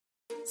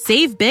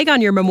Save big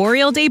on your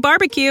Memorial Day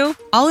barbecue,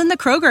 all in the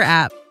Kroger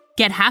app.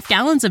 Get half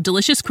gallons of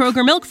delicious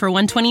Kroger milk for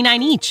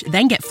 $1.29 each.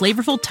 Then get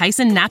flavorful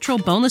Tyson natural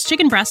boneless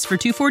chicken breasts for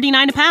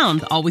 $2.49 a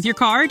pound, all with your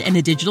card and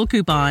a digital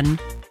coupon.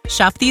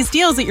 Shop these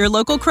deals at your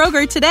local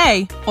Kroger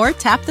today, or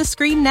tap the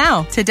screen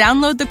now to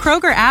download the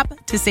Kroger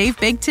app to save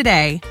big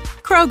today.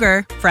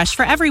 Kroger, fresh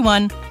for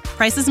everyone.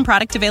 Prices and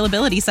product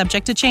availability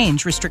subject to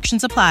change.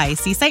 Restrictions apply.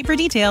 See site for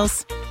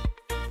details.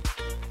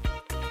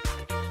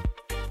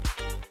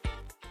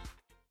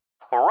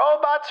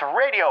 Robots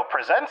Radio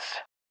presents...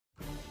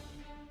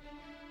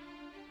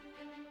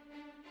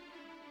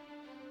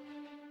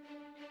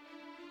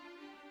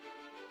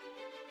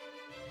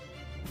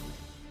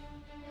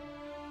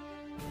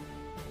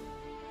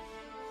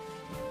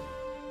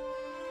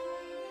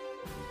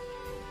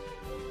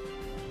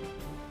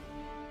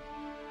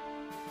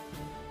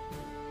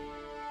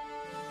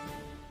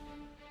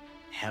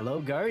 Hello,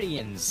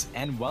 Guardians,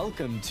 and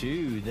welcome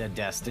to the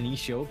Destiny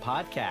Show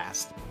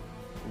podcast.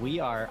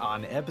 We are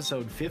on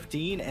episode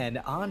 15, and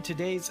on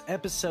today's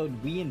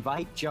episode, we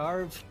invite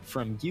Jarv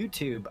from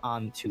YouTube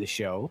onto the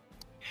show.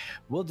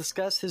 We'll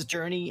discuss his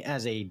journey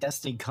as a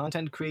Destiny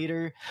content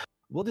creator.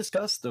 We'll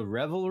discuss the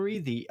Revelry,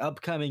 the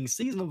upcoming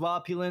Season of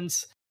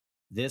Opulence,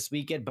 This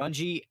Week at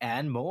Bungie,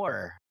 and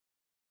more.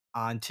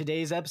 On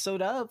today's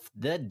episode of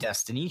the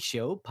Destiny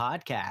Show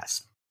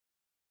podcast.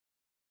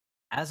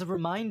 As a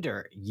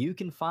reminder, you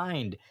can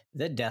find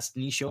the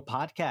Destiny Show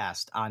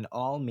podcast on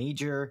all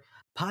major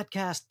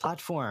podcast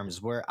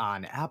platforms. We're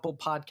on Apple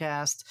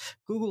Podcasts,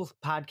 Google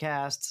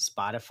Podcasts,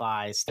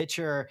 Spotify,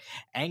 Stitcher,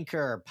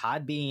 Anchor,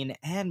 Podbean,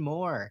 and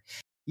more.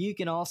 You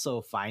can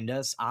also find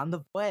us on the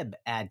web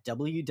at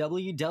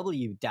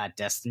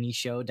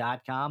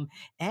www.destinyshow.com,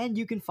 and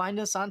you can find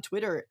us on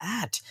Twitter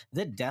at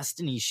The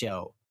Destiny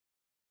Show.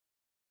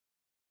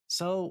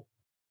 So,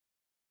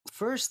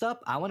 first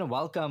up, I want to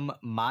welcome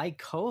my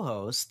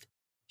co-host,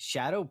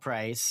 Shadow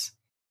Price.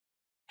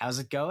 How's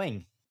it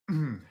going?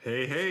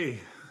 Hey,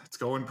 it's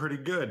going pretty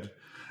good.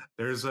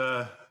 There's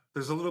a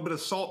little bit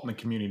of salt in the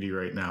community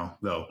right now,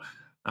 though.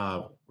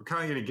 We're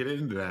kind of going to get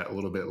into that a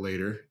little bit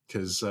later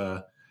because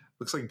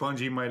looks like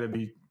Bungie might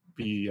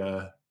be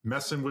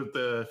messing with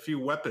the few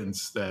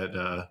weapons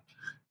that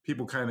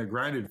people kind of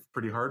grinded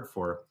pretty hard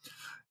for,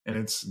 and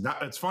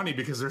it's funny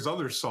because there's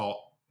other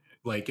salt.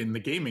 Like in the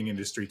gaming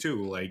industry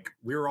too, like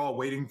we were all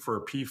waiting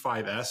for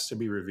P5S to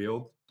be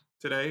revealed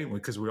today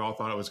because we all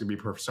thought it was going to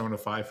be Persona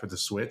 5 for the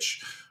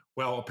Switch.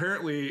 Well,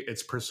 apparently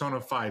it's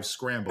Persona 5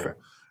 Scramble,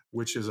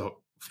 which is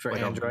like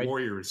a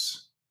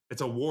Warriors.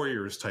 It's a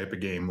Warriors type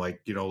of game,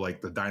 like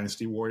like the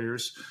Dynasty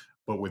Warriors,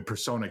 but with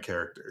Persona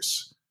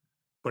characters.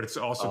 But it's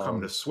also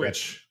coming to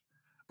Switch.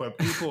 But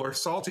people are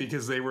salty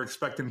because they were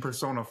expecting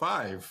Persona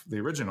 5, the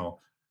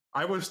original.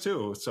 I was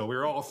too, so we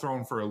were all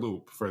thrown for a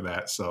loop for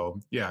that.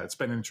 So yeah, it's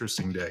been an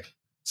interesting day, to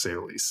say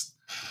the least.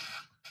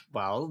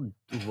 Well,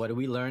 what do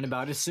we learn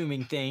about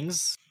assuming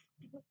things?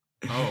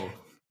 Oh,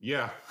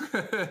 yeah.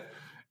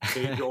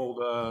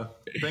 Age-old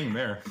thing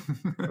there.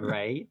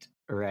 Right.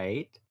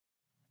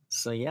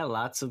 So yeah,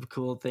 lots of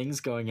cool things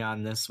going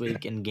on this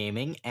week in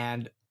gaming.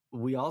 And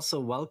we also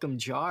welcome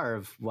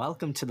Jarv.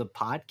 Welcome to the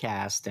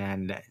podcast,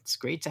 and it's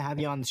great to have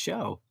you on the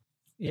show.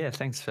 Yeah,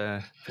 thanks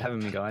for having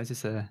me, guys.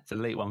 It's a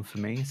late one for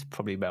me. It's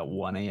probably about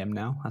 1 a.m.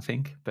 now, I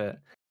think. But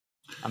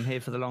I'm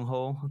here for the long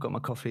haul. I've got my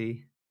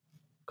coffee,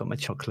 got my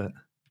chocolate.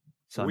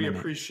 So we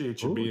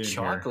appreciate you being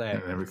here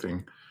and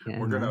everything. Yeah,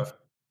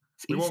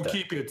 we won't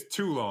keep you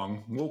too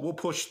long. We'll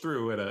push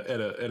through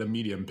at a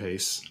medium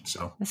pace.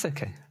 So that's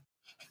okay.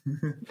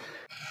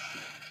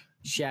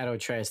 Shadow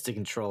tries to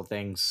control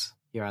things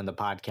here on the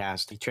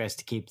podcast. He tries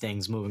to keep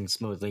things moving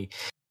smoothly.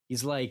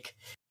 He's like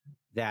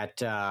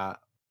that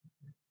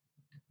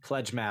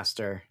pledge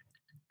master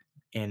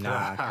in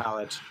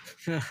college.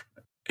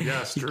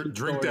 Yes,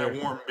 drink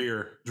that warm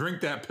beer.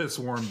 Drink that piss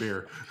warm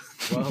beer.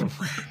 Whoa.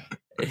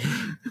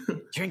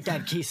 Drink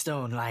that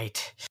Keystone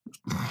Light.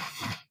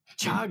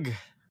 Chug.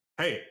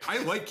 Hey,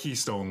 I like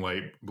Keystone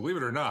Light. Believe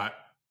it or not,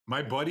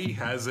 my buddy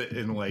has it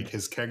in like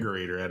his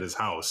kegerator at his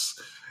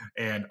house.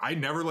 And I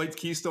never liked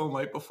Keystone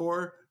Light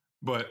before,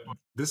 but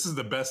this is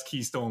the best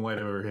Keystone Light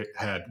I've ever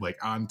had. Like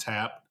on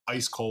tap,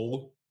 ice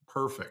cold,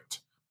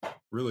 perfect.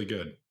 Really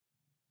good.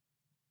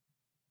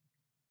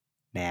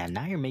 Man,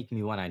 now you're making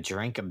me want to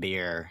drink a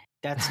beer.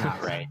 That's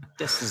not right.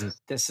 This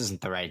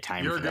isn't the right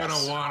time. You're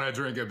gonna want to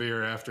drink a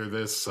beer after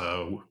this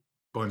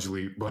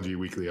Bungie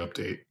Weekly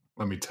update.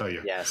 Let me tell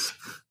you. Yes.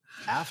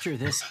 After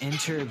this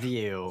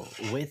interview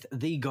with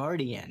The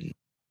Guardian,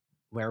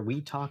 where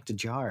we talk to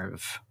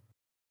Jarv,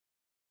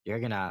 you're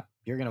gonna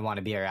want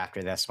a beer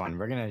after this one.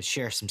 We're gonna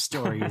share some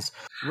stories.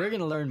 We're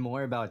gonna learn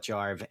more about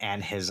Jarv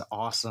and his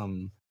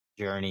awesome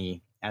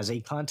journey as a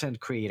content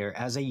creator,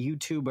 as a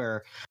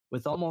YouTuber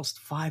with almost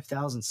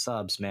 5,000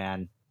 subs,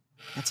 man.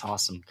 That's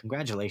awesome.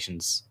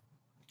 Congratulations.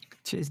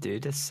 Cheers,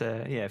 dude. It's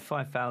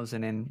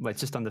 5,000 in, well,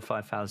 just under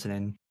 5,000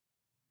 in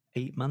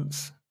 8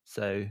 months.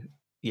 So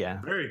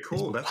yeah. Very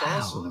cool. That's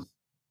awesome.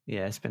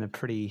 Yeah, it's been a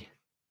pretty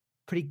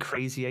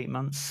crazy 8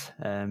 months.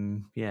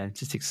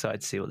 Just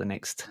excited to see what the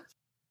next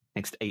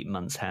next 8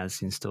 months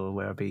has in store,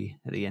 where I'll be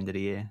at the end of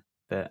the year.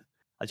 But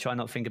I try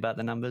not to think about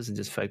the numbers and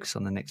just focus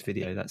on the next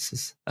video. That's the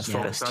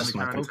Focus best. on Just the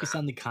my content. Focus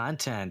on the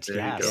content.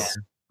 There you go. Yes.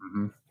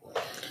 Mm-hmm.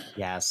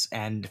 Yes.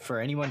 And for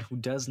anyone who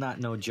does not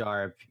know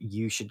Jarv,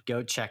 you should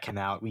go check him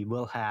out. We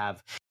will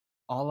have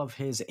all of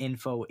his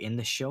info in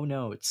the show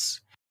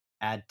notes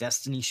at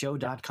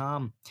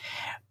destinyshow.com.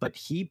 But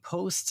he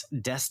posts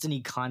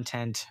Destiny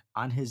content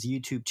on his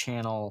YouTube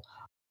channel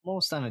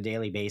almost on a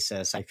daily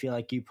basis. I feel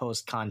like you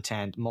post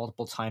content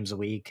multiple times a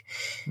week.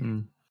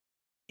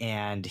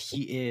 And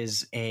he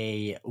is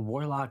a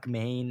Warlock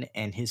main,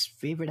 and his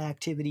favorite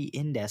activity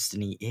in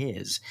Destiny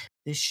is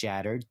the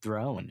Shattered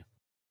Throne.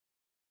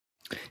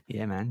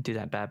 Yeah, man, do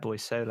that bad boy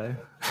solo.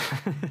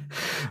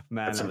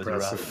 Man, That's that was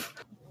impressive.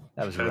 rough.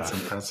 That was That's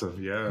rough.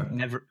 impressive. Yeah.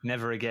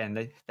 Never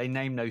again. They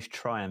name those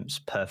triumphs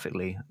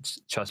perfectly.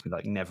 Trust me,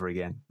 like never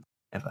again,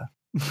 ever.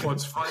 Well,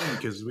 it's funny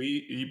because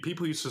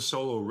people used to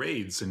solo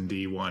raids in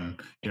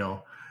D1. You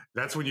know,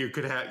 that's when you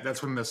could have.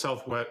 That's when the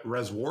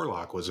self-res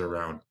warlock was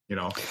around. You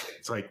know,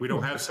 it's like we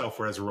don't have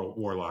self-res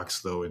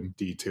warlocks though in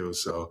D2,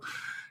 so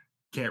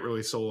can't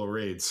really solo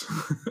raids.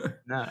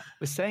 No,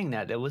 we're saying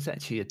that there was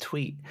actually a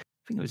tweet. I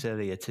think it was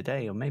earlier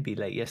today or maybe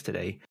late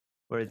yesterday,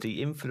 where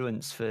the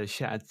influence for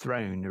Shattered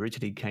Throne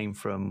originally came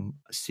from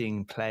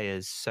seeing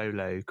players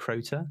solo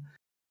Crota, and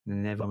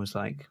then everyone was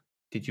like,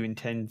 did you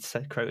intend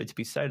Crota to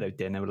be soloed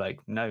then? They were like,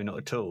 no, not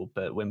at all.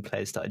 But when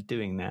players started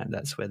doing that,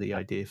 that's where the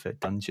idea for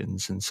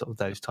dungeons and sort of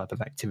those type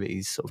of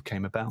activities sort of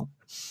came about.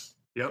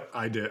 Yep,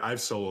 I did. I've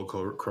soloed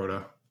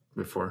Crota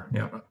before.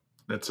 Yeah,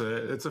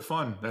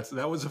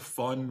 that was a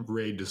fun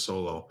raid to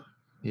solo.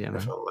 Yeah,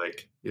 man. I felt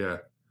like, yeah.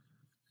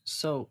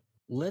 So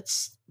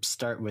let's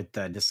start with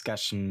the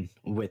discussion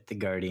with the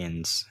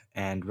Guardians,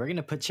 and we're going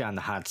to put you on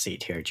the hot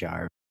seat here,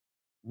 Jarv.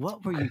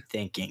 What were you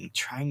thinking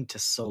trying to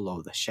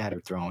solo the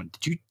Shattered Throne?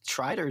 Did you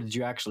try it or did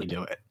you actually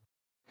do it?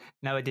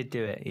 No, I did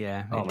do it.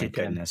 Yeah. Oh my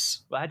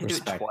goodness. Well, I had to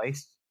Respect. do it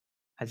twice.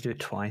 I had to do it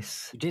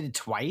twice. You did it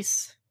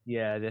twice?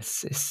 Yeah,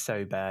 this is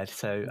so bad.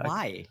 So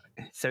why?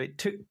 So it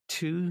took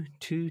two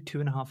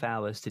and a half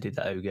hours to do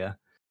the ogre,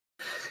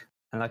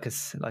 and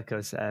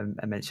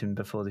I mentioned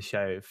before the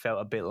show, it felt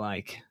a bit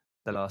like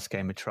the last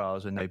game of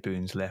Trials with no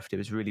boons left. It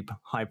was really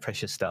high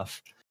pressure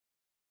stuff.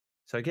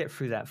 So I get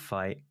through that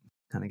fight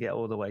and I get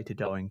all the way to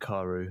Doin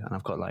Karu, and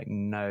I've got like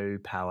no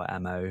power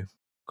ammo,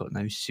 got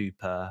no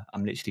super.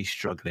 I'm literally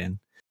struggling.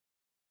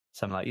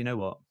 So I'm like, you know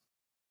what?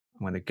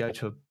 I'm going to go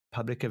to a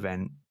public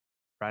event,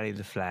 rally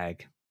the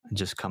flag, and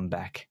just come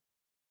back.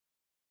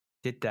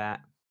 Did that,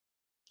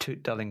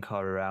 took Doin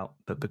Karu out,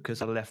 but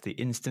because I left the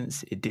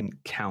instance, it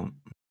didn't count.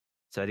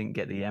 So I didn't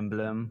get the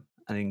emblem.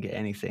 I didn't get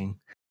anything.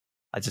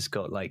 I just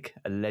got like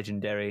a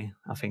legendary.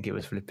 I think it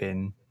was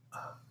flipping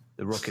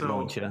the rocket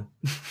launcher.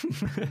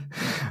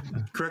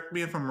 Correct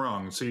me if I'm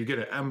wrong. So you get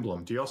an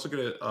emblem. Do you also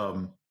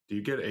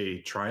get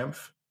a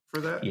triumph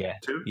for that? Yeah.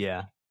 Too?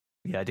 Yeah.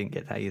 I didn't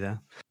get that either.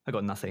 I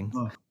got nothing.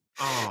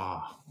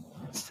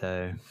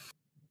 So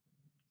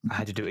I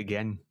had to do it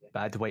again. But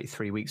I had to wait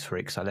 3 weeks for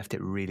it because I left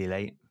it really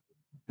late.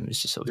 It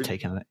was just sort of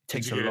takes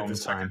a long time.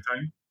 Second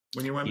time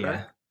when you went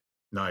back?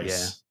 Nice.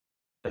 Yeah.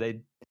 But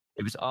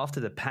it was after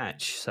the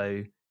patch.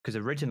 So because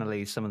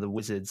originally some of the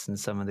wizards and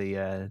some of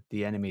the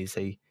enemies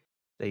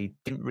they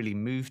didn't really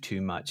move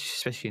too much,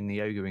 especially in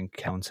the ogre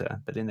encounter.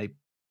 But then they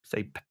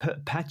put a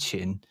patch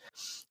in,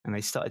 and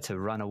they started to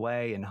run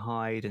away and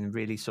hide, and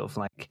really sort of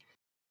like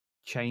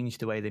change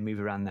the way they move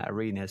around that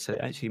arena. So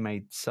it actually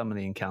made some of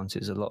the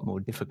encounters a lot more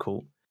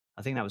difficult.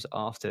 I think that was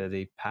after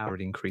the power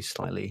had increased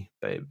slightly,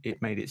 but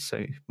it made it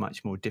so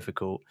much more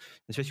difficult.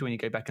 Especially when you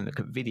go back and look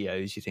at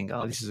videos, you think,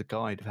 oh, this is a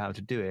guide of how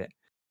to do it.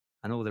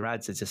 And all their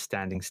ads are just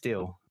standing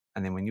still.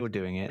 And then when you're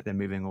doing it, they're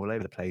moving all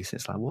over the place.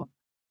 It's like, what?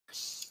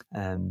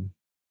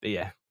 But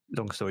yeah,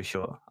 long story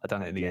short, I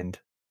done it in the end,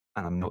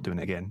 and I'm not doing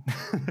it again.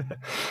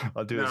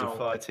 I'll do it as a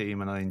fire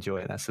team, and I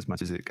enjoy it. That's as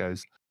much as it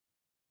goes.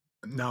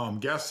 Now I'm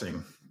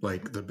guessing,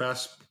 like the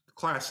best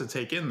class to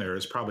take in there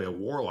is probably a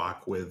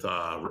warlock with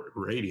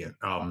radiant,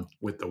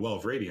 with the Well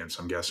of Radiance.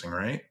 I'm guessing,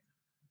 right?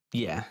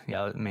 Yeah.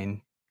 I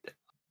mean,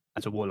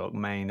 as a warlock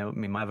main,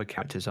 my other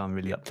characters aren't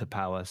really up to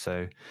power,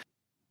 so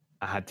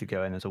I had to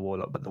go in as a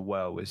warlock. But the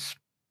Well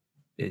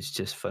is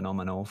just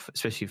phenomenal,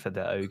 especially for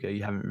the ogre.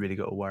 You haven't really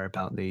got to worry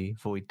about the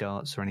void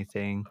darts or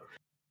anything.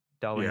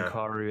 Darwin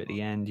Karu at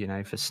the end,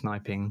 for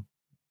sniping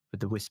with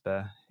the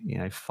whisper,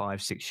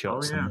 5-6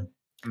 shots,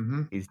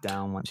 and he's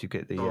down once you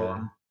get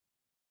the.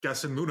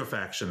 Guessing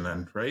Lunafaction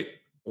then, right?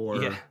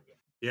 Or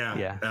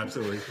yeah,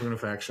 absolutely,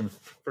 Lunafaction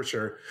for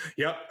sure.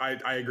 Yep,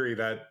 I agree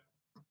that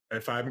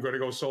if I'm going to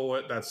go solo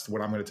it, that's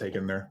what I'm going to take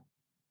in there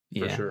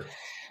for sure.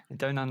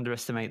 Don't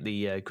underestimate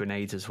the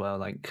grenades as well,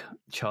 like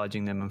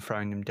charging them and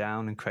throwing them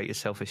down, and create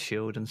yourself a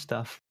shield and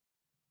stuff.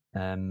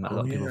 A lot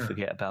of people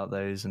forget about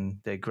those, and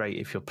they're great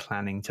if you're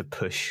planning to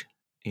push.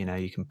 You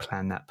can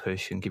plan that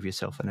push and give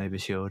yourself an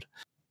overshield.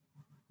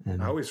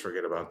 I always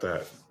forget about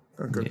that.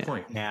 Good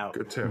point. Now,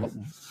 good tip.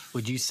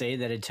 Would you say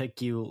that it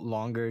took you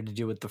longer to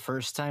do it the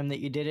first time that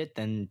you did it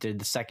than did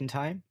the second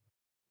time?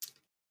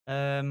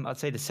 I'd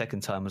say the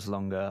second time was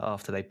longer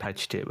after they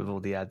patched it with all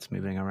the ads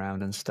moving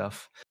around and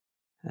stuff.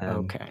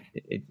 Okay.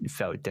 It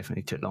felt it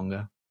definitely took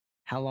longer.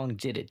 How long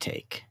did it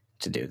take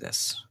to do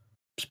this?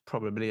 It's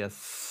probably I'd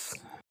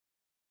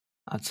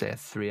say a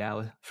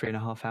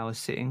 3.5 hour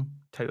sitting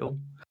total.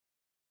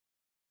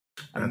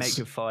 And make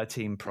your fire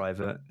team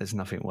private. There's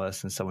nothing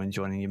worse than someone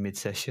joining you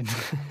mid-session.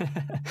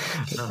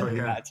 Oh,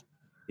 yeah.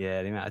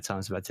 The amount of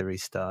times I've had to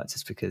restart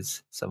just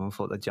because someone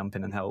thought they'd jump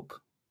in and help.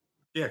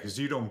 Yeah, because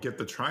you don't get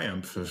the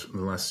triumph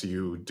unless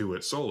you do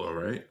it solo,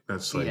 right?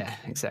 That's like... Yeah,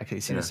 exactly.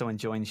 As soon as someone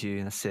joins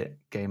you, that's it.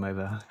 Game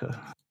over.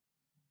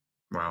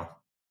 Wow.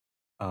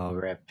 Oh,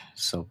 rip.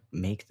 So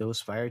make those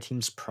fire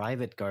teams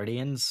private,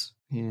 Guardians.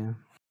 Yeah.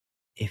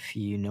 If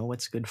you know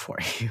what's good for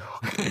you.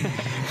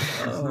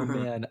 Oh,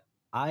 man.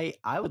 I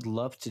would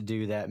love to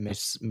do that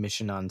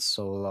mission on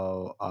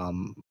solo.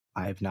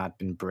 I have not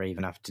been brave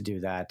enough to do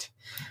that.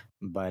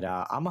 But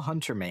I'm a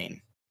hunter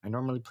main. I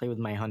normally play with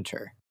my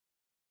hunter.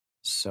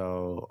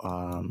 So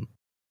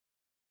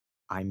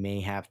I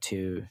may have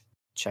to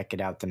check it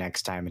out the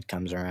next time it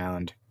comes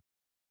around.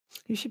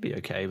 You should be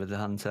okay with the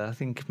hunter. I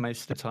think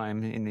most of the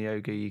time in the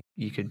ogre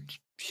you could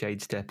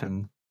shade step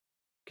and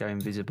go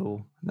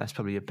invisible. That's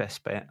probably your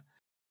best bet.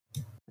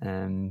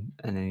 And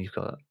then you've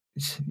got,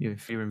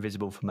 if you're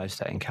invisible for most of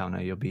that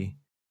encounter, you'll be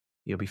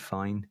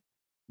fine.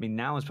 I mean,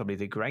 now is probably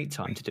the great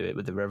time to do it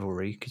with the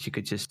Revelry, because you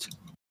could just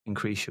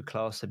increase your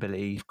class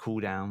ability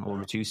cooldown, or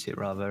reduce it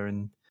rather,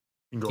 and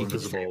You can go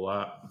invisible a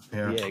lot.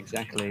 Yeah,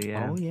 exactly.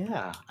 Yeah. Oh,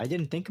 yeah. I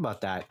didn't think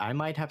about that. I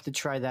might have to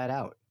try that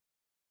out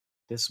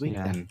this week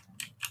then.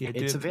 Yeah,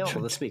 it's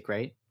available this week,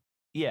 right?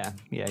 Yeah,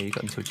 you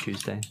got until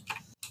Tuesday.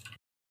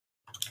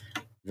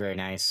 Very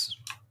nice.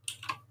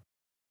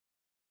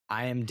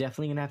 I am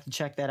definitely going to have to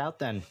check that out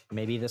then.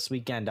 Maybe this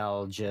weekend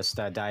I'll just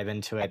dive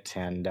into it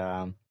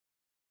and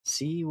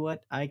see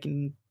what I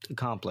can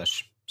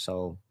accomplish.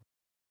 So,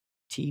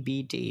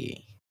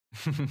 TBD.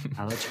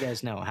 I'll let you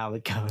guys know how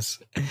it goes.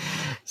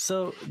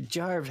 So,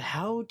 Jarv,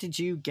 how did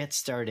you get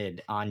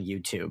started on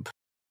YouTube?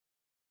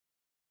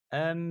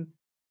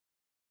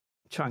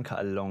 Try and cut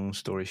a long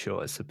story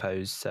short, I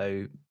suppose.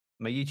 So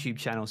my YouTube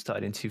channel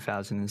started in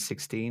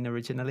 2016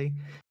 originally,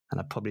 and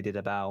I probably did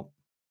about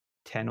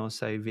 10 or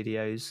so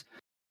videos.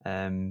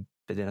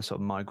 But then I sort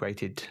of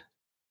migrated.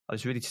 I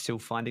was really still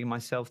finding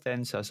myself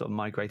then, so I sort of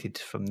migrated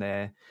from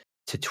there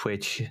to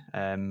Twitch.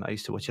 I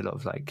used to watch a lot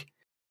of like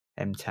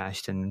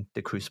MTashed and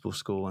the Crucible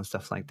School and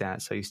stuff like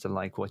that. So I used to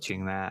like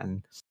watching that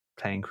and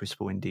playing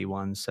Crucible in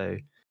D1. So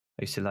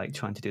I used to like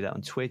trying to do that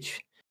on Twitch.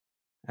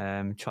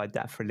 Tried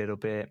that for a little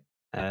bit.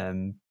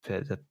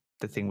 But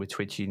the thing with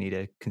Twitch, you need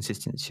a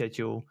consistent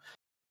schedule.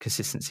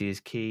 Consistency is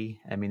key.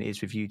 I mean, it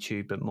is with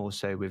YouTube, but more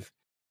so with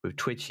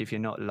Twitch. If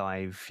you're not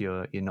live,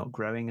 you're not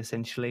growing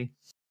essentially,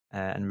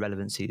 and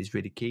relevancy is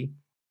really key.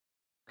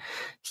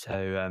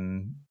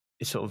 So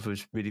it sort of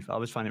was really. I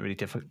was finding it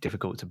really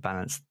difficult to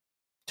balance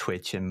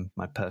Twitch and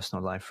my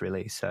personal life,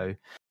 really. So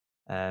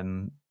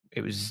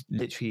it was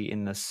literally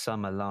in the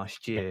summer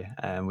last year.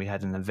 We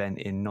had an event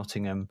in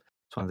Nottingham.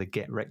 It's one of the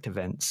Get Wrecked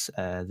events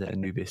that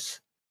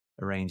Anubis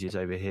arranges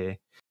over here,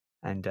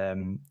 and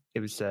it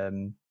was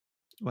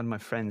one of my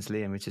friends,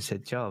 Liam, who just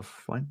said, Jarv,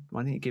 why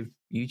don't you give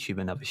YouTube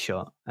another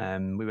shot?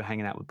 We were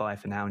hanging out with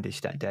Bife and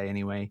Houndish that day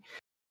anyway,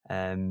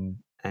 and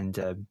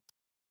it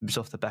was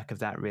off the back of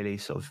that really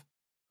sort of,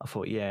 I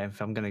thought, yeah,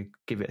 if I'm going to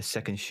give it a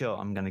second shot,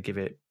 I'm going to give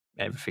it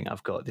everything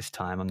I've got this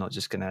time. I'm not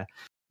just going to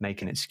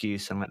make an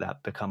excuse and let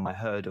that become my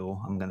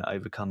hurdle. I'm going to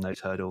overcome those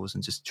hurdles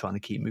and just trying to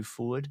keep move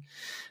forward.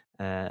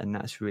 And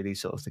that's really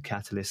sort of the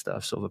catalyst that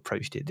I've sort of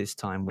approached it this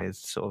time with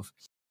sort of,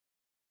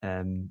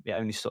 it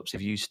only stops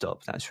if you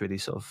stop. That's really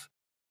sort of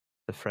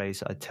the phrase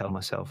that I tell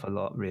myself a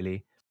lot,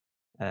 really.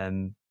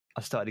 I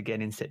started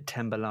again in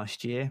September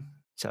last year.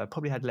 So I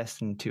probably had less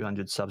than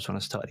 200 subs when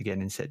I started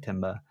again in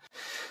September,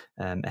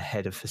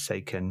 ahead of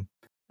Forsaken.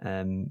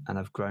 And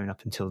I've grown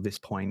up until this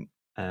point,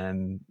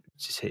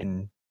 just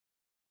hitting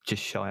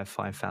just shy of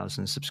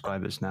 5,000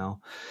 subscribers now.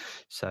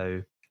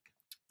 So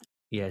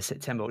yeah,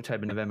 September,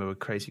 October, November were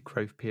crazy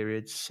growth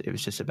periods. It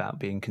was just about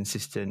being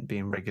consistent,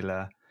 being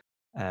regular,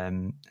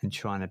 and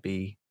trying to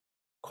be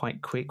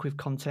quite quick with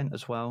content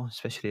as well,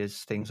 especially as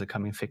things are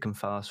coming thick and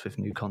fast with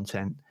new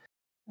content.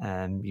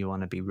 You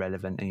want to be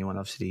relevant, and you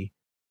want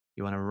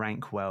to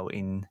rank well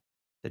in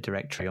the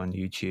directory on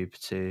YouTube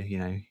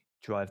to,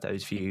 drive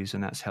those views,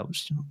 and that's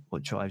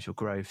what drives your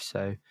growth.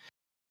 So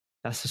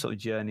that's the sort of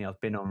journey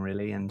I've been on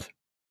really, and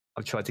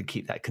I've tried to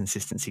keep that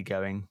consistency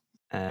going.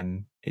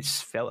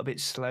 It's felt a bit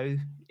slow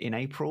in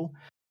April,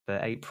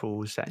 but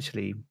April's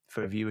actually,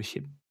 for a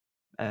viewership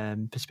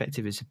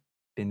perspective, has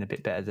been a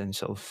bit better than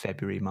sort of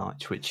February,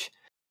 March, which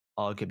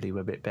arguably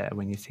were a bit better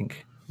when you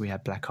think we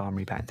had Black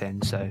Armory back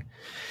then. So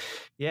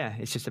yeah,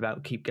 it's just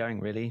about keep going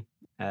really.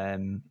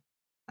 And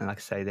like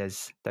I say,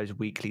 there's those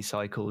weekly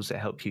cycles that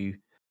help you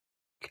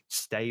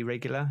stay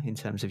regular in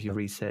terms of your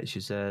research,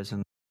 your ZERs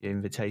and your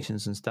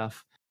invitations and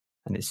stuff.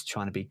 And it's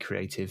trying to be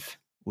creative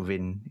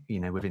within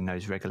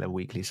those regular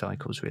weekly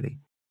cycles really.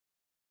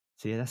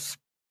 So yeah,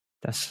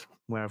 that's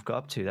where I've got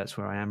up to. That's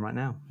where I am right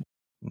now.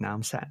 now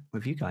I'm sat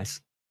with you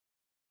guys.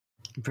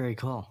 Very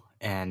cool.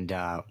 And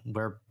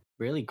we're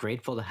really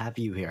grateful to have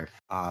you here.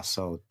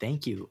 So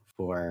thank you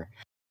for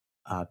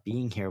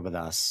being here with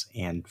us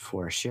and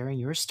for sharing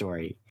your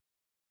story.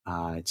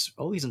 It's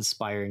always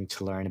inspiring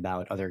to learn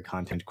about other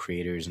content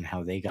creators and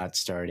how they got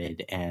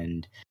started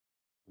and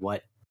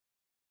what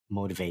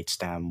motivates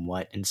them,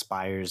 what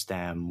inspires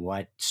them,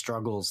 what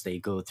struggles they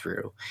go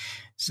through.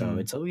 So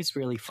it's always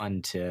really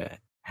fun to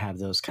have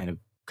those kind of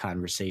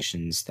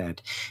conversations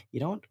that you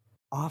don't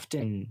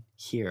often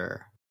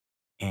hear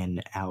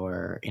in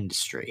our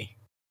industry.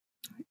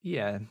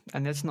 Yeah,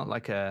 and there's not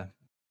like a,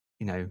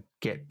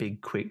 get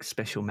big, quick,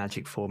 special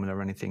magic formula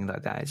or anything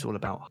like that. It's all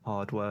about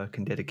hard work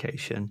and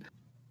dedication.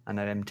 I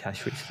know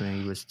MTash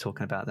recently was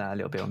talking about that a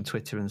little bit on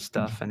Twitter and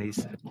stuff, and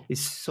he's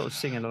sort of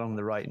singing along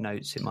the right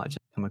notes. It might just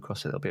come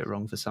across a little bit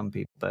wrong for some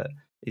people, but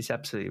he's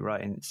absolutely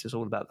right. And it's just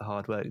all about the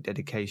hard work,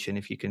 dedication.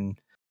 If you can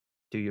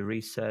do your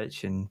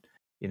research and,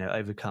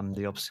 overcome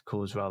the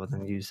obstacles rather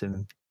than use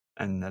them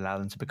and allow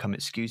them to become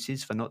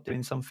excuses for not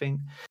doing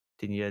something,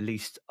 then you at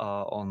least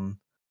are on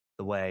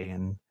the way.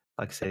 And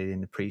like I said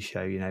in the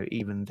pre-show,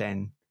 even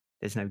then,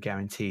 there's no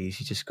guarantees.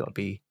 You just got to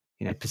be,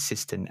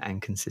 persistent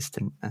and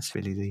consistent. That's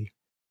really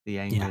the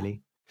aim,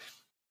 really.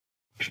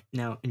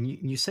 Now, and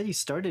you said you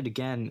started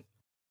again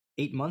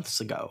 8 months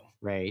ago,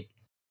 right?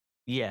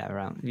 Yeah,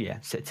 around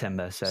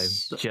September. So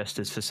just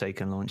as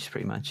Forsaken launched,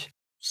 pretty much.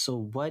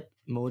 So what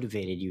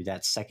motivated you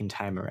that second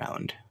time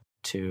around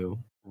to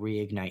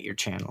reignite your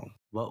channel?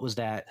 What was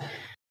that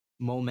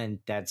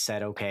moment that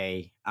said,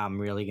 okay, I'm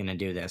really going to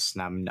do this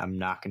and I'm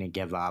not going to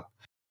give up.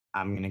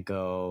 I'm going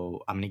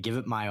to give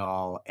it my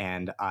all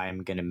and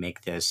I'm going to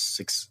make this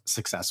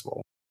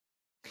successful.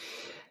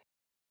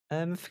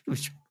 I think it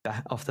was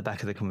off the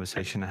back of the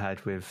conversation I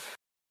had with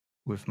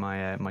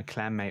my my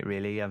clanmate.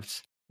 Really,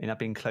 I've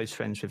been close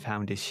friends with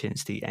Houndish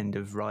since the end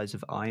of Rise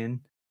of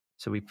Iron,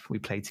 so we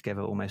played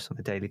together almost on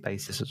a daily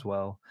basis as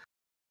well.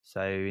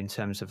 So in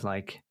terms of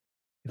like,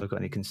 if I've got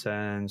any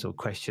concerns or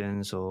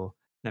questions, or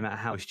no matter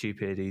how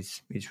stupid,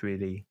 he's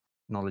really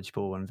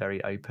knowledgeable and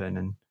very open,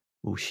 and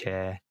will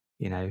share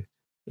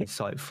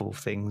insightful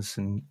things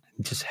and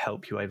just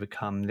help you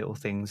overcome little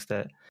things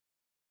that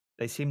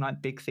they seem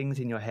like big things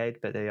in your head,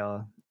 but they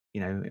are,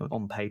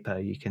 on paper,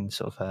 you can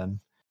sort of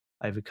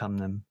overcome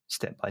them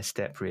step by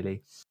step,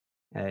 really.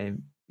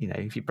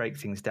 If you break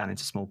things down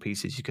into small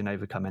pieces, you can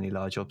overcome any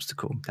large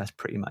obstacle. That's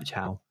pretty much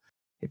how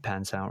it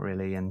pans out,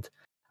 really. And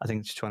I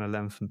think just trying to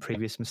learn from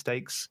previous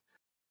mistakes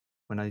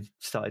when I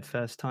started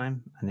first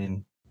time, and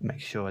then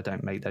make sure I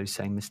don't make those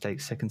same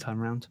mistakes second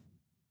time around.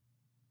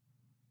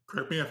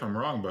 Correct me if I'm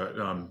wrong, but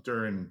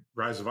during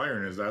Rise of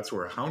Iron, that's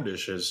where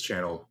Houndish's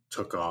channel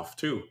took off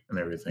too, and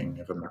everything,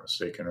 if I'm not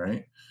mistaken,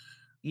 right?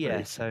 Yeah.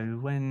 Right. So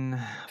when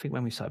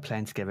we started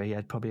playing together, he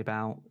had probably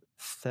about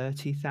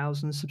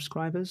 30,000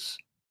 subscribers.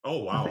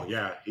 Oh wow,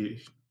 yeah,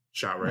 he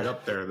shot right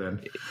up there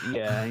then.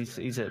 Yeah,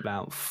 he's at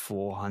about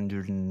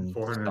 400 and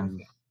 400,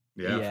 something.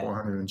 yeah,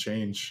 400 and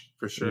change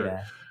for sure.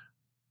 Yeah.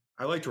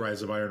 I liked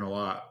Rise of Iron a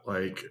lot.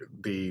 Like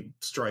the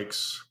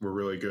strikes were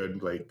really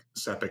good. Like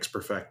Sepix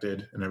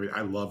perfected and everything.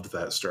 I loved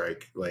that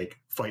strike. Like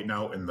fighting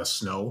out in the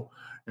snow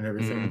and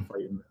everything.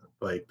 Fighting,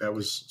 like that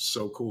was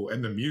so cool.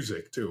 And the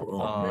music too. Oh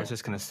I was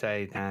just gonna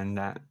say, and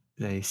that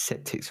the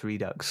Septix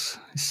Redux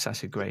is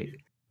such a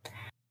great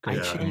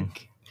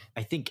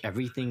I think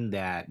everything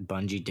that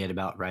Bungie did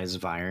about Rise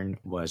of Iron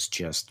was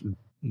just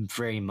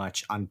very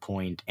much on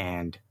point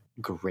and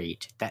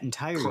great. That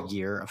entire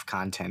year of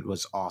content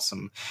was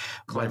awesome.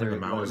 Climbing the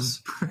mountain.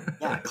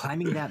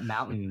 Climbing that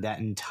mountain, that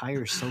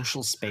entire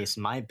social space,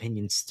 in my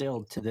opinion,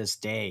 still to this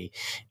day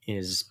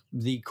is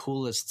the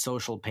coolest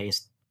social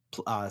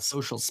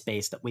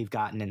space that we've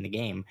gotten in the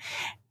game.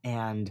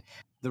 And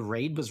the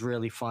raid was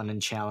really fun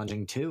and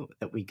challenging too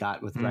that we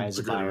got with Rise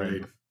of Iron.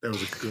 Raid. That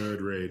was a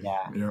good raid.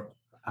 Yeah. Yep.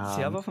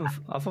 See, I've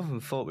often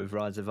thought with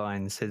Rise of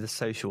Iron, so the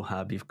social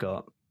hub, you've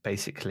got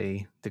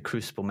basically the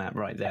Crucible map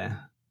right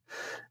there,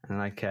 and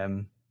like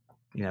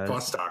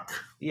Vostok.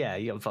 Yeah,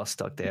 you got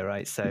Vostok there,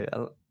 right?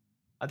 So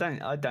I don't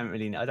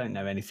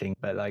know anything,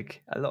 but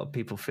like a lot of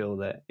people feel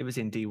that it was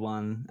in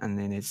D1 and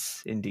then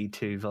it's in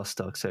D2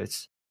 Vostok, so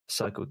it's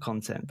cycled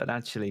content. But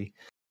actually,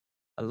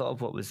 a lot of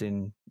what was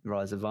in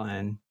Rise of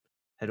Iron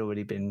had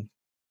already been,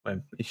 well,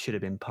 it should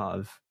have been part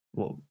of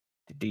what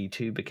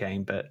D2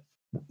 became, but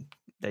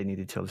they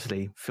needed to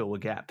obviously fill a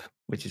gap,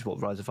 which is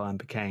what Rise of Iron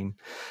became.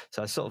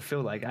 So I sort of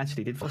feel like,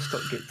 actually, did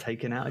Vostok get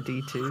taken out of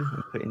D2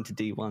 and put into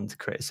D1 to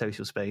create a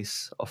social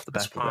space off the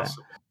back of that?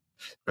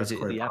 Was it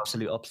the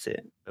absolute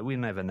opposite? But we'll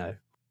never know.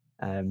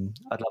 I'd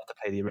love to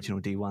play the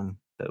original D1,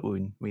 but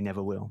we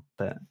never will.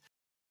 But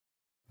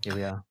here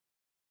we are.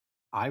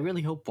 I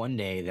really hope one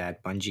day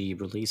that Bungie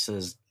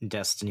releases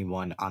Destiny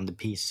 1 on the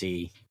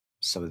PC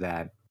so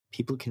that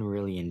people can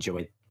really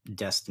enjoy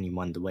Destiny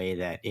 1 the way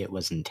that it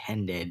was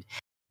intended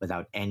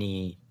without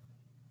any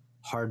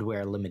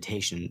hardware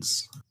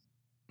limitations.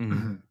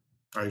 Mm-hmm.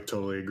 I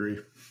totally agree.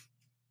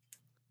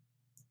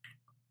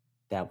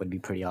 That would be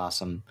pretty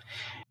awesome.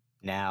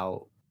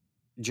 Now,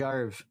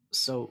 Jarv,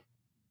 so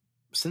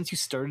since you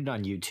started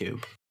on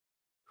YouTube,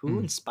 who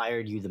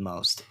inspired you the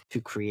most to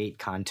create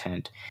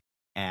content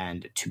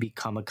and to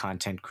become a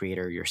content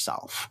creator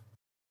yourself?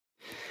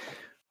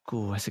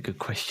 Oh, that's a good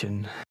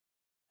question.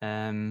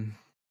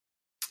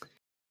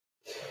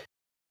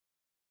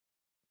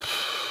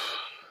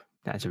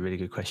 That's a really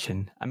good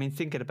question. I mean,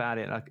 thinking about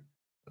it, like,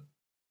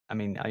 I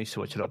mean, I used to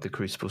watch a lot of the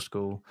Crucible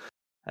school,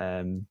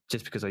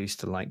 just because I used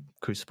to like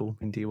Crucible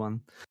in D1.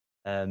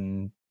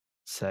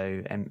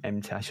 So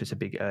M-Tash was a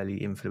big early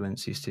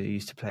influence. Used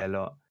to play a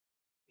lot.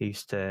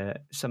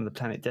 Some of the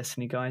Planet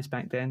Destiny guys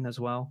back then as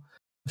well.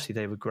 Obviously,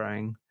 they were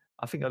growing.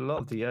 I think a lot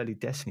of the early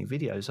Destiny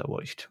videos I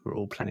watched were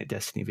all Planet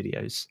Destiny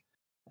videos,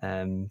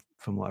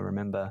 from what I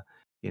remember.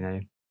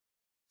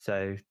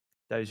 So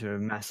those were a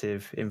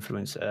massive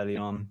influence early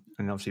on,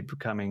 and obviously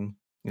becoming,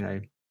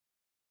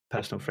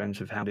 personal friends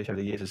with Houndish over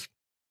the years has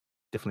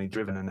definitely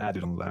driven and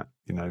added on that,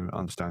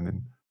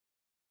 understanding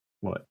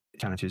what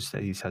challenges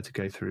that he's had to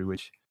go through,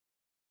 which,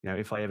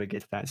 if I ever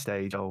get to that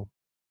stage,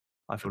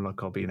 I feel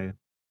like I'll be in a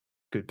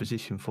good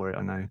position for it.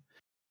 I know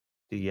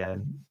the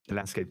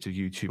landscape of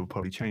YouTube will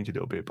probably change a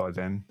little bit by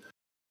then,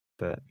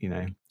 but,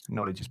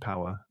 knowledge is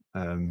power,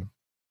 but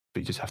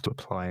you just have to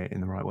apply it in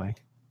the right way.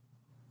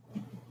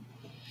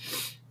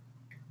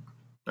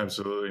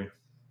 Absolutely.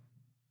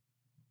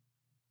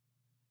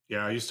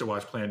 Yeah, I used to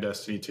watch Planet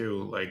Destiny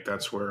too. Like,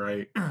 that's where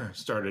I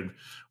started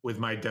with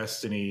my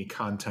Destiny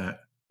content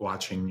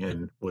watching,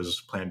 and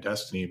was Planet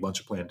Destiny, a bunch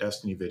of Planet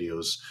Destiny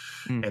videos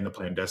and the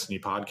Planet Destiny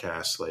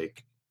podcast.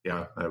 Like,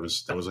 yeah, that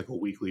was like a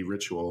weekly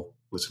ritual,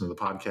 listening to the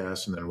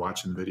podcast and then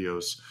watching the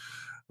videos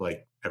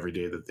like every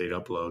day that they'd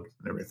upload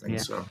and everything. Yeah.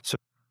 So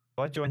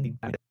I joined the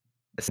Planet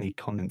Destiny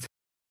content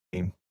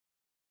team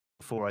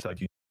before I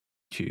started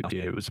YouTube.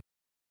 It was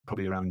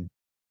probably around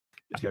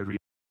over a year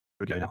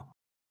ago now.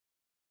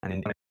 And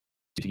then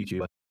to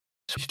YouTube, I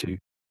switched to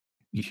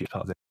YouTube as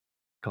part of the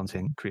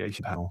content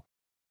creation panel.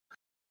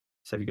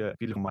 So if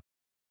you look on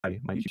my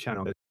YouTube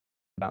channel, there's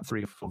about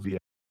 3 or 4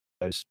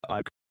 videos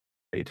I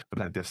created for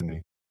Planet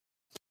Destiny.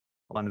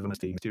 One of them is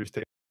the Mysterious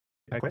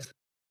Takeaway Quest.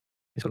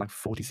 It's got like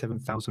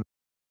 47,000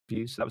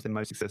 views. So that was the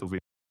most successful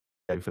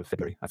video for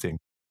February, I think.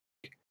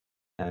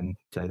 And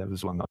so that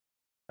was one that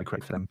I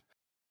created for them.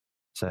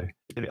 So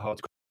it's a bit hard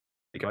to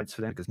create guides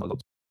for them because not a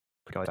lot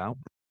of guides out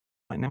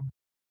right now.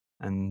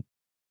 And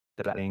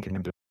that link and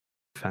them do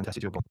a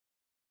fantastic job on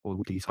all the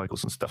weekly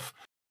cycles and stuff.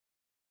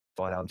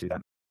 Find out and do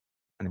that.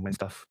 And then when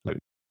stuff like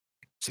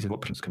season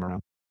options come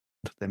around,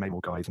 they make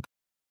more guides and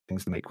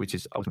things to make, which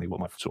is ultimately what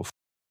my sort of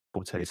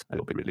forte is a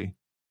little bit, really.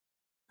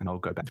 And I'll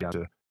go back to be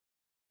able to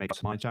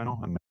make my channel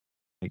and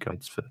make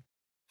guides for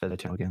the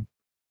channel again.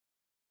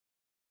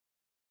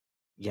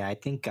 Yeah, I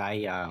think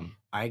I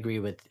agree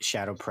with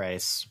Shadow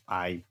Price.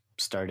 I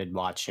started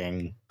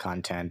watching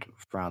content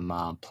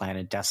from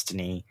Planet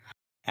Destiny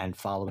and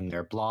following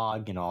their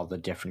blog and all the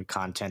different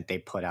content they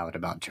put out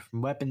about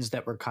different weapons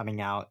that were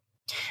coming out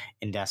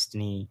in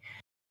Destiny.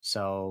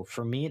 So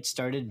for me, it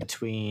started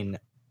between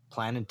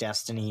Planet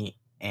Destiny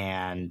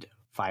and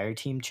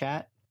Fireteam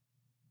Chat.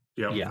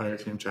 Yeah,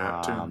 Fireteam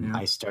Chat too. Yeah.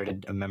 I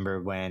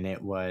remember when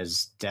it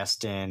was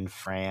Destin,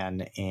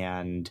 Fran,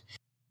 and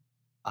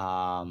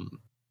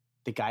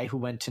the guy who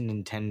went to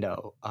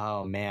Nintendo.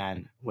 Oh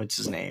man, what's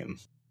his name?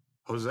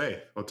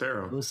 Jose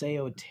Otero,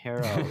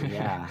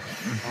 yeah.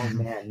 Oh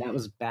man, that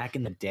was back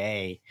in the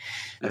day.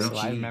 So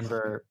I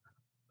remember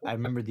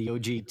the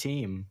OG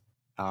team,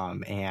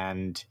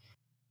 and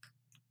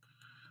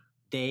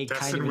they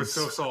Destin was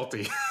so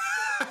salty.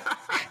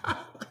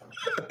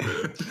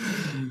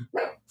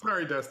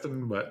 Sorry,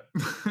 Destin, but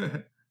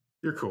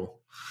you're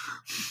cool.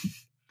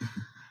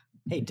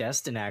 Hey,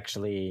 Destin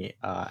actually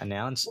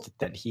announced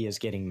that he is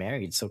getting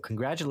married. So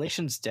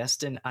congratulations,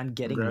 Destin, on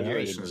getting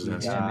married.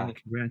 Many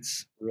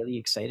congrats. Really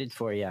excited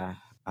for you.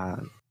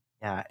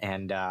 Yeah,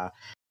 and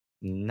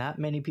not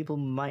many people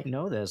might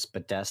know this,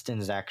 but Destin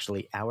is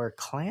actually our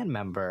clan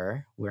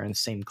member. We're in the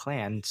same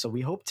clan, so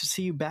we hope to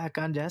see you back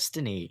on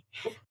Destiny.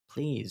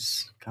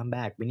 Please come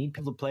back. We need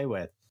people to play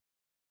with.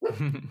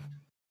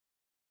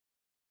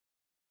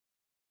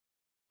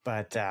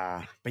 But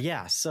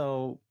yeah,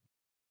 so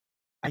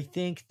I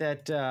think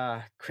that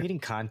creating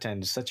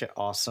content is such an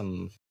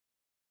awesome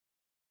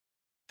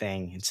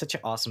thing. It's such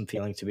an awesome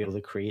feeling to be able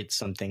to create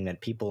something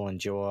that people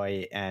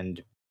enjoy.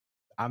 And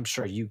I'm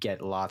sure you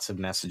get lots of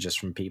messages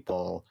from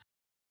people,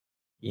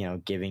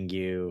 giving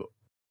you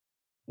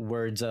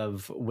words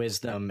of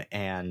wisdom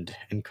and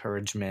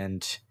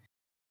encouragement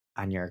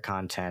on your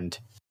content.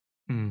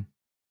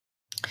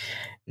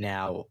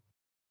 Now,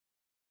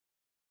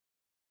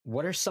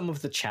 what are some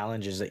of the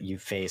challenges that you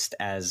faced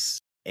as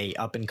a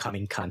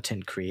up-and-coming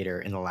content creator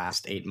in the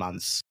last 8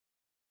 months,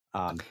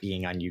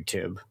 being on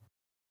YouTube?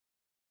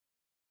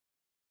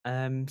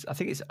 I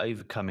think it's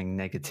overcoming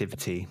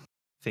negativity. I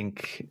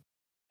think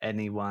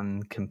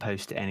anyone can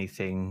post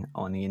anything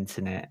on the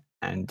internet,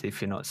 and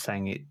if you're not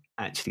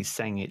actually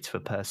saying it to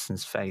a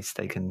person's face,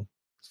 they can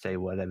say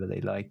whatever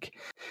they like.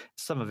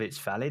 Some of it's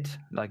valid,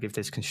 like if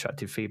there's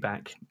constructive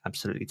feedback,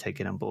 absolutely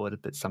take it on board,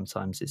 but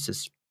sometimes it's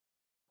just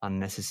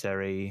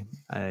unnecessary,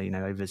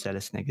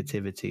 overzealous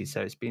negativity.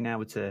 So it's being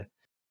able to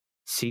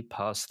see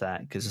past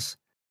that, because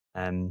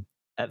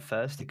at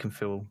first it can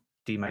feel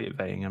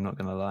demotivating, I'm not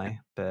going to lie,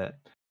 but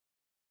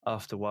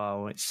after a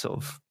while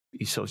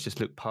you sort of just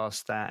look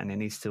past that, and it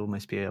needs to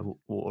almost be a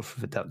water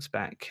for the ducks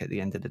back at the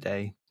end of the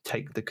day.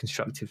 Take the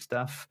constructive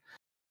stuff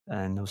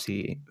and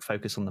obviously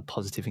focus on the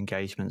positive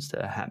engagements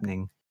that are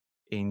happening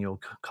in your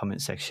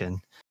comment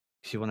section.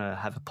 If you want to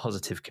have a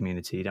positive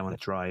community, you don't want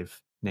to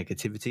drive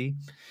negativity.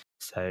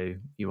 So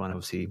you want to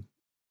obviously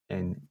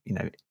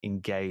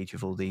engage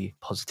with all the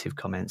positive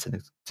comments and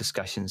the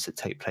discussions that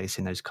take place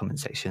in those comment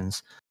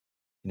sections.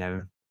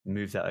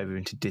 Move that over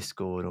into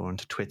Discord or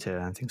onto Twitter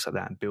and things like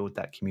that, and build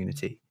that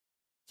community.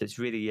 So it's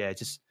really,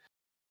 just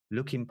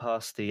looking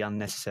past the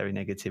unnecessary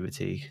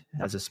negativity.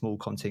 As a small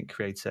content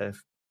creator,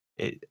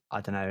 it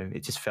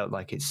just felt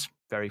like it's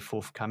very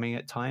forthcoming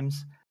at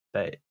times,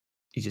 but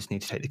you just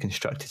need to take the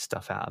constructive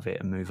stuff out of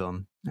it and move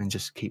on and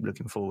just keep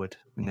looking forward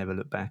and never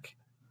look back.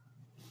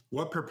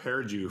 What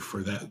prepared you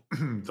for that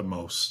the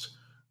most?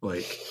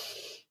 Like,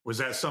 was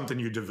that something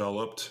you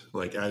developed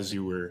like as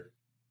you were,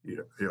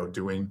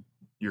 doing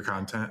your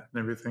content and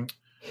everything?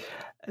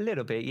 A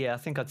little bit, yeah. I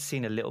think I'd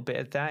seen a little bit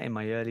of that in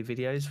my early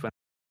videos when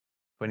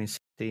in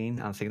 2016.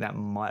 I think that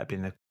might have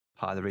been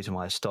part of the reason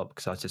why I stopped,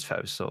 because I just felt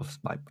it was sort of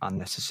like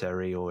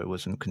unnecessary, or it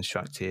wasn't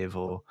constructive,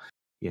 or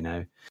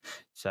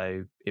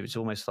so it was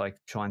almost like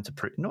trying to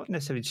not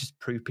necessarily just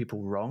prove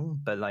people wrong,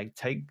 but like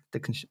take the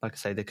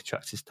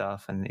constructive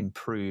stuff and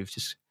improve.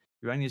 Just,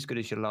 you're only as good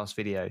as your last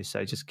video,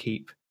 so just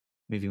keep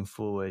moving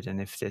forward,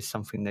 and if there's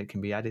something that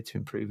can be added to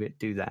improve it,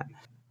 do that.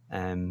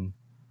 And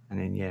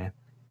then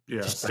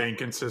staying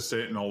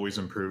consistent and always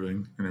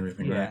improving and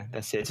everything. Yeah, right?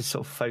 That's it. Just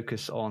sort of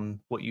focus on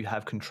what you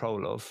have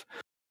control of.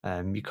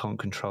 You can't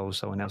control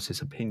someone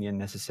else's opinion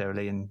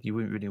necessarily, and you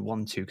wouldn't really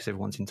want to, because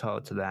everyone's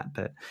entitled to that.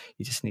 But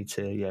you just need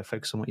to,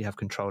 focus on what you have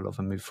control of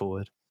and move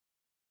forward.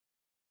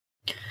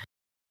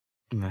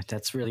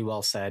 That's really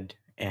well said.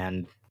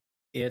 And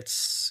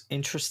it's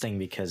interesting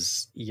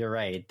because you're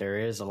right. There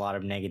is a lot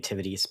of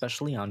negativity,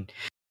 especially on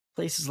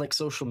places like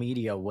social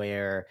media,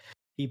 where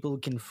people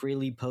can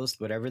freely post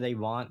whatever they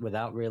want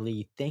without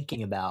really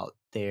thinking about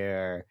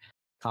their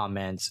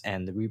comments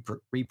and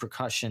the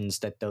repercussions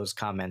that those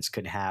comments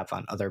could have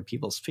on other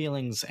people's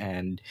feelings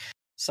and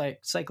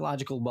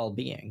psychological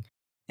well-being.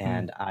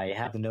 And I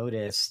have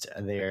noticed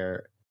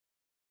there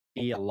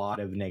be a lot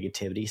of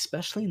negativity,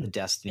 especially in the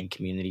Destiny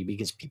community,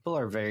 because people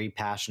are very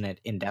passionate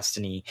in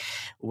Destiny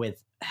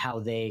with how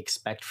they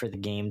expect for the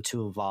game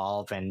to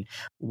evolve and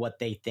what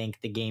they think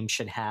the game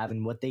should have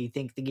and what they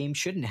think the game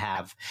shouldn't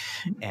have.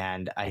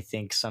 And I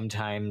think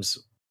sometimes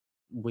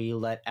we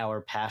let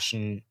our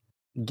passion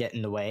get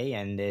in the way,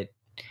 and it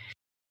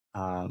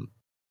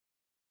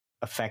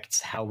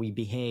affects how we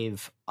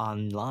behave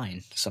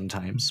online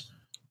sometimes.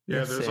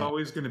 Yeah, there's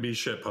always going to be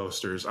shit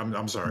posters.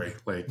 I'm sorry.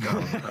 Like,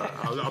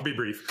 I'll be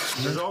brief.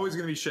 There's always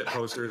going to be shit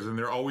posters, and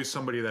there's always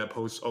somebody that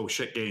posts, "Oh,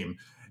 shit game,"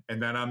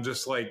 and then I'm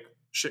just like,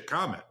 "Shit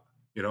comment."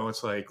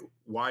 It's like,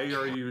 why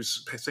are you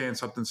saying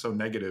something so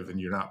negative and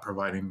you're not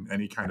providing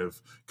any kind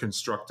of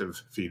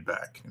constructive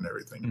feedback and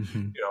everything?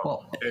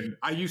 Mm-hmm. And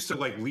I used to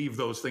like leave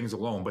those things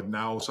alone, but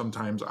now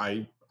sometimes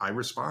I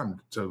respond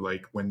to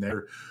like when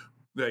they're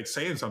like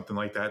saying something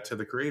like that to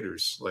the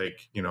creators,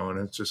 like, and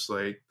it's just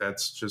like,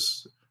 that's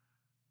just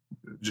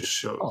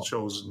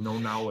shows no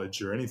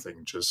knowledge or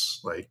anything,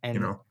 just like,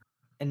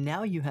 and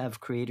now you have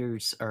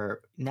creators,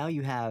 or now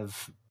you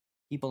have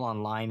people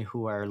online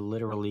who are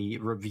literally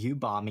review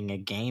bombing a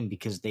game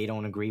because they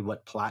don't agree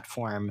what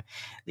platform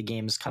the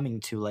game is coming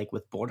to, like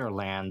with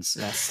Borderlands.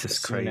 That's just as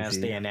soon crazy. as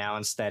they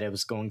announced that it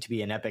was going to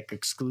be an Epic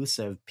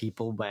exclusive,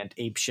 people went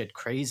apeshit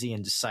crazy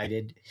and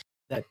decided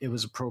that it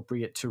was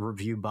appropriate to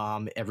review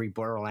bomb every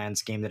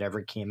Borderlands game that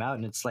ever came out.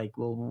 And it's like,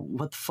 well,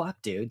 what the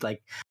fuck, dude?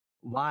 Like,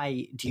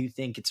 why do you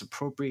think it's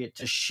appropriate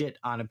to shit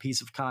on a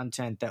piece of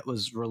content that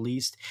was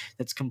released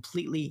that's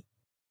completely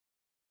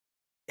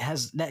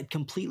has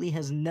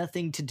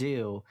nothing to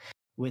do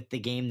with the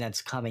game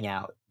that's coming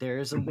out? There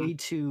is a way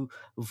to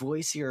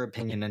voice your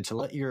opinion and to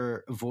let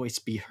your voice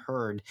be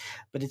heard,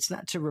 but it's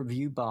not to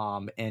review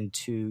bomb and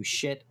to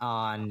shit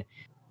on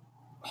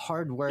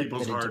hard work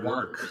people's that hard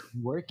work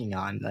working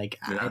on. Like,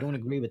 I don't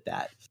agree with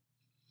that.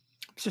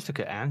 Just look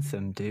at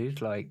Anthem,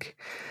 dude. Like,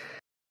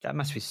 that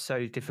must be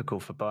so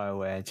difficult for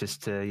BioWare,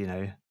 just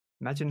to,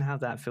 imagine how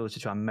that feels to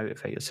try and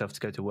motivate yourself to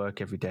go to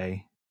work every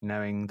day,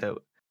 knowing that,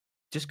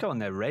 just go on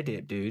their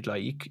Reddit, dude.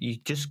 Like, you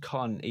just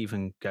can't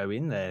even go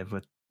in there.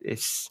 But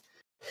there's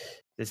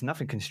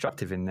nothing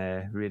constructive in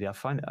there, really. I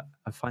find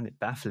it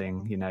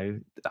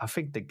baffling. I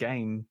think the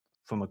game,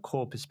 from a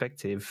core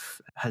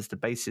perspective, has the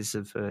basis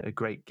of a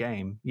great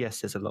game. Yes,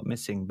 there's a lot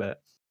missing,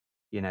 but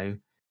like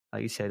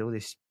you said, all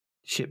this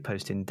shit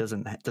posting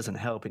doesn't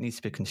help. It needs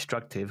to be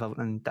constructive,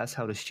 and that's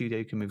how the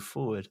studio can move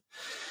forward.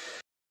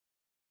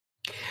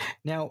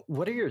 Now,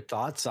 what are your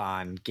thoughts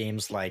on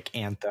games like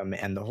Anthem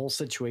and the whole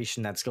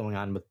situation that's going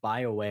on with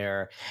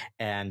BioWare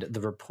and the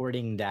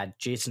reporting that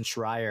Jason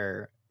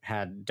Schreier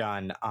had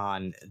done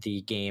on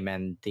the game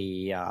and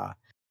the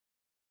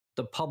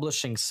the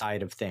publishing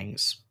side of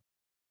things.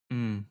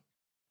 Mm.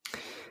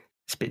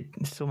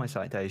 It's almost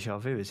like deja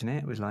vu, isn't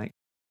it? With like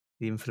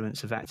the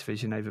influence of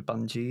Activision over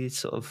Bungie. It's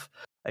sort of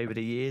over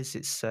the years,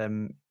 it's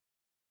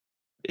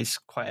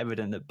quite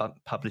evident that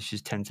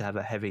publishers tend to have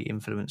a heavy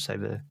influence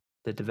over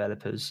the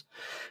developers,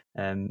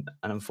 and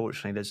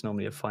unfortunately, there's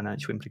normally a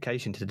financial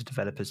implication to the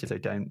developers if they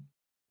don't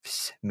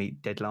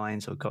meet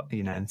deadlines or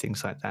and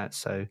things like that.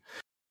 So,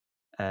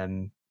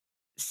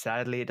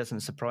 sadly, it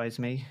doesn't surprise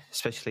me,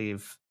 especially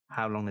if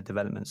how long the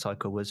development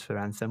cycle was for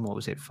Anthem. What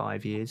was it,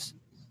 5 years,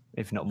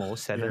 if not more,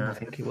 7? I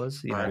think it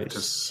was.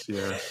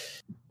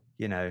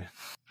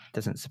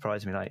 Doesn't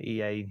surprise me. Like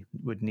EA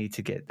would need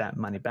to get that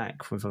money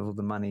back with all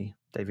the money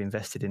they've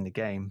invested in the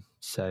game.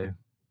 So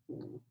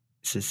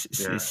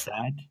it's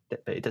sad,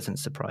 but it doesn't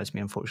surprise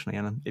me, unfortunately.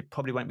 And it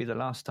probably won't be the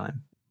last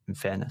time, in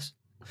fairness.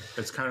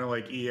 It's kind of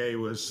like EA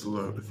was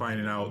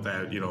finding out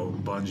that,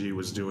 Bungie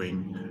was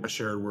doing a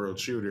shared world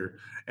shooter.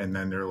 And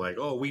then they're like,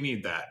 oh, we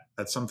need that.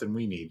 That's something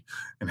we need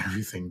and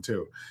everything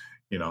too,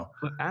 Well,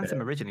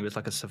 Anthem originally was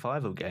like a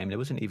survival game. There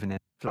wasn't even a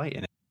flight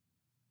in it.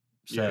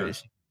 So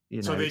it's,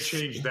 so they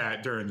changed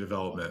that during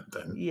development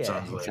then.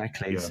 Yeah,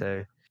 exactly.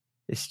 So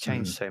it's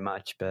changed so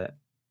much, but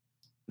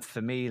for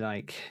me,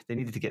 like, they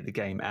needed to get the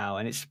game out.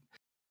 And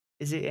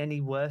is it any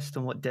worse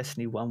than what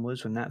Destiny 1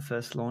 was when that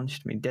first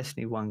launched? I mean,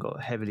 Destiny 1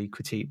 got heavily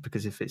critiqued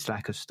because of its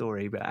lack of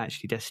story, but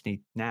actually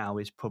Destiny now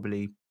is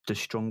probably the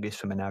strongest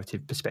from a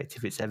narrative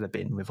perspective it's ever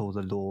been, with all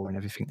the lore and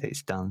everything that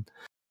it's done.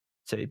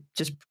 So it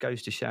just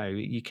goes to show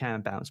you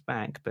can bounce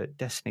back, but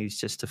Destiny's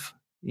just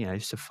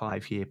it's a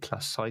 5-year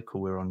plus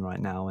cycle we're on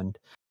right now. And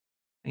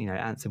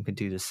Anthem can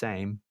do the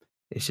same.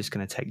 It's just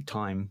going to take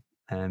time,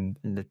 and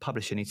the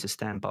publisher needs to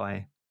stand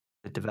by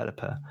the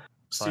developer.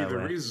 See, the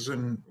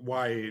reason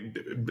why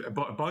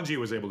Bungie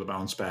was able to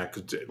bounce back,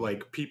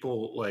 like,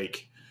 people,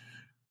 like,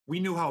 we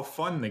knew how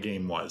fun the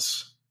game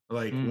was.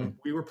 Like, when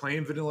we were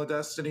playing vanilla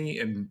Destiny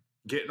and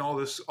getting all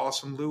this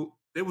awesome loot,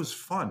 it was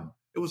fun.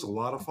 It was a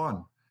lot of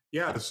fun.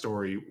 Yeah, the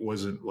story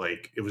wasn't,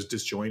 like, it was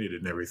disjointed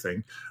and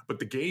everything, but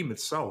the game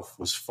itself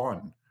was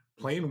fun.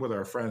 Playing with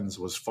our friends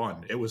was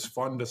fun. It was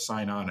fun to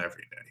sign on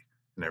every day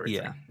and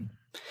everything. Yeah.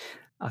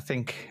 I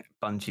think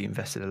Bungie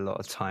invested a lot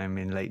of time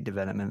in late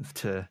development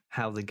to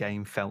how the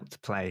game felt to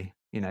play.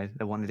 They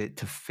wanted it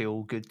to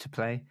feel good to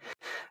play.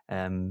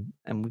 And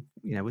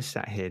we're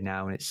sat here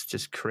now, and it's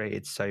just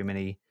created so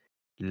many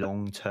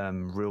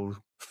long-term real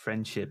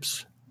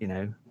friendships,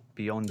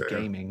 beyond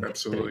gaming.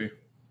 Absolutely.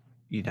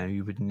 That,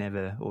 you would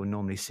never or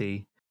normally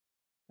see,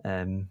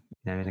 in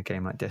a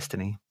game like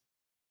Destiny.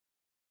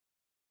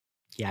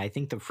 Yeah, I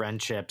think the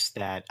friendships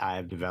that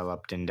I've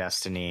developed in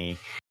Destiny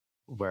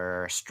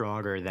were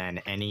stronger than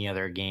any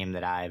other game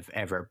that I've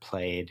ever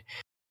played.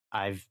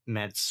 I've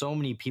met so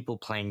many people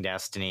playing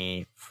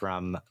Destiny,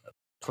 from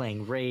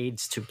playing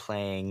raids to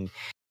playing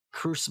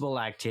Crucible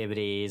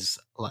activities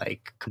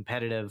like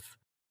competitive.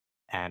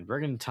 And we're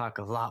going to talk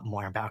a lot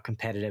more about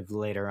competitive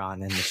later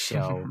on in the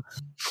show,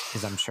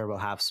 because I'm sure we'll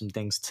have some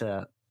things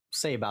to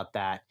say about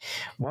that.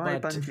 Why,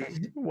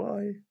 Bungie?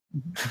 Why?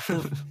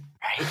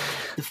 Right?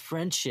 The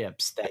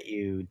friendships that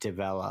you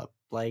develop,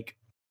 like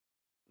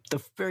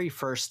the very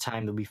first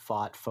time that we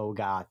fought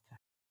Fogoth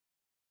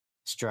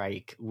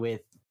Strike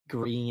with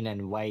green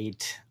and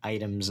white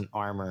items and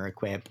armor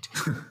equipped.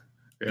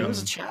 It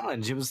was a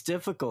challenge. It was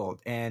difficult,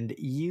 and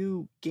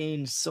you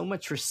gained so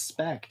much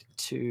respect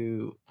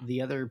to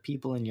the other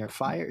people in your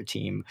fire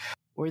team.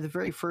 Or the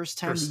very first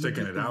time that you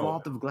did the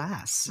Vault of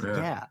Glass.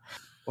 Yeah.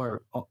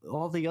 Or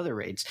all the other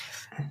raids.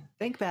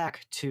 Think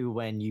back to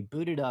when you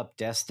booted up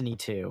Destiny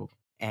 2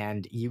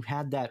 and you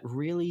had that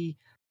really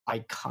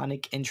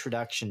iconic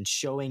introduction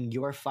showing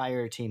your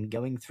fire team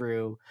going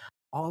through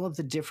all of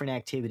the different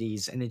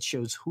activities, and it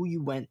shows who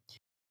you went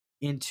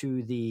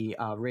into the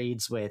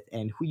raids with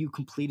and who you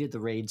completed the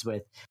raids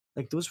with.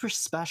 Like, those were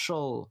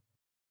special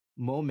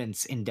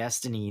moments in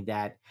Destiny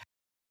that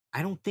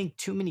I don't think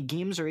too many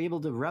games are able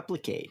to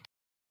replicate.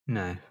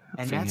 No.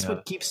 And that's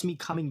what keeps me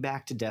coming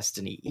back to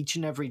Destiny each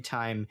and every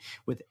time,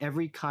 with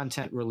every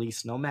content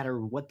release, no matter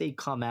what they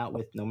come out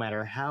with, no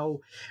matter how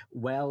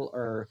well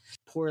or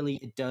poorly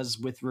it does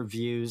with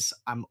reviews.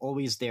 I'm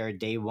always there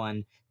day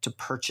one to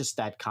purchase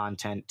that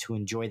content, to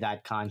enjoy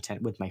that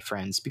content with my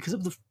friends, because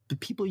of the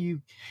people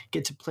you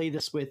get to play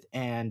this with,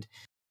 and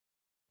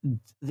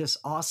this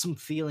awesome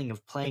feeling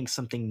of playing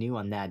something new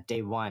on that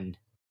day one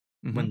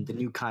when the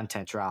new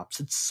content drops.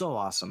 It's so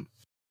awesome.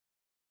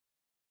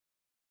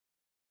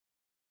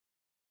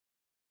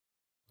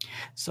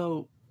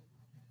 So,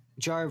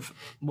 Jarv,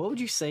 what would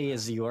you say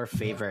is your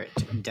favorite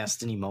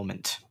Destiny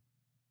moment?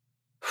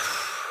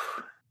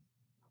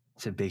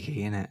 It's a biggie,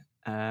 isn't it?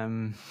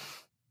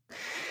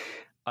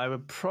 I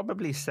would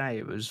probably say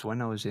it was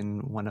when I was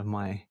in one of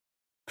my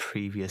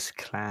previous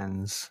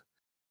clans.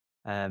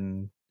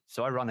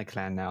 So I run a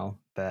clan now,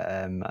 but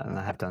and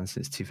I have done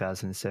since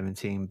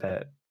 2017.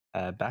 But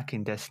back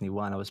in Destiny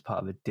 1, I was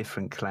part of a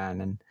different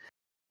clan, and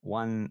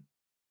one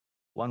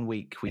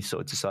week we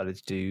sort of decided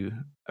to do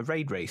a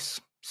raid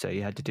race. So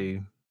you had to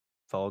do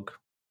Fog,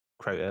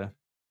 Crota,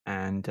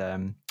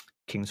 and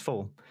King's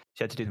Fall. So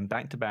you had to do them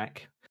back to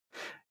back.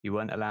 You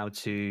weren't allowed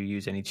to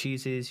use any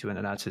cheeses. You weren't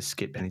allowed to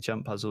skip any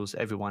jump puzzles.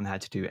 Everyone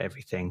had to do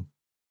everything.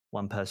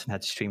 One person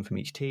had to stream from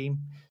each team.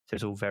 So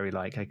it's all very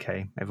like,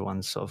 okay,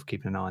 everyone's sort of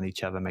keeping an eye on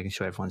each other, making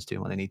sure everyone's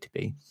doing what they need to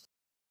be.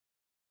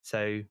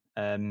 So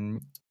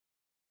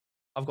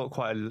I've got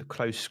quite a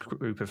close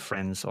group of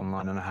friends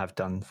online, and I have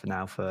done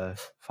for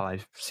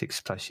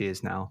 5-6+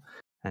 years now.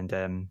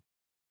 And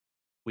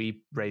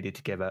we raided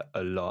together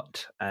a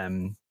lot.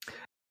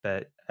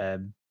 But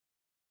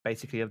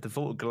basically, of the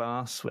Vault of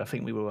Glass, I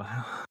think we were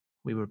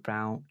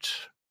about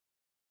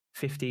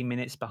 15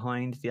 minutes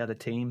behind the other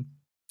team.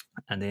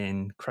 And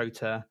then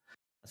Crota,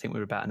 I think we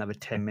were about another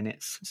 10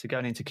 minutes. So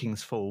going into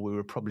King's Fall, we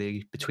were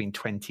probably between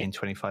 20 and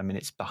 25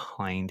 minutes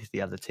behind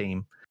the other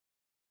team.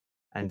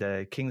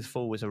 And King's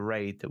Fall was a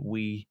raid that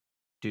we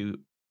do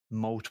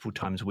multiple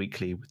times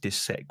weekly with this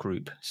set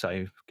group.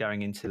 So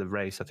going into the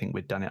race, I think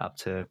we'd done it up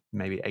to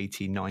maybe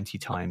 80, 90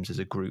 times as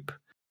a group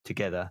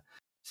together.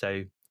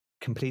 So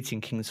completing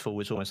King's Fall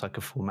was almost like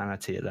a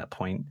formality at that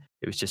point.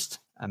 It was just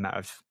a matter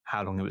of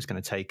how long it was going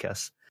to take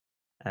us.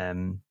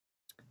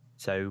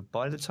 So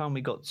by the time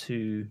we got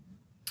to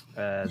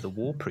the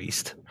War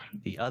Priest,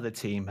 the other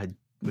team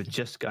were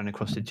just going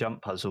across the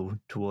jump puzzle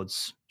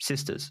towards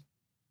Sisters.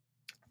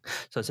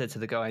 So I said to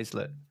the guys,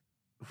 look,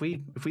 if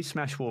we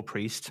smash War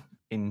Priest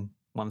in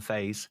one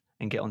phase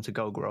and get onto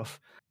Golgoroth,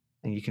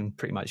 and you can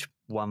pretty much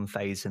one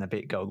phase and a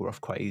bit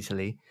Golgoroth quite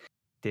easily,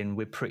 then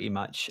we're pretty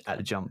much at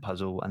the jump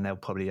puzzle, and they'll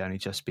probably only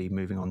just be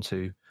moving on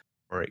to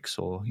Oryx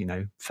or,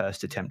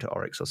 first attempt at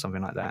Oryx or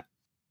something like that.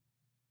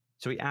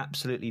 So we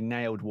absolutely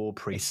nailed War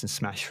Priest and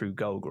smashed through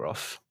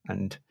Golgoroth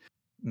and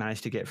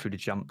managed to get through the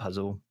jump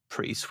puzzle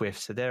pretty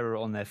swift. So they were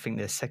on their, I think,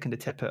 their second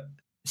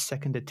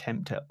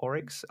attempt at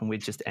Oryx, and we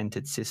just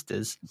entered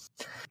Sisters.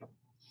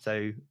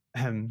 So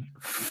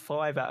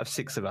 5 out of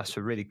 6 of us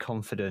were really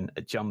confident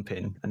at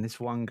jumping, and this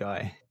one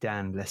guy,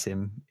 Dan, bless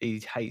him,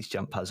 he hates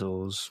jump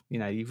puzzles.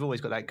 You've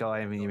always got that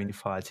guy when you're in your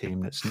fire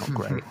team that's not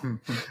great.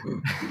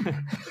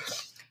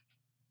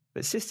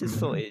 But Sisters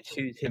thought it'd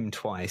choose him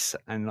twice,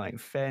 and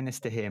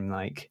fairness to him,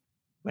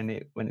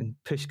 when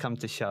push comes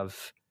to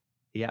shove,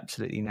 he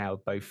absolutely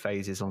nailed both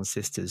phases on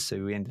Sisters.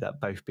 So we ended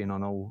up both being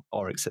on all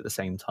Oryx at the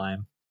same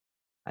time.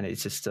 And it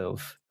just sort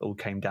of all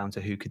came down to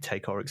who could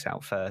take Oryx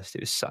out first. It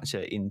was such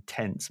an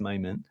intense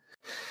moment.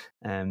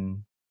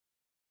 And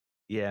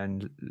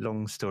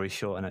long story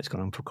short, I know it's gone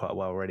on for quite a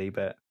while already,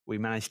 but we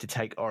managed to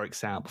take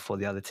Oryx out before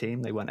the other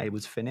team. They weren't able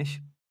to finish.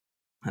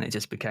 And it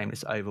just became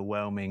this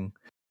overwhelming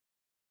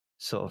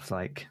sort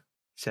of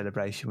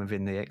celebration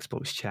within the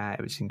Xbox chat.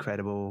 It was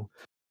incredible.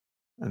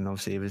 And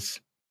obviously it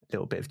was a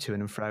little bit of to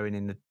and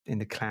froing in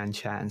the clan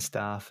chat and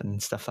stuff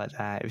like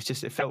that.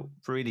 It felt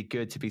really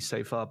good to be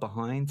so far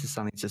behind to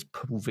suddenly just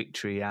pull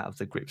victory out of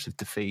the grips of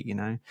defeat,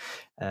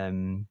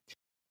 So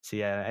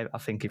yeah, I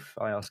think if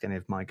I ask any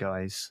of my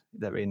guys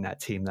that were in that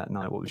team that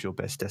night, what was your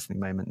best Destiny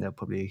moment, they'll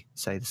probably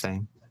say the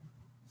same.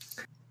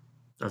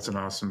 That's an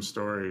awesome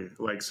story.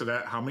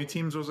 How many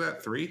teams was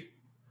that? 3?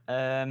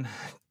 There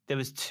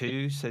was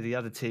 2. So the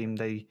other team,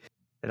 they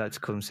like to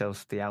call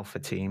themselves the Alpha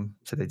team.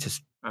 So we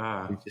just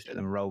let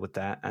them roll with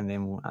that. And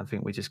then I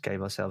think we just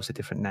gave ourselves a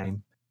different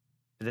name.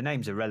 But the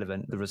names are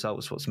relevant. The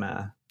results what's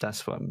matter.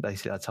 That's what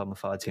basically I told my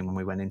fire team when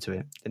we went into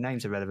it. The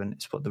names are relevant.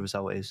 It's what the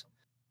result is.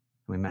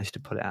 And we managed to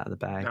pull it out of the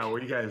bag. Now,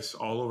 were you guys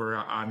all over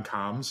on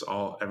comms,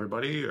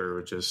 everybody,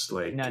 or just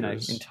No,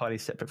 entirely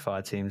separate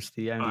fire teams.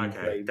 The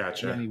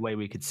only way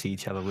we could see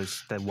each other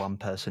was the one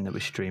person that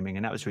was streaming.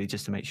 And that was really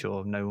just to make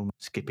sure no one was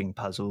skipping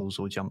puzzles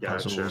or jump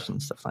puzzles and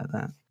stuff like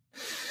that.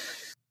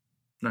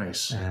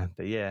 Nice.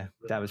 But yeah,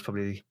 that was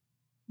probably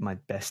my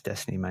best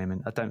Destiny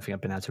moment. I don't think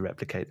I've been able to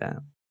replicate that.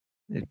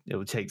 It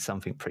would take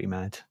something pretty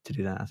mad to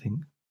do that, I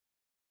think.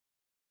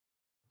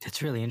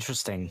 That's really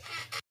interesting.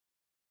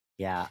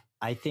 Yeah,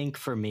 I think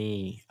for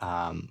me,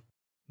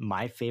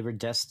 my favorite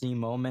Destiny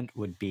moment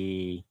would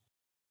be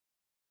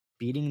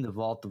beating the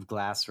Vault of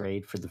Glass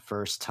raid for the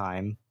first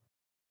time,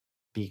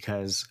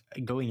 because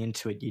going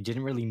into it, you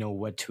didn't really know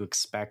what to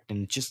expect,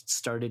 and just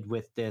started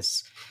with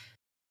this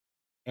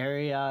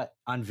area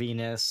on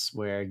Venus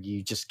where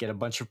you just get a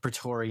bunch of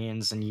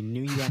Praetorians, and you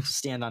knew you had to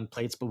stand on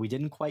plates, but we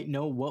didn't quite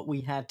know what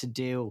we had to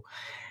do.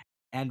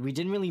 And we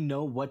didn't really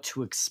know what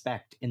to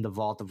expect in the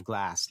Vault of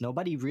Glass.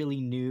 Nobody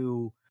really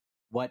knew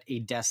what a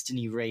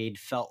Destiny raid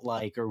felt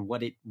like, or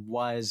what it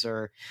was,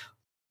 or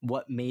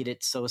what made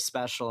it so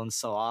special and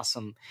so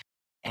awesome.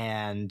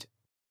 And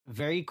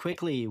very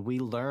quickly we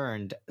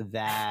learned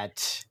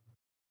that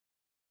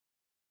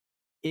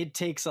it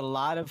takes a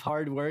lot of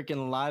hard work and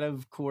a lot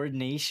of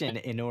coordination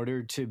in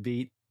order to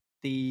beat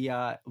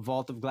the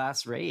Vault of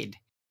Glass raid,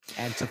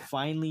 and to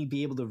finally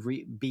be able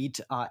to beat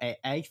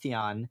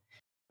Atheon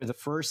for the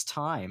first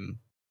time.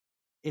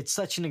 It's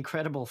such an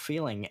incredible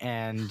feeling,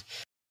 and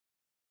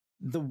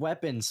the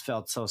weapons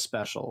felt so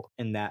special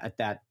at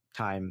that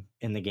time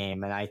in the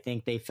game, and I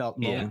think they felt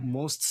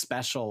most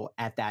special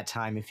at that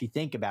time, if you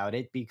think about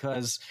it,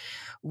 because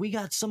we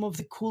got some of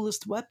the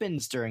coolest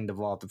weapons during the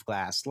Vault of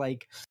Glass.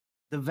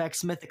 the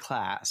Vex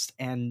Mythoclast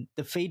and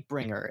the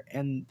Fatebringer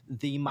and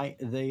the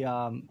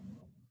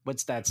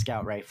what's that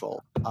scout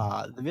rifle?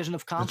 The Vision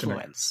of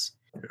Confluence.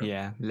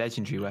 Yeah,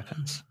 legendary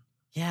weapons.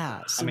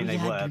 Yeah, so I mean, we they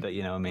had were, but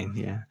you know what I mean?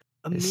 Yeah.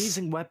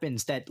 amazing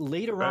weapons that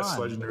later Best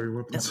on legendary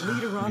weapons.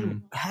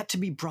 had to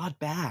be brought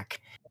back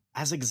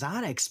as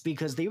exotics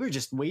because they were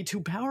just way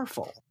too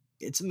powerful.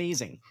 It's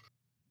amazing.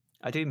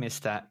 I do miss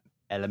that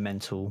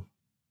elemental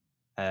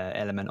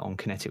element on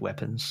kinetic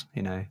weapons,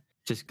 you know,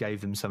 just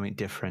gave them something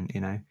different,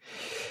 you know.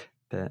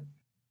 But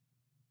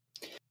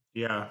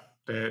Yeah,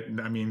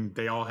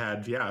 they all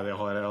had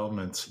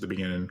elements at the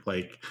beginning.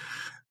 Like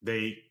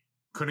they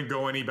couldn't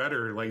go any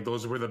better. Like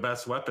those were the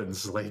best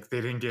weapons. Like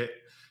they didn't get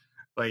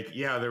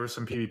there were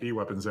some PvP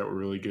weapons that were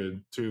really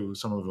good too,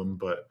 some of them,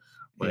 but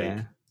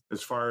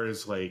as far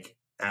as like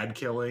ad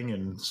killing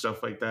and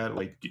stuff like that,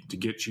 like to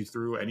get you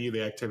through any of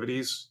the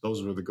activities,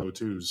 those were the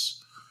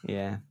go-tos.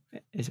 yeah,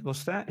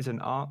 what's that? Is an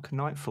Arc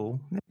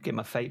Nightfall? Get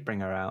my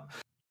Fatebringer out.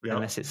 Yep.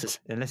 Unless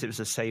it was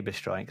a Saber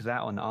Strike.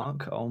 That on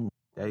Arc, oh my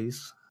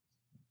days,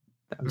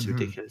 that was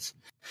ridiculous.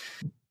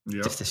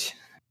 Yeah,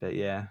 but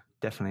yeah,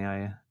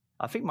 definitely.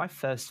 I think my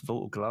first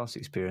Vault of Glass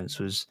experience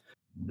was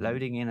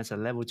loading in as a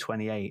level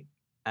 28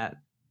 at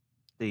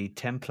the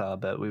Templar,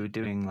 but we were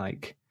doing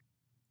like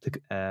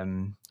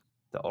the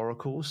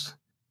oracles,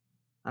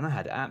 and I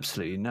had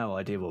absolutely no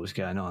idea what was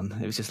going on.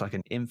 It was just like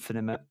an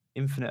infinite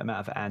amount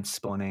of ads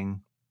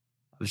spawning.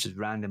 I was just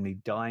randomly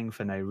dying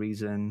for no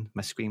reason.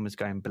 My screen was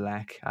going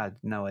black. I had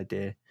no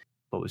idea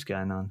what was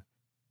going on.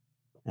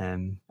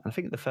 I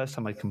think the first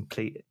time I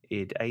completed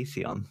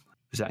Atheon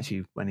was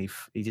actually when he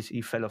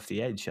fell off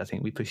the edge. I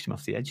think we pushed him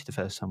off the edge the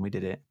first time we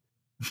did it.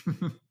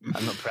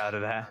 I'm not proud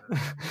of that.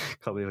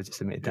 Can't believe I just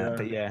admitted that.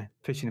 But yeah,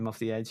 pushing him off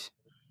the edge.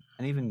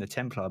 And even the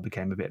Templar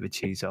became a bit of a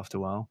cheese after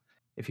a while.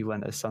 If you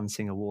went a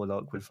Sunsinger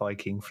Warlock with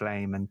Viking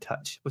Flame and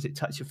Touch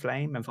of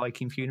Flame and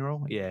Viking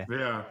Funeral? Yeah.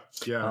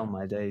 Yeah. Oh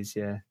my days,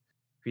 yeah.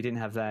 If you didn't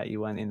have that,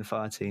 you weren't in the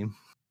fire team.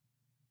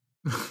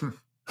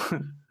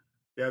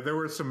 Yeah, there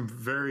were some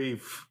very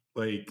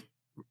like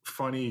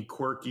funny,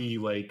 quirky,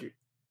 like,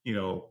 you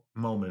know,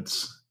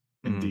 moments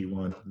in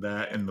D1.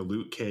 That and the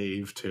loot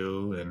cave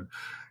too, and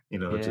you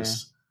know,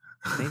 just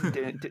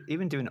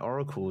even doing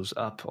oracles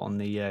up on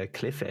the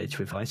cliff edge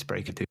with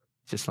Icebreaker too.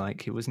 Just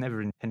like it was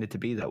never intended to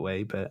be that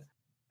way, but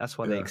that's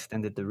why they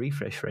extended the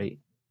refresh rate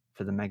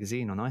for the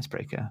magazine on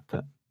Icebreaker.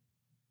 But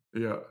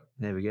yeah,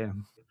 there we go.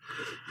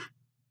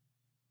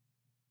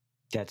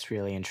 That's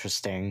really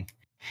interesting.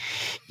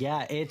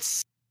 Yeah,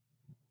 it's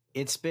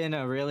been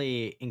a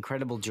really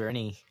incredible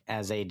journey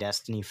as a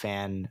Destiny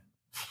fan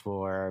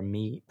for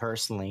me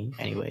personally.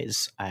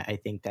 Anyways, I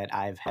think that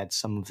I've had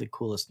some of the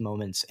coolest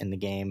moments in the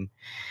game,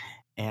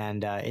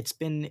 and it's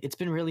been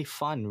really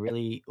fun,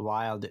 really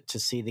wild to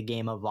see the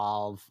game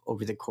evolve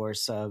over the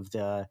course of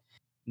the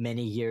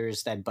many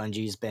years that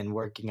Bungie's been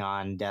working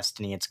on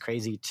Destiny. It's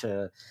crazy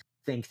to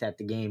think that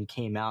the game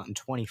came out in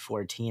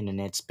 2014,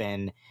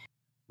 and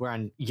we're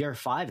on year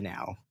 5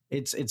 now.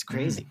 It's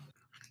crazy.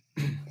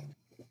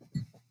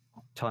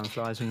 Time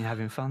flies when you're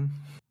having fun.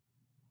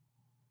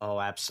 Oh,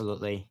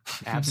 absolutely.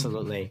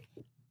 Absolutely.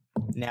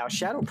 Now,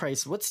 Shadow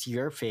Price, what's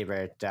your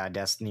favorite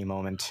Destiny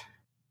moment?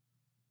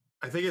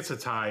 I think it's a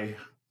tie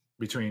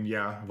between,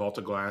 Vault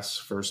of Glass,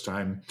 first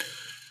time,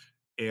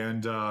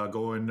 and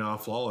going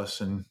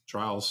flawless in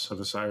Trials of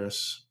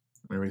Osiris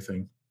and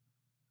everything.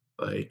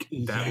 Like,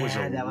 that was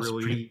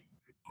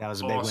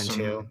a big one,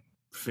 too.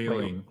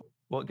 Feeling. Wait,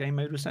 what game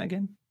mode was that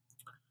again?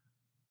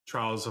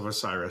 Trials of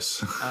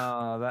Osiris.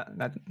 Oh,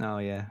 that. Oh,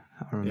 yeah.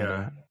 I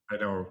remember. I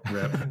know.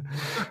 Rip.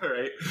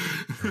 Right.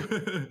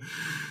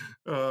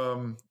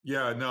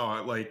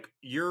 Like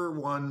year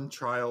 1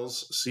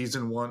 Trials,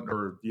 season 1,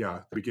 or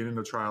the beginning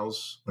of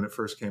Trials when it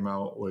first came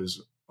out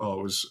was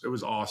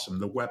awesome.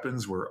 The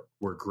weapons were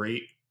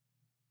great.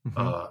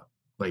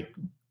 Like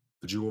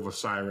the Jewel of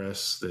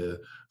Osiris,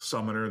 the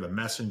Summoner, the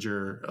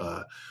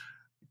Messenger,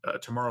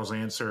 Tomorrow's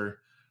Answer.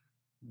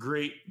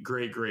 Great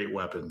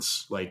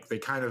weapons. Like they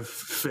kind of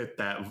fit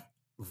that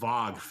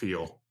VOG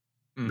feel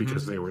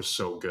because they were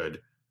so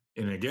good.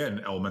 And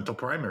again, elemental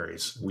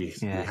primaries. We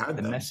had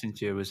the them.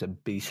 Messenger was a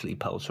beastly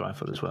pulse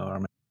rifle as well. I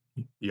remember.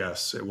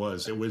 Yes, it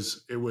was. It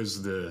was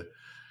the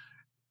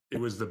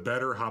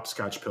better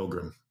Hopscotch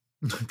Pilgrim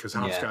because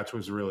Hopscotch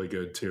was really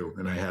good too,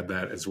 and I had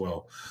that as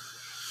well.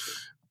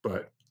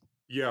 But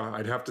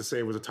I'd have to say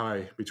it was a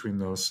tie between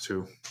those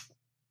two.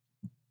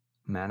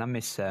 Man, I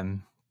miss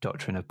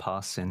Doctrine of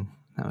Passing.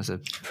 That was a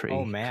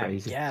pretty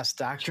crazy. Yes,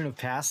 Doctrine of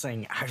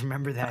Passing. I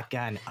remember that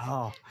gun.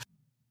 Oh,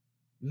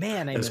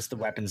 man, I miss the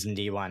weapons in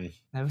D1.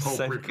 That was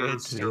so good.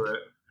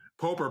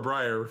 Pope or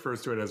Breyer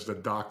refers to it as the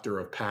Doctor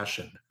of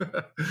Passion.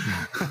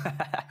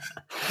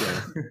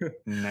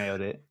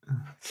 Nailed it.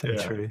 So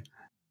true.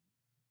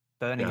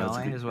 Burning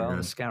Eye as well,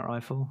 the scout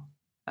rifle.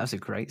 That was a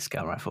great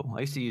scout rifle.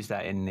 I used to use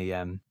that in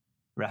the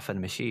Rafa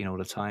machine all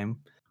the time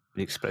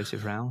with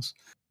explosive rounds.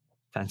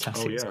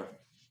 Fantastic. Oh, yeah.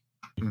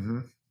 Mm-hmm.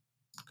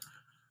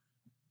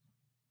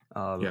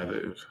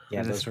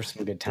 Those were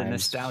some good times. The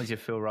nostalgia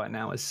feel right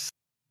now is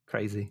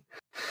crazy.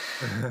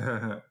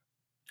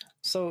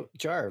 So,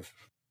 Jarv,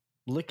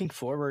 looking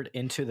forward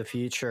into the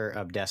future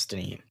of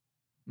Destiny,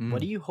 what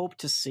do Mm. you hope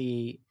to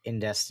see in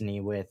Destiny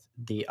with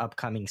the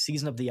upcoming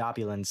Season of the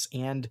Opulence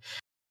and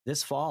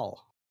this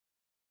fall?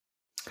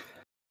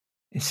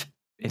 It's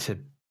a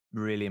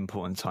really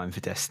important time for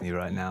Destiny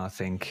right now. I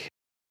think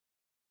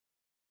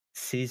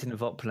Season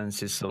of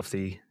Opulence is sort of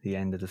the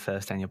end of the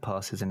first annual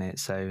pass, isn't it?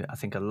 So I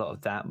think a lot of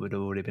that would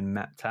have already been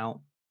mapped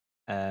out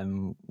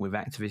with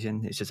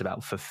Activision. It's just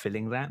about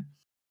fulfilling that.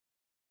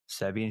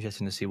 So it'd be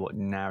interesting to see what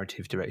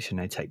narrative direction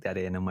they take that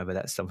in and whether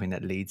that's something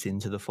that leads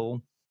into the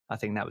fall. I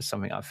think that was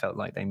something I felt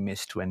like they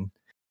missed when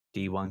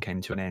D1 came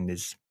to an end,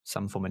 is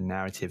some form of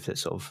narrative that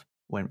sort of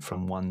went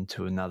from one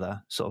to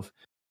another.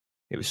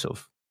 It was sort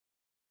of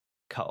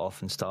cut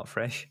off and start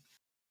fresh.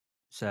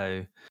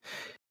 So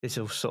this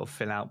will sort of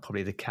fill out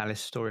probably the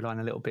Callus storyline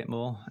a little bit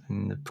more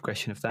and the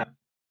progression of that.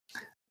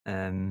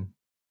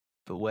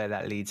 But where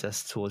that leads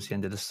us towards the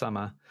end of the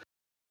summer,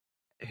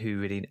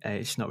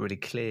 it's not really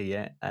clear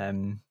yet.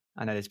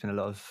 I know there's been a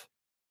lot of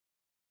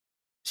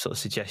sort of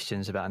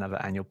suggestions about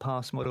another annual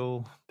pass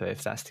model, but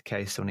if that's the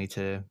case, they'll need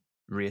to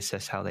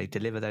reassess how they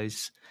deliver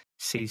those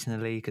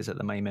seasonally, because at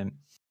the moment,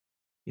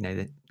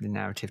 the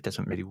narrative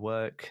doesn't really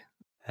work,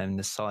 and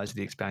the size of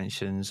the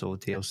expansions or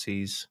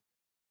DLCs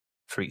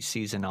for each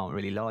season aren't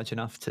really large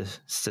enough to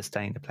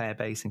sustain the player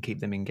base and keep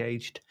them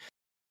engaged.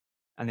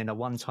 And then a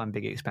one-time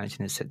big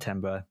expansion in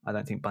September, I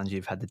don't think Bungie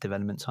have had the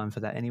development time for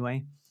that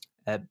anyway.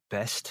 At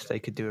best, they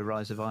could do a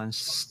Rise of Iron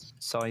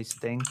size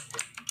thing,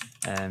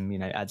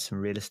 add some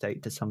real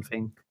estate to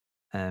something,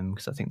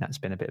 because I think that's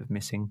been a bit of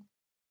missing.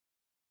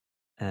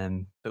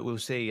 But we'll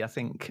see. I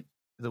think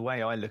the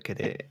way I look at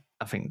it,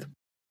 I think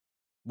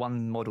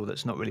one model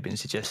that's not really been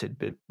suggested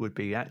but would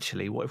be,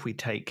 actually, what if we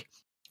take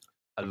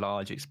a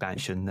large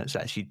expansion that's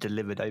actually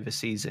delivered over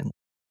season?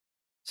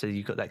 So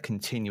you've got that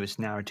continuous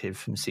narrative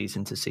from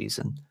season to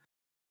season.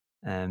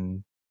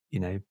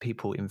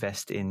 People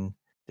invest in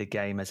the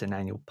game as an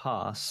annual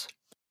pass,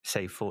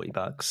 say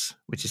 $40,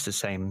 which is the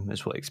same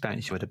as what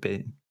expansion would have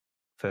been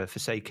for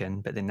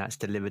Forsaken, but then that's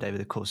delivered over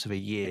the course of a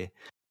year,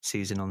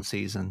 season on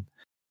season.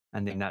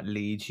 And then that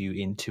leads you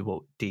into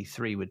what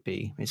D3 would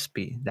be.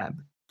 That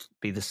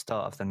be the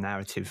start of the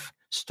narrative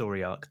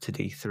story arc to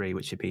D3,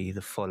 which would be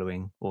the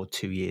following, or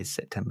 2 years,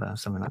 September,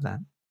 something like that.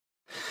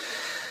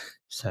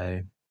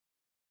 So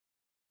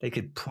they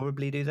could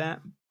probably do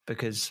that,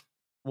 because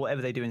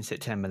whatever they do in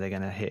September, they're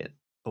going to hit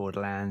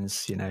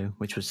Borderlands,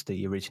 which was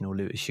the original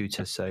looter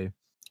shooter. So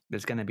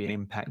there's going to be an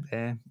impact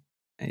there.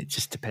 It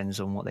just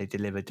depends on what they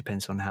deliver,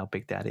 depends on how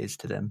big that is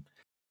to them.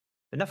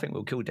 But nothing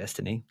will kill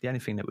Destiny. The only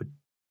thing that would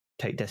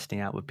take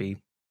Destiny out would be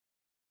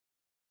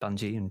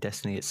Bungie and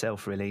Destiny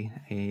itself, really.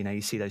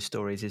 You see those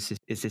stories, is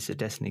this a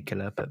Destiny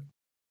killer? But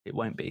it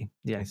won't be.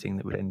 The only thing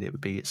that would end it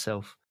would be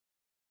itself,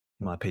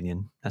 in my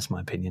opinion. That's my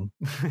opinion.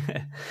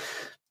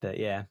 But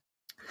yeah,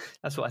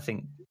 that's what I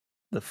think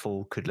the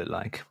fall could look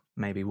like.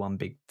 Maybe one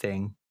big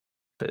thing,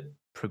 but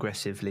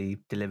progressively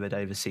delivered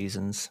over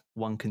seasons.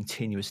 One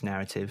continuous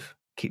narrative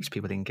keeps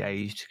people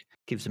engaged,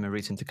 gives them a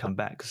reason to come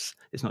back. 'Cause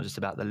it's not just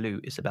about the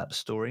loot, it's about the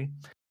story.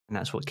 And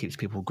that's what keeps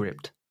people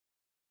gripped.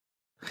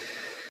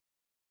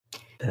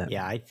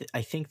 Yeah,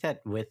 I think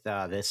that with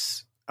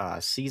this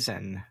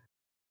season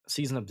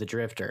of the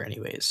Drifter,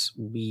 anyways,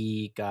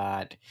 we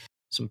got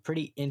some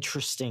pretty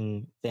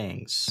interesting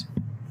things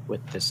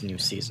with this new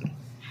season.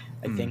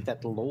 I think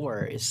that the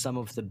lore is some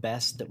of the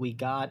best that we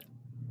got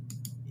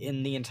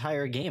in the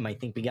entire game. I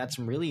think we got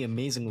some really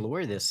amazing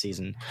lore this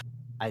season.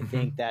 I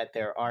think that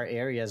there are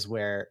areas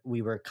where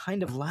we were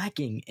kind of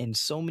lacking in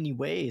so many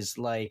ways.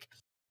 Like,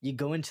 you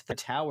go into the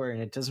tower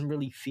and it doesn't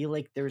really feel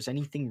like there's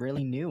anything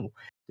really new.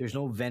 There's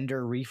no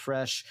vendor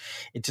refresh.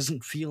 It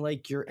doesn't feel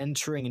like you're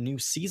entering a new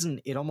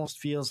season. It almost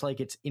feels like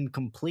it's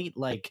incomplete.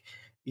 Like,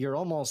 you're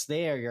almost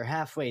there, you're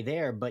halfway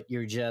there, but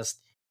you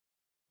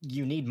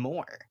need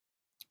more.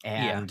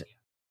 And,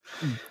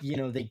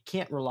 they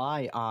can't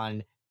rely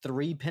on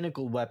 3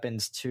 pinnacle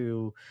weapons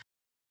to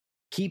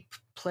keep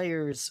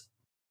players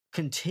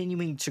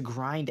continuing to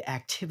grind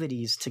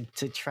activities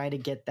to try to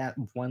get that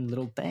one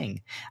little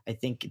thing. I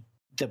think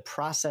the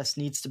process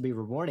needs to be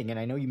rewarding. And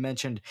I know you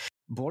mentioned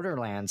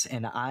Borderlands,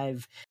 and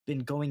I've been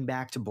going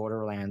back to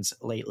Borderlands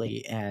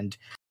lately and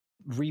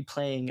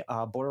replaying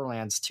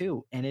Borderlands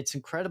 2. And it's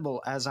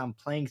incredible, as I'm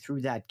playing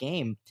through that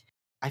game,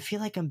 I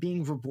feel like I'm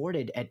being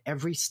rewarded at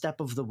every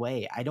step of the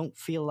way. I don't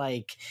feel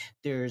like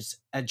there's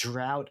a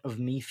drought of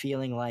me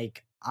feeling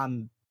like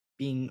I'm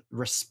being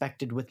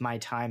respected with my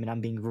time and I'm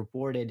being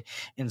rewarded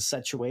in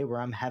such a way where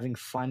I'm having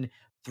fun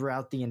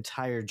throughout the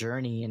entire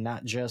journey, and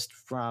not just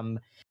from,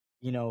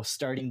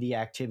 starting the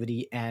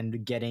activity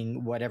and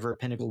getting whatever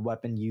pinnacle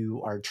weapon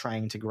you are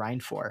trying to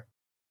grind for.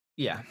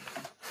 Yeah,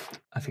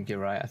 I think you're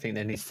right. I think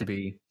there needs to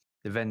be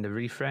the vendor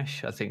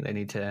refresh. I think they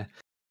need to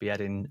be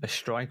adding a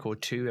strike or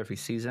 2 every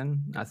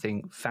season. I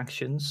think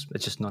factions are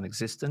just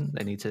non-existent.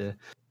 They need to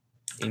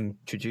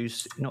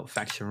introduce, not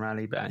faction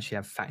rally, but actually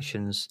have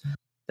factions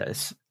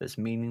that's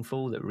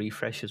meaningful, that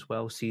refresh as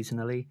well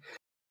seasonally.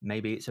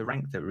 Maybe it's a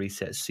rank that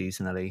resets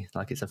seasonally,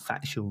 like it's a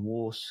faction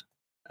wars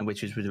and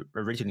which was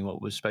originally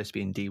what was supposed to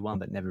be in D1,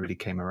 but never really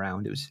came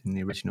around. It was in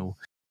the original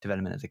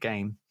development of the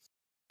game.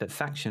 But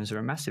factions are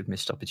a massive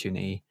missed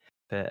opportunity.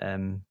 But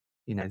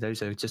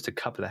those are just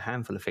a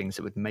handful of things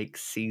that would make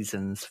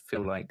seasons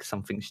feel like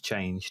something's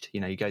changed.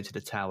 You go to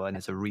the tower and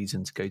there's a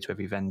reason to go to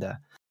every vendor.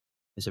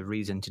 There's a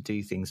reason to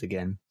do things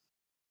again,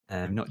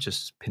 not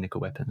just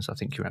pinnacle weapons. I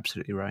think you're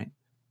absolutely right.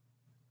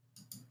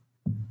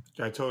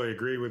 I totally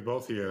agree with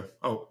both of you.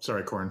 Oh,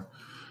 sorry, Corn.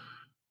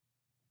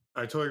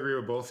 I totally agree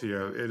with both of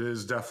you. It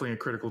is definitely a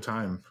critical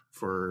time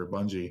for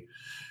Bungie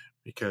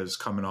because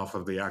coming off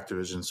of the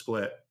Activision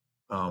split,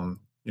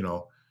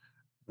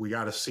 we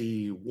got to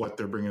see what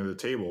they're bringing to the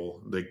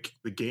table.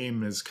 The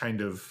game is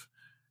kind of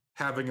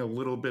having a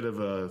little bit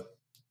of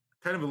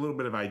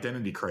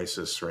identity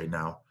crisis right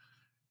now,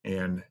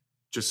 and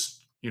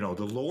just the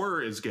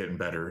lore is getting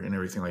better and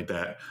everything like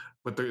that,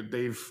 but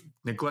they've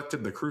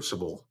neglected the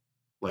Crucible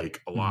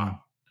like a lot.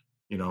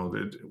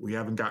 We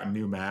haven't gotten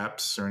new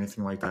maps or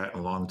anything like that in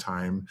a long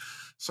time.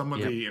 Some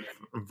of the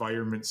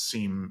environments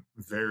seem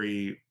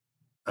very,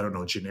 I don't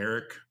know,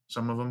 generic,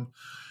 some of them.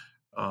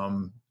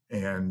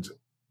 And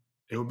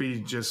it would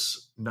be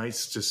just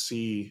nice to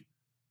see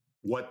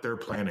what they're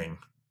planning,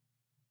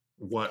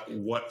 what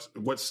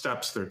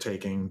steps they're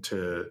taking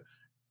to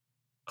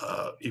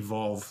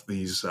evolve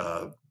these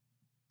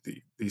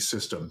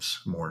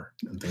systems more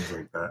and things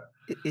like that.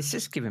 It's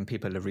just giving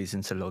people a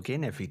reason to log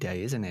in every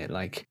day, isn't it?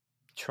 Like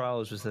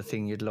Trials was the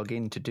thing you'd log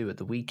in to do at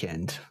the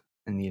weekend,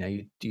 and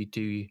you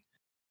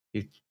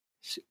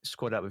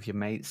squad up with your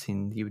mates,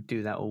 and you would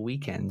do that all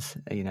weekends,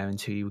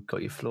 until you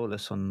got your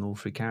flawless on all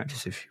 3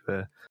 characters if you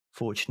were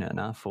fortunate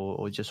enough,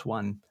 or just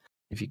one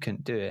if you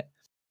couldn't do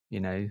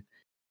it.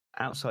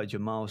 Outside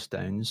your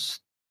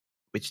milestones,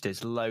 which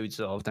there's loads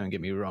of, don't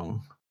get me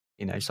wrong.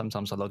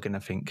 Sometimes I log in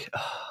and think,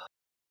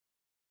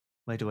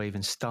 where do I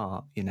even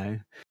start?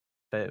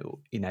 But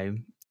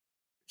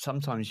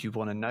sometimes you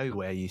want to know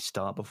where you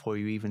start before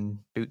you even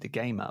boot the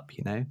game up,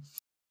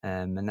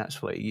 and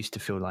that's what it used to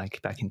feel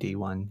like back in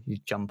D1. You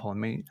jump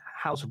on.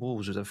 House of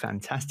Wolves was a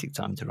fantastic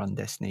time to run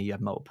Destiny. You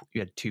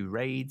had 2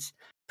 raids,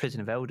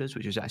 Prison of Elders,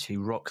 which was actually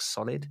rock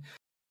solid,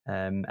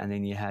 and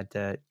then you had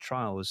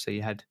Trials. So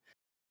you had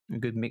a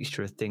good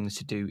mixture of things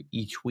to do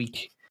each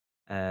week,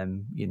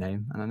 and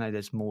I know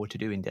there's more to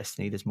do in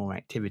Destiny. There's more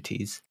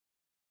activities,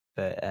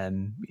 but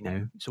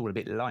it's all a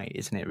bit light,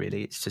 isn't it?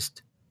 Really, it's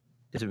just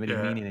doesn't really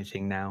mean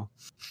anything now.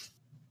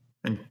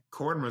 And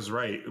Corn was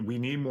right. We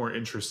need more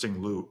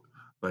interesting loot.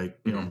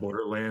 Like,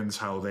 Borderlands,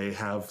 how they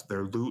have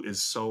their loot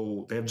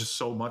they have just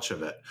so much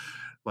of it.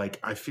 Like,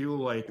 I feel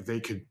like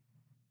they could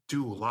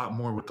do a lot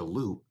more with the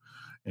loot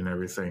and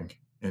everything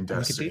in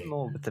Destiny. You could do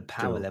more with the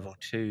power level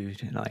too.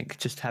 Like,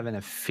 just having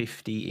a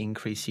 50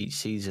 increase each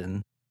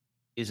season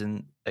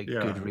isn't a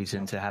good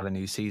reason to have a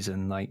new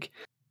season. Like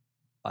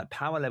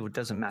power level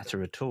doesn't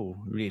matter at all,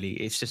 really.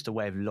 It's just a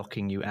way of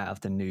locking you out of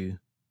the new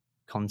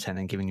content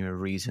and giving you a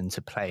reason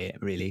to play it,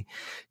 really.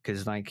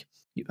 Because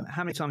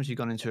how many times have you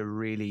gone into a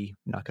really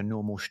a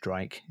normal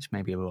strike? It's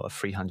maybe about a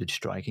 300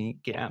 strike, and you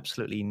get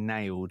absolutely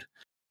nailed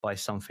by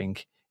something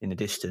in the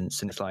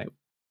distance, and it's like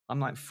I'm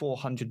like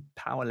 400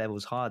 power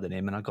levels higher than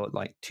him, and I got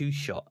like 2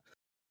 shot.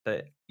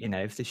 But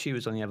if the shoe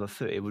was on the other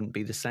foot, it wouldn't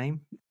be the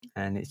same.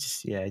 And it's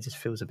just it just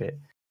feels a bit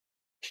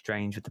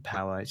strange with the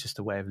power. It's just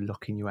a way of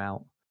locking you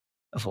out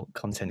of what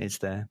content is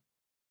there.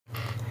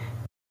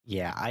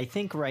 Yeah, I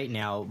think right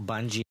now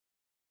Bungie,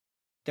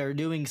 they're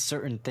doing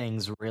certain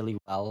things really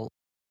well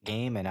in the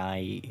game, and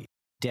I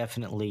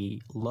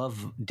definitely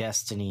love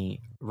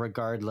Destiny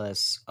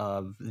regardless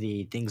of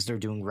the things they're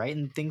doing right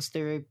and things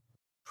they're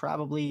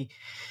probably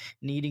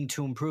needing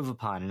to improve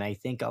upon. And I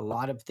think a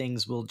lot of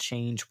things will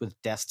change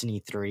with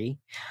Destiny 3.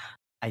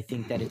 I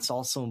think that it's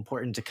also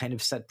important to kind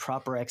of set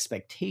proper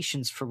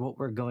expectations for what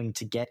we're going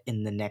to get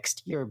in the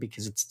next year,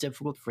 because it's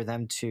difficult for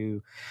them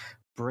to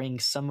bring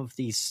some of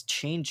these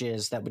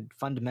changes that would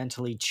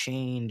fundamentally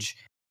change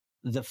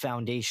the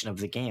foundation of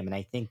the game. And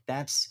I think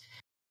that's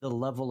the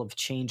level of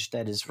change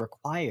that is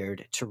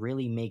required to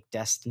really make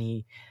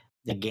Destiny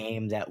the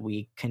game that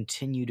we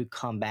continue to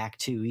come back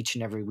to each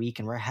and every week,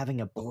 and we're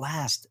having a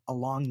blast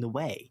along the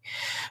way.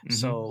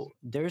 So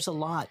there's a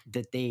lot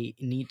that they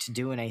need to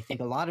do, and I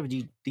think a lot of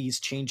these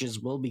changes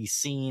will be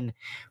seen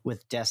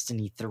with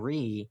Destiny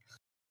 3,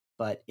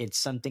 but it's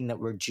something that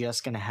we're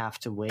just going to have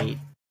to wait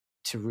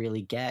to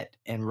really get.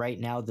 And right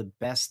now, the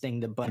best thing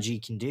that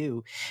Bungie can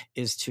do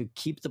is to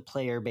keep the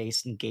player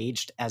base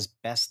engaged as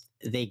best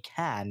they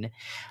can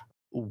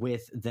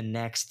with the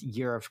next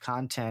year of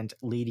content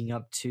leading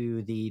up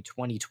to the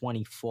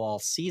 2020 fall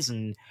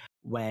season,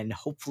 when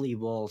hopefully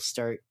we'll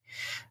start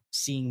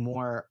seeing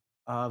more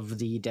of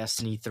the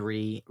Destiny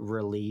 3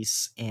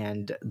 release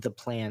and the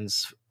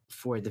plans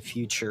for the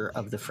future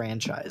of the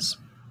franchise.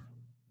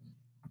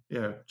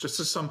 Yeah,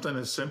 just as something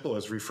as simple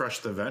as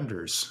refresh the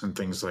vendors and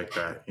things like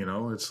that.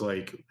 It's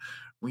like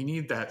we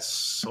need that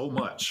so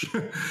much.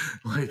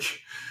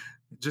 Like,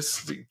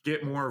 just to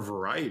get more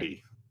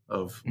variety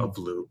of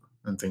loot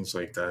and things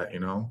like that.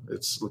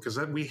 It's because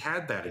we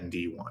had that in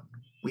D1.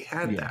 We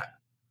had that.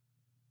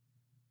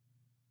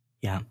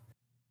 Yeah.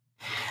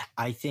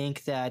 I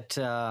think that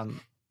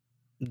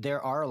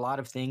there are a lot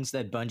of things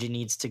that Bungie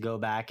needs to go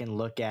back and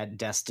look at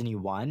Destiny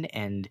 1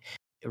 and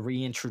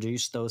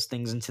reintroduce those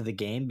things into the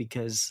game,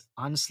 because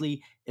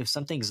honestly, if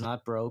something's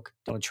not broke,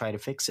 don't try to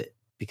fix it,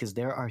 because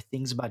there are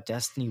things about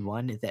Destiny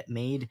 1 that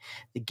made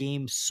the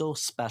game so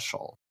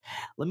special.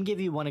 Let me give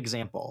you one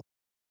example.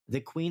 The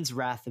Queen's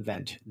Wrath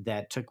event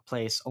that took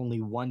place only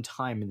one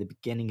time in the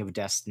beginning of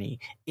Destiny,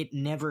 it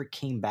never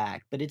came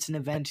back, but it's an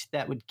event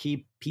that would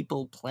keep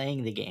people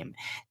playing the game,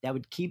 that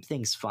would keep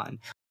things fun.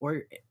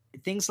 Or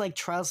things like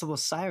Trials of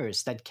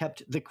Osiris that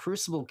kept the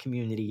Crucible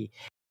community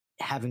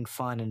having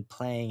fun and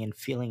playing and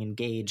feeling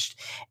engaged,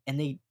 and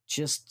they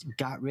just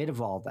got rid of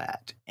all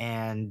that.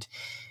 And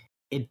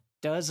it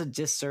does a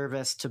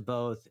disservice to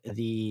both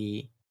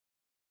the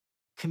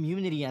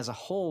community as a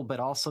whole, but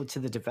also to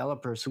the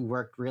developers who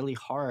worked really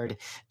hard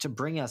to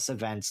bring us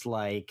events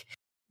like,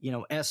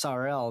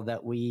 SRL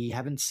that we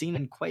haven't seen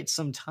in quite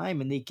some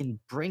time, and they can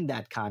bring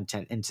that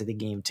content into the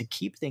game to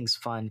keep things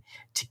fun,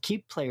 to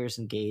keep players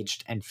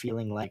engaged and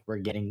feeling like we're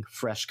getting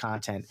fresh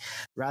content,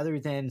 rather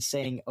than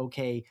saying,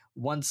 okay,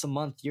 once a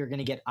month you're going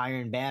to get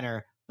Iron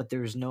Banner, but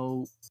there's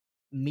no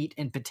meat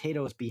and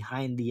potatoes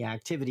behind the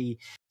activity.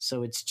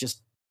 So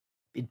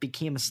it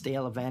became a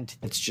stale event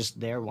that's just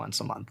there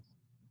once a month.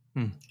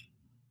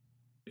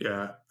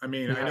 Yeah, I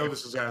mean, I know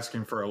this is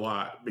asking for a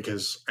lot,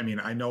 because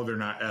I know they're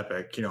not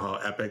Epic. You know how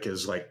Epic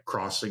is like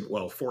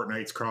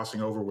Fortnite's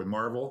crossing over with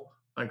Marvel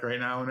like right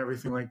now and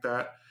everything like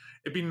that.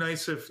 It'd be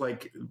nice if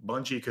like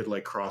Bungie could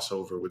like cross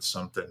over with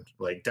something,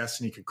 like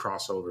Destiny could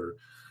cross over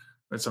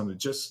with something,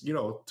 just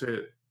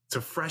to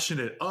freshen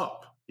it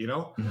up.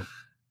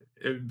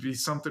 It'd be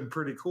something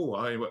pretty cool.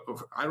 I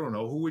don't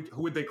know who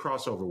would they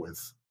cross over with.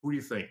 Who do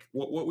you think?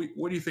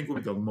 What do you think would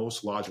be the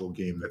most logical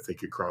game that they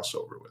could cross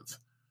over with?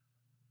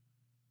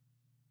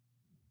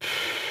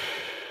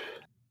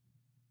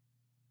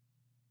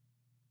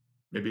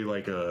 Maybe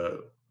like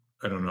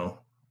I don't know,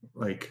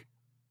 like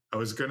I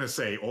was gonna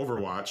say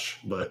Overwatch,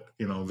 but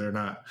they're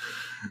not.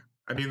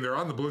 They're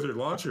on the Blizzard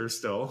launcher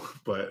still,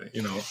 but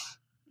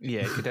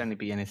Yeah, it could only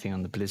be anything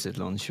on the Blizzard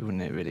launcher,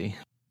 wouldn't it? Really,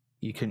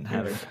 you wouldn't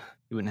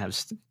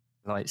have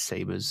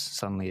lightsabers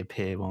suddenly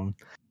appear on.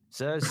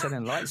 So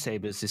selling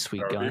lightsabers this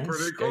week, That'd guys. be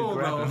pretty cool,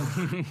 though.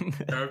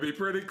 That'd be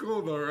pretty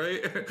cool, though,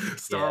 right?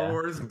 Star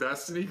Wars and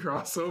Destiny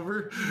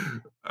crossover.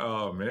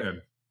 Oh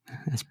man,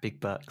 that's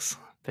big bucks.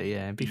 But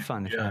yeah, it'd be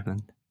fun if it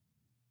happened.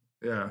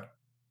 Yeah.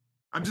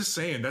 I'm just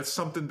saying that's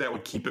something that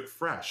would keep it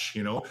fresh,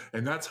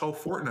 and that's how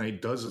Fortnite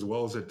does as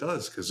well as it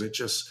does,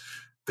 because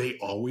they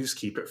always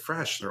keep it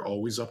fresh. They're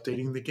always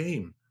updating the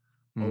game,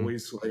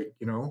 always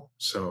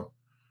so.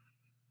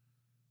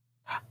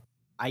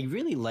 I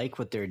really like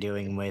what they're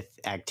doing with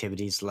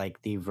activities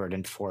like the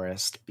Verdant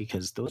Forest,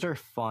 because those are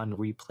fun,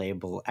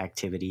 replayable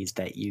activities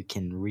that you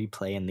can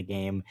replay in the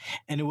game.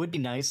 And it would be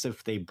nice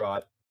if they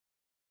brought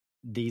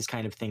these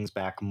kind of things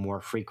back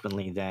more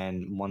frequently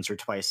than once or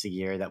twice a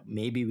year, that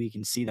maybe we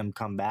can see them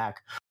come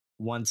back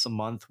once a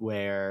month,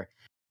 where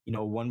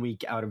 1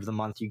 week out of the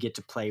month you get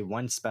to play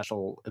one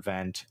special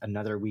event,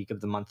 another week of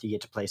the month you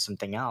get to play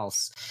something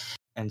else,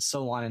 and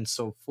so on and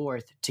so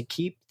forth, to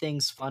keep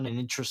things fun and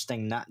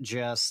interesting, not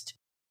just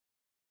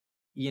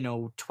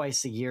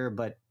twice a year,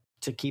 but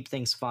to keep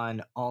things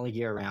fun all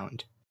year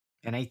round.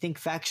 And I think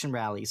faction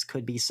rallies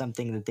could be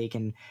something that they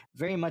can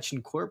very much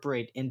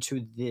incorporate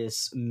into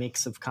this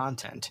mix of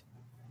content.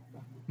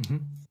 Mm-hmm.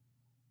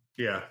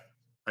 Yeah,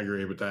 I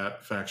agree with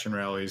that. Faction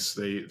rallies,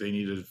 they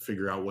need to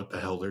figure out what the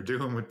hell they're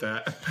doing with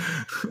that.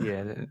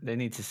 Yeah, they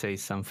need to say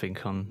something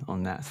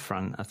on that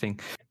front. I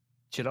think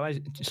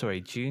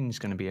June's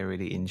going to be a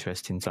really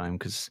interesting time,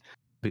 because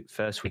the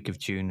first week of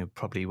June are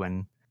probably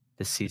when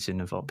the season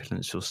of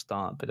opulence will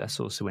start, but that's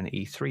also when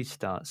E3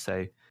 starts.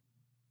 So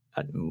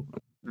are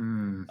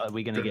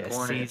we going to get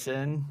a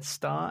season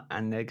start,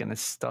 and they're going to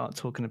start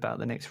talking about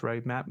the next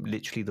roadmap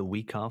literally the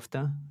week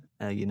after,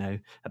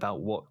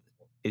 about what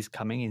is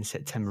coming in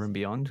September and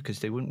beyond, because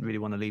they wouldn't really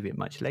want to leave it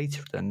much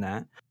later than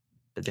that.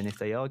 But then if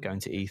they are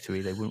going to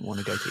E3, they wouldn't want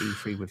to go to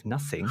E3 with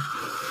nothing.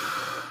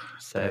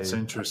 So that's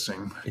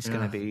interesting. It's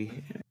going to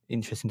be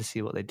interesting to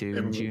see what they do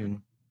in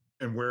June.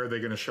 And where are they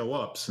going to show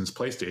up, since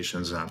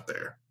PlayStation's not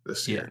there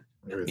this year?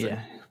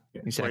 Yeah,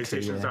 exactly.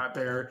 PlayStation's not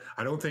there.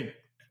 I don't think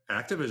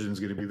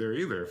Activision's going to be there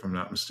either, if I'm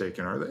not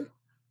mistaken. Are they?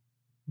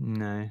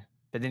 No.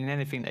 But then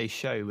anything they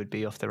show would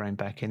be off their own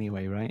back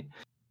anyway, right?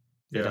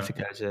 They'd have to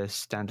go as a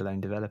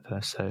standalone developer.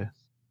 So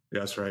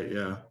that's right.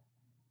 Yeah.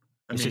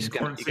 Corm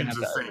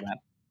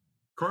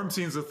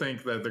seems to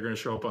think that they're going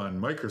to show up on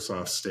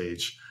Microsoft's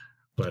stage,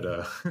 but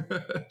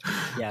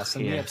yes,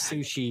 and we have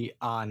sushi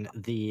on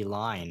the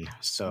line,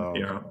 so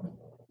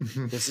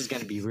this is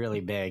going to be really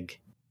big.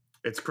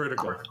 It's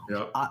critical.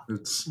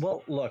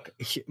 Well, look,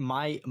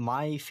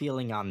 my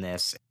feeling on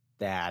this is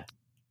that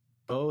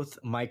both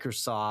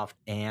Microsoft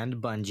and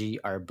Bungie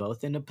are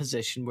both in a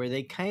position where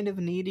they kind of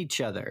need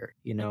each other.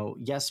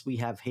 Yes, we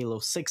have Halo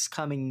 6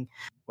 coming,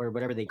 or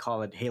whatever they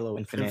call it, Halo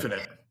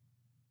Infinite.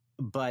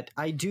 But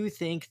I do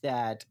think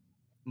that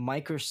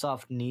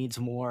Microsoft needs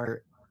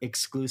more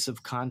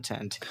exclusive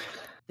content.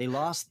 They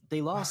lost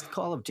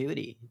Call of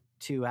Duty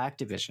to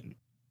Activision,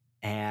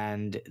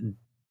 and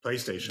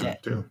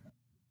PlayStation too.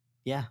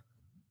 Yeah.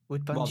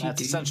 Would Bungie Well,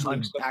 that's do essentially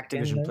Microsoft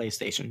Activision again, though?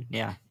 PlayStation.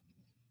 Yeah.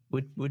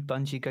 Would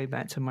Bungie go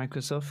back to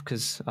Microsoft?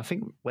 Because I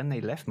think when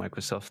they left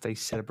Microsoft, they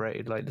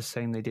celebrated like the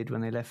same they did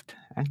when they left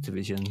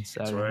Activision.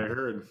 So That's what I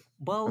heard.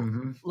 Well,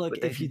 Mhm. look,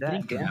 Would they if do you that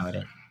think again?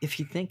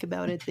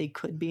 about it, they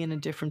could be in a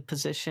different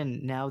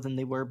position now than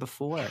they were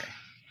before,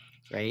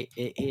 right?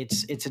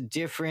 It's a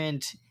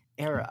different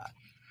era.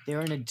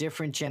 They're in a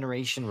different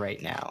generation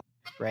right now,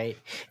 right?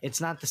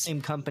 It's not the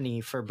same company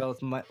for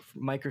both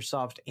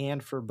Microsoft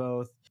and for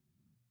both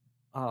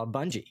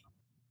Bungie,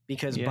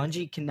 because Yeah.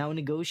 Bungie can now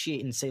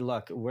negotiate and say,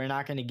 look, we're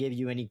not going to give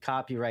you any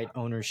copyright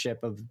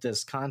ownership of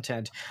this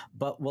content,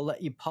 but we'll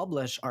let you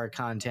publish our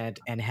content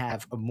and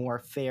have a more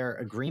fair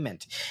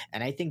agreement.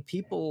 And I think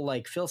people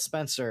like Phil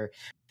Spencer,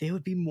 they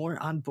would be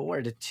more on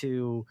board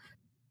to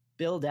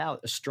build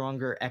out a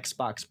stronger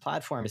Xbox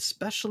platform,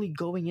 especially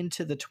going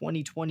into the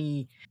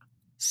 2020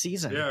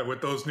 season. Yeah,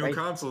 with those new Right.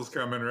 consoles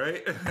coming,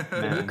 right?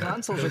 The new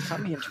consoles are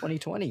coming in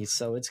 2020,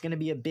 so it's going to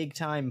be a big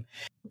time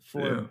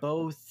for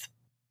both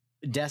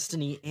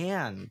Destiny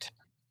and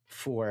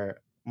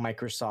for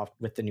Microsoft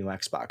with the new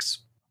Xbox.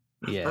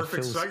 Yeah,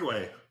 Perfect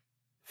segue.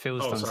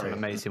 Phil's done sorry. some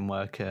amazing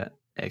work at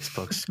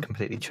Xbox,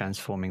 completely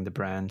transforming the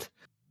brand,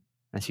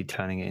 actually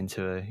turning it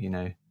into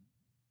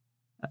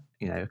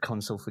a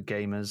console for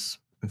gamers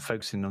and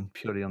focusing on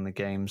purely on the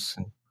games.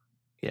 And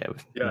yeah,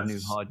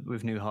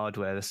 with new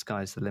hardware, the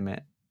sky's the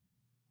limit.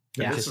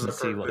 Yeah. Just to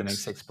see what the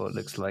next Xbox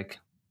looks like.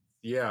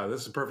 Yeah,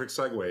 this is a perfect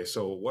segue.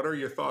 So, what are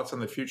your thoughts on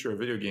the future of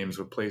video games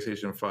with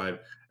PlayStation 5,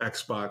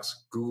 Xbox,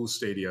 Google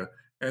Stadia,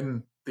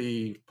 and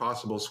the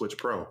possible Switch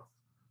Pro?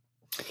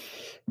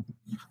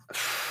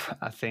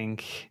 I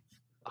think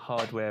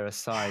hardware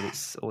aside,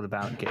 it's all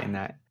about getting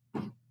that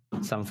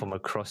some form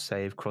of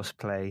cross-save,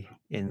 cross-play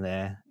in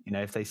there. You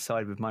know, if they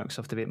side with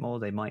Microsoft a bit more,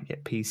 they might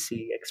get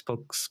PC,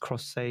 Xbox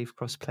cross-save,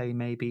 cross-play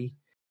maybe.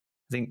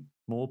 I think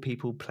more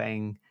people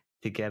playing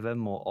together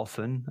more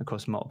often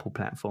across multiple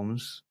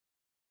platforms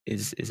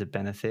is a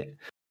benefit.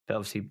 But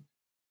obviously,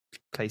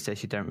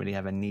 PlayStation don't really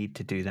have a need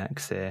to do that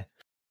because they're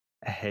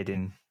ahead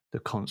in the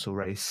console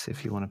race,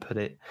 if you want to put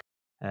it,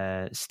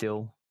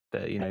 still.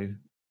 But,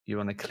 you're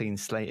on a clean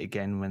slate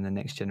again when the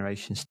next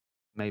generation,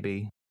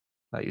 maybe,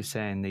 like you're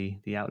saying,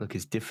 the outlook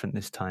is different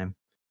this time.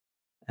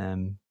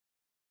 I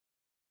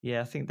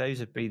think those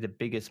would be the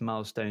biggest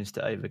milestones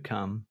to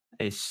overcome.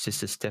 It's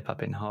just a step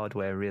up in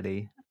hardware,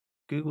 really.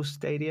 Google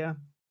Stadia,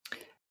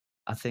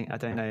 I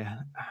don't know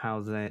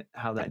how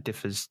that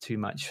differs too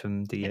much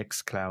from the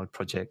xCloud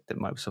project that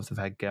Microsoft have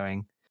had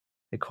going.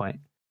 They're quite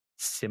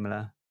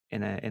similar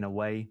in a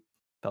way,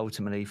 but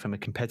ultimately, from a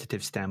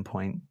competitive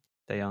standpoint,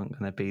 they aren't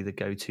going to be the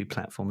go-to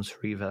platforms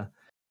for either,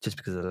 just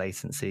because of the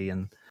latency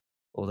and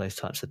all those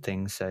types of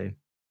things. So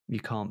you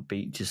can't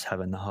beat just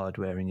having the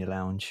hardware in your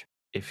lounge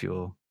if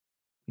you're,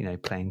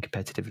 playing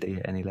competitively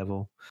at any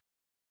level.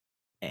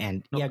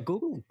 And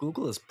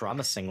Google is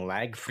promising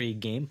lag-free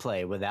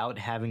gameplay without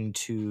having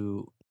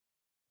to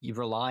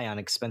rely on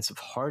expensive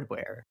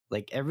hardware.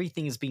 Like,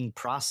 everything is being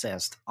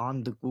processed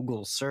on the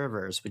Google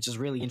servers, which is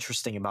really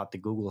interesting about the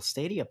Google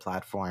Stadia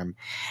platform.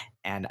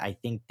 And I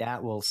think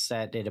that will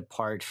set it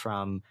apart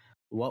from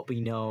what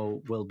we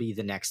know will be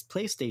the next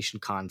PlayStation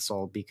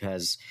console,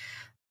 because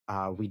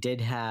we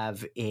did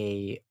have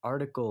a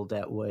article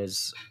that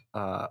was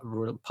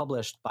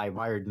published by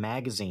Wired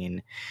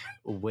Magazine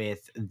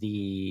with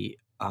the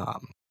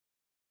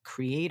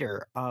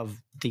creator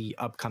of the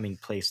upcoming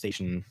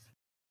PlayStation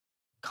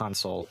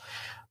console.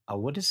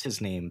 What is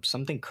his name?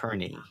 Something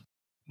Kearney.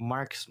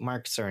 Mark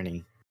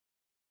Cerny.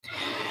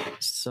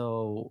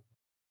 So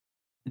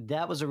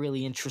that was a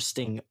really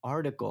interesting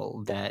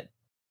article that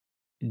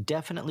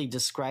definitely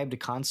described a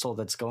console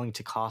that's going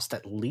to cost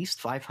at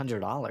least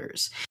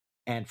 $500.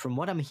 And from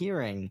what I'm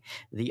hearing,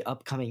 the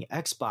upcoming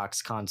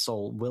Xbox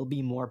console will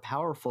be more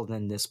powerful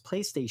than this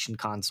PlayStation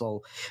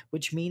console,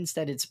 which means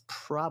that it's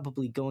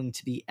probably going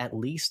to be at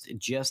least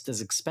just as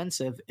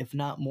expensive, if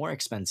not more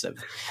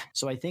expensive.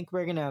 So I think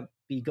we're going to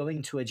be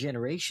going to a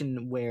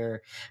generation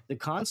where the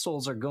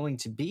consoles are going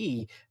to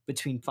be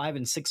between $500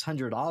 and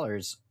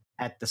 $600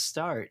 at the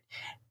start.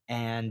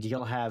 And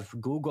you'll have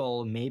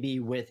Google maybe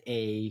with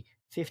a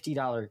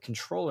 $50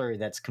 controller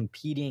that's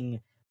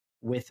competing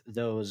with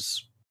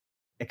those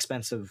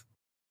expensive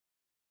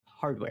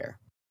hardware.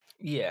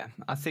 Yeah,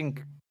 I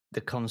think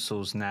the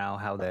consoles now,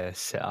 how they're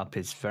set up,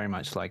 is very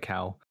much like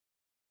how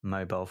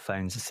mobile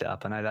phones are set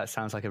up. I know that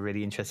sounds like a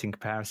really interesting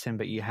comparison,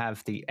 but you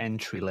have the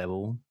entry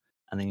level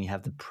and then you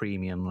have the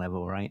premium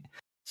level, right?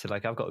 So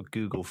like I've got a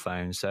Google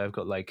phone, so I've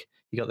got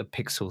you got the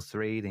Pixel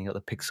 3, then you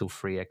got the Pixel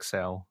 3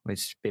 XL, which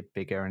is a bit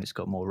bigger and it's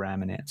got more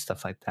RAM in it and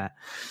stuff like that.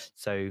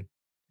 So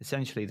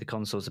essentially the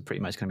consoles are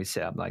pretty much going to be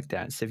set up like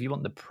that. So if you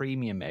want the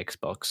premium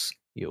Xbox,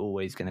 you're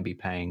always going to be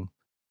paying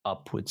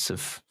upwards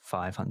of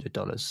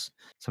 $500,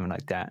 something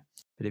like that.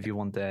 But if you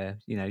want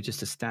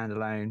just a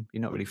standalone,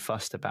 you're not really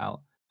fussed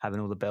about having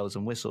all the bells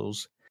and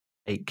whistles,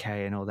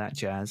 8K and all that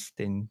jazz,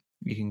 then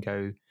you can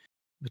go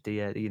with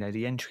the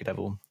the entry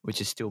level,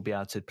 which is still be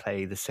able to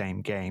play the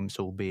same games,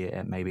 albeit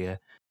at maybe a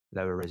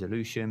lower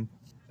resolution.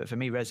 But for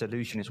me,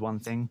 resolution is one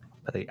thing,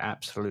 but they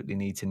absolutely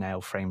need to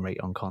nail frame rate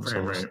on consoles.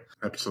 Frame rate,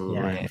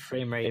 absolutely. Yeah,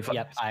 frame rate.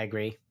 Yep, I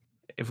agree.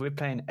 If we're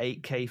playing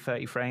 8K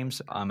 30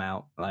 frames, I'm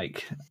out.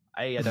 Like,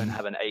 I don't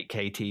have an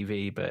 8K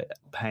TV, but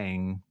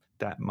paying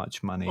that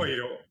much money. Oh,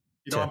 you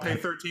don't want to pay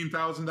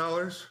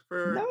 $13,000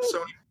 for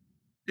Sony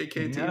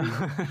 8K TV?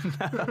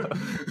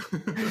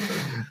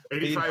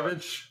 85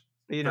 inch.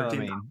 You know what I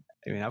mean?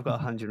 I mean, I've got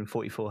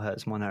 144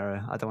 hertz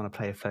monitor. I don't want to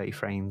play a 30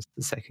 frames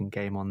the second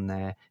game on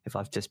there if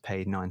I've just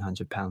paid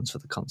 £900 for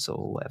the console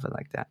or whatever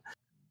like that.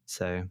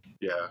 So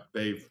yeah,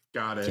 they've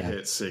got to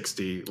hit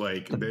 60.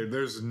 Like,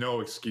 there's no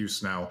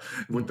excuse now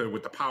with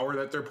the power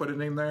that they're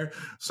putting in there.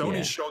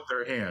 Sony showed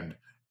their hand.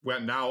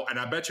 Went now, and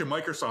I bet you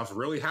Microsoft's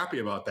really happy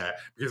about that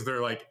because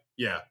they're like,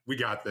 yeah, we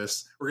got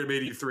this. We're gonna be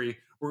 83.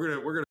 We're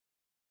gonna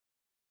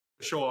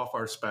show off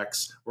our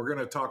specs. We're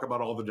gonna talk about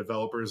all the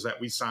developers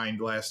that we signed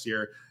last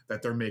year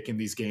that they're making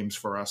these games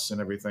for us and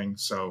everything.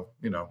 So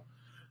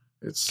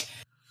it's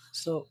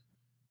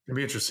gonna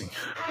be interesting.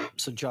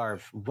 So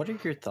Jarv, what are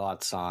your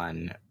thoughts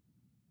on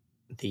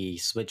the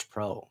Switch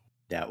Pro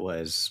that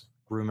was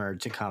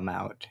rumored to come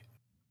out?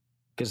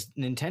 Because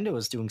Nintendo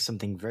is doing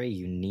something very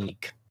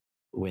unique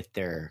with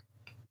their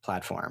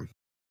platform,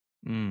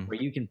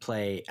 where you can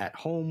play at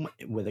home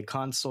with a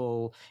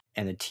console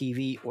and a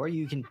TV, or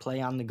you can play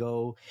on the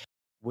go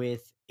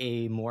with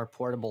a more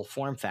portable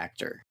form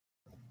factor.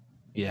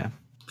 Yeah.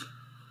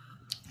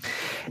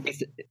 Do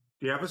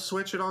you have a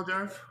Switch at all,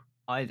 Jarv?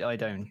 I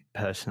don't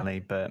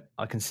personally, but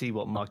I can see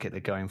what market they're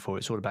going for.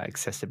 It's all about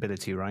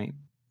accessibility, right?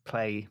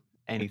 Play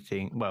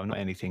anything, well, not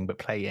anything, but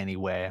play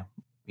anywhere,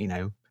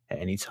 at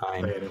any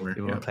time. Play anywhere,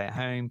 you want to play at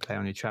home, play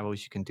on your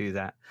travels, you can do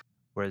that.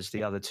 Whereas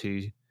the other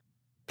two,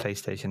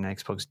 PlayStation and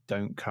Xbox,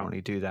 don't currently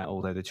do that,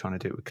 although they're trying to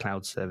do it with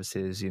cloud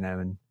services,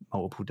 and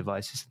multiple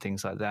devices and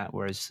things like that.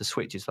 Whereas the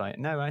Switch is like,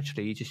 no,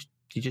 actually, you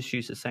just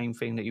use the same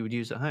thing that you would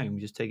use at home.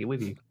 You just take it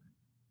with you.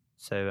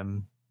 So,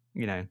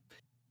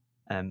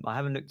 I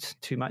haven't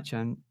looked too much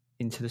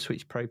into the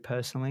Switch Pro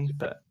personally,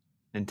 but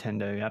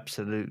Nintendo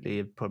absolutely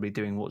are probably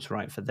doing what's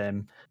right for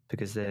them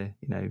because they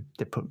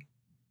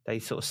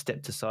sort of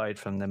stepped aside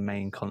from the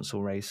main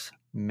console race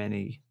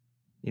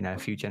a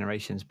few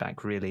generations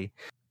back, really.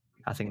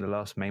 I think the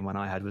last main one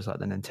I had was like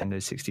the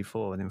Nintendo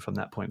 64, and then from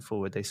that point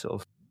forward, the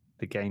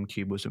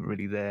GameCube wasn't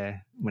really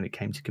there when it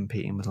came to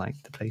competing with like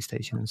the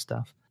PlayStation and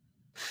stuff.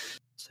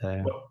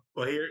 So,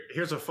 well,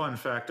 here's a fun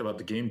fact about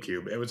the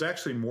GameCube. It was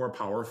actually more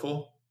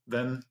powerful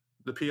than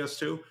the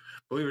PS2.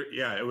 Believe it,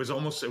 it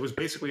was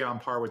basically on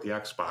par with the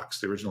Xbox,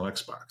 the original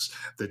Xbox.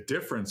 The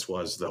difference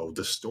was, though,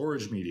 the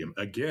storage medium.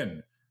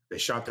 Again, they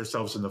shot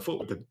themselves in the foot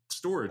with the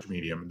storage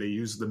medium. They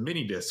used the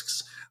mini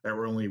discs that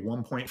were only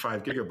 1.5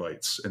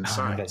 gigabytes in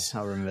size.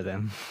 I remember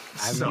them.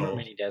 I remember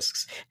mini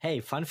discs.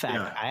 Hey, fun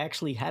fact, I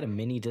actually had a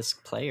mini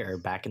disc player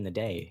back in the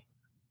day.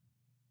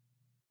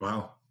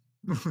 Wow.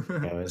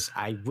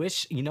 I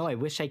wish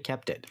I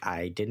kept it.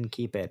 I didn't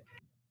keep it.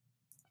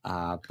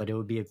 But it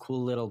would be a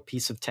cool little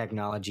piece of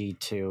technology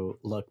to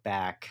look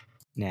back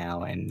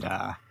now and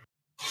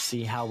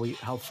see how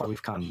far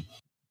we've come.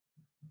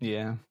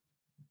 Yeah.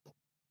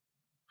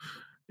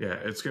 Yeah,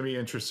 it's going to be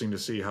interesting to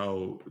see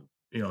how,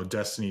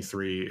 Destiny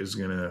 3 is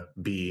going to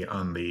be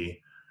on the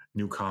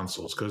new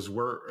consoles, because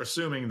we're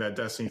assuming that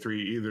Destiny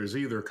 3 is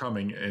either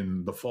coming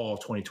in the fall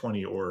of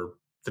 2020 or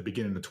the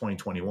beginning of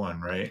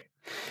 2021, right?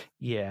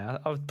 Yeah,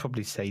 I would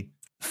probably say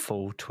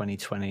fall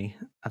 2020,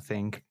 I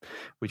think,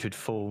 which would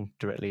fall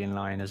directly in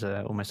line as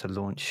almost a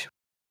launch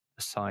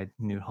aside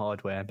new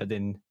hardware. But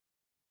then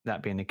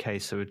that being the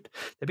case, they'd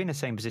be in the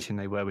same position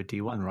they were with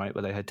D1, right,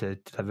 where they had to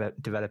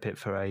develop it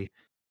for a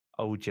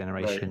old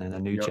generation and a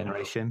new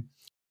generation.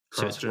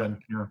 So that's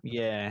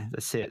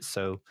it.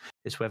 So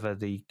it's whether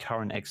the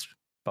current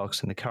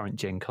Xbox and the current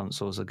gen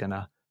consoles are going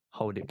to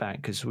hold it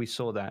back, because we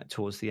saw that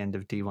towards the end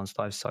of D1's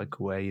life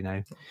cycle where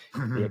the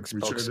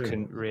Xbox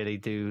couldn't really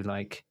do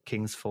like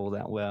King's Fall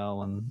that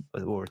well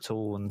or at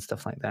all and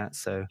stuff like that.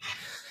 So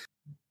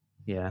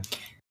yeah.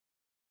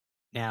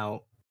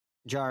 Now,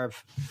 Jarv,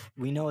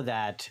 we know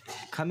that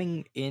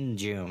coming in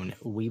June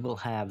we will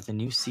have the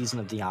new season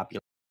of the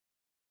Opulence.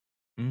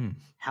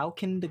 How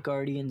can the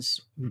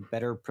Guardians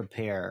better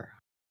prepare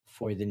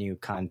for the new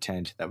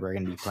content that we're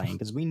going to be playing?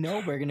 Because we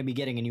know we're going to be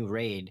getting a new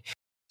raid.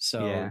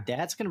 So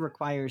that's going to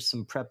require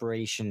some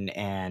preparation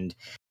and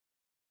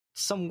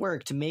some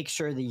work to make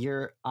sure that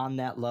you're on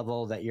that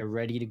level, that you're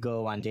ready to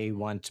go on day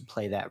one to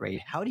play that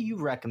raid. How do you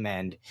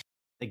recommend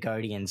the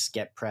Guardians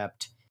get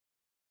prepped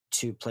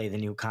to play the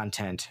new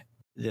content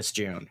this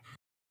June?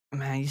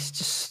 Man,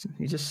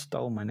 you just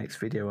stole my next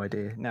video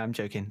idea. No, I'm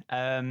joking.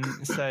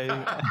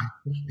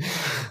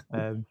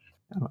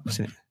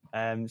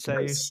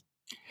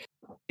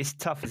 It's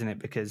tough, isn't it?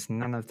 Because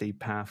none of the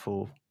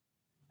powerful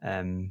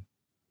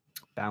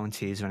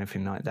bounties or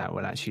anything like that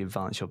will actually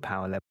advance your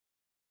power level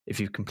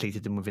if you've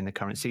completed them within the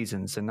current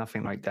season. So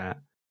nothing like that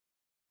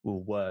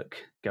will work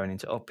going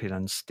into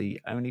opulence. The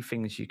only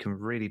things you can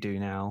really do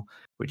now,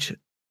 which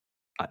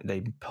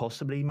they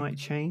possibly might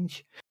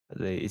change,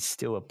 but it's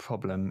still a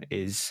problem,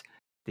 is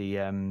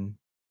the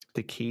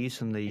keys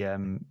from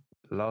the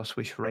Last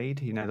Wish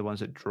raid. You know, the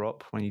ones that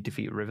drop when you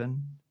defeat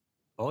Riven.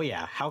 Oh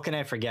yeah, how can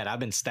I forget? I've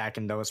been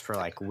stacking those for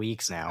like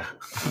weeks now.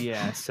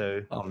 Yeah,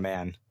 so oh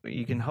man,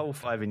 you can hold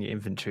 5 in your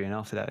inventory, and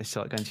after that, you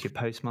start going to your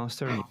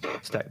postmaster and you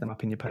stack them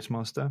up in your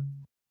postmaster.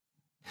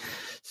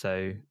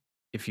 So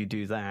if you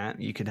do that,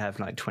 you could have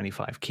like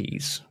 25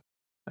 keys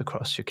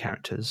across your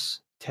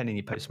characters, 10 in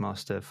your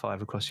postmaster,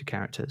 5 across your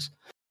characters.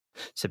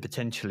 So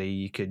potentially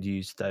you could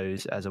use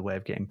those as a way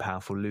of getting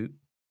powerful loot,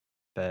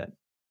 but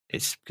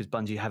it's because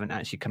Bungie haven't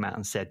actually come out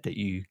and said that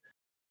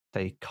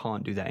they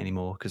can't do that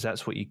anymore, because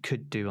that's what you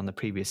could do on the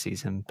previous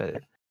season.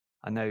 But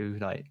I know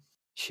like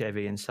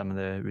Chevy and some of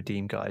the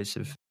Redeem guys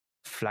have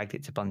flagged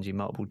it to Bungie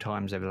multiple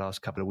times over the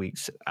last couple of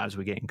weeks as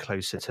we're getting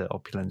closer to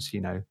opulence. You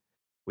know,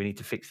 we need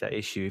to fix that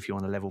issue if you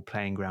want a level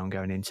playing ground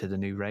going into the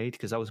new raid,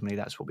 because ultimately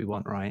that's what we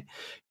want, right?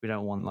 We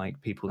don't want like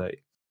people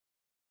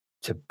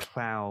to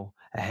plow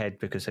ahead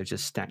because they've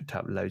just stacked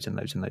up loads and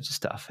loads and loads of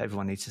stuff.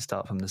 Everyone needs to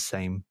start from the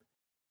same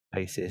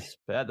basis.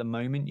 But at the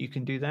moment you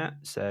can do that.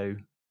 So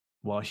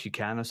whilst you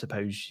can, I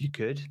suppose you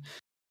could,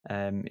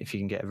 if you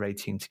can get a raid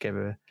team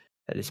together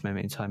at this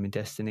moment in time in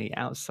Destiny.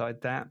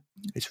 Outside that,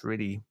 it's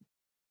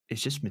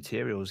just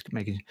materials.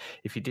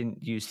 If you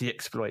didn't use the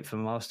exploit for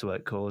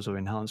masterwork cores or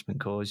enhancement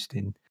cores,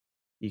 then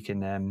you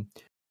can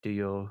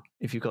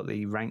if you've got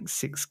the rank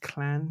 6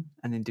 clan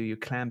and then do your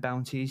clan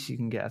bounties, you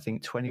can get, I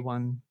think,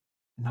 21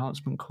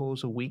 enhancement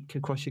cores a week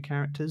across your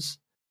characters.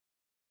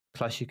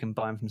 Plus you can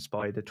buy them from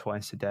Spider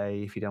twice a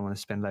day if you don't want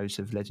to spend loads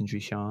of legendary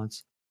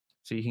shards.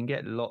 So you can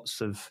get lots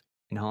of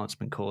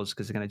enhancement cores,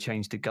 because they're going to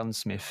change to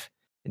gunsmith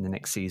in the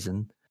next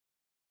season.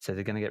 So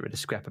they're going to get rid of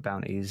scrapper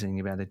bounties and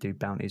you'll be able to do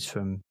bounties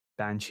from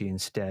Banshee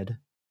instead.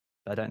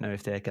 But I don't know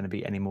if they're going to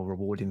be any more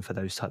rewarding for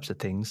those types of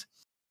things.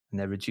 And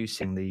they're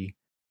reducing the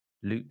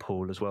loot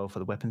pool as well for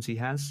the weapons he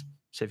has.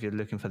 So if you're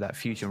looking for that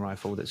fusion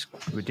rifle that's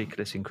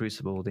ridiculous in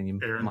Crucible, then you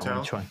might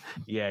want to try.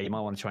 Yeah, you might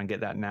want to try and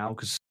get that now,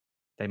 because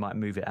they might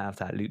move it out of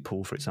that loot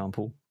pool, for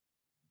example.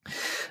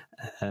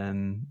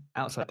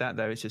 Outside that,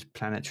 though, it's just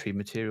planetary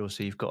material,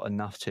 so you've got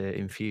enough to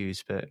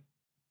infuse. But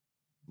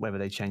whether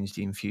they change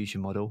the infusion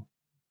model,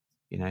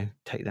 you know,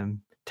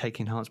 take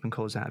enhancement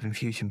cores out of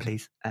infusion,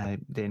 please.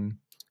 Then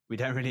we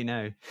don't really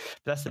know.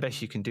 But that's the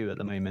best you can do at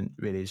the moment,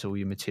 really, is all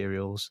your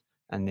materials,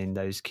 and then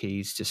those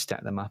keys, just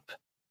stack them up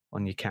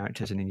on your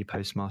characters and in your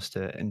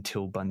postmaster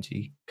until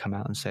Bungie come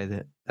out and say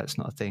that that's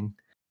not a thing.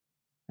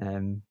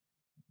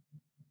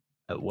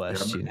 At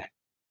worst, you know,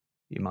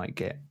 you might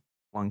get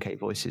 1K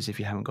voices if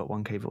you haven't got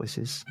 1K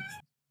voices.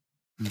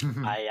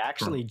 I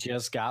actually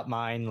just got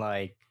mine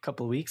like a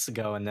couple of weeks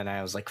ago, and then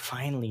I was like,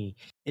 finally,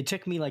 it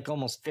took me like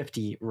almost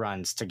 50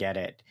 runs to get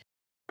it,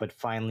 but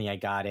finally I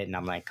got it, and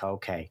I'm like,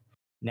 okay,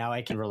 now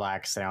I can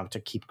relax. I don't have to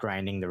keep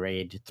grinding the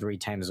raid 3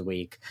 times a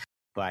week.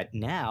 But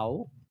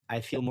now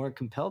I feel more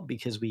compelled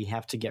because we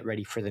have to get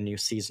ready for the new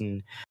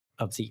season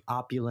of the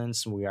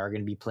Opulence. We are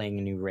going to be playing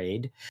a new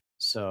raid.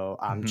 So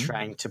I'm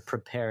trying to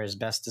prepare as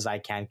best as I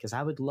can, because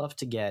I would love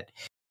to get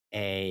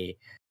a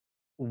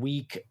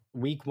week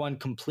 1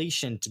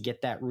 completion to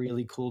get that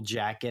really cool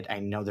jacket. I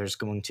know there's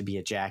going to be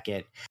a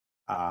jacket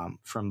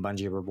from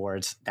Bungie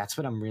Rewards. That's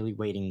what I'm really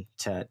waiting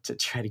to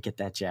try to get,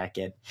 that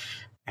jacket.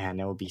 And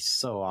it would be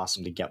so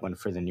awesome to get one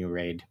for the new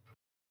raid.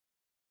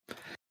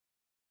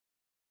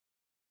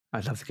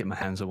 I'd love to get my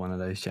hands on one of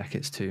those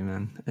jackets too,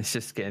 man. It's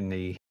just getting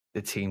the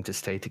team to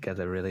stay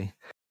together, really.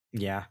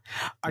 Yeah.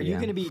 Are you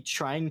going to be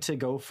trying to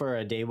go for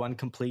a day 1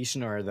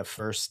 completion or the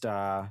first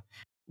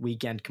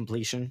weekend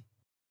completion?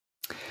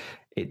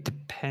 It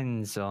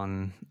depends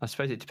on, I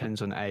suppose it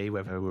depends on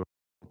whether we're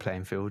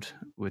playing field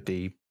with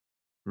the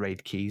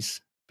raid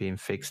keys being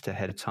fixed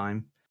ahead of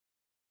time.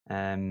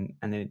 And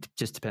then it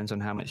just depends on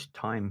how much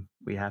time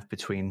we have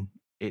between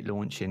it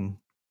launching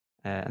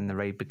and the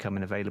raid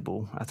becoming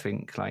available. I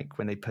think like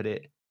when they put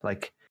it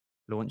like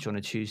launch on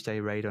a Tuesday,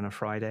 raid on a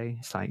Friday,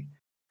 it's like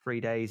 3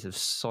 days of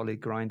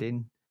solid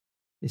grinding.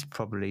 It's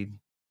probably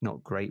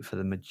not great for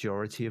the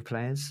majority of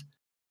players.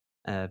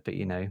 But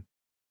you know,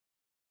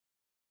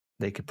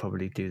 they could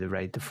probably do the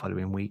raid the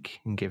following week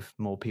and give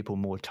more people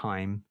more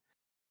time,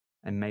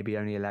 and maybe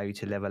only allow you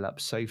to level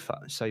up so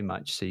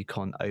much so you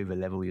can't over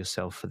level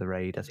yourself for the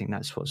raid. I think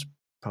that's what's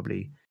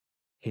probably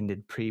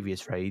hindered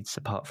previous raids,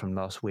 apart from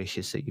Last Wish,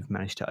 is that you've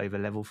managed to over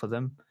level for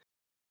them,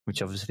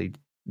 which obviously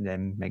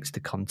then makes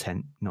the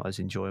content not as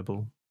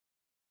enjoyable.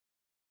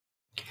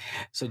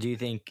 So do you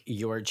think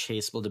your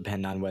chase will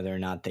depend on whether or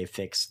not they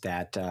fix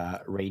that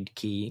raid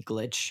key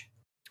glitch?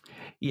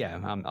 Yeah,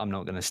 I'm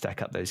not going to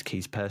stack up those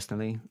keys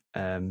personally.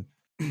 I'm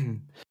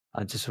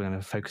just going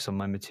to focus on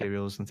my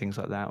materials and things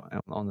like that,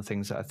 on the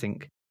things that I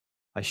think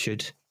I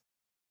should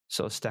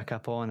sort of stack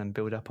up on and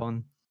build up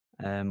on,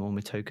 all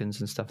my tokens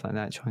and stuff like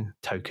that. Trying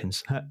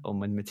tokens on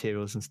my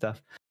materials and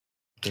stuff.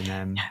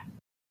 And,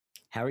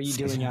 how are you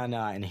doing on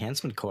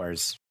enhancement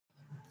cores?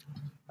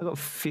 I got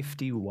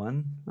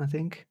 51, I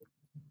think.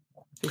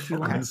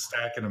 51. I've been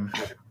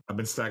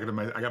stacking them.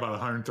 I got about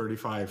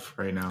 135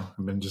 right now.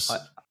 I've been just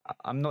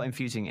I'm not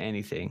infusing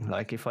anything.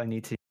 Like if I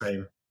need to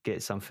same.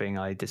 get something,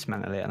 I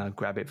dismantle it and I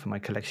grab it for my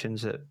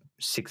collections at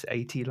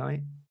 680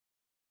 light.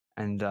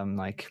 And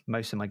like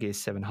most of my gear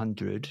is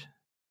 700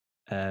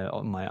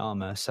 on my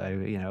armor. So,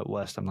 at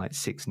worst, I'm like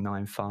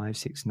 695,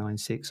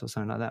 696 or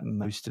something like that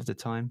most of the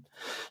time.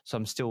 So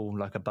I'm still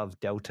like above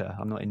delta.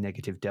 I'm not in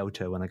negative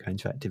delta when I go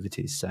into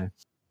activities. So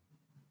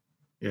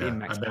being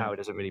max power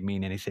doesn't really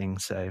mean anything.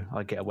 So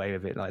I get away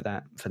with it like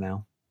that for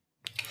now.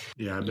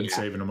 Yeah, I've been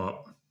saving them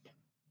up.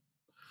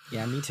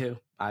 Yeah, me too.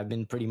 I've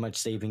been pretty much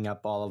saving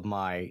up all of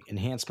my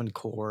enhancement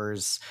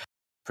cores,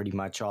 pretty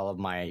much all of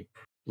my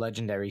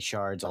legendary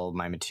shards, all of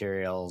my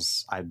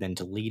materials. I've been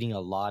deleting a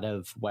lot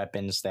of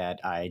weapons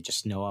that I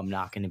just know I'm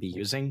not going to be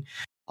using.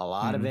 A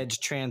lot of edge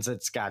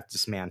transits got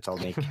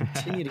dismantled. They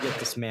continue to get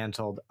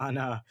dismantled on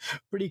a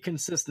pretty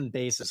consistent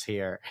basis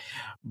here.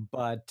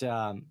 But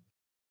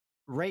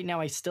right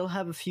now, I still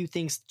have a few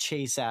things to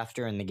chase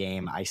after in the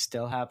game. I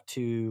still have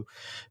to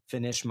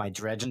finish my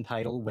Dredgen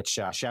title, which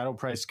Shadow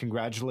Price,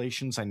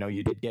 congratulations. I know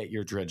you did get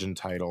your Dredgen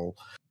title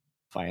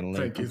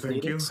finally completed.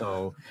 Thank you.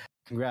 So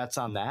congrats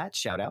on that.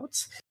 Shout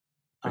outs.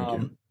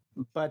 Thank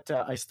you. But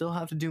I still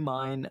have to do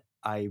mine.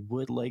 I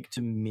would like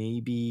to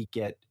maybe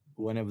get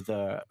one of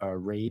the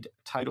raid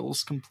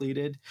titles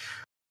completed.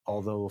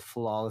 Although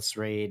Flawless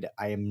Raid,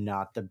 I am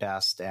not the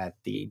best at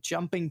the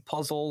jumping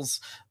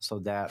puzzles, so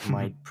that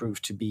might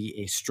prove to be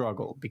a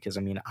struggle, because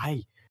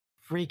I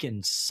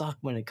freaking suck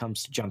when it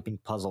comes to jumping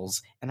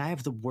puzzles, and I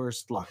have the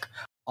worst luck.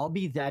 I'll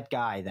be that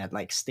guy that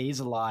like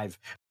stays alive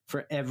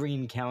for every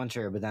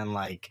encounter, but then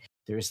like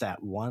there's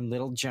that one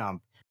little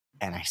jump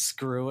and I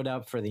screw it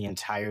up for the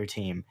entire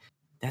team.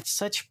 That's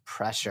such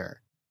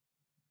pressure.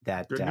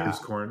 That good news,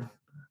 Corn.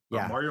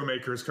 Yeah. Mario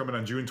Maker is coming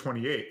on June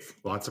 28th.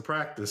 Lots of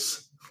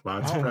practice.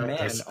 Lots of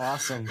practice. Man,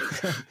 awesome.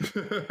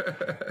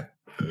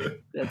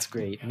 That's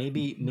great.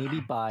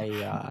 Maybe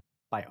by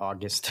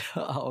August,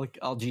 I'll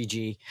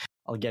GG.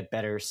 I'll get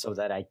better so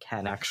that I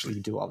can actually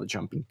do all the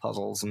jumping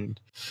puzzles and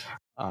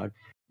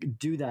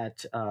do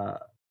that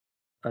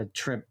a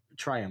trip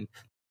triumph.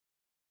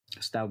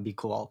 So that would be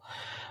cool.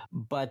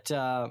 But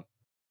other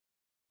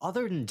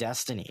than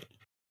Destiny,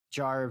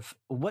 Jarv,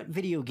 what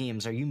video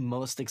games are you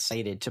most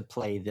excited to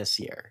play this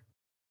year?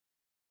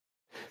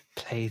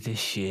 Play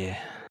this year.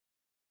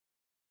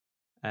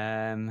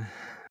 Well,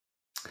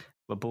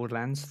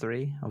 Borderlands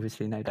 3,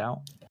 obviously, no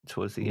doubt,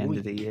 towards the end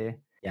of the year.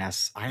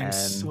 Yes, I am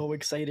so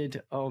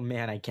excited. Oh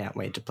man, I can't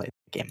wait to play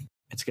the game.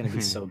 It's going to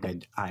be so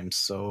good. I'm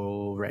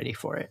so ready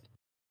for it.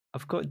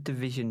 I've got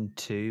Division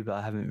 2, but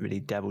I haven't really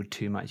dabbled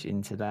too much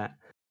into that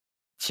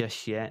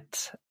just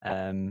yet.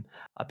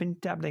 I've been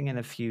dabbling in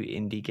a few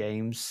indie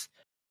games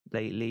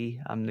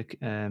lately.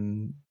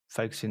 I'm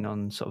focusing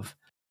on sort of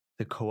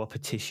the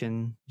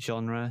co-opetition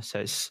genre, so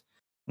it's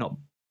not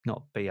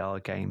BR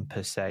game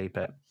per se,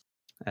 but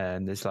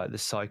there's like the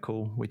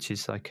Cycle, which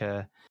is like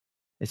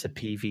it's a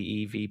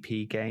PvE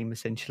VP game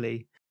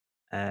essentially.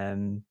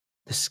 The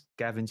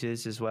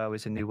Scavengers as well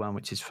is a new one,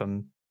 which is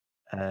from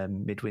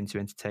Midwinter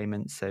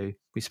Entertainment. So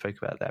we spoke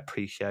about that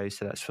pre-show.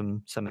 So that's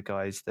from some of the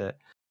guys that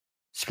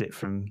split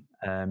from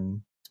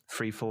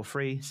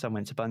 343. Some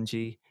went to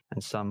Bungie,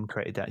 and some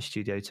created that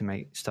studio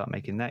to start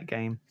making that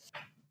game.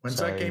 When's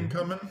that game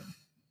coming?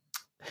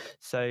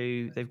 So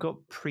they've got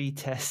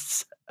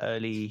pre-tests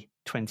early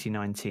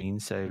 2019.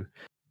 So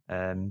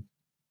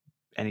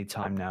any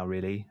time now,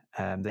 really.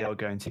 They are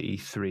going to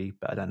E3,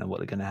 but I don't know what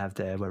they're going to have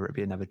there, whether it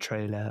be another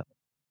trailer,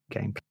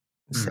 gameplay.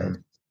 So,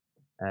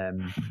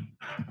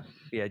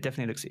 yeah, it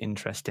definitely looks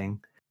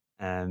interesting.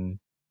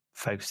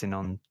 Focusing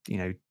on,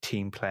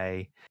 team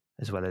play,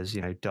 as well as,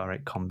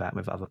 direct combat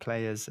with other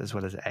players, as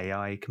well as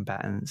AI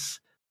combatants,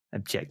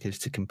 objectives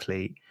to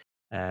complete.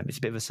 It's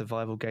a bit of a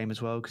survival game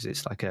as well, because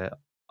it's like a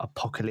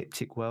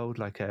apocalyptic world,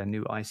 like a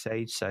new ice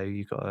age. So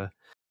you've got to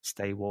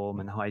stay warm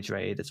and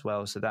hydrated as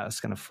well. So that's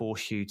going to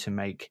force you to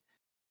make,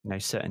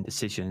 certain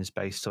decisions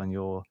based on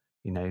your,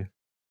 are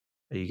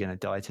you going to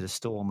die to the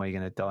storm? Or are you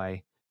going to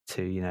die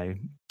to,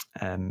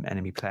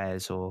 enemy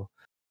players or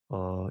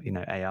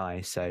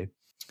AI? So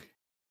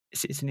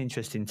it's an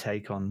interesting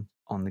take on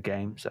the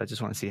game. So I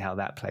just want to see how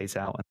that plays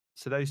out.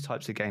 So those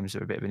types of games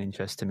are a bit of an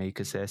interest to me,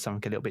 because they're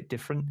something a little bit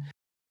different.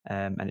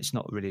 And it's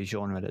not really a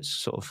genre that's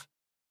sort of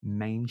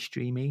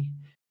mainstreamy,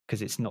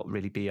 because it's not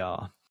really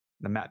BR.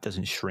 The map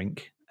doesn't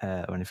shrink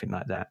or anything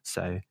like that.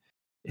 So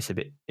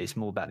it's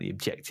more about the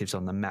objectives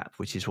on the map,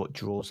 which is what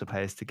draws the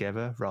players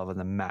together, rather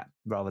than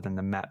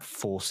the map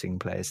forcing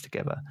players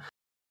together.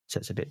 So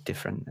it's a bit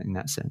different in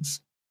that sense.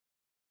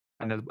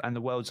 And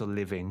the worlds are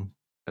living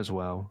as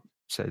well.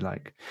 So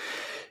like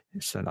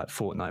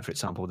Fortnite, for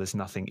example, there's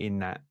nothing in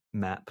that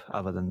map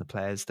other than the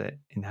players that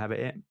inhabit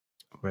it.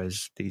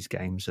 Whereas these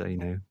games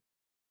are,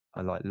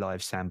 are like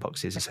live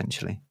sandboxes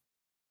essentially.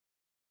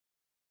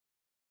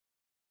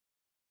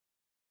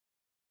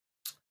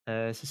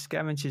 So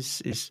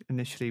Scavengers is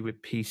initially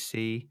with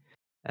PC.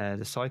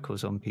 The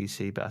Cycle's on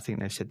PC, but I think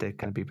they've said they're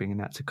going to be bringing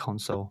that to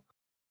console.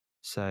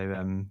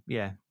 So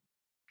yeah,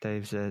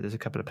 there's a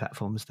couple of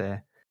platforms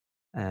there.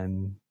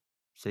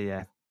 So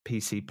yeah,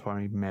 PC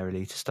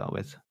primarily to start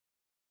with.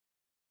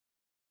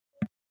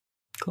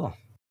 Cool.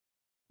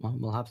 Well,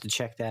 we'll have to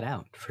check that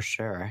out for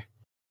sure.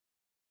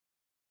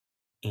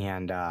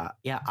 And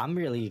yeah, I'm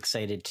really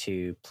excited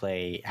to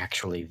play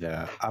actually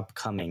the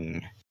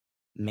upcoming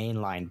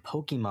mainline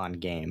Pokemon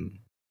game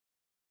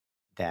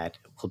that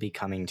will be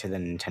coming to the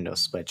Nintendo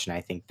Switch. And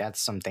I think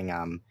that's something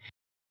I'm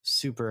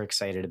super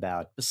excited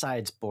about.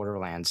 Besides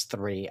Borderlands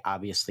 3,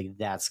 obviously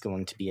that's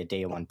going to be a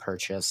day one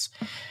purchase.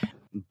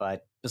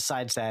 But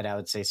besides that, I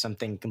would say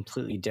something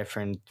completely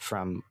different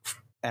from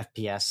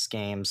FPS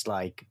games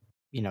like,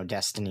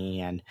 Destiny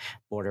and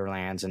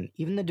Borderlands and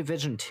even the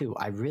Division 2.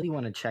 I really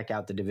want to check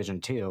out the Division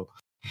 2,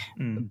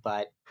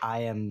 but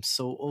I am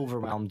so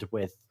overwhelmed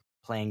with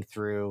playing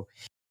through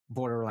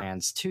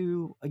Borderlands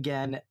 2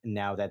 again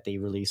now that they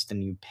released a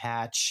new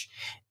patch.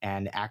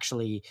 And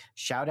actually,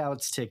 shout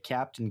outs to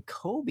Captain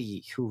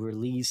Kobe, who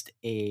released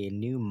a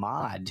new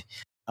mod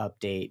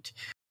update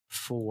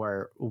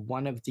for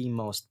one of the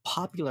most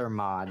popular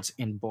mods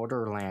in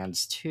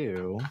Borderlands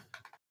 2.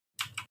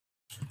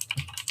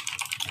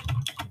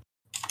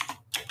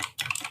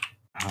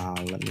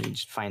 Let me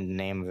just find the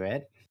name of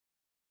it.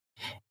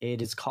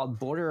 It is called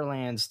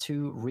Borderlands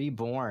 2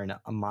 Reborn,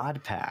 a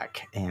mod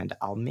pack, and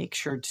I'll make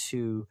sure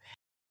to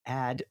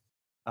add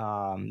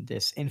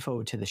this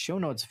info to the show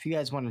notes if you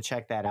guys want to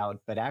check that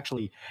out. But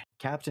actually,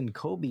 Captain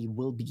Kobe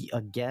will be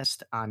a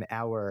guest on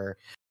our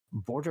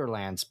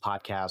Borderlands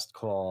podcast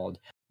called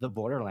The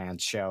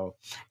Borderlands Show.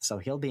 So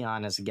he'll be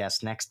on as a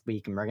guest next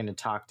week, and we're going to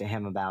talk to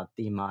him about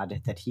the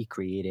mod that he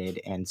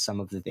created and some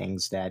of the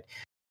things that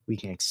we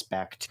can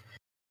expect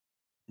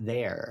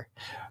there.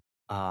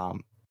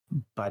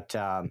 But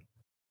I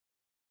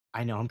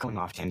know I'm going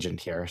off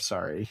tangent here.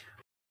 Sorry.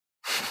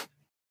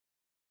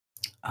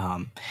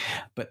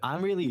 But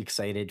I'm really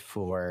excited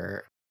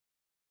for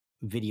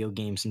video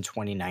games in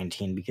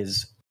 2019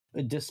 because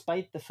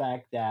despite the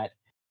fact that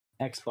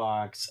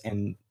Xbox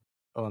and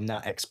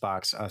not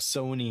Xbox,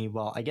 Sony,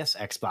 well, I guess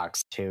Xbox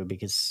too,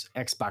 because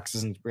Xbox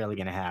isn't really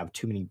going to have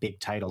too many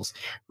big titles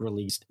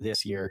released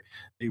this year.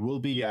 They will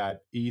be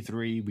at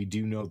E3. We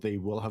do know they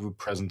will have a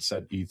presence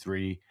at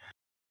E3.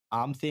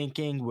 I'm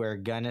thinking we're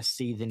going to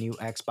see the new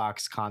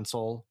Xbox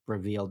console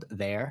revealed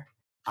there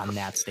on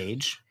that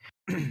stage.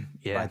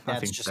 Yeah, but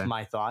that's just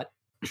my thought.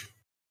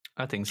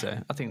 I think so.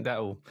 I think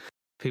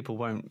people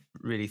won't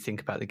really think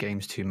about the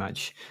games too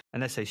much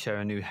unless they show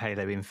a new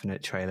Halo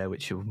Infinite trailer,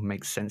 which will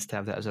make sense to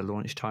have that as a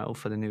launch title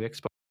for the new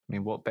Xbox. I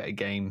mean, what better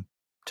game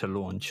to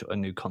launch a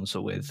new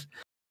console with?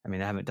 I mean,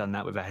 they haven't done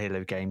that with a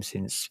Halo game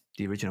since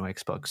the original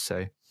Xbox.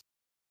 So,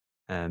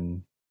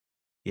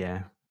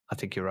 yeah, I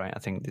think you're right. I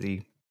think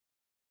the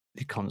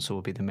console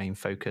will be the main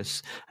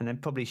focus, and then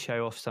probably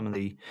show off some of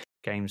the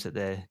games that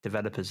their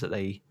developers that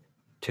they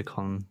took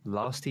on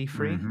last E3.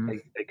 Mm-hmm.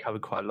 They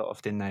covered quite a lot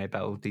of, didn't they,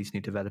 about all these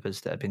new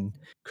developers that have been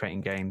creating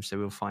games. So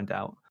we'll find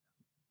out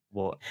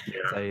what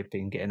they've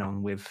been getting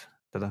on with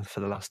for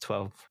the last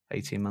 12,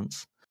 18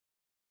 months.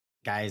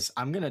 Guys,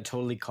 I'm going to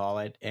totally call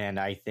it, and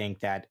I think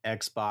that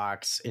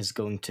Xbox is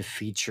going to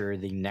feature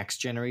the next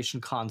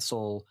generation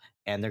console,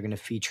 and they're going to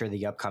feature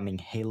the upcoming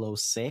Halo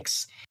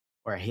 6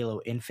 or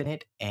Halo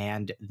Infinite,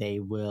 and they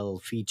will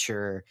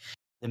feature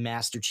the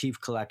Master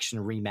Chief Collection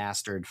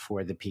remastered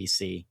for the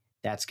PC.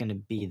 That's going to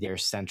be their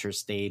center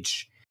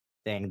stage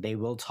thing. They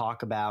will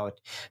talk about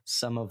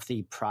some of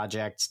the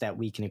projects that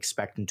we can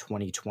expect in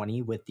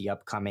 2020 with the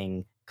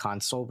upcoming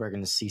console. We're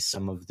going to see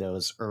some of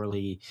those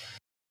early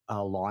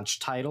launch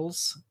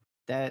titles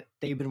that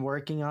they've been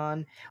working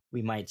on.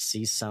 We might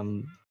see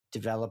some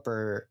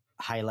developer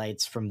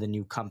highlights from the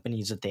new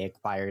companies that they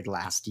acquired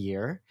last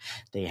year.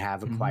 They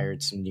have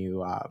acquired some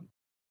new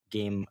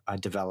game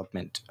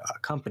development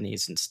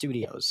companies and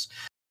studios.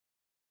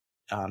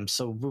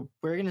 So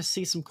we're going to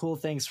see some cool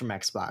things from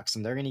Xbox,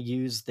 and they're going to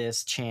use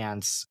this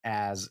chance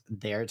as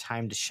their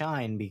time to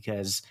shine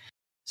because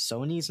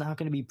Sony's not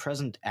going to be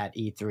present at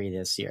E3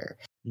 this year.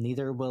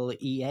 Neither will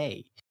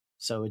EA.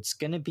 So it's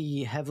going to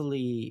be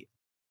heavily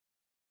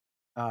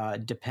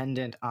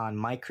dependent on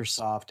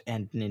Microsoft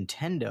and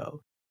Nintendo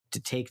to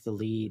take the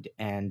lead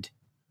and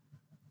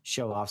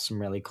show off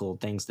some really cool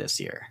things this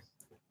year.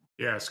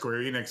 Yeah,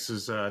 Square Enix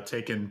is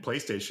taking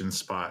PlayStation's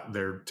spot.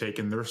 They're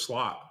taking their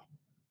slot.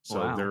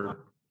 So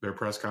their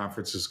press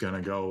conference is going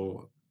to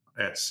go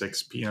at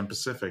 6 p.m.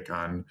 Pacific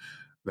on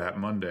that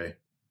Monday.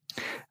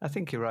 I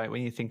think you're right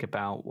when you think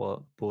about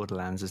what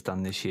Borderlands has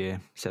done this year.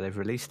 So they've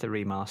released the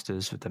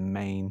remasters with the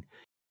main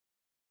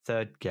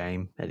third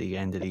game at the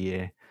end of the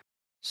year.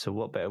 So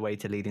what better way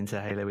to lead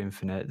into Halo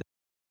Infinite?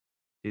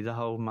 Do the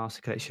whole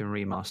Master Collection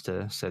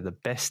remaster. So the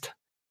best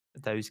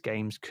those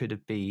games could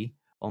have been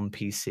on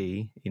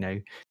PC,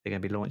 they're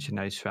going to be launching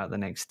those throughout the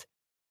next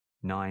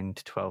 9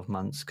 to 12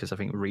 months because I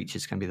think Reach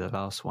is going to be the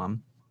last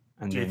one.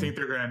 And do you think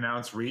they're going to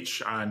announce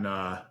Reach on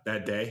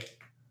that day?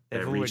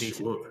 They've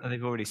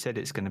already said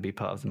it's going to be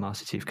part of the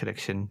Master Chief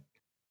Collection.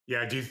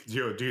 Yeah, do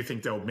you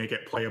think they'll make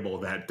it playable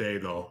that day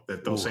though?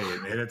 That they'll say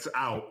it and it's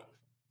out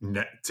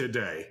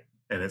today,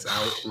 and it's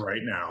out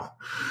right now.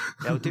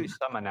 They'll do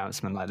some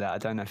announcement like that. I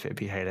don't know if it'd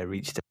be Halo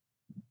Reach.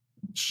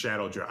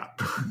 Shadow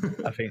drop.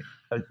 I think.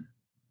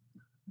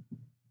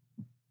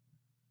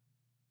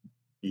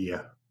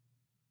 Yeah.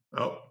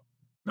 Oh,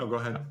 no, go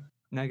ahead.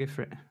 No, go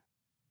for it.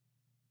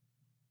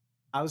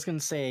 I was going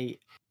to say,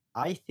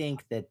 I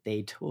think that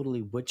they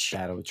totally would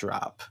shadow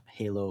drop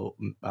Halo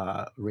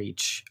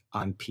Reach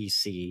on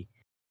PC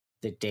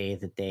the day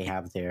that they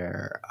have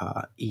their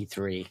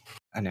E3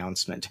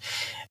 announcement.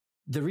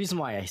 The reason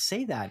why I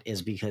say that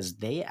is because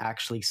they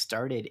actually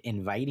started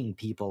inviting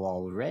people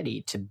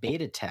already to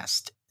beta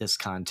test this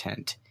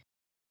content.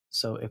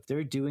 So if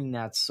they're doing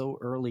that so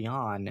early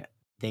on,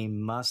 they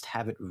must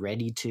have it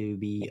ready to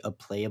be a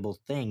playable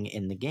thing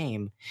in the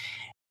game.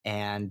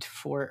 And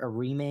for a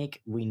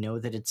remake, we know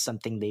that it's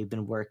something they've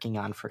been working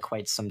on for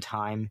quite some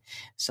time.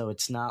 So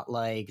it's not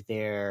like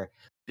they're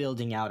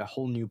building out a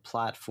whole new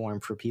platform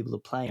for people to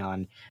play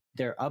on.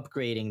 They're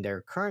upgrading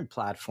their current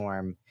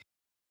platform,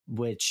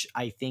 which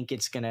I think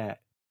it's going to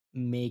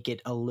make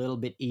it a little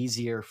bit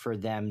easier for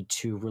them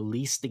to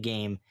release the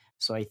game.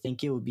 So I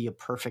think it would be a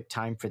perfect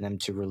time for them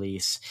to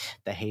release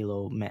the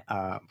Halo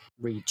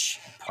Reach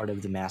part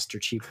of the Master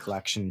Chief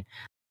Collection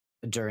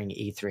during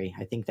E3.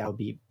 I think that would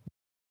be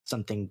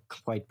something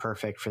quite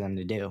perfect for them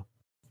to do.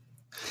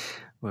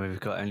 Well, we've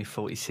got only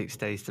 46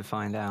 days to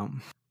find out.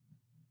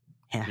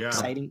 Yeah.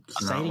 Exciting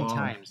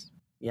times.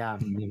 Yeah.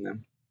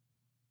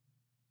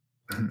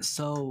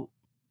 So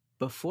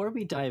before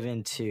we dive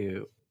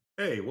into...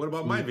 Hey, what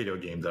about my video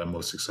game that I'm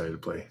most excited to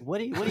play? What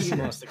are you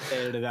most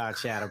excited about,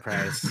 Shadow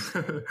Price?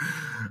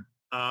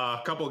 A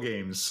couple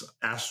games.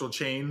 Astral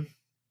Chain,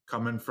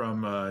 coming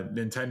from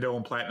Nintendo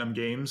and Platinum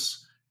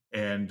Games,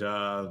 and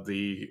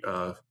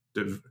the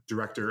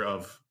director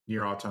of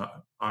Nier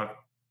Automata. I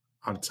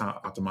can't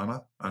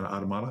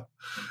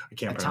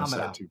pronounce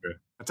that too good.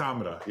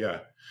 Automata, yeah.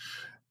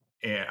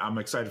 And I'm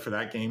excited for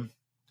that game.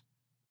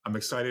 I'm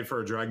excited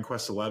for Dragon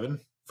Quest XI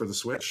for the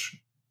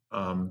Switch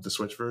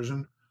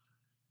version.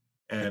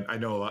 And I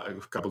know a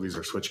couple of these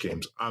are Switch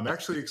games. I'm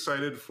actually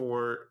excited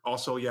for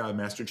also,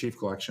 Master Chief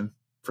Collection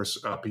for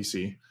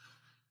PC.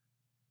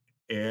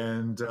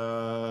 And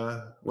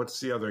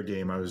what's the other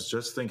game? I was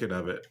just thinking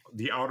of it.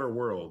 The Outer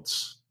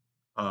Worlds.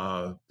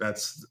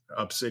 That's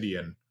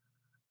Obsidian,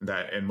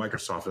 and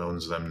Microsoft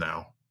owns them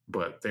now.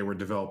 But they were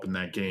developing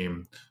that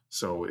game,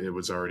 so it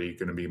was already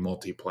going to be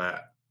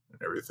multi-plat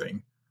and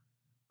everything.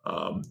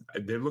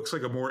 It looks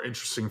like a more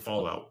interesting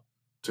Fallout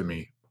to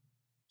me.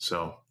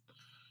 So,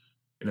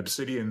 and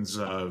Obsidian's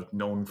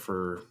known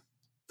for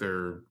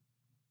their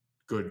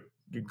good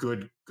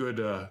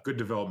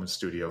development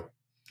studio.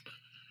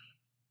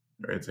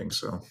 I think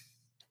so.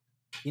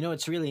 You know,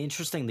 it's really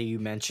interesting that you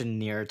mentioned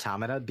Nier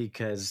Automata,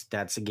 because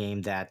that's a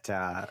game that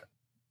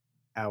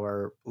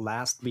our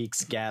last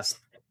week's guest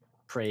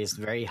praised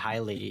very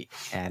highly,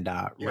 and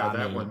Rami,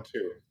 that one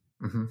too.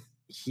 Mm-hmm.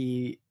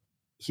 He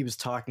was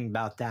talking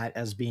about that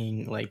as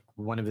being like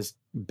one of his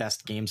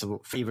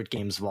favorite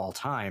games of all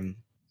time.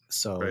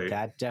 So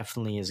that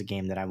definitely is a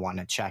game that I want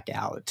to check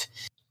out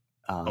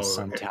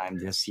sometime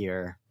this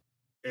year.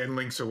 And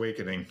Link's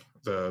Awakening,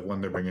 the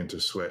one they're bringing to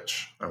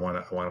Switch. I want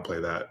to play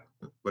that,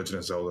 Legend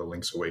of Zelda: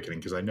 Link's Awakening,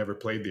 because I never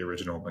played the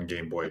original on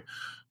Game Boy,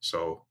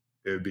 so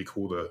it would be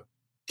cool to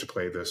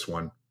play this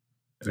one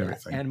and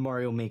everything. And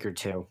Mario Maker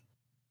 2.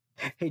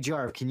 Hey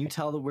Jarv, can you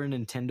tell that we're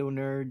Nintendo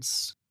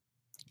nerds?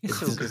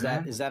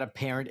 Is that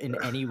apparent in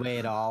any way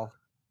at all?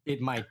 It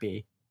might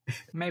be.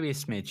 Maybe a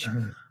smidge.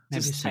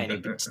 Just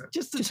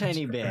a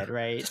tiny bit,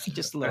 right?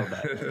 Just a little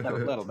bit. A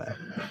little bit.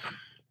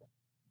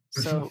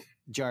 So,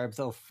 Jarv,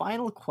 the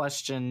final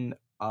question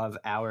of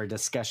our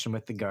discussion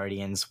with the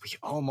Guardians, we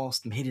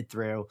almost made it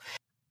through.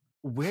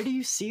 Where do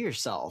you see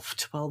yourself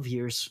 12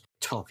 years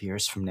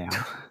from now?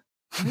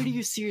 Where do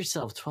you see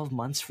yourself 12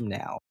 months from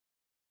now?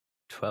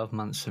 12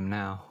 months from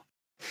now.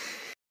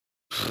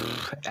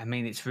 I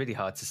mean, it's really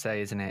hard to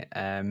say, isn't it?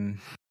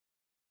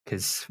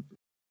 Because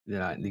the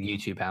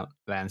YouTube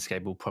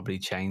landscape will probably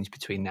change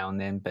between now and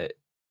then, but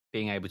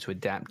being able to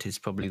adapt is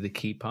probably the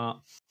key part.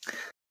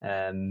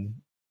 12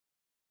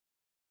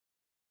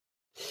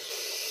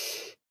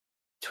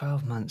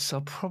 months,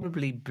 I'll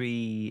probably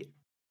be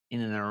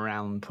in and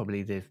around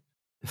probably the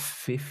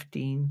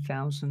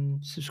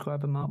 15,000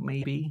 subscriber mark,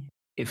 maybe.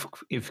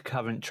 If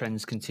current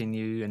trends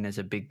continue and there's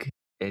a big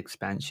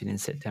expansion in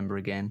September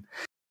again,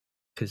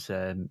 because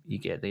you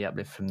get the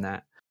uplift from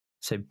that.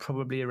 So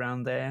probably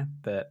around there,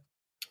 but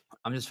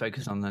I'm just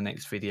focused on the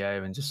next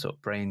video and just sort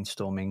of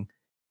brainstorming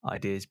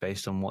ideas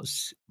based on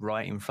what's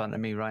right in front of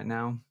me right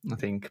now. I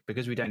think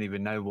because we don't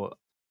even know what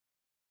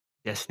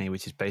Destiny,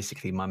 which is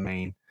basically my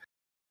main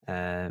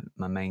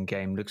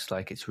game, looks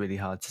like, it's really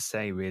hard to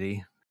say,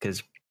 really,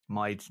 because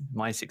my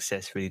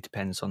success really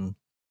depends on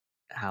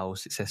how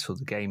successful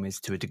the game is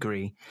to a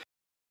degree.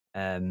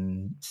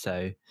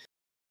 So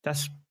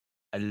that's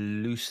a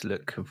loose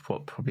look of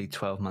what probably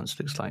 12 months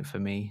looks like for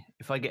me.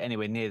 If I get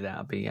anywhere near that,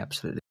 I'll be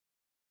absolutely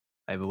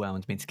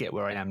overwhelmed. I mean, to get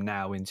where I am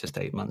now in just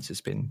 8 months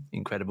has been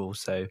incredible.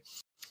 So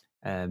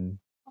I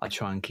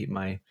try and keep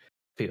my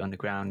feet on the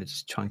ground and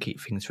just try and keep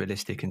things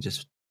realistic and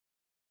just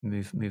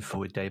move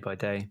forward day by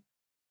day.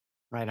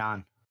 Right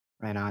on.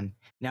 Right on.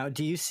 Now,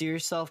 do you see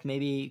yourself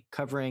maybe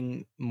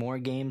covering more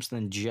games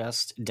than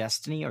just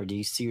Destiny, or do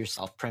you see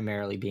yourself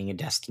primarily being a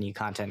Destiny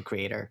content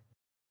creator?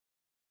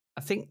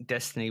 I think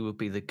Destiny would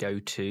be the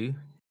go-to,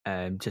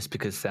 just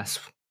because that's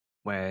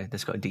where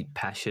there's got a deep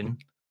passion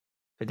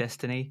for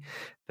Destiny.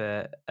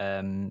 But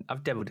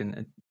I've dabbled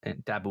in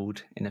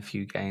a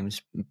few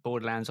games.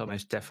 Borderlands I'll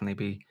most definitely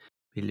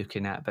be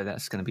looking at, but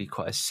that's going to be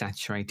quite a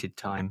saturated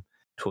time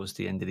towards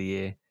the end of the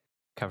year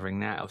covering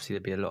that. Obviously,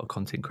 there'll be a lot of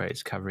content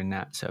creators covering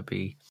that, so it'll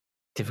be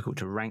difficult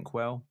to rank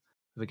well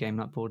with a game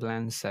like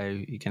Borderlands. So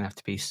you're going to have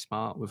to be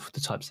smart with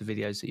the types of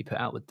videos that you put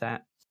out with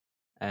that.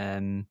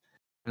 And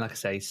like I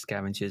say,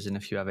 Scavengers and a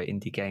few other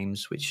indie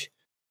games, which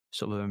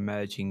sort of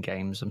emerging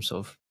games. I'm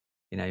sort of,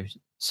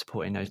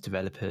 supporting those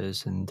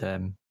developers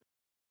and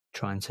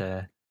trying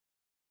to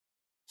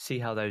see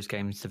how those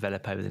games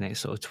develop over the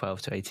next sort of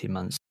 12 to 18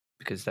 months,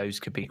 because those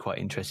could be quite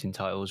interesting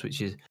titles,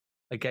 which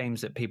are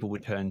games that people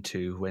would turn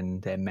to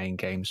when their main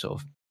game sort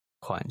of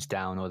quiets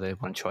down or they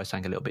want to try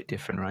something a little bit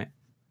different, right?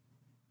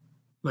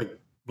 Like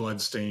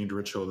Bloodstained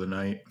Ritual of the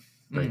Night.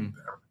 I'm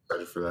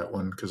excited for that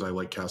one because I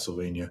like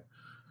Castlevania.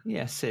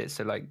 Yes, it's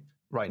so like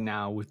right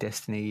now with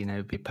Destiny,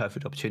 it'd be a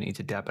perfect opportunity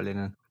to dabble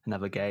in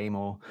another game,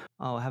 or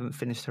I haven't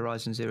finished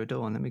Horizon Zero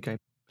Dawn, let me go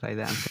play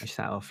that and finish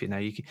that off. You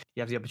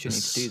have the opportunity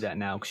to do that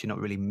now because you're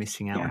not really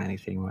missing out on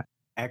anything, right?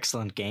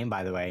 Excellent game,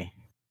 by the way.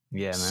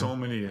 Yeah, man. So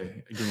many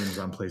games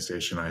on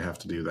PlayStation I have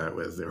to do that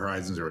with. The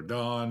Horizon Zero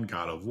Dawn,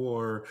 God of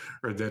War,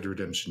 Red Dead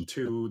Redemption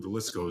 2, the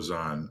list goes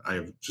on. I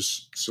have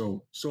just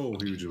so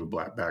huge of a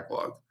black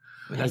backlog.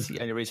 Well, that's the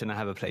only reason I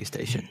have a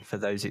PlayStation, for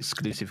those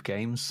exclusive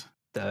games.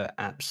 They're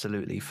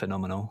absolutely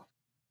phenomenal.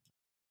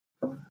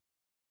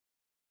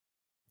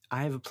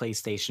 I have a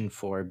PlayStation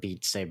for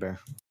Beat Saber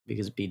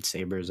because Beat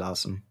Saber is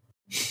awesome.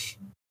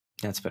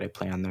 That's what I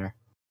play on there.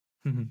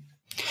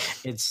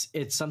 It's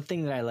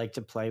something that I like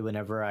to play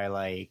whenever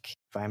if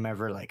I'm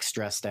ever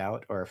stressed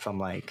out, or if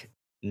I'm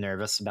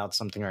nervous about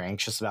something or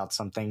anxious about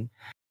something.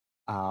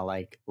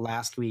 Like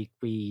last week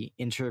we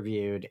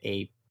interviewed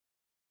a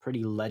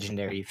pretty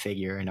legendary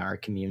figure in our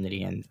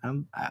community, and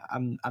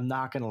I'm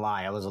not gonna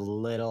lie, I was a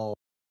little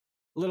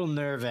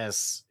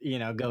nervous,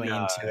 going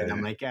into it.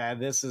 I'm like,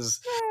 this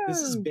is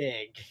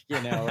big,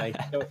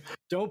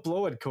 don't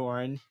blow it,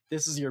 Corn.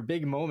 This is your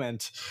big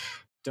moment.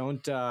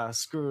 Don't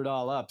screw it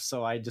all up.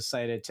 So I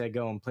decided to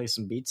go and play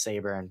some Beat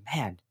Saber, and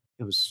man,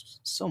 it was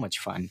so much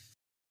fun.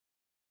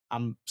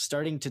 I'm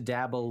starting to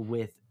dabble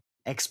with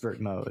expert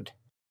mode,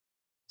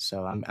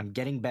 so I'm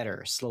getting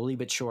better slowly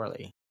but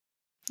surely.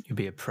 You'll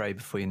be a pro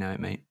before you know it,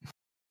 mate.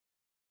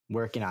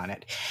 Working on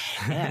it.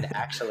 And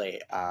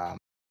actually,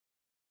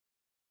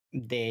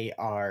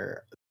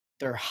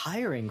 they're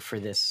hiring for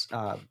this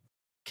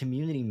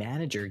community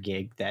manager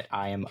gig that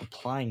I am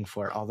applying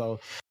for, although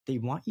they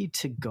want you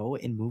to go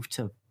and move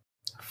to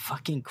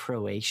fucking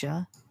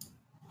Croatia.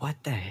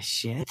 What the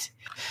shit?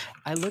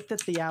 I looked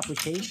at the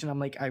application. I'm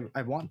like,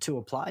 I want to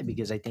apply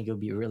because I think it would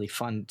be really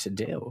fun to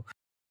do.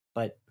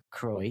 But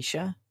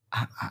Croatia?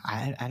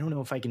 I don't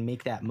know if I can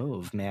make that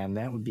move, man.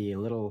 That would be a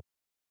little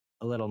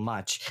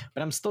much.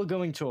 But I'm still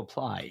going to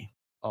apply,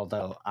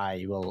 although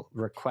I will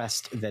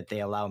request that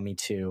they allow me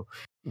to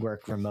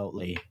work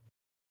remotely.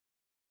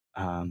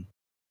 But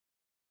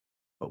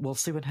we'll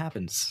see what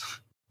happens.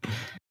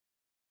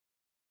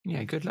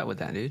 Yeah, good luck with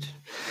that, dude.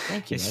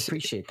 Thank you. I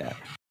appreciate that.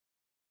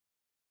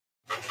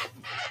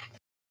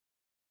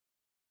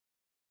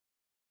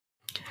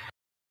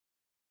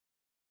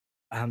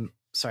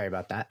 Sorry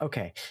about that.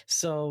 Okay,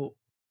 so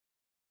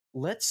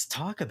let's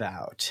talk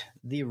about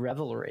the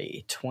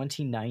Revelry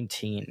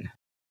 2019.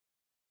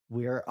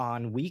 We're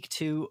on week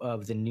 2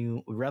 of the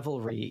new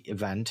Revelry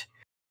event.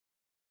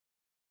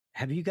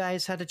 Have you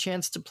guys had a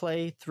chance to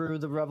play through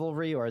the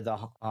Revelry or the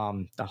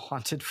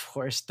Haunted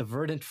Forest, the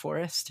Verdant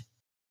Forest?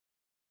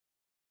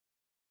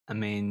 I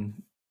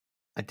mean,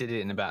 I did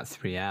it in about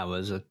 3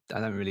 hours. I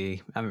haven't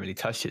really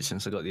touched it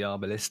since I got the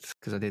Arbalist,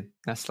 because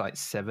that's like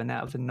 7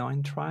 out of the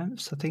 9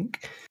 triumphs, I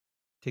think,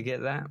 to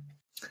get that.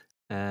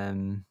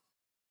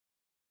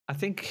 I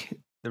think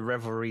the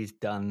Revelry's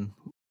done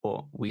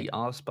what we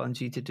asked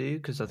Bungie to do,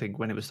 because I think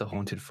when it was the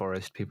Haunted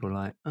Forest, people were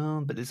like,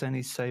 but there's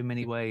only so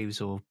many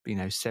waves, or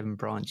 7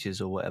 branches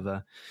or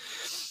whatever.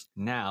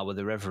 Now with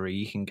the Revelry,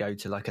 you can go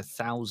to like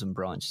 1,000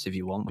 branches if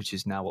you want, which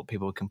is now what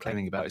people are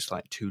complaining about. It's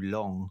like too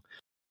long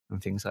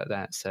and things like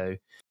that. So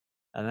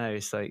I know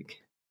it's like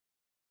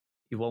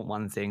you want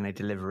one thing, they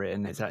deliver it,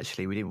 and it's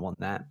actually, we didn't want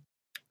that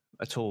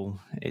at all.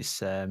 It's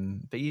but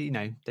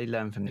they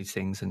learn from these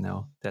things and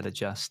they'll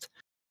adjust.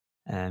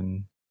 But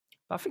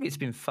I think it's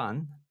been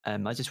fun.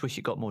 I just wish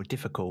it got more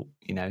difficult,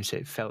 so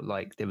it felt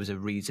like there was a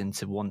reason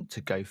to want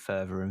to go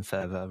further and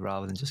further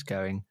rather than just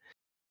going,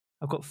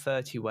 I've got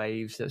 30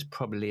 waves, that's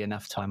probably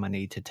enough time I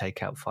need to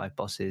take out 5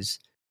 bosses,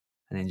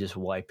 and then just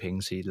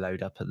wiping so you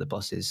load up at the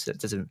bosses.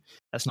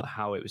 That's not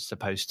how it was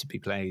supposed to be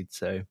played.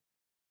 So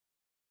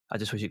I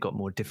just wish it got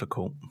more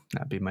difficult.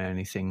 That'd be my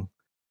only thing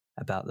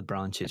about the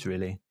branches,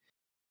 really.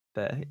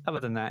 But other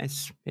than that,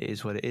 it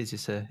is what it is.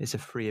 It's a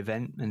free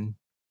event, and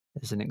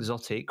there's an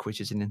exotic,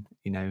 which is an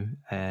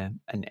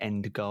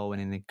end goal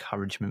and an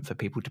encouragement for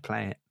people to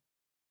play it.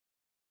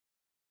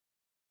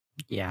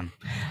 Yeah,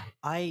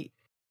 I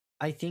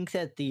think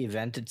that the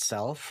event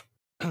itself,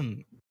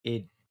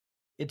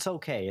 it's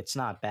okay. It's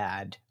not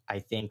bad. I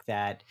think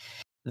that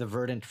the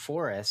Verdant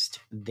Forest,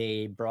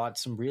 they brought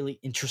some really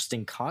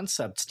interesting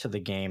concepts to the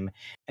game.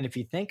 And if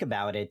you think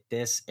about it,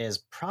 this is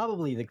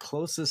probably the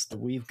closest that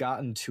we've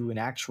gotten to an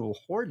actual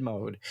horde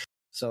mode.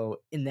 So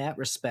in that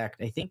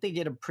respect, I think they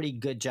did a pretty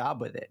good job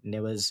with it. And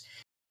it was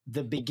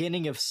the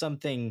beginning of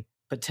something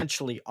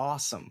potentially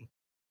awesome.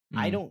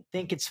 I don't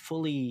think it's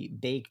fully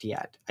baked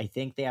yet. I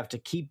think they have to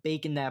keep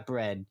baking that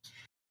bread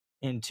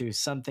into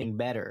something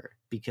better,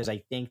 because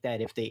I think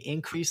that if they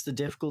increase the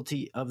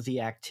difficulty of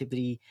the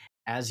activity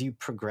as you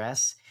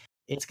progress,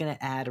 it's going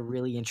to add a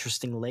really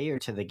interesting layer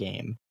to the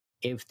game.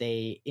 If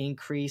they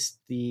increase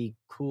the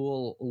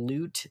cool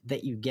loot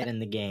that you get in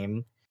the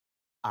game,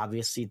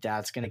 obviously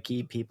that's going to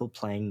keep people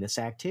playing this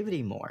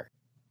activity more.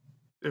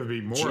 It would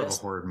be more of a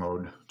horde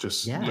mode,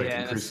 just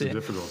increase the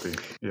difficulty.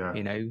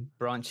 Yeah.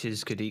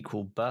 Branches could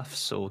equal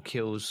buffs or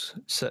kills.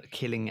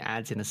 Killing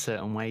ads in a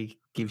certain way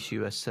gives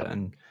you a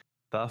certain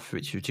buff,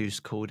 which reduces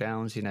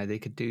cooldowns. They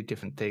could do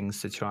different things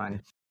to try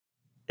and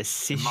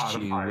assist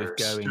you with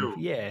going.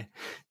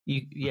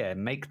 Too.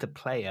 Make the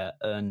player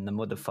earn the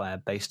modifier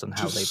based on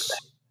how they play.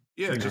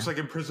 Yeah, just like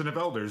in Prison of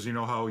Elders, you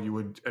know how you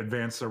would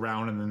advance the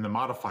round and then the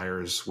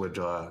modifiers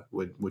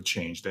would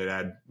change. They'd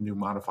add new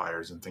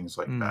modifiers and things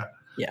like that.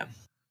 Yeah.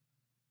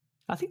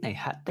 I think they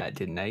had that,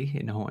 didn't they,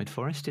 in Haunted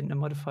Forest? Didn't the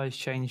modifiers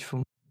change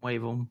from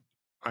wave on?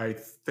 I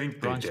think they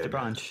branch did. to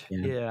branch.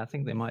 Yeah, I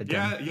think they might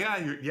have done.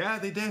 Yeah,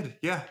 they did.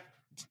 Yeah,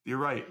 you're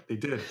right. They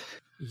did.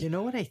 You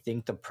know what I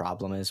think the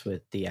problem is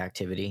with the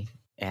activity?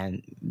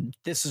 And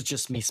this is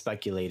just me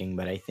speculating,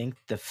 but I think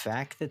the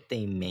fact that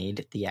they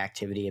made the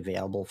activity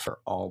available for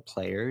all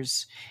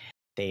players,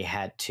 they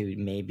had to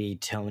maybe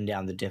tone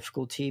down the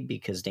difficulty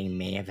because they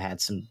may have had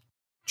some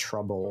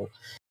trouble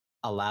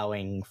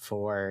allowing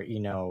for,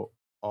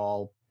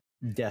 all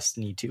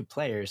Destiny 2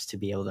 players to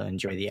be able to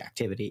enjoy the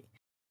activity.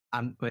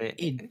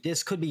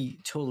 This could be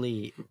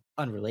totally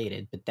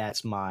unrelated, but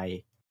that's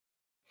my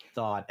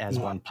thought as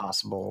one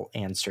possible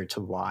answer to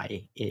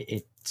why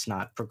it's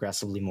not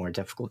progressively more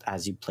difficult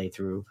as you play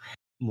through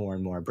more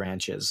and more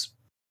branches.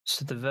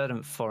 So the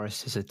Verdant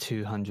Forest is a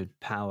 200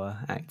 power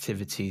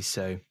activity,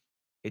 so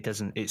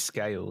it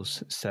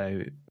scales.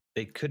 So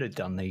they could have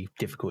done the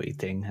difficulty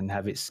thing and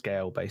have it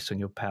scale based on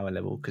your power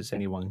level, because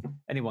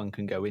anyone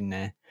can go in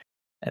there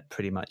at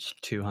pretty much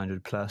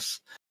 200 plus.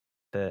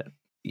 But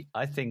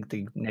I think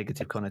the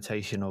negative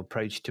connotation or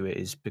approach to it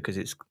is because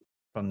it's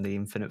from the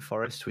Infinite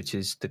Forest, which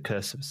is the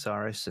Curse of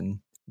Osiris, and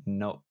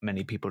not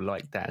many people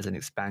like that as an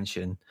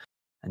expansion,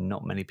 and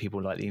not many people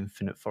like the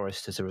Infinite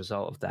Forest as a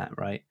result of that,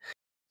 right?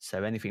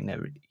 So anything that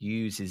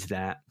uses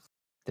that,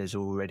 there's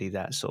already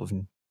that sort of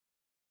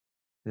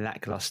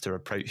lackluster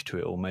approach to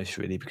it almost,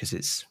 really,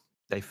 because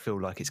they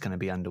feel like it's going to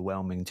be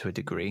underwhelming to a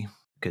degree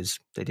because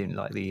they didn't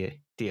like the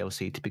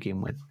DLC to begin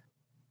with.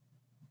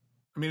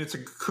 I mean, it's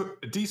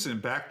a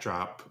decent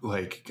backdrop,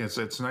 because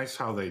it's nice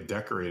how they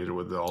decorated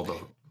with all the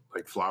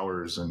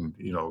flowers and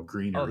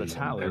greenery. Oh, the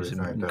tower is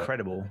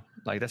incredible.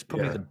 That's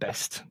probably the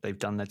best they've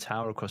done the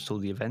tower across all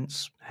the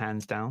events,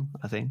 hands down,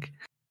 I think.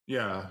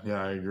 Yeah,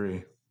 I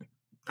agree.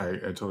 I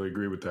totally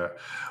agree with that.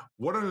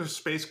 What other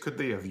space could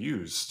they have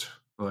used?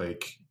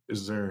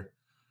 Is there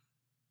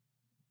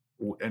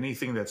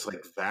anything that's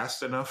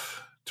vast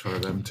enough for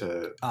them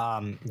to?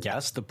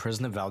 Yes, the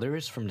Prison of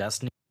Elders from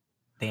Destiny.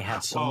 They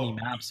had so many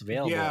maps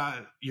available.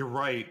 Yeah, you're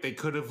right. They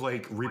could have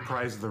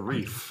reprised the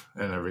reef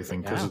and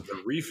everything, because the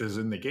reef is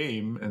in the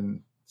game and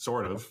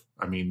sort of.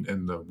 I mean,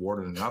 in the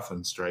Warden and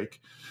Nothing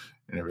strike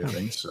and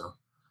everything. So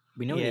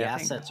we know the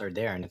assets are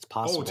there, and it's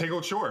possible. Oh,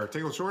 Tangled Shore.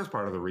 Tangled Shore is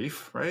part of the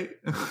reef, right?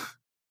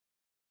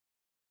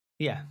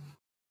 Yeah.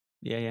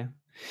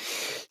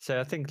 So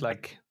I think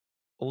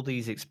all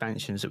these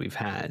expansions that we've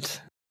had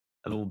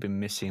have all been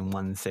missing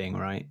one thing,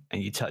 right?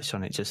 And you touched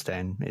on it just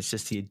then. It's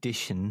just the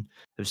addition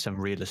of some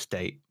real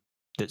estate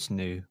that's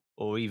new,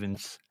 or even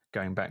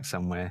going back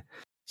somewhere,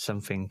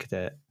 something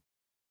that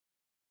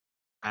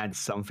adds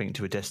something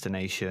to a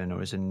destination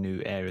or is a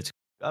new area.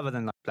 Other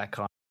than Black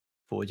Iron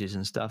Forges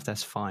and stuff,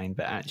 that's fine.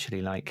 But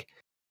actually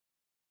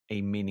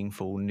a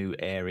meaningful new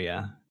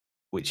area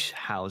which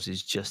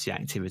houses just the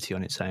activity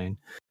on its own.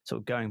 So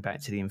going back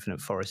to the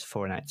Infinite Forest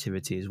for an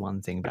activity is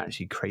one thing, but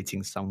actually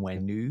creating somewhere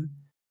new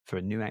for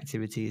a new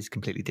activity is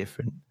completely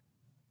different.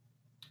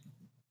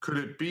 Could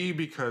it be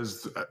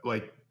because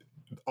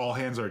all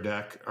hands on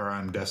deck are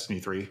on Destiny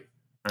 3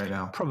 right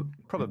now?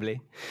 Probably.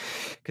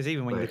 Because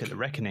even when you look at the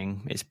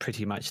Reckoning, it's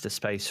pretty much the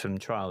space from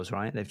Trials,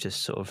 right? They've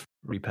just sort of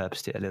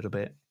repurposed it a little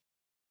bit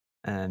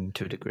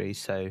to a degree.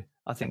 So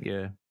I think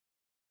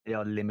they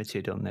are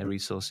limited on their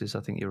resources. I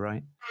think you're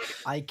right.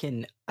 I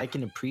can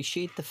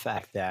appreciate the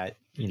fact that,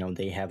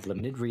 they have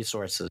limited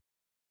resources.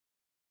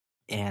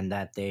 and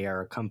that they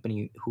are a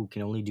company who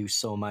can only do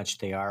so much.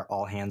 They are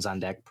all hands on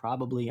deck,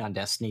 probably on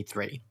Destiny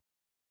 3.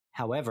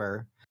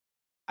 However,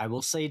 I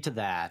will say to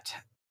that,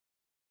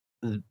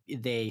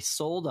 they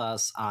sold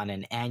us on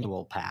an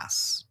annual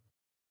pass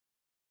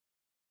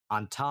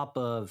on top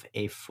of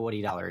a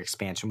 $40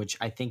 expansion, which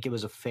I think it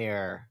was a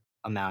fair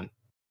amount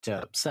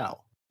to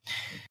sell.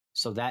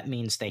 So that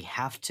means they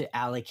have to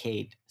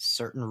allocate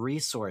certain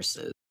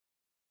resources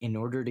in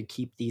order to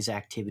keep these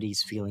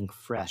activities feeling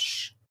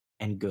fresh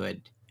and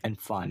good and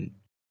fun.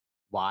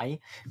 Why?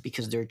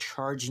 Because they're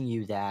charging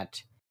you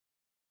that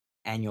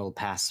annual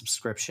pass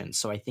subscription.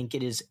 So I think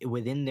it is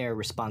within their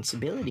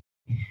responsibility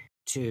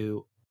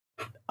to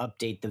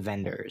update the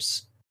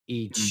vendors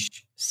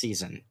each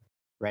season,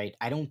 right?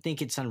 I don't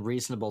think it's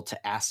unreasonable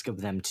to ask of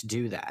them to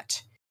do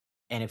that.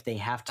 And if they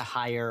have to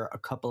hire a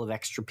couple of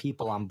extra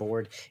people on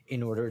board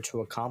in order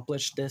to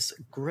accomplish this,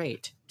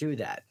 great, do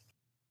that.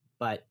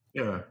 But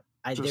Yeah.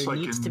 there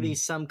needs to be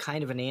some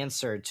kind of an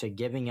answer to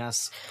giving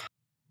us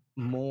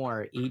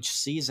more each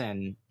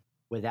season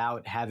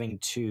without having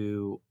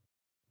to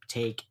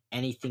take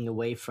anything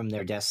away from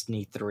their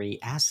Destiny 3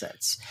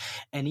 assets.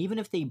 And even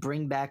if they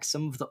bring back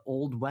some of the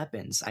old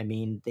weapons, I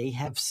mean, they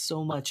have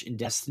so much in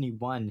Destiny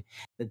 1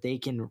 that they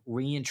can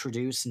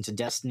reintroduce into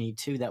Destiny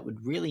 2 that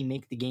would really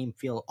make the game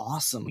feel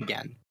awesome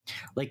again.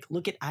 Like,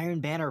 look at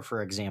Iron Banner,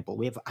 for example.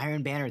 We have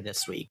Iron Banner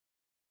this week.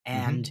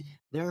 And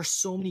there are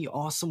so many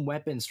awesome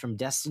weapons from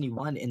Destiny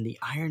 1 in the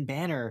Iron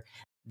Banner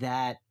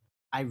that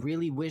I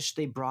really wish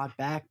they brought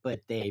back, but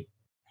they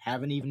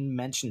haven't even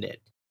mentioned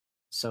it.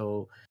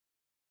 So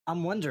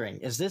I'm wondering,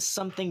 is this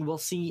something we'll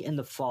see in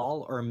the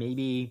fall, or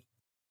maybe,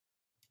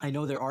 I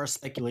know there are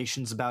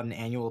speculations about an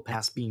annual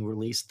pass being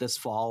released this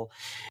fall.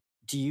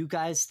 Do you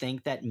guys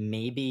think that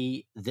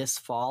maybe this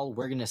fall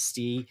we're going to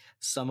see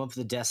some of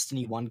the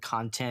Destiny 1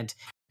 content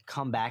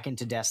come back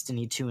into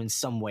Destiny 2 in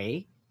some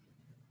way?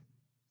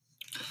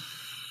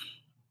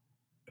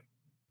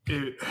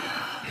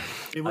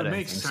 It would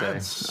make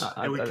sense. So.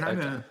 It would kind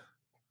of...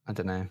 I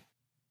don't know.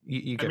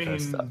 You go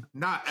first.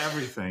 Not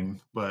everything,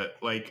 but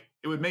like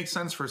it would make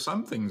sense for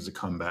some things to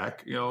come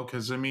back,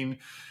 because I mean,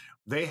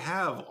 they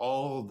have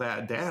all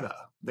that data.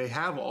 They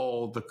have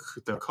all the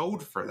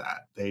code for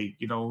that. They,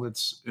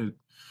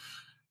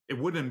 it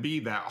wouldn't be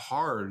that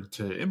hard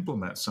to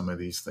implement some of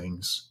these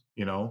things,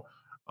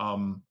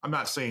 I'm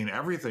not saying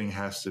everything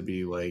has to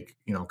be like,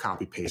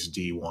 copy paste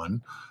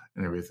D1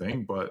 and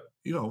everything, but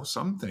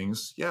some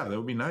things, yeah, that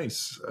would be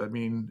nice. I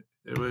mean,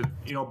 it would,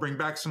 bring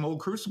back some old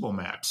Crucible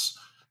maps.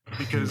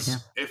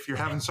 Because if you're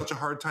having such a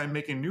hard time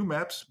making new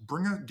maps,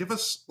 give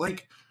us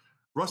like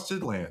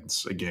Rusted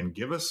Lands again.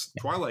 Give us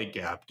Twilight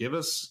Gap. Give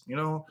us,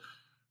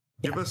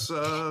 give us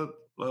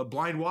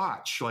Blind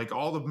Watch. Like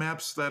all the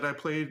maps that I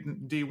played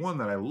in D1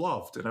 that I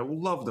loved, and I would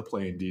love to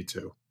play in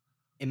D2.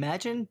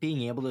 Imagine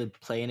being able to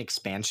play an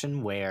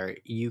expansion where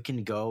you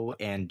can go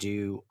and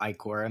do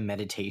Ikora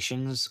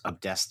meditations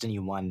of Destiny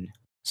 1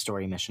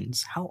 story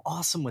missions. How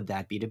awesome would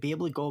that be to be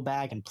able to go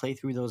back and play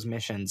through those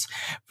missions,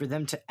 for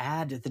them to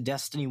add the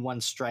Destiny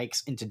 1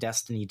 strikes into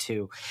Destiny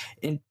 2,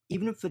 and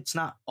even if it's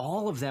not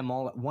all of them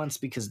all at once,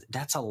 because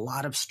that's a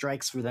lot of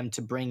strikes for them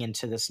to bring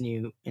into the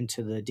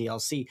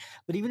DLC,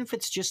 but even if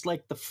it's just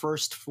like the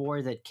first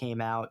 4 that came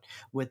out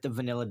with the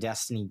vanilla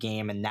Destiny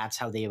game, and that's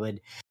how they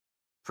would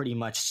pretty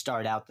much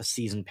start out the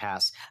season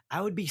pass,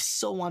 I would be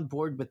so on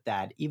board with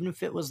that, even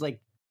if it was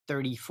like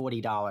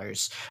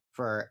 $30-$40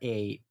 for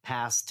a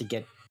pass to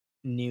get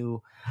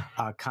new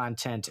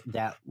content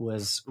that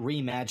was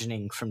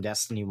reimagining from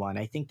Destiny 1.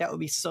 I think that would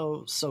be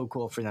so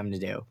cool for them to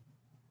do.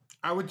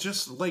 I would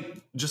just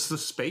the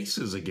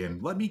spaces again.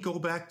 Let me go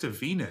back to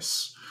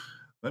Venus.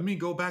 Let me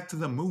go back to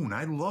the moon.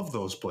 I love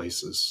those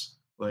places.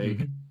 Like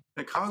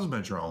the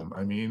Cosmodrome.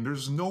 I mean,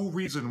 there's no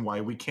reason why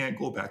we can't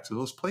go back to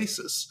those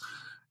places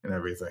and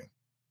everything.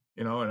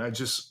 And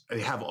I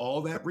have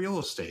all that real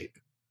estate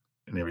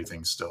and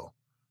everything still.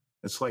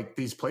 It's like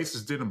these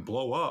places didn't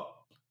blow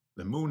up.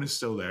 The moon is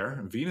still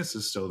there. Venus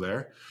is still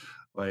there.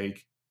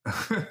 Like,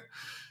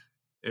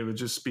 it would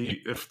just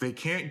be, if they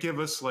can't give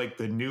us like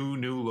the new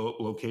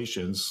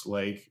locations,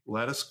 like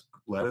let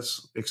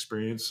us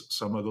experience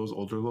some of those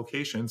older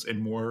locations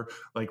and more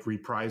like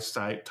reprise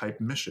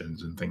type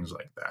missions and things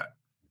like that.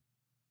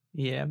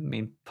 Yeah, I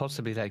mean,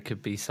 possibly that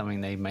could be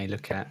something they may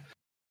look at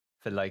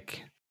for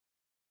like,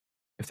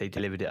 if they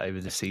delivered it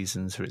over the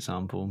seasons, for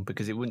example,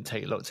 because it wouldn't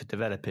take a lot to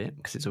develop it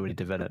because it's already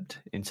developed,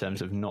 in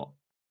terms of not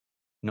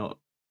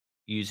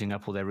using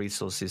up all their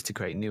resources to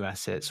create new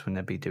assets when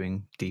they'd be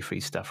doing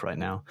D3 stuff right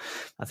now.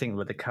 I think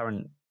with the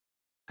current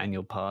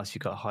annual pass,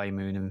 you've got High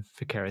Moon and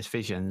Vicarious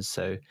Visions.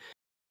 So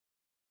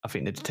I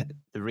think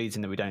the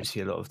reason that we don't see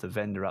a lot of the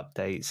vendor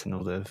updates and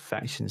all the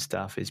faction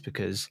stuff is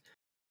because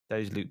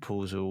those loot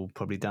pools are all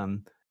probably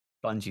done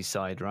Bungie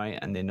side, right?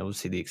 And then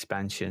obviously the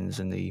expansions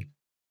and the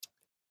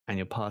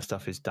annual pass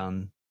stuff is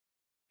done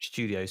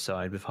studio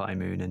side with High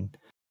Moon and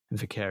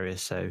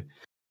Vicarious. So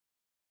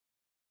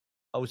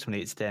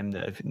ultimately it's them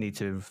that need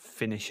to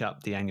finish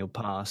up the annual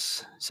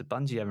pass. So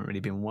Bungie haven't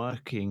really been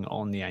working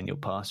on the annual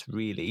pass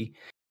really,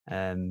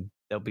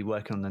 they'll be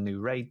working on the new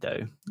raid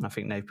though. I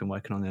think they've been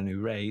working on the new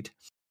raid,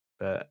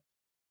 but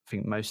I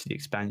think most of the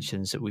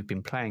expansions that we've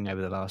been playing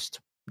over the last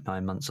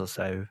 9 months or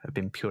so have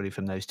been purely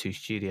from those two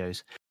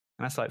studios.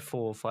 And that's like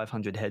 400 or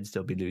 500 heads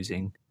they'll be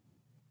losing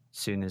as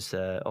soon as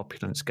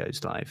Opulence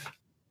goes live.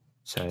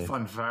 So,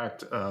 fun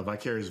fact: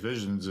 Vicarious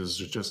Visions is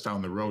just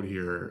down the road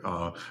here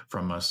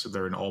from us.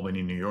 They're in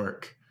Albany, New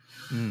York.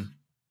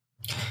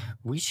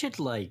 We should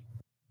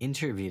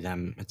interview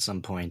them at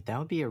some point. That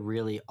would be a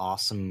really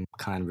awesome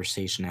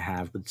conversation to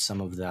have with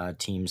some of the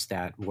teams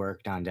that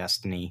worked on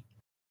Destiny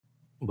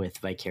with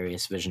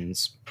Vicarious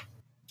Visions.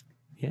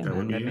 Yeah,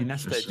 man. I mean,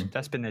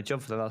 that's been their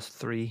job for the last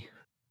three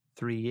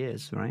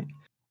years, right?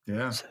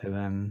 Yeah.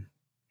 So,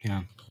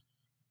 yeah.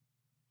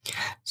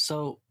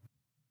 So,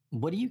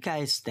 what do you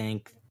guys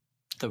think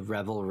the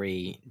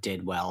Revelry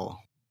did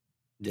well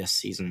this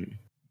season?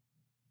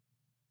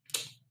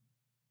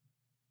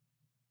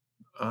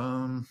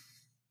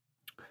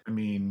 I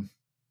mean,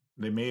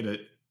 they made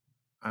it,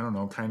 I don't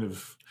know, kind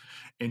of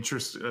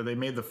interesting. They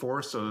made the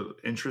forest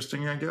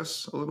interesting, I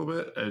guess, a little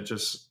bit. It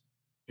just,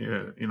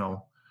 it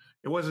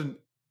wasn't,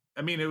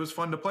 I mean, it was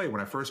fun to play. When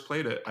I first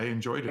played it, I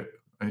enjoyed it.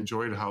 I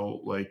enjoyed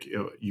how,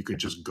 you could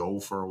just go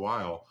for a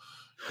while.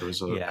 It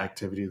was an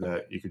activity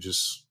that you could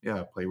just,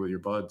 play with your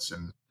buds.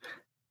 And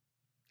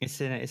it's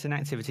an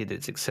activity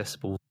that's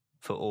accessible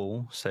for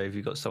all. So if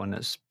you've got someone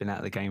that's been out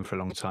of the game for a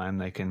long time,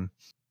 they can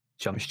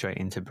jump straight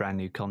into brand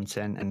new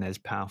content, and there's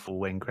powerful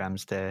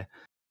engrams there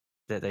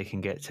that they can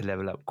get to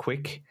level up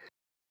quick,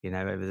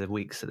 over the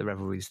weeks that the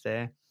Revelry's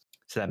there.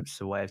 So that's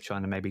a way of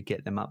trying to maybe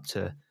get them up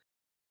to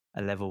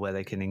a level where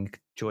they can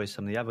enjoy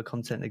some of the other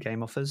content the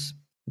game offers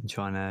and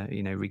trying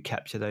to,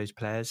 recapture those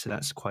players. So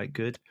that's quite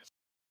good.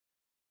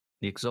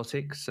 The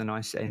exotics, a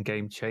nice end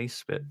game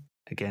chase, but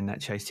again,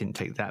 that chase didn't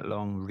take that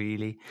long,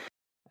 really.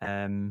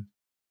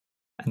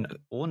 And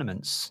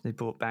ornaments, they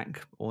brought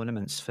back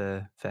ornaments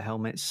for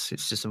helmets.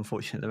 It's just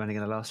unfortunate they're only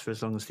going to last for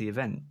as long as the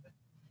event.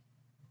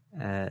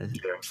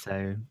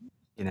 So,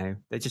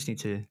 they just need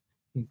to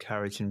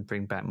encourage and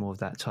bring back more of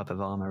that type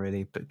of armor,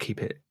 really, but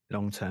keep it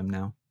long term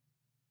now.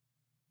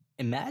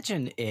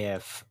 Imagine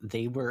if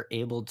they were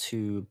able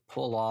to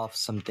pull off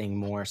something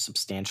more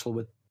substantial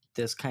with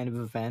this kind of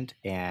event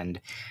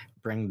and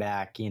bring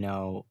back, a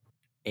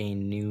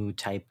new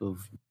type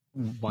of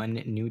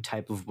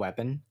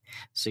weapon.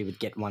 So you would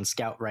get one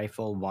scout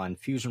rifle, one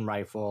fusion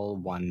rifle,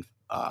 one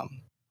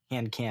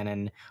hand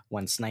cannon,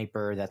 one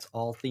sniper. That's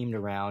all themed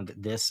around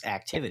this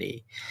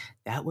activity.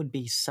 That would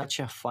be such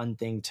a fun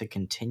thing to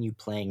continue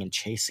playing and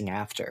chasing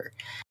after.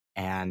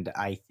 And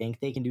I think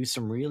they can do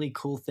some really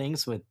cool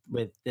things with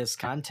this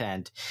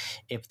content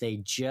if they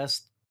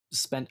just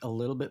spent a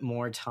little bit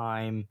more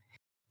time.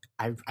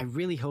 I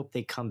really hope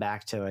they come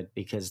back to it,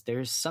 because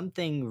there's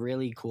something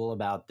really cool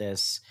about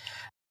this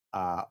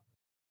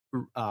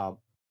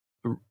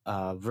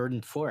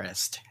verdant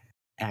forest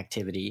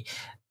activity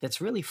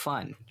that's really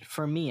fun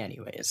for me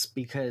anyways,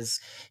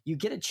 because you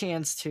get a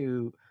chance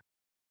to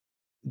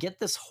get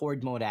this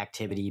horde mode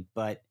activity,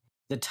 but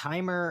the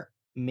timer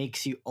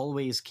makes you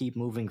always keep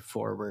moving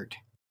forward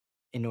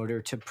in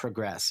order to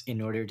progress,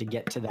 in order to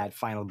get to that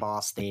final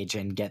boss stage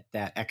and get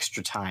that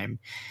extra time.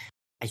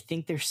 I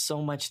think there's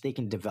so much they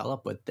can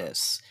develop with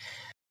this.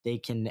 They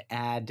can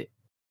add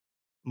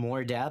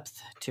more depth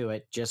to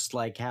it, just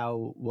like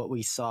what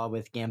we saw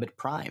with Gambit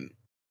Prime.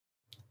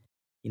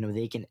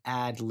 They can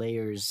add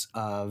layers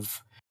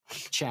of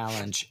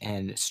challenge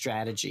and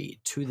strategy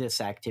to this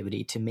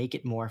activity to make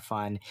it more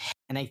fun.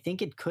 And I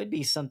think it could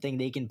be something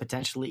they can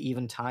potentially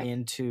even tie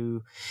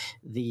into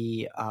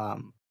the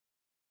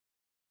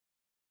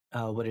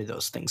what are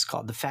those things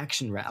called? The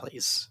faction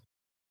rallies.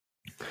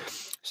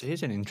 So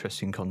here's an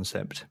interesting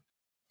concept.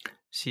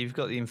 So you've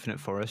got the Infinite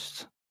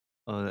Forest,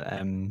 or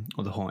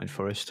the Haunted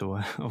Forest,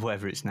 or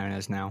whatever it's known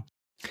as now.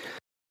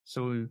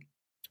 So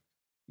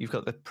you've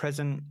got the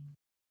present,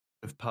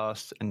 the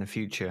past, and the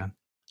future.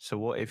 So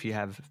what if you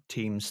have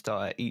teams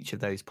start at each of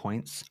those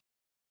points,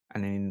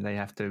 and then they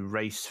have to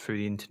race through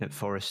the Infinite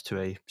Forest to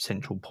a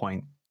central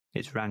point?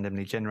 It's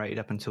randomly generated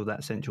up until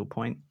that central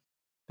point,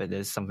 but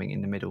there's something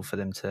in the middle for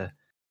them to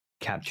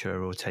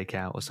capture or take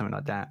out or something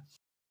like that.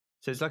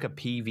 So it's like a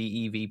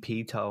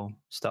PvEVP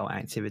style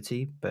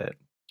activity, but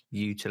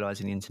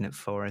utilizing the Infinite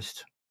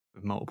Forest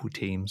with multiple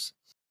teams.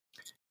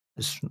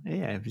 It's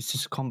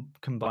just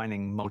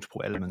combining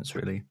multiple elements,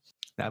 really.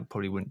 That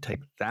probably wouldn't take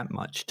that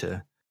much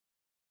to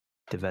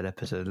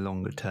develop as a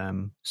longer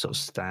term sort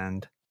of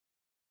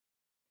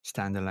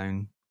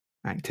standalone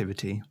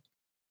activity.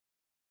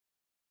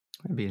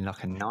 It'd be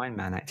like a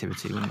 9-man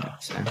activity, wouldn't it?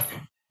 So.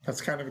 That's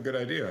kind of a good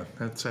idea.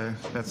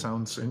 That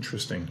sounds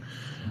interesting,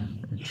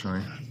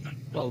 actually.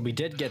 Well, we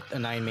did get a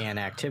 9-man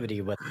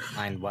activity with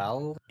Mind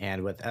Well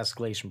and with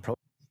Escalation Pro.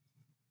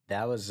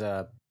 That was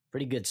a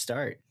pretty good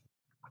start.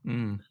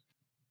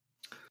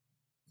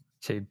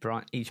 So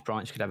each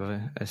branch could have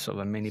a sort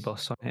of a mini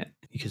boss on it.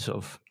 You could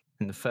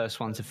and the first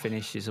one to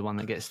finish is the one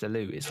that gets the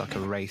loot. It's like a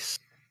race.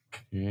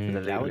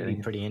 That would be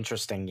pretty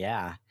interesting,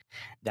 yeah.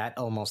 That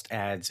almost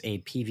adds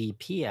a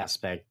PvP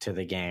aspect to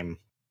the game.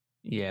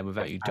 Yeah,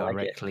 without you I like it.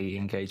 directly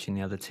engaging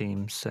the other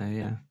teams. So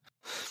yeah.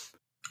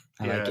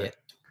 I like it.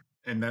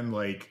 And then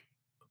like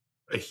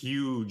a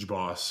huge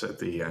boss at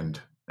the end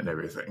and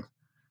everything.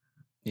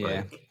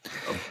 Yeah. Like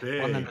a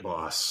big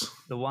boss.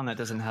 The one that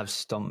doesn't have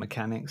stomp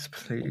mechanics,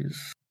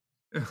 please.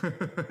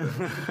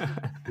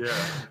 Yeah.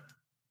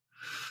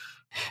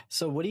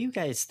 So, what do you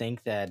guys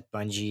think that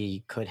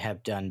Bungie could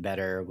have done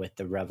better with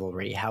the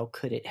Revelry? How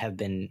could it have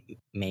been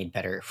made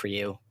better for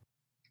you?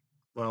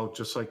 Well,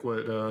 just like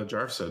what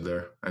Jarv said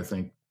there, I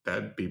think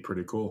that'd be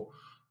pretty cool.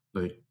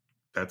 Like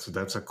that's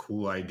a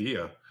cool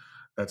idea.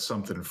 That's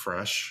something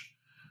fresh.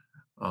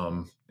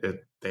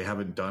 They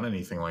haven't done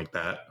anything like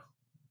that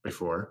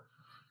before.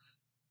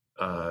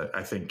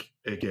 I think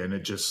again,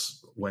 it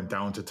just went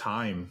down to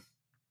time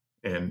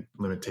and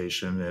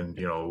limitation, and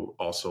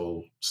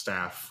also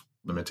staff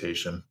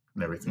limitation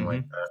and everything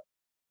like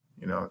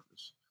that.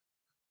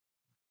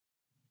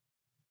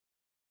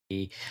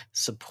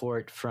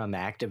 Support from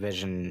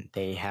Activision,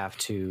 they have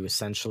to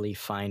essentially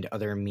find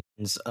other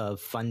means of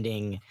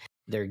funding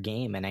their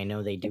game, and I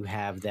know they do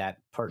have that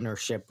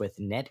partnership with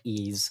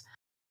NetEase.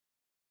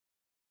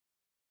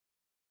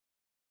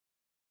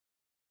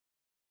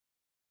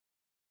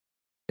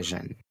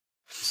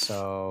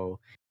 So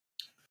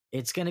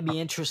it's going to be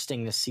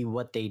interesting to see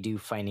what they do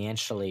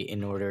financially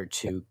in order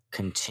to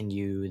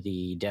continue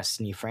the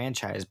Destiny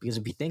franchise, because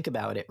if you think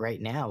about it right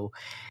now,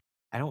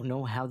 I don't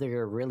know how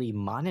they're really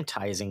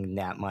monetizing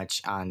that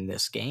much on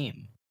this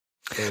game.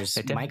 There's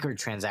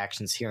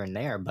microtransactions here and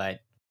there,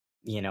 but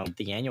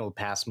the annual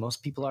pass,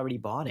 most people already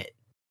bought it.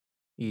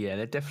 Yeah,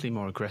 they're definitely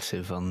more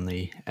aggressive on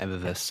the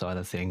Eververse side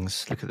of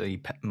things. Look at the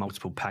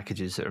multiple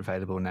packages that are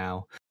available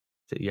now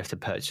that you have to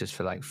purchase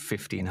for like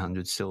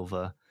 1,500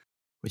 silver,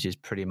 which is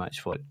pretty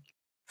much what,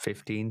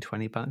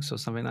 $15-20 or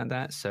something like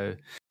that. So,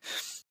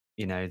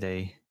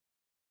 they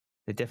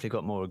definitely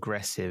got more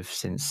aggressive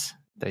since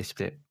they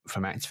split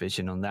from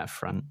Activision on that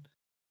front.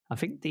 I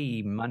think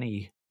the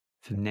money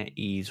from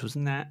NetEase,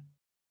 wasn't that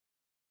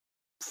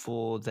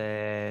for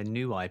their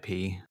new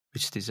IP,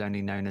 which is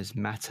only known as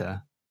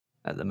Matter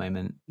at the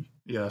moment?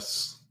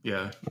 Yes.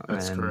 Yeah,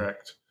 that's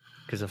correct.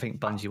 Because I think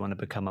Bungie want to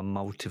become a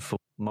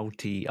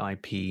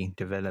multi-IP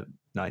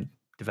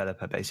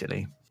developer,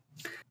 basically.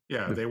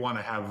 Yeah, they want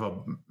to have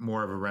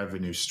more of a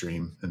revenue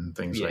stream and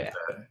things like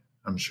that,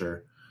 I'm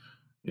sure.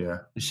 Yeah.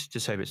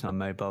 Just hope it's not a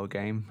mobile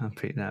game. I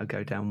think that'll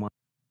go down well.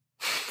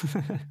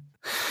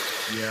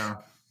 Yeah.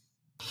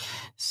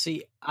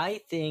 See,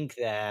 I think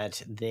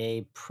that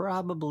they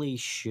probably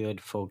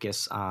should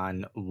focus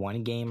on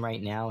one game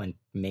right now and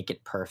make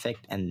it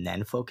perfect, and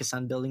then focus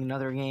on building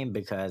another game,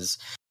 because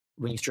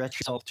when you stretch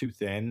yourself too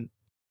thin,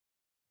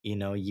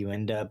 you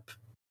end up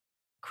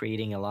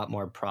creating a lot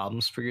more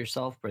problems for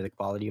yourself where the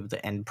quality of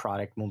the end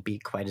product won't be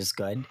quite as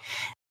good.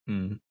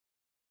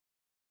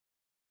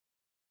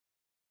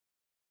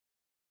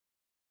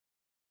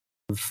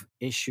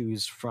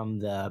 Issues from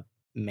the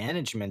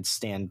management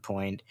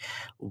standpoint,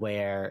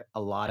 where a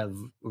lot of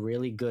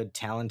really good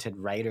talented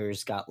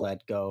writers got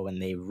let go,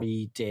 and they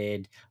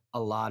redid a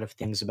lot of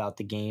things about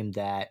the game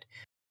that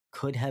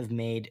could have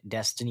made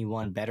Destiny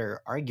 1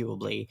 better,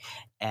 arguably,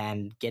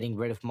 and getting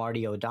rid of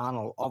Marty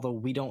O'Donnell, although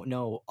we don't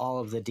know all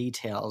of the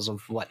details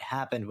of what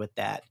happened with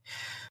that.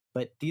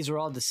 But these are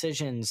all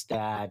decisions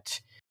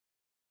that,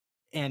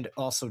 and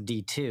also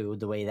D2,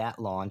 the way that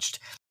launched.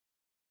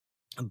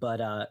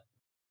 But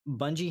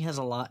Bungie has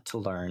a lot to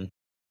learn.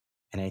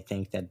 And I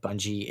think that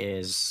Bungie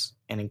is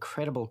an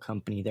incredible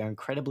company. They're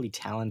incredibly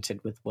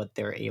talented with what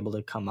they're able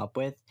to come up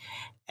with.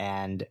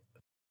 And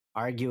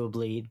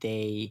arguably,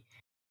 they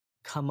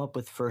come up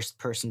with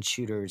first-person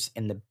shooters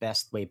in the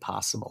best way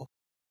possible.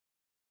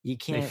 You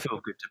can't. They feel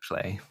good to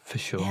play, for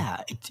sure. Yeah,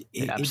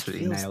 they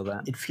absolutely nail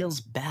that. It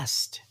feels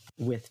best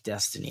with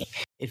Destiny.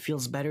 It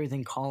feels better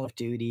than Call of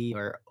Duty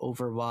or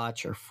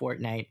Overwatch or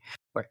Fortnite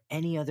or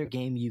any other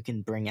game you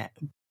can bring up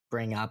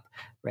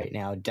right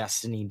now.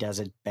 Destiny does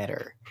it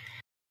better.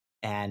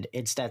 And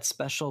it's that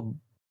special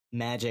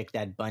magic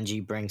that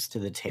Bungie brings to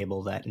the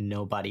table that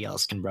nobody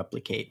else can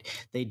replicate.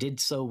 They did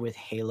so with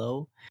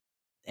Halo,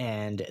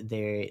 and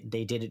they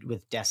did it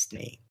with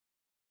Destiny.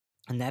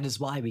 And that is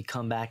why we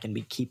come back and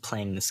we keep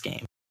playing this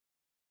game.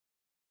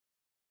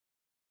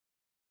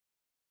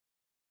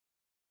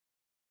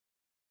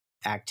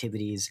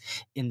 Activities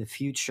in the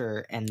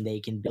future, and they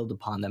can build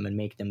upon them and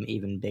make them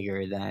even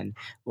bigger than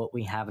what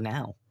we have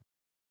now.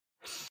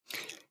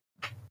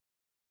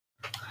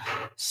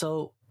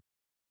 So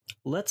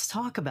let's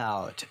talk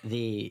about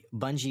the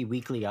Bungie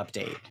weekly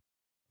update.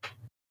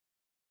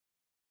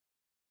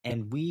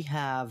 And we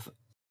have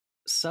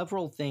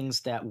several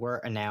things that were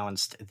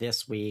announced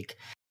this week.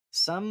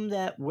 Some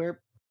that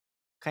we're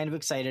kind of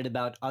excited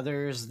about,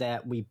 others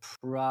that we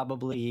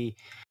probably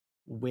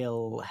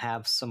will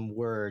have some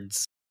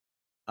words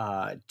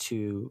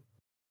to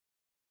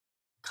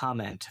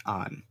comment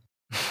on.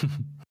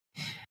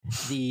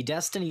 The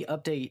Destiny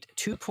update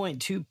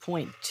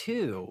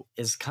 2.2.2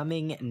 is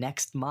coming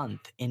next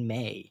month in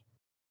May,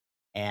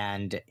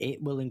 and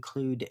it will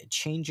include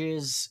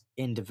changes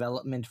in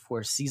development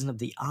for Season of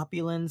the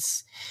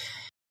Opulence,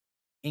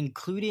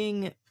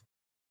 including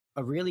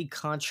a really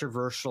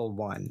controversial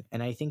one.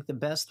 And I think the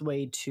best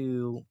way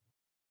to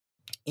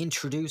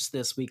introduce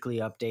this weekly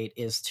update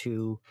is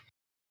to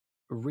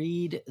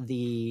read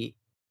the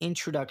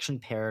introduction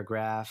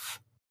paragraph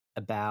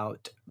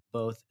about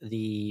both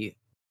the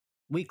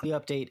weekly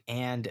update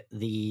and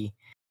the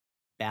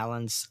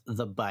balance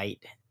the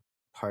bite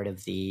part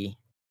of the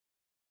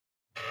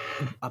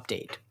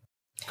update.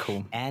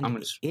 Cool.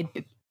 And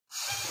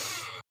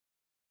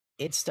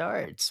it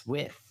starts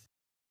with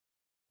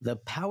the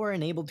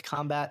power-enabled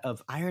combat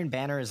of Iron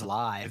Banner is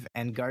live,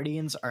 and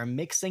Guardians are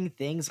mixing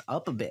things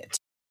up a bit.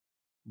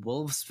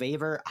 Wolves'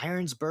 Favor,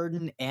 Iron's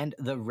Burden, and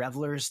the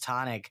Reveler's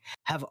Tonic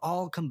have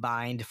all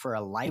combined for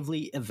a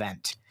lively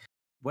event.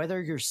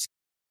 Whether you're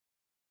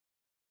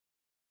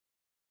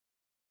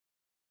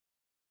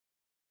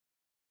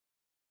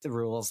the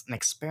rules and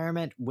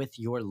experiment with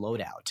your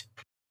loadout.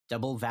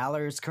 Double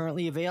Valor is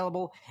currently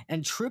available,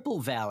 and Triple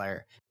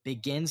Valor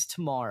begins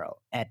tomorrow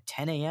at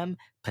 10 a.m.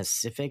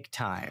 Pacific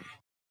Time.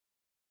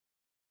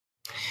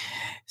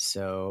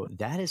 So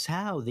that is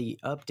how the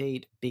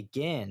update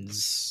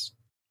begins.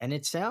 And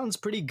it sounds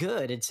pretty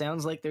good. It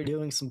sounds like they're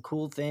doing some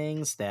cool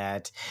things,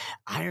 that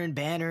Iron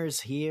Banner's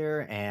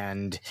here,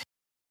 and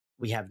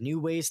we have new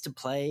ways to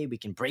play. We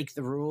can break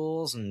the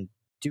rules and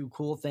do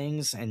cool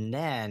things. And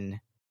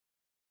then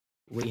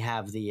we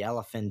have the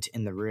elephant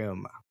in the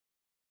room.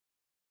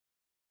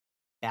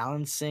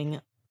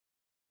 Balancing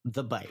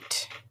the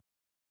bite.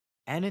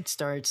 And it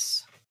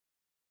starts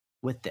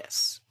with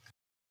this.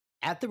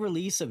 At the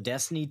release of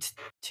Destiny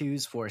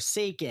 2's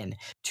Forsaken,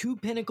 2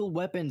 pinnacle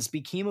weapons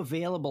became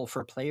available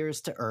for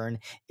players to earn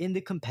in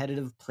the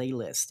competitive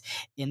playlist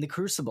in the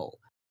Crucible.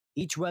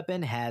 Each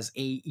weapon has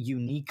a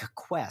unique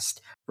quest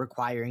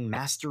requiring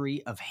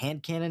mastery of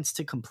hand cannons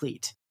to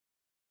complete.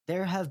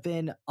 There have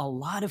been a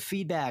lot of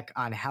feedback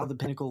on how the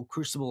Pinnacle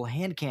Crucible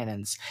hand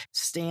cannons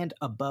stand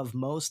above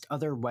most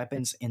other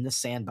weapons in the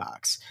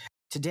sandbox.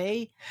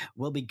 Today,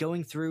 we'll be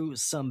going through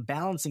some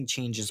balancing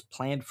changes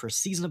planned for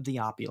Season of the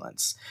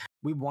Opulence.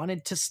 We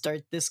wanted to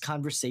start this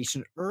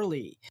conversation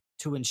early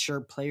to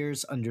ensure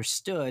players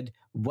understood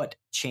what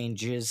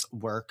changes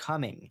were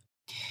coming,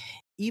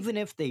 even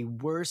if they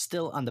were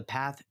still on the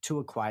path to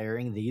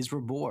acquiring these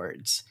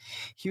rewards.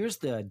 Here's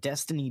the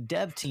Destiny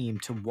dev team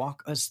to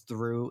walk us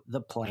through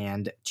the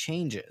planned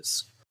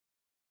changes.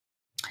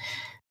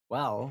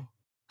 Well,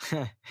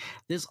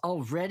 this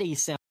already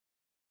sounds...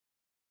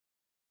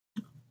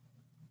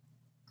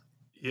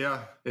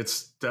 Yeah,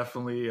 it's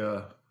definitely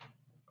a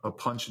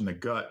punch in the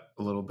gut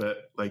a little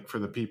bit, like for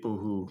the people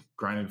who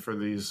grinded for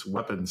these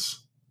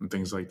weapons and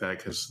things like that,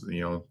 because,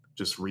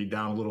 just read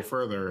down a little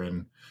further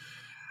and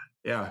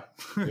yeah,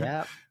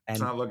 Yeah, it's and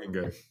not looking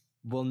good.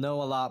 we'll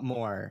know a lot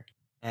more.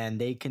 And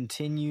they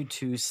continue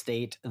to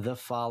state the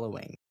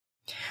following.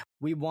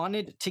 We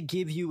wanted to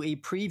give you a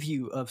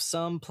preview of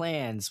some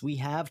plans we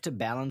have to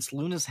balance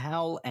Luna's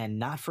Howl and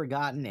Not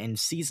Forgotten in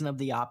Season of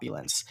the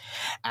Opulence.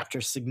 After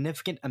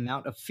significant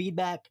amount of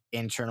feedback,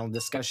 internal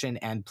discussion,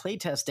 and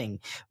playtesting,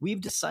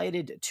 we've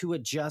decided to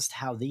adjust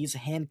how these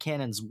hand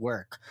cannons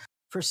work.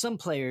 For some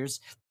players,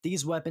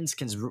 these weapons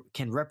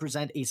can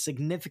represent a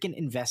significant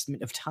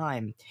investment of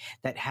time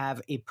that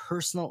have a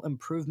personal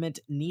improvement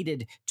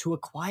needed to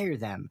acquire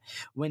them.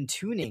 When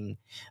tuning,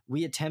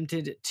 we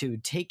attempted to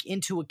take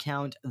into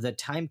account the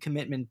time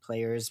commitment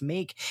players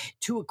make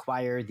to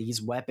acquire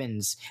these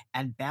weapons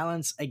and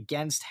balance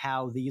against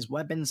how these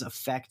weapons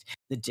affect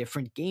the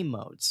different game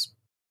modes.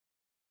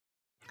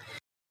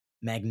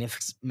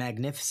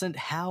 Magnificent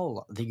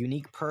Howl, the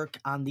unique perk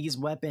on these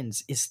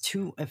weapons, is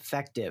too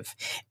effective.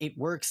 It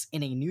works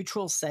in a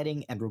neutral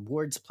setting and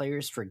rewards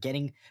players for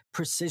getting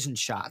precision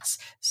shots,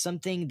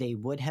 something they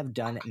would have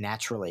done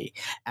naturally.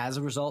 As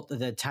a result,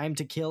 the time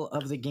to kill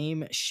of the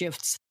game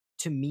shifts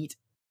to meet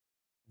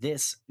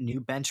this new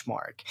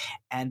benchmark,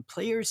 and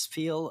players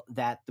feel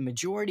that the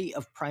majority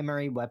of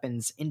primary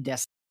weapons in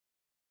Destiny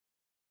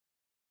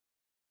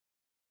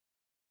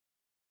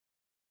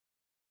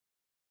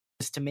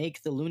is to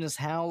make the Luna's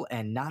Howl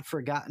and Not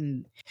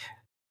Forgotten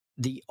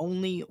the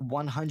only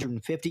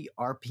 150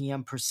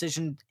 RPM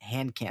precision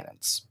hand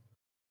cannons.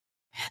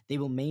 They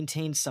will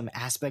maintain some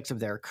aspects of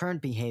their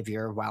current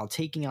behavior while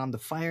taking on the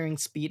firing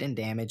speed and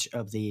damage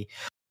of the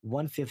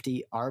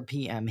 150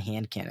 RPM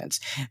hand cannons.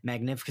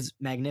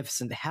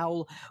 Magnificent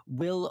Howl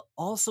will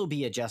also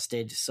be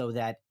adjusted so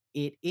that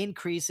it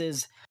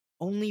increases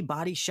only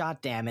body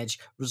shot damage,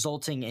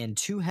 resulting in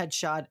 2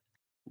 headshot,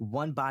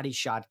 1 body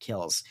shot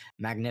kills.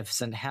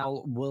 Magnificent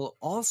Howl will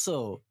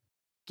also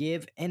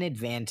give an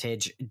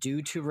advantage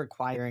due to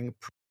requiring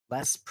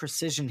less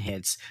precision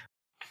hits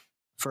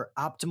for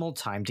optimal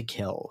time to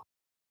kill.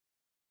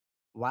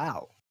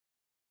 Wow.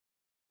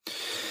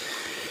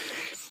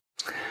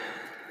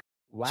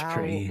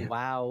 Wow.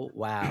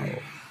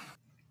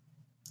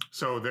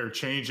 So they're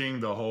changing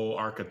the whole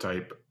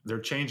archetype. They're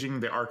changing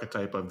the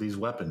archetype of these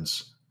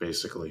weapons,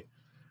 basically.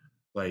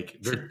 Like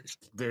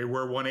they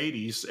were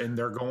 180s and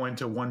they're going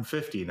to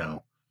 150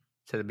 now.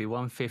 So there'll be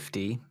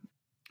 150,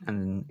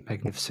 and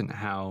Magnificent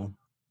Howl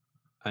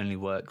only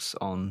works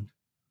on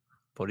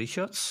Body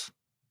shots?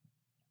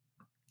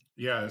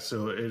 Yeah,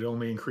 so it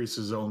only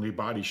increases only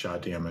body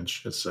shot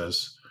damage, it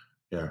says.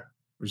 Yeah.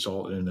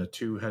 Result in a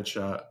 2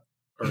 headshot,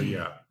 or 2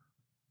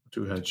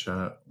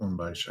 headshot, 1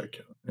 body shot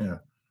kill. Yeah.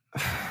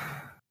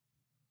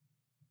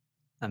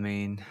 I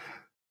mean,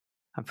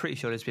 I'm pretty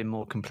sure there's been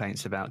more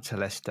complaints about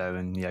Telesto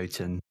and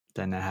Jotun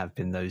than there have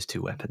been those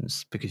two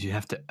weapons, because you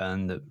have to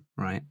earn them,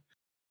 right?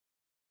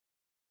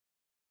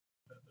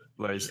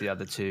 Whereas the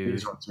other two,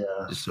 These ones,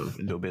 yeah. just sort of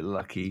a little bit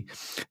lucky.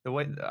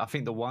 I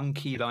think the one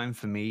key line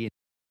for me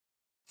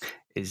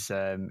is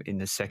in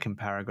the second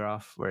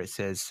paragraph where it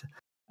says,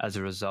 as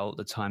a result,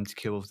 the time to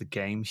kill of the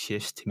game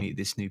shifts to meet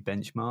this new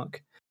benchmark,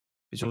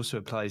 which also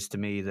applies to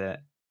me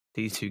that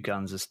these two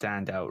guns are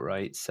standout,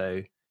 right?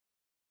 So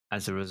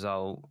as a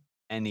result,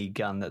 any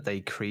gun that they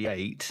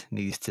create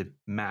needs to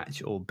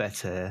match or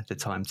better the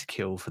time to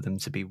kill for them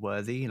to be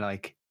worthy.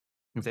 Like,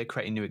 if they're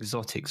creating new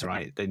exotics,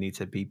 right, they need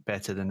to be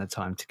better than the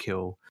time to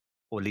kill,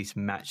 or at least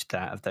match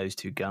that of those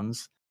two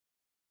guns.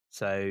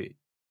 So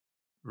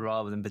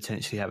rather than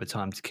potentially have a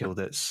time to kill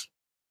that's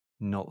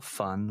not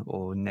fun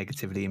or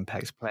negatively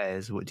impacts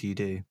players, what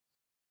do?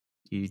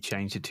 You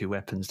change the two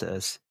weapons that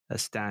are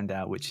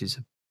standout, which is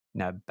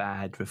a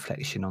bad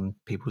reflection on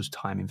people's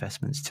time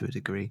investments to a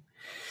degree.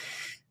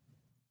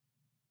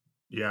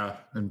 Yeah,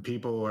 and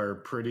people are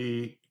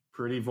pretty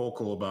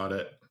vocal about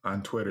it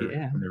on Twitter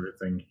and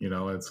everything.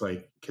 It's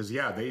like, because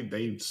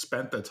they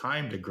spent the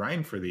time to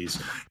grind for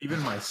these. Even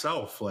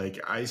myself, like,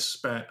 I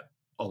spent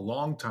a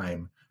long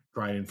time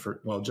grinding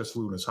for, well, just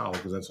Luna's Hollow,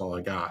 because that's all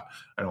I got.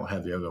 I don't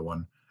have the other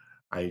one.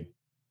 I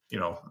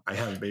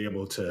haven't been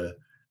able to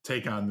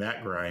take on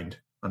that grind,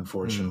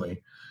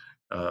 unfortunately,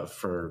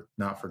 for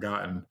Not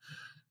Forgotten.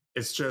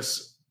 It's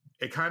just,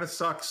 it kind of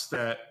sucks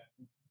that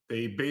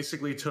they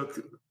basically took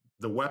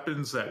the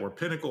weapons that were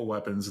pinnacle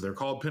weapons. They're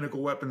called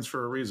pinnacle weapons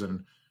for a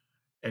reason,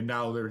 and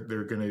now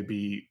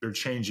they're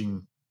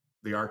changing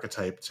the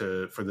archetype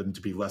for them to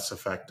be less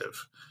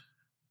effective.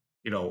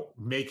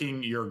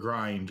 Making your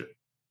grind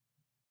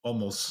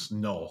almost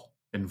null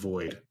and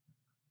void.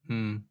 I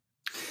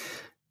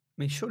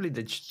mean, surely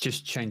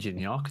just changing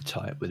the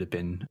archetype would have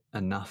been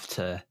enough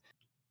to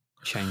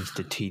change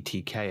the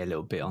TTK a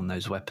little bit on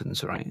those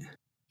weapons, right?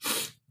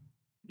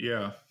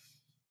 Yeah.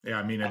 Yeah,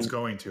 I mean, it's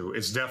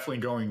definitely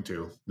going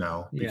to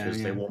now,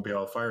 because they won't be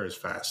able to fire as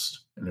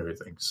fast and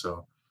everything.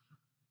 So,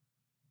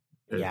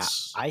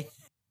 I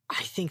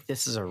think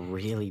this is a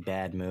really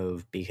bad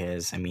move,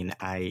 because, I mean,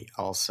 I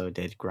also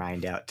did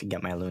grind out to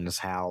get my Luna's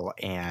Howl,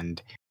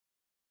 and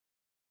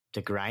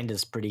the grind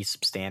is pretty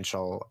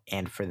substantial,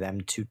 and for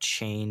them to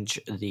change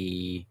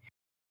the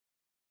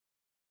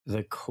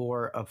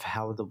core of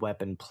how the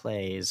weapon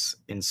plays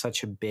in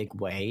such a big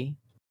way,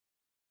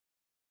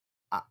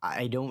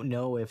 I don't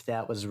know if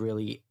that was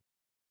really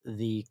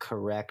the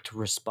correct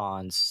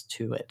response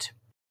to it.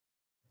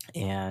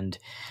 And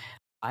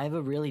I have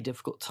a really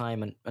difficult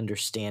time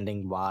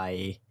understanding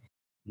why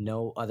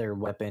no other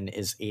weapon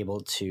is able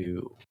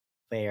to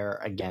fare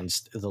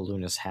against the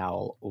Luna's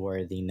Howl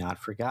or the Not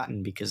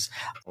Forgotten, because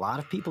a lot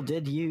of people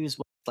did use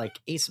like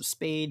Ace of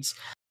Spades,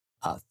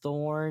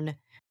 Thorn.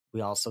 We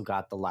also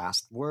got the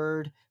Last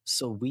Word.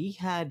 So we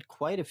had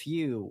quite a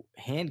few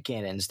hand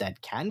cannons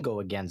that can go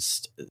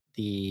against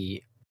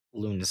the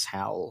Luna's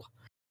Howl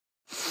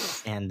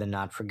and the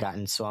Not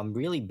Forgotten. So I'm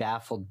really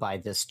baffled by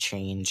this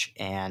change,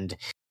 and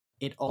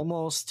it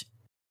almost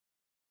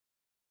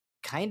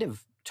kind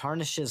of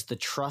tarnishes the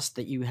trust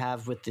that you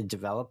have with the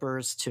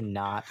developers to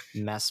not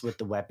mess with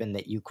the weapon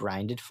that you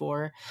grinded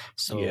for.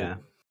 So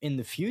in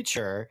the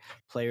future,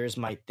 players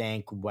might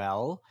think,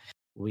 well,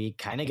 we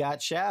kind of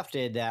got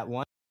shafted that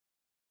one.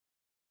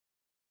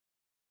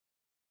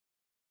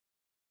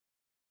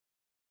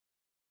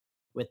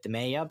 With the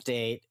May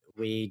update,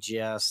 we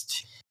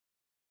just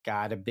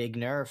got a big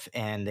nerf,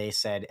 and they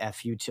said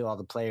F you to all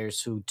the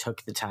players who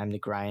took the time to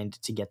grind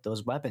to get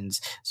those weapons.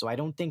 So I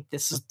don't think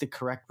this is the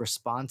correct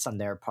response on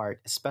their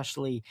part,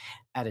 especially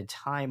at a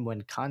time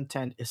when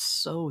content is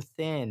so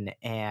thin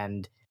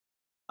and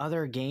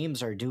other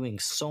games are doing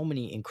so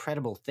many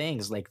incredible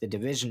things, like the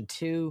Division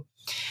 2,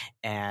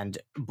 and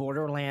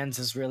Borderlands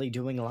is really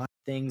doing a lot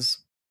of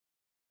things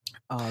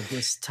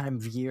this time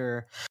of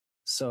year.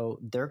 So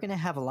they're going to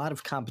have a lot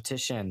of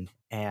competition,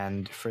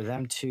 and for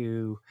them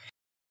to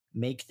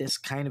make this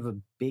kind of a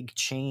big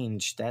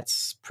change,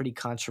 that's pretty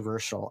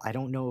controversial. I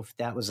don't know if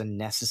that was a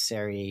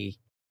necessary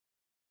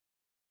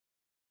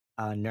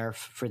nerf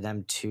for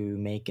them to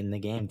make in the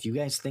game. Do you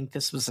guys think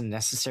this was a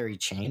necessary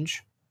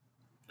change?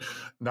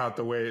 Not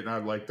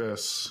like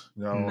this.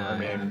 No. I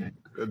mean,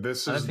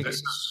 this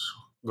is.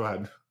 Go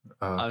ahead.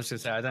 I was going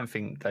to say, I don't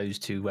think those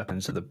two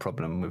weapons are the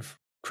problem with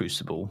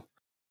Crucible.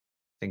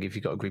 I think if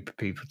you've got a group of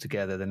people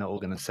together, they're not all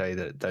going to say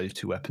that those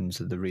two weapons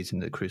are the reason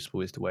that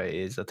Crucible is the way it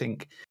is. I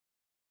think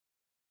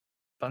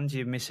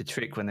Bungie missed a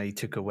trick when they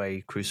took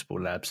away Crucible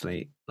Labs.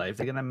 Like if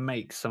they're going to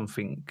make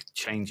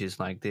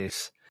changes like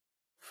this,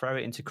 throw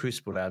it into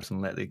Crucible Labs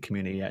and let the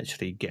community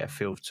actually get a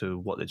feel to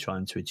what they're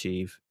trying to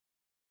achieve,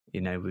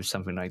 with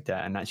something like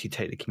that, and actually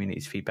take the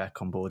community's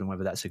feedback on board and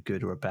whether that's a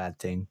good or a bad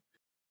thing.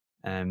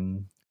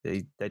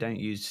 They don't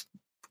use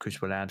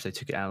Crucible Labs. They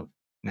took it out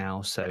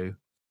now, so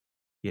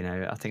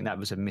I think that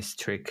was a missed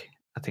trick.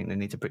 I think they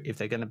need to, if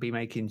they're going to be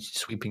making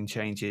sweeping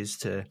changes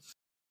to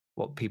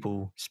what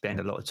people spend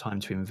a lot of time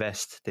to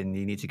invest, then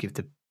you need to give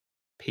the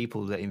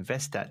people that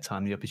invest that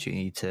time the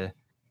opportunity to,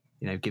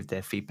 give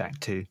their feedback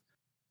too.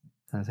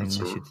 I think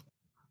they should.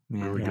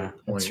 Really good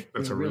point.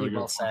 That's a really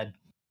well good said.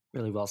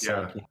 Really well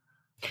said. Yeah.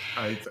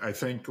 I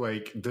think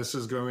like this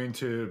is going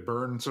to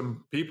burn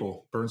some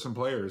people, burn some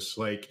players.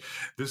 Like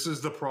this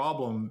is the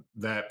problem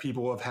that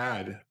people have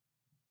had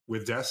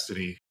with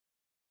Destiny.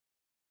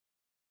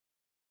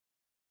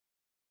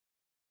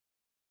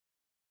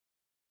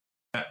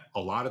 A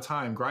lot of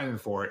time grinding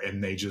for it,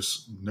 and they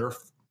just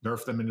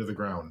nerf them into the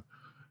ground.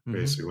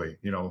 Basically,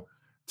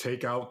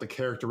 take out the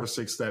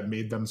characteristics that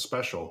made them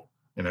special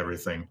and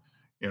everything.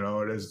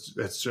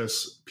 It's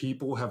just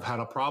people have had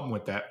a problem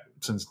with that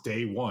since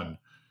day one.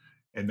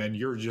 And then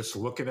you're just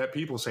looking at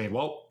people saying,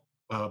 well,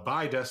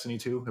 bye, Destiny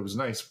 2. It was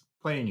nice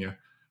playing you.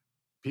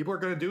 People are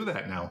going to do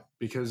that now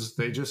because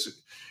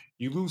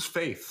you lose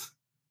faith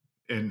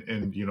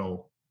in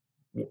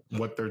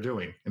what they're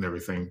doing and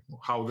everything,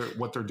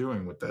 what they're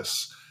doing with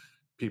this.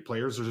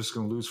 Players are just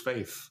going to lose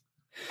faith,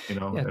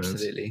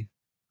 Absolutely.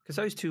 Because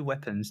those two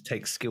weapons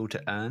take skill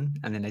to earn,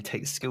 and then they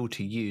take skill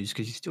to use,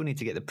 because you still need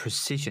to get the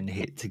precision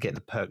hit to get the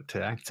perk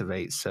to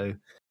activate. So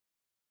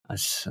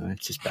it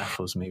just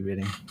baffles me,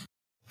 really.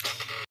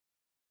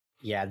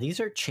 Yeah, these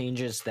are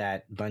changes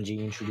that Bungie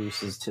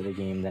introduces to the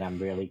game that I'm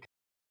really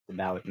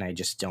about, and I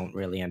just don't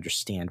really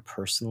understand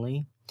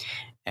personally.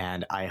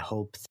 And I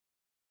hope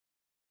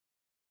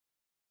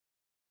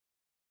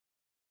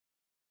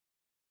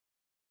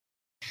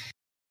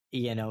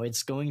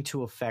it's going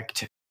to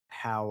affect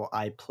how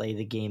I play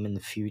the game in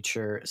the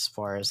future as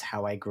far as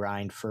how I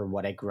grind for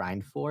what I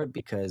grind for,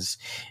 because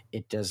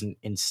it doesn't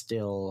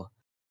instill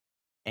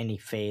any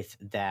faith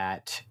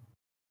that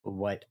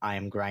what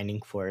I'm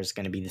grinding for is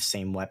going to be the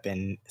same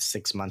weapon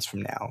 6 months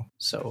from now.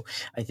 So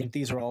I think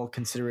these are all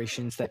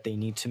considerations that they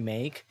need to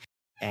make,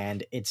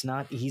 and it's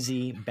not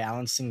easy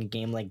balancing a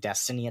game like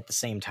Destiny at the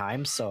same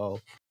time. So,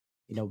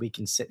 we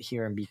can sit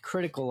here and be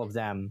critical of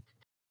them,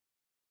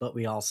 but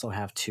we also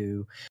have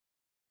to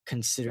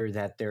consider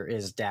that there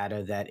is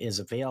data that is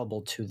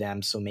available to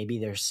them. So maybe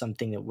there's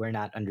something that we're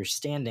not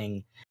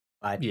understanding,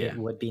 but it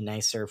would be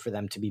nicer for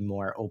them to be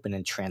more open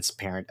and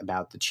transparent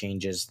about the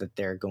changes that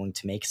they're going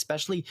to make,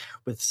 especially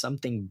with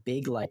something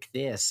big like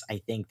this. I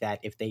think that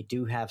if they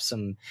do have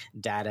some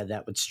data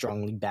that would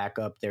strongly back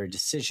up their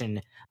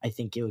decision, I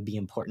think it would be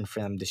important for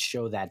them to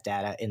show that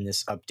data in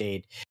this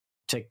update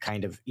to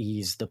kind of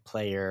ease the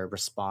player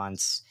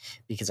response,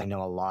 because I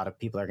know a lot of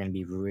people are going to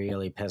be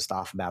really pissed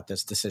off about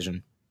this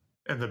decision.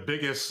 And the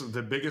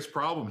biggest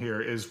problem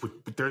here is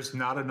there's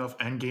not enough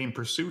endgame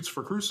pursuits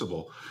for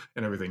Crucible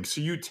and everything.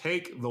 So you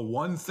take the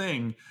one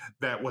thing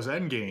that was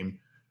endgame,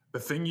 the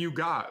thing you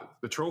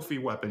got, the trophy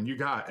weapon you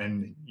got,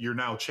 and you're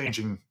now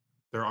changing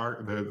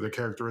the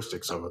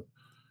characteristics of it.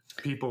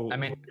 People,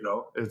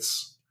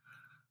 it's.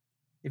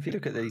 If you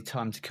look at the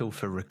time to kill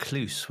for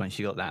Recluse once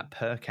you got that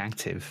perk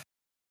active,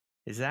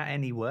 is that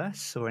any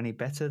worse or any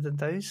better than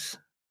those?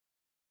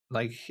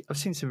 Like, I've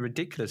seen some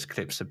ridiculous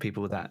clips of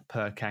people with that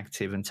perk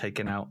active and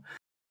taking out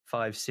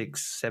 5,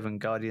 6, 7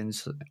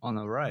 Guardians on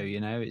a row.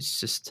 It's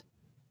just,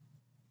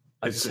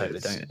 I just hope they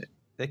don't,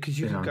 because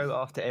you can go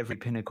after every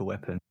pinnacle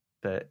weapon.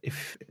 But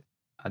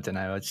I don't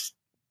know, I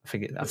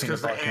think they're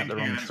barking up the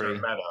wrong tree.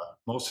 Meta.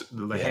 Most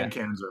the hand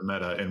cannons are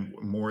meta, and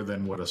more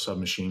than what a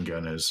submachine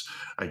gun is,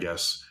 I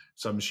guess.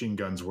 Submachine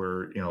guns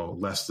were,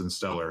 less than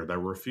stellar. There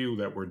were a few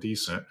that were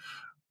decent,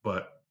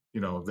 but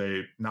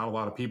not a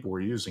lot of people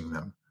were using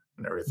them.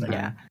 And everything.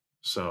 Yeah.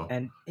 So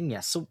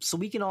so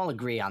we can all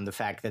agree on the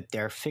fact that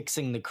they're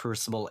fixing the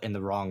Crucible in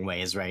the wrong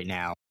ways right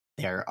now.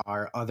 There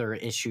are other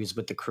issues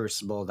with the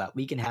Crucible that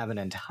we can have an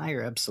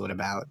entire episode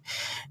about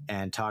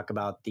and talk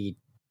about the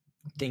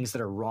things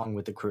that are wrong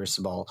with the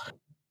Crucible.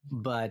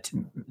 But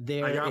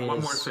I got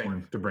one more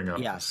thing to bring up.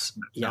 Yes.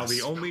 Now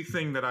the only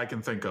thing that I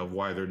can think of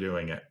why they're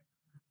doing it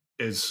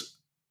is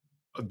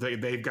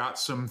they've got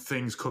some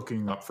things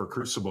cooking up for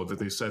Crucible that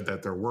they said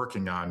that they're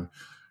working on.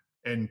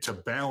 And to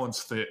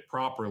balance it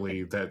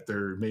properly, that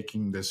they're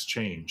making this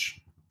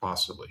change,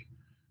 possibly.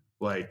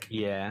 That's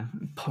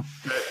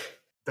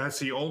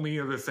the only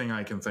other thing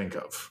I can think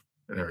of.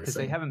 Because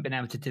they haven't been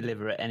able to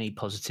deliver any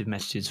positive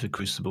messages for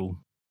Crucible,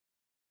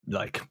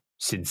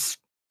 since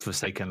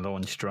Forsaken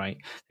launched, right?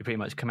 They pretty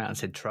much come out and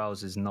said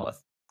Trials is not,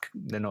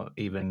 they're not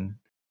even,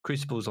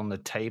 Crucible's on the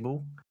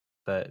table,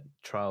 but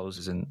Trials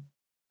isn't.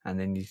 And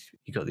then you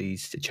got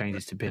these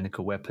changes to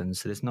pinnacle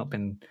weapons. So there's not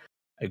been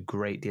a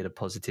great deal of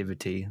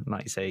positivity.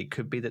 Like you say, it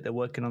could be that they're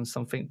working on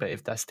something, but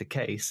if that's the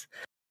case,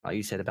 like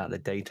you said about the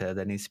data,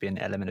 there needs to be an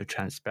element of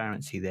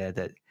transparency there,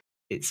 that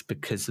it's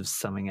because of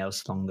something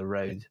else along the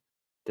road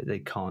that they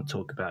can't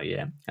talk about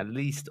yet. At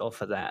least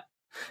offer that.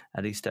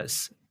 At least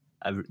there's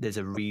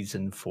a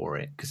reason for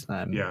it. Cause,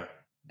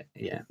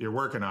 you're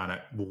working on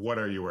it. What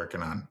are you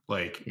working on?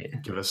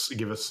 Give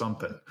us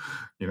something,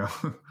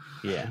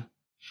 Yeah.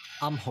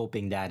 I'm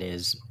hoping that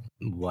is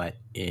what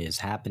is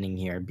happening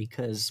here,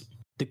 because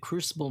the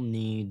Crucible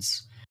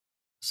needs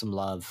some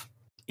love.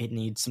 It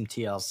needs some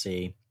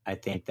TLC. I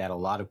think that a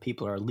lot of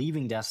people are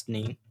leaving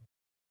Destiny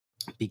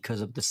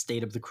because of the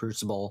state of the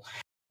Crucible.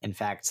 In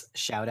fact,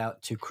 shout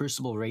out to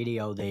Crucible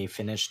Radio. They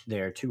finished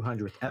their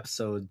 200th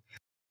episode,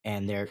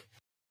 and they're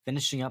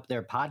finishing up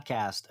their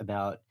podcast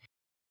about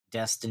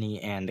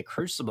Destiny and the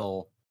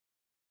Crucible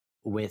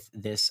with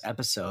this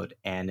episode.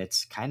 And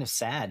it's kind of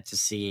sad to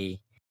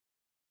see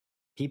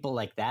people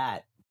like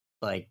that,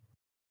 like,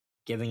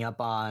 giving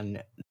up on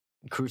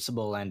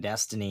Crucible and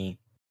Destiny.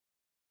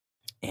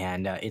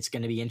 And it's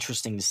going to be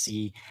interesting to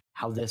see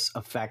how this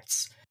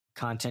affects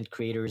content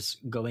creators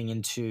going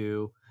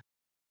into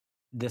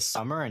this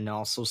summer and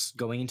also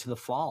going into the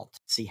fall, to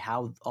see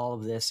how all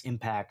of this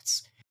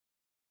impacts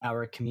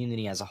our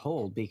community as a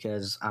whole,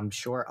 because I'm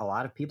sure a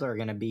lot of people are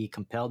going to be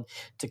compelled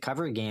to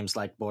cover games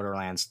like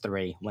Borderlands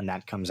 3 when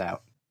that comes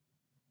out.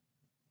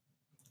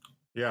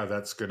 Yeah,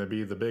 that's going to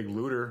be the big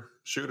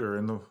shooter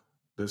in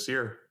this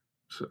year,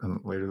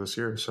 later this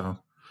year. So,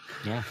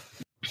 yeah.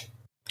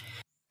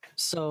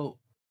 So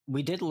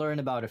we did learn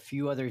about a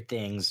few other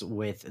things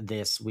with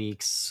this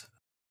week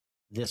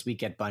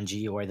at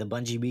Bungie, or the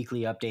Bungie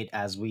Weekly Update,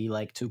 as we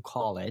like to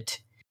call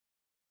it.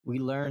 We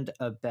learned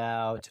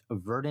about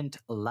Verdant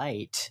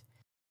Light.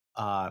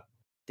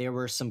 There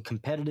were some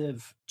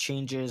competitive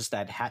changes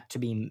that had to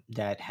be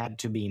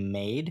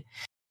made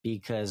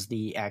because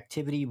the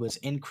activity was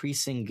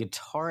increasing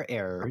guitar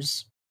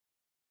errors.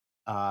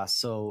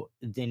 So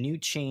the new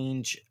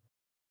change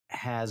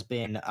has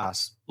been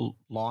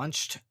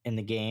launched in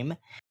the game,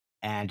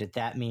 and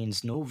that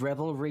means no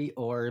Revelry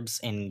orbs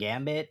in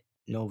Gambit,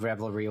 no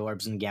Revelry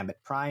orbs in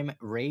Gambit Prime,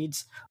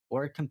 Raids,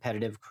 or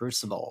competitive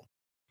Crucible.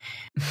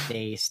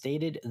 They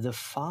stated the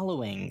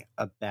following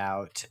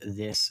about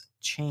this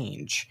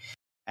change.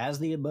 As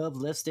the above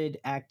listed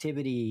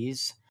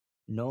activities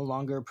no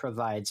longer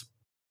provides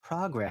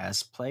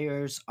progress,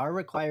 players are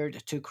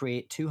required to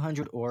create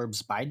 200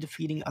 orbs by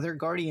defeating other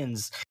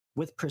Guardians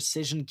with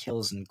precision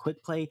kills in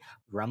Quick Play,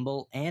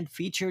 Rumble, and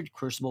featured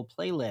Crucible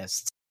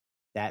playlists.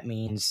 That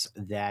means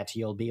that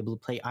you'll be able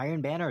to play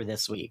Iron Banner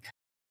this week.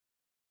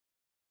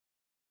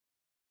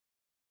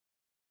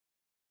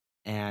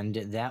 And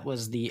that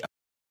was the...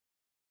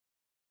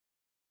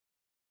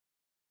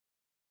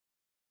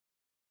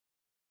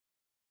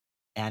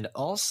 And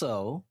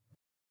also,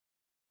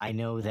 I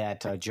know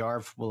that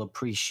Jarv will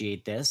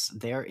appreciate this.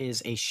 There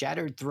is a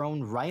Shattered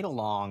Throne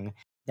ride-along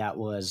that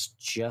was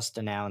just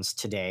announced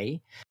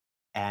today,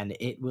 and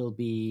it will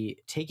be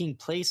taking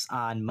place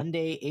on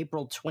Monday,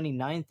 April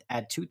 29th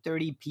at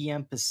 2:30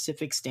 p.m.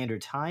 Pacific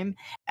Standard Time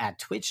at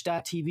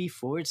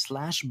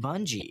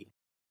twitch.tv/Bungie.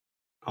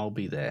 I'll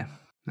be there.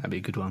 That'd be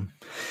a good one.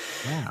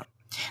 Yeah.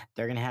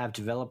 They're going to have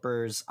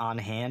developers on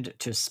hand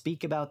to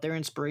speak about their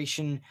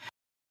inspiration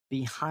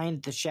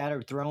behind the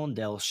Shattered Throne.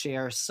 They'll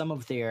share some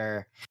of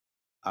their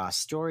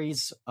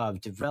stories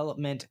of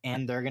development,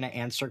 and they're going to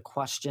answer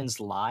questions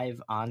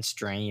live on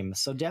stream.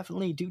 So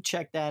definitely do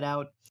check that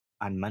out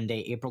on Monday,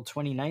 April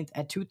 29th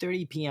at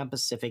 2:30 p.m.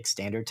 Pacific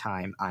Standard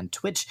Time on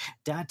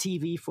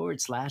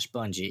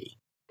twitch.tv/Bungie.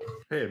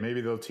 hey,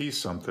 maybe they'll tease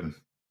something,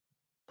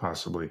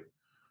 possibly.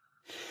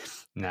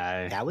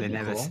 No, That would be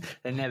cool.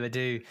 They never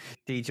do.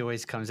 DJ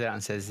always comes out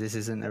and says, "This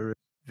isn't a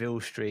real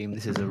stream.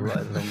 This is a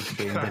long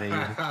stream."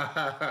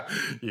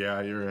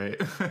 Yeah, you're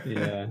right.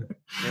 Yeah,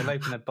 he'll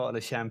open a bottle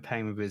of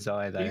champagne with his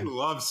eye, though. He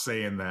loves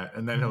saying that,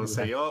 and then he'll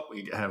say, "Oh,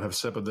 we have a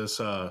sip of this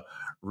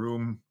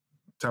room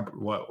temp.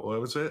 What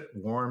was it?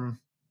 Warm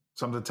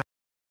something."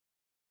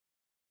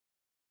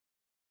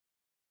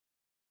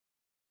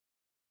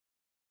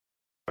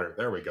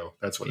 There we go.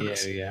 That's what it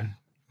is. Yeah.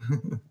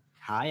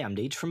 Hi, I'm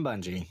Deej from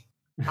Bungie.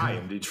 Hi,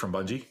 I'm Deej from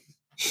Bungie.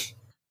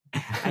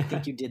 I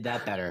think you did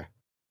that better.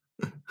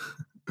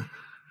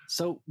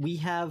 So we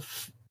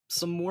have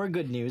some more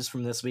good news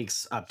from this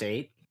week's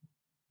update.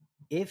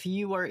 If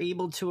you are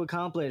able to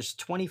accomplish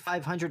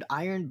 2,500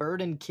 Iron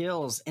Burden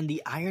kills in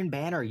the Iron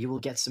Banner, you will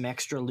get some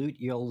extra loot.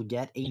 You'll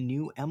get a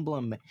new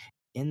emblem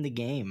in the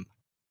game.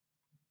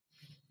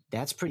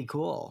 That's pretty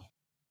cool.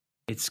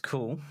 It's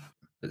cool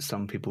that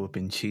some people have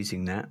been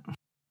choosing that.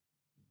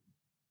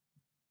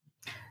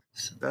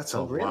 That's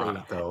a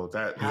lot, though.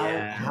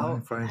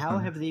 How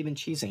have they been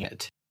choosing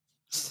it?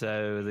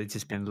 So they've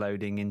just been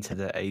loading into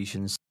the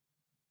Asians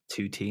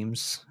 2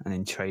 teams and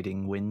then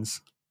trading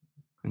wins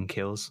and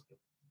kills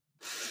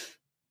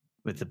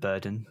with the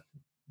burden.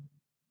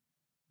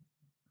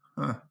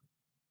 Huh.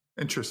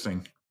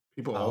 Interesting.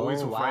 People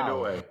always will find a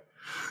way.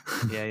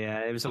 Yeah.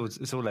 It's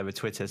all over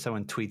Twitter.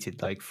 Someone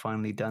tweeted like,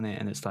 "Finally done it,"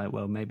 and it's like,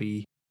 well,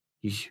 maybe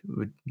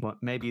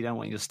maybe you don't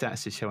want your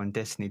stats to show on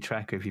Destiny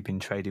Tracker if you've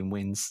been trading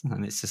wins,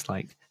 and it's just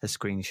like a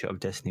screenshot of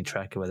Destiny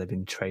Tracker where they've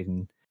been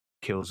trading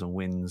kills and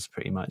wins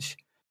pretty much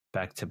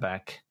back to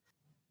back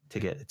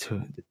to get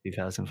to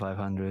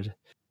 2,500.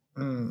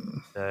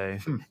 So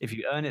if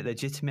you earn it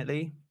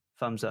legitimately,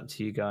 thumbs up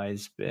to you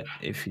guys. But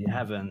if you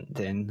haven't,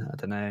 then I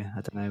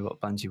don't know what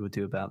Bungie will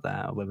do about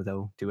that, or whether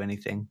they'll do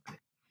anything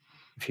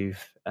if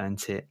you've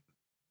earned it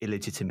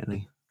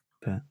illegitimately.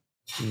 But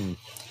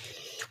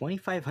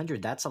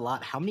 2,500. That's a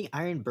lot. How many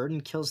Iron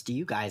Burden kills do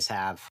you guys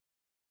have?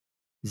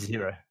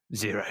 zero.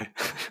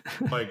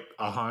 Like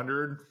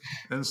 100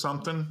 and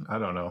something. I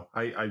don't know.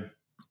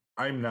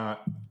 I'm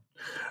not.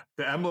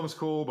 The emblem's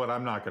cool, but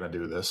I'm not going to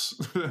do this.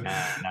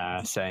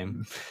 Nah,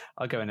 same.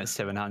 I'll go in at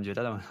 700.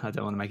 I don't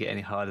want to make it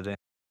any harder than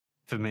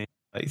for me.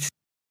 Like,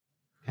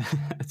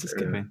 just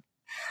give me.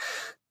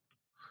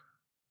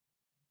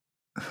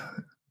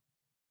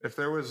 If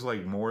there was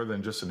like more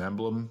than just an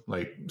emblem,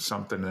 like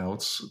something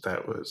else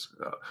that was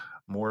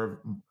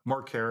more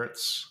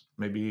carrots,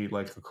 maybe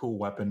like a cool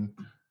weapon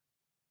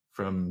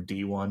from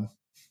D1,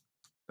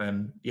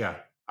 then yeah,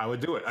 I would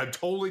do it. I'd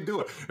totally do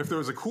it. If there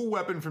was a cool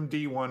weapon from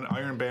D1,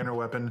 Iron Banner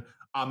weapon,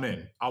 I'm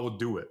in. I would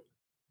do it.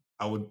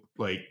 I would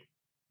like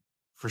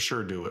for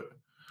sure do it.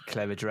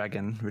 Clever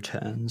Dragon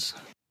returns.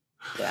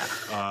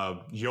 Yeah.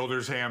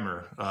 Yoder's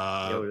Hammer.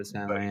 Yoder's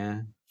Hammer,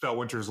 yeah.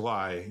 Felwinter's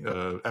Lie.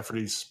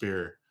 Ephrodi's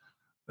Spear.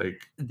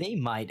 Like they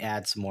might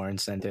add some more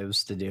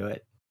incentives to do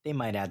it. They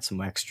might add some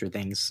extra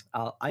things.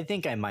 I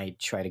think I might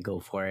try to go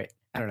for it.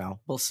 I don't know.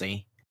 We'll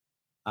see.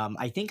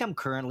 I think I'm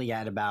currently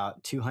at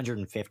about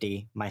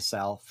 250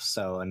 myself.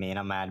 So, I mean,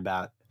 I'm at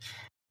about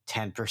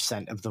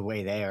 10% of the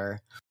way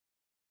there.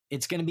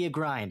 It's going to be a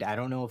grind. I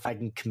don't know if I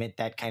can commit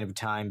that kind of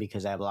time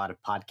because I have a lot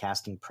of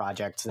podcasting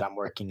projects that I'm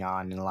working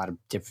on and a lot of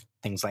different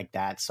things like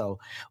that. So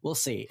we'll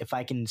see. If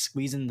I can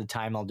squeeze in the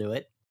time, I'll do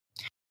it.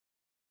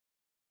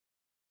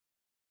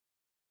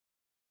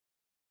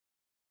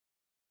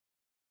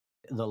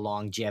 The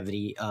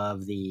longevity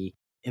of the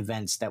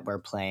events that we're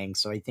playing.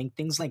 So I think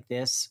things like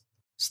this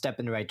step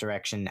in the right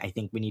direction. I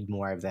think we need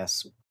more of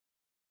this.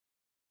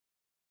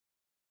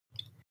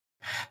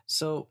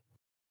 So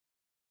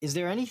is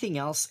there anything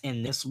else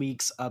in this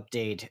week's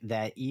update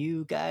that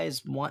you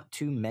guys want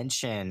to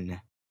mention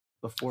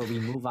before we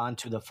move on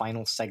to the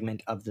final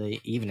segment of the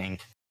evening?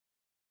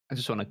 I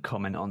just want to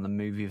comment on the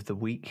movie of the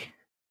week,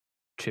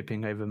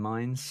 Tripping Over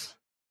Mines.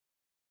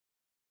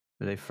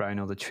 Where they've thrown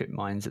all the trip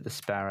mines at the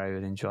Sparrow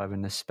and then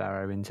driving the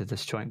Sparrow into the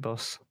strike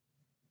boss.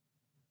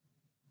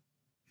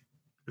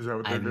 Is that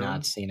what I have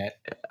not seen it.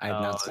 I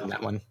have not seen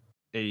that one.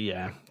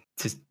 Yeah,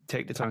 just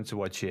take the time to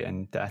watch it,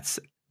 and that's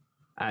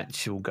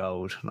actual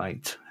gold.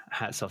 Like,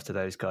 hats off to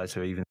those guys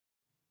who are even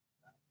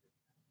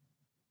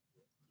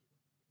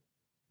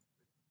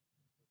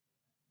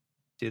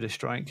do the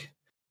strike.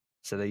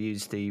 So they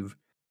use the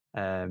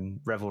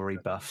Revelry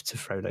buff to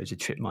throw loads of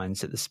trip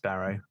mines at the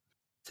Sparrow.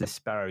 So the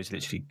Sparrow is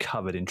literally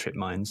covered in trip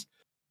mines.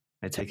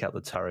 They take out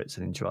the turrets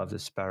and then drive the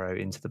Sparrow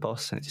into the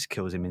boss, and it just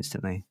kills him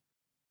instantly.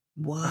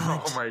 What?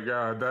 Oh my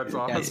god, that's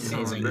awesome. That's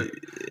amazing.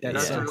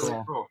 That's so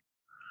really cool.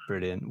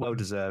 Brilliant. Well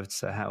deserved.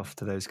 So hat off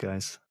to those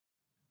guys.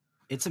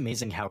 It's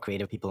amazing how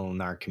creative people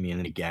in our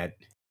community get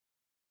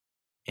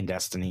in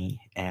Destiny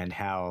and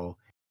how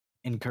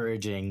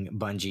encouraging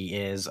Bungie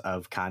is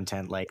of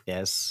content like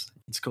this.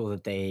 It's cool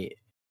that they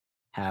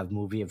have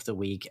Movie of the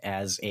Week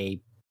as a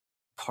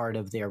part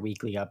of their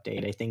weekly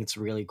update. I think it's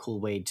a really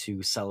cool way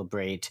to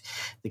celebrate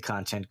the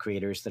content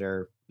creators that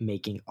are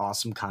making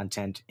awesome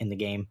content in the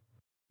game.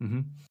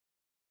 Mm-hmm.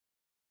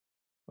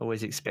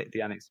 Always expect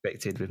the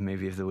unexpected with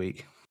Movie of the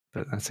Week,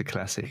 but that's a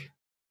classic.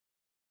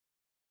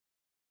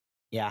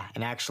 Yeah,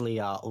 and actually,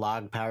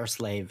 Log Power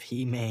Slave,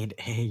 he made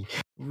a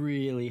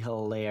really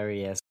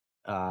hilarious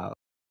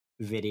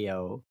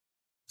video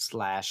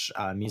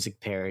 / music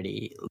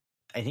parody.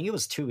 I think it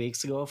was 2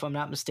 weeks ago, if I'm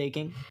not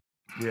mistaken.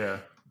 Yeah.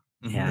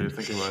 And I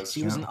think it was.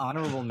 he was an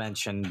honorable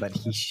mention, but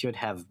he should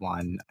have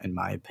won, in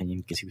my opinion,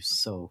 because he was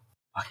so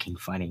fucking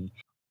funny.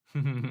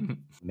 Man,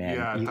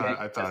 yeah,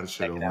 I thought it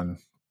should have won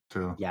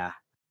too. Yeah.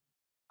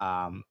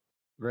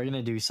 We're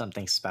gonna do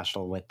something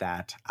special with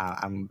that.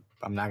 I'm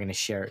not gonna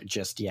share it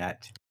just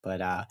yet,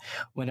 but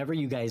whenever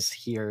you guys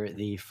hear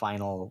the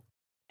final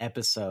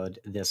episode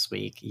this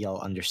week, you'll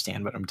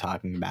understand what I'm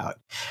talking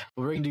about.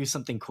 But we're gonna do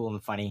something cool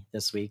and funny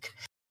this week,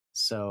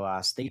 so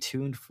stay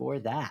tuned for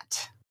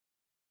that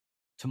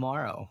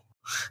tomorrow.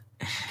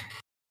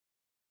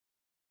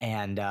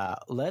 And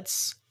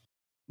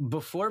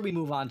before we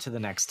move on to the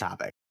next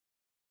topic,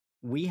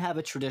 we have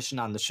a tradition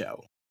on the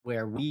show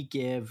where we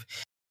give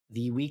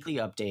the weekly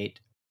update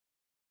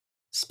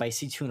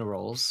spicy tuna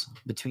rolls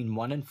between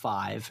 1 and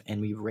 5,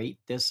 and we rate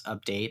this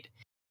update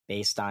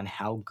based on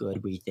how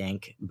good we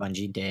think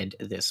Bungie did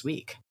this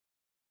week.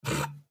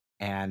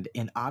 And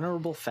in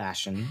honorable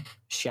fashion,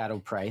 Shadow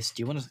Price,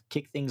 do you want to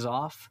kick things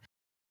off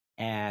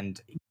and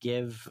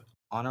give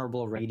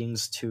honorable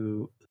ratings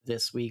to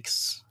this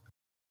week's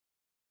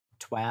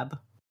TWAB?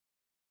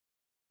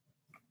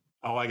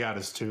 All I got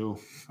is 2.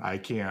 I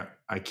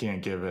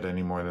can't give it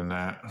any more than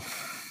that.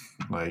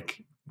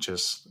 Like,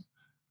 just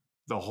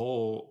the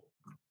whole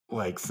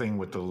like thing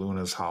with the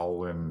Luna's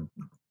Howl and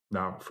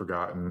Not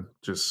Forgotten,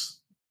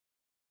 just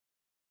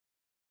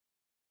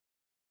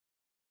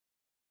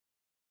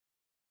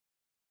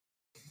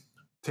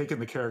taking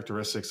the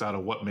characteristics out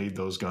of what made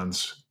those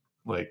guns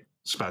like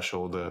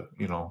special, the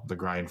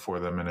grind for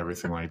them and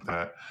everything like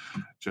that.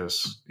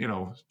 Just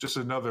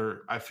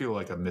another, I feel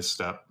like a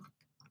misstep.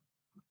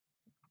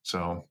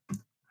 So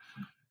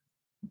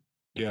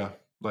yeah,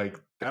 like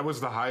that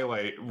was the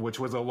highlight, which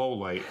was a low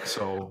light.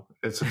 So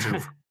it's a 2.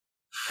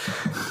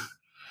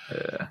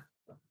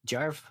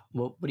 Jarv,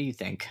 what do you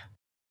think?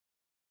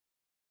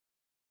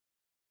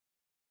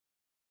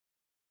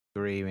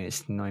 Agree. I mean,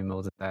 it's no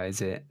more than that,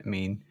 is it? I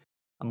mean,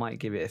 I might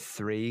give it a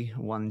 3,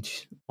 one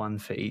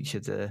for each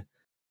of the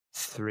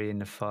 3 in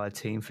the fire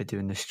team for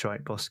doing the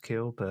strike boss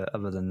kill. But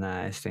other than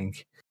that, I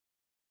think,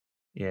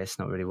 yeah, it's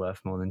not really worth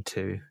more than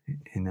 2.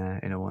 In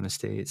all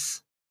honesty,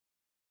 it's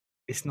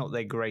not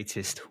their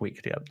greatest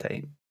weekly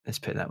update. Let's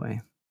put it that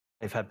way.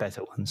 They've had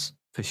better ones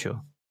for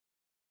sure.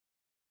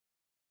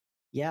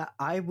 Yeah,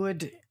 I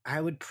would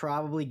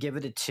probably give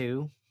it a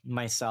 2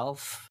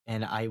 myself,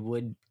 and I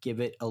would give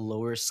it a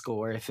lower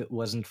score if it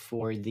wasn't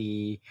for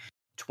the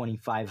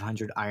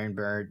 2500 Iron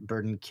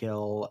Burden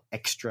kill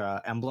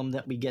extra emblem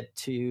that we get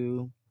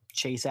to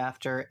chase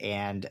after,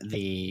 and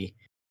the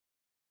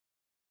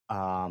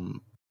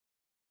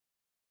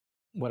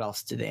what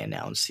else did they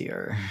announce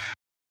here?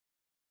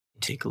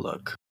 Take a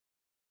look.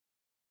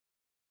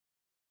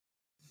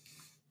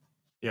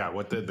 Yeah,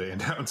 what did they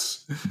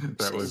announce?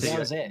 That was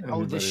it.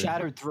 Oh, the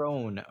Shattered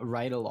Throne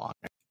right along.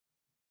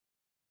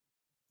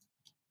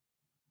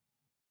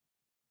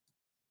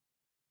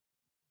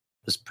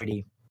 Was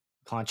pretty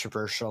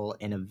controversial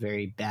in a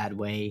very bad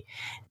way,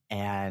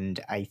 and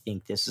I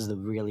think this is the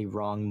really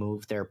wrong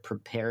move. They're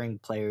preparing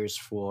players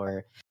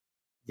for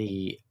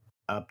the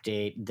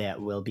update that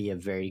will be a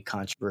very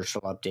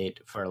controversial update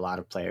for a lot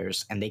of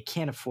players, and they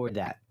can't afford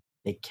that.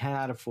 They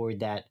cannot afford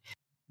that.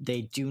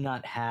 They do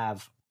not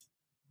have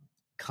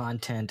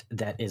content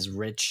that is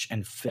rich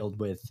and filled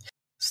with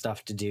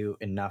stuff to do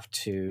enough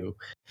to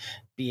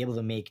be able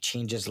to make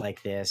changes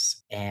like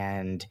this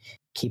and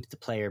keep the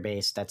player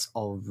base that's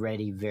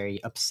already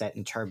very upset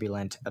and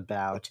turbulent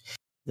about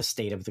the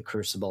state of the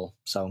Crucible.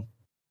 So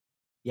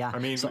yeah, I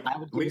mean, so I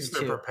would at least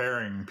they're give it 2.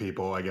 preparing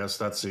people. I guess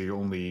that's the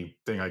only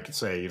thing I could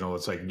say.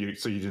 It's like you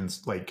didn't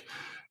like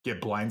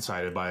get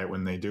blindsided by it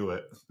when they do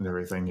it and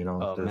everything.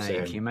 Oh, they're mate,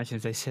 saying, can you imagine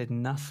if they said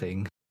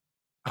nothing?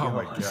 "Oh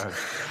my god!"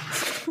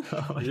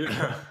 Oh my Yeah,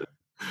 God.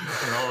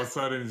 and all of a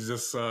sudden it's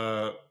just,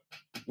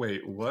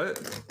 wait, what?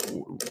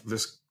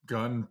 This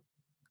gun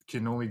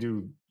can only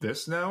do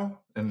this now,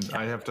 and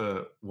I have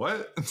to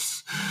what?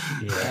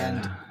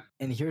 Yeah.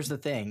 And here's the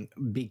thing,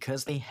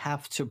 because they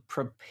have to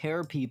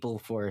prepare people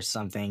for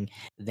something,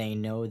 they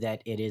know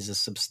that it is a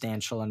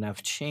substantial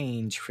enough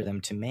change for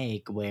them to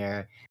make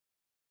where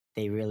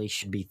they really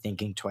should be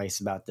thinking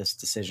twice about this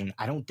decision.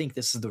 I don't think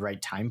this is the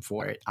right time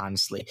for it,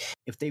 honestly.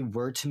 If they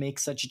were to make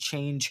such a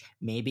change,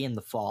 maybe in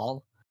the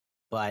fall,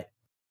 but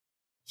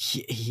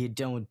you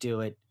don't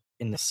do it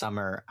in the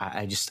summer.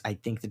 I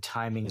think the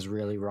timing is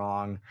really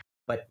wrong.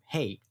 But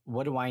hey,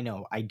 what do I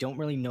know? I don't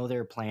really know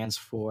their plans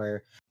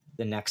for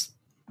the next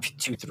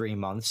 2-3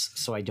 months,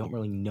 so I don't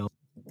really know.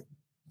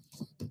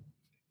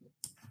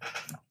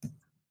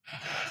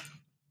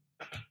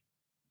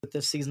 With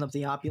this season of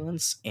the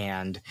Opulence,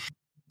 and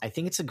I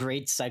think it's a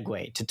great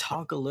segue to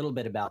talk a little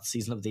bit about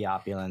Season of the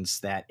Opulence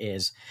that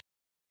is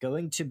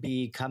going to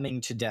be coming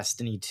to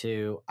Destiny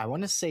 2. I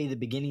want to say the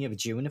beginning of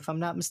June, if I'm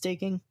not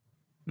mistaken.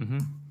 Mm-hmm.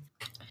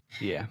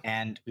 Yeah.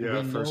 And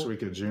Yeah, first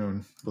week of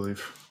June, I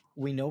believe.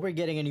 We know we're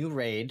getting a new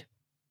raid.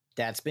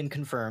 That's been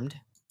confirmed.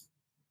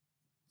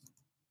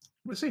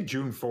 I'm gonna say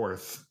June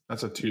 4th.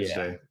 That's a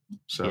Tuesday. Yeah.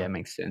 So yeah, it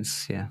makes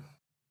sense. Yeah.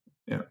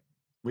 Yeah.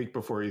 Week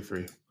before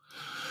E3.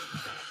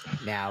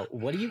 Now,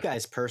 what do you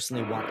guys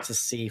personally want to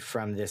see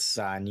from this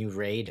new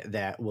raid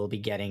that we'll be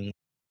getting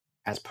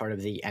as part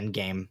of the end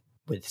game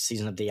with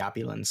Season of the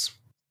Opulence?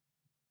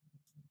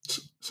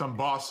 Some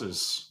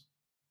bosses.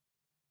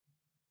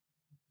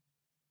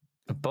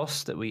 A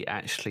boss that we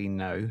actually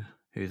know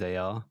who they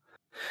are.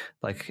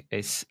 Like,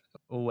 it's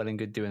all well and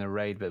good doing a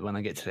raid, but when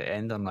I get to the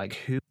end, I'm like,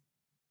 who?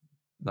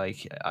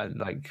 Like,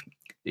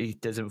 it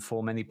doesn't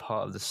form any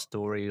part of the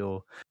story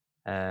or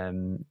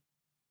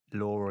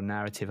lore or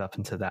narrative up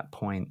until that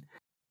point.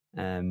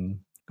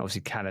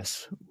 Obviously,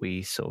 Callus,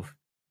 we sort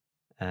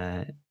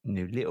of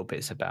knew little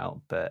bits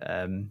about, but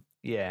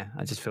yeah,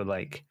 I just feel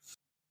like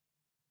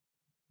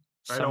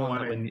I don't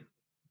want to.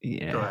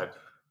 Yeah, go ahead.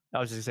 I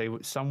was just gonna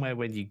say, somewhere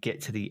when you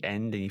get to the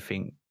end and you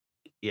think,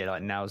 yeah,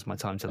 like now's my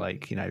time to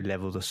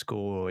level the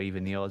score or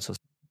even the odds or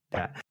something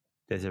like that.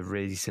 There's a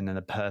reason and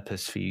a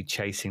purpose for you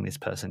chasing this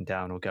person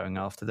down or going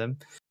after them.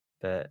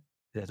 But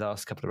the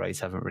last couple of raids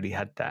haven't really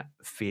had that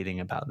feeling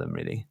about them,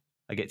 really.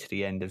 I get to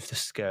the end of the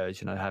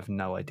Scourge and I have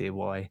no idea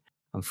why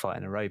I'm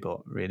fighting a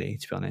robot, really,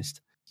 to be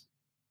honest.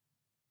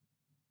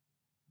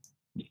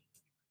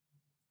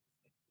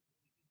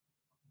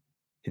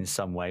 In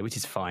some way, which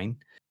is fine.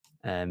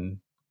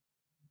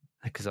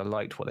 Because I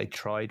liked what they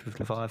tried with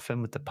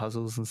Leviathan, with the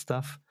puzzles and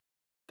stuff.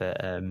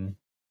 But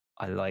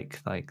I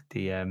like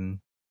the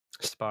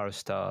Spire of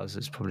Stars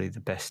is probably the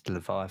best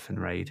Leviathan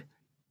raid.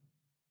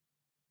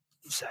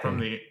 So, from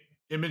the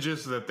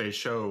images that they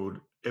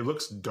showed, it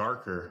looks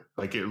darker.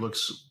 Like it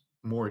looks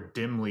more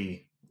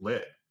dimly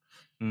lit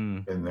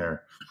in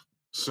there.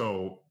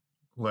 So,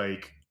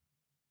 like,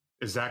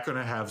 is that going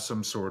to have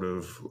some sort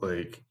of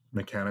like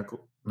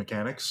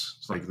mechanics.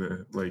 It's like is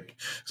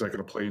that going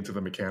to play into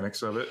the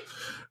mechanics of it?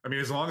 I mean,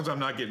 as long as I'm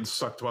not getting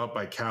sucked out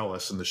by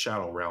Callus in the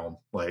Shadow Realm,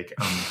 like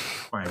I'm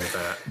fine with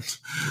that.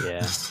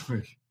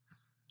 Yeah.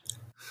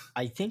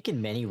 I think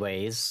in many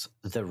ways,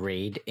 the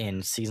raid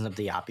in Season of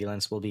the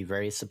Opulence will be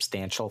very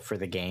substantial for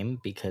the game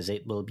because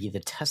it will be the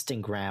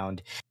testing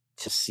ground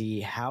to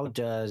see how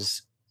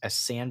does a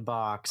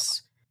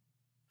sandbox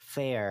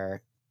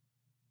fare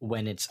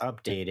when it's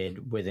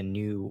updated with a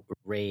new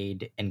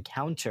raid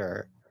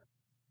encounter,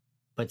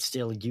 but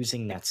still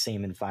using that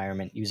same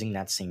environment, using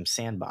that same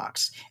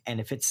sandbox. And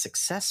if it's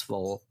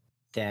successful,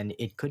 then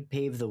it could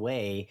pave the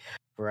way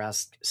for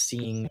us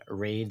seeing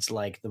raids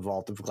like the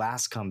Vault of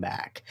Glass come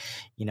back,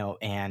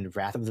 and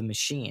Wrath of the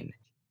Machine.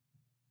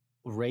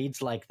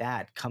 Raids like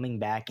that coming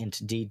back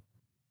into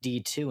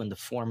D2 in the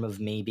form of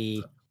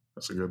maybe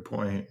that's a good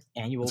point.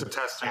 Annual it's a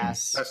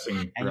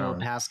testing annual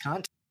ground. pass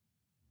content.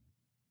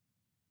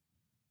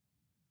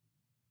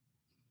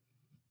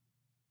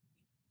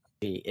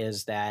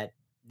 Is that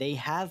they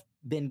have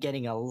been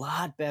getting a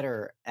lot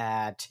better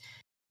at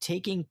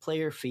taking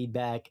player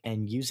feedback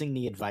and using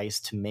the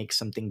advice to make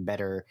something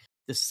better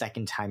the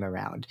second time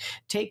around.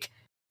 Take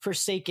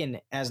Forsaken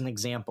as an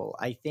example.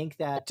 I think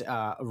that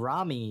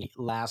Rami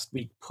last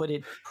week put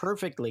it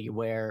perfectly,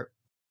 where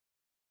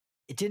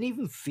it didn't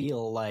even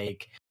feel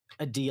like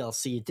a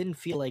DLC. It didn't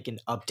feel like an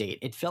update.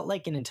 It felt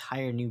like an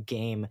entire new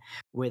game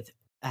with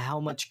how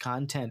much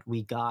content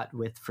we got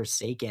with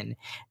Forsaken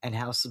and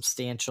how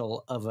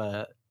substantial of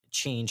a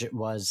change it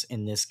was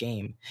in this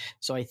game.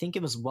 So I think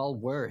it was well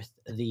worth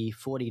the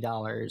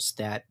 $40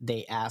 that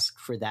they asked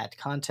for that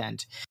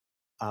content.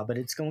 But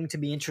it's going to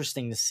be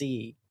interesting to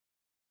see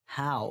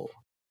how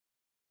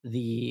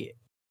the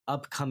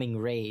upcoming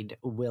raid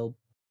will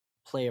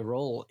play a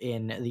role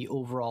in the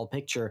overall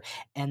picture.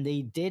 And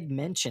they did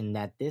mention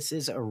that this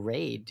is a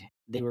raid.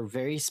 They were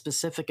very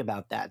specific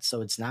about that.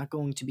 So it's not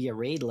going to be a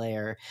raid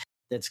layer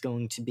that's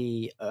going to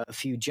be a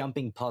few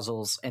jumping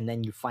puzzles and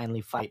then you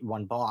finally fight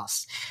one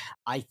boss.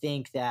 I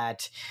think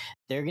that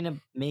they're going to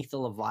make the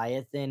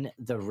Leviathan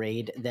the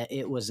raid that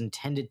it was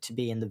intended to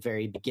be in the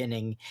very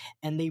beginning.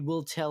 And they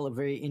will tell a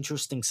very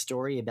interesting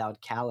story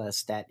about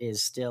Callus that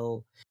is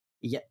still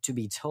yet to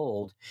be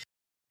told.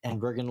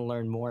 And we're going to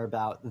learn more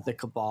about the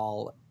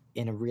Cabal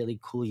in a really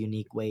cool,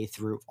 unique way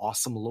through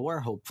awesome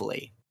lore,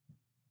 hopefully,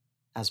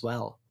 as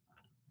well.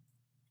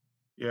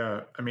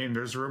 Yeah, I mean,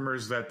 there's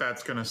rumors that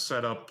that's going to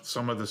set up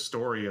some of the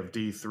story of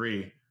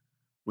D3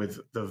 with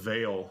the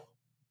Veil,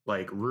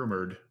 like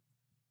rumored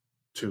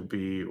to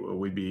be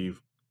we'd be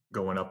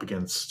going up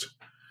against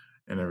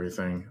and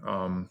everything.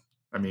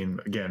 I mean,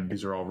 again,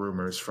 these are all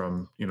rumors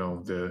from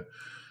the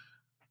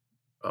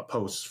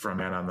posts from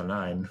Man on the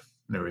Nine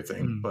and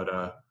everything,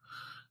 but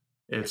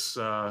it's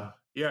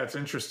it's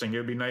interesting. It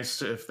would be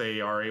nice if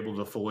they are able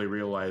to fully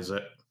realize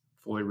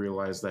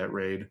that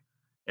raid,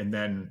 and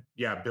then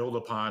build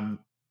upon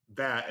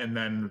that, and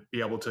then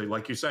be able to,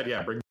 like you said,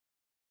 bring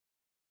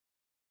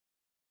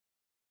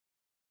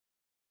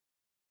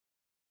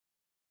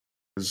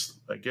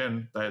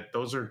again that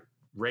those are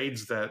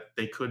raids that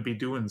they could be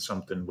doing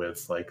something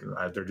with. Like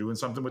they're doing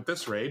something with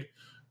this raid,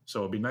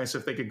 so it'd be nice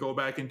if they could go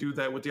back and do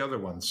that with the other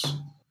ones.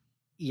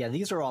 Yeah,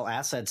 these are all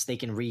assets they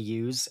can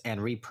reuse and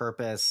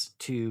repurpose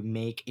to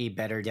make a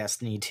better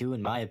Destiny 2,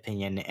 in my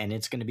opinion. And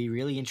it's going to be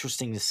really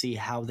interesting to see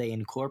how they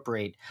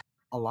incorporate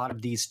a lot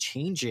of these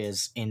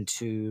changes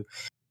into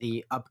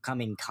the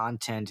upcoming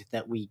content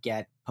that we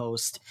get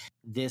post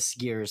this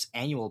year's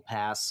annual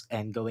pass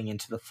and going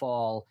into the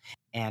fall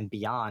and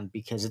beyond,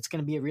 because it's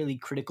going to be a really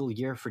critical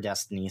year for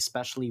Destiny,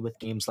 especially with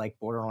games like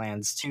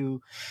Borderlands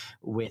 2,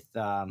 with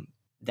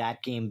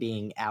that game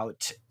being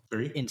out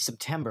in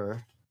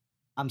September.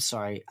 I'm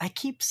sorry. I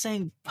keep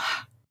saying,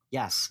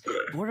 yes,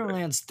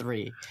 Borderlands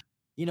 3.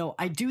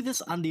 I do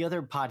this on the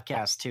other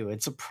podcast too.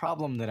 It's a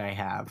problem that I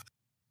have.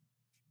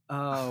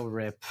 Oh,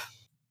 rip.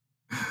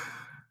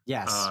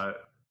 Yes.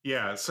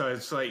 So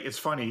it's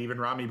funny. Even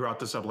Rami brought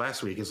this up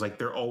last week. It's like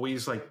they're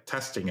always like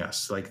testing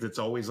us. Like it's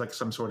always like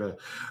some sort of,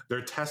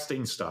 they're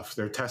testing stuff.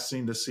 They're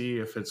testing to see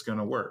if it's going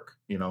to work,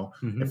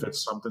 if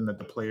it's something that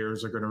the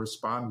players are going to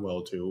respond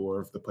well to,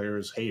 or if the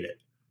players hate it,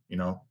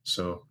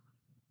 so.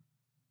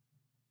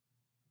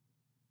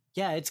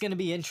 Yeah, it's going to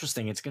be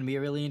interesting. It's going to be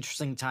a really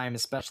interesting time,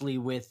 especially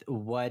with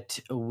what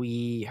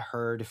we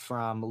heard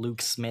from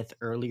Luke Smith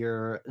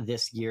earlier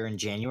this year in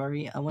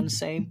January, I want to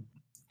say,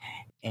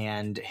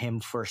 and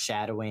him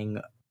foreshadowing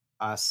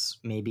us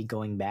maybe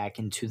going back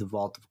into the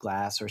Vault of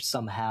Glass, or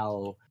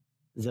somehow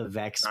the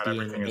Vex not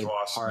being everything is a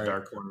lost part. in the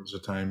dark corners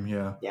of time.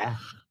 Yeah,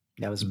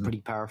 that was a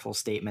pretty powerful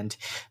statement.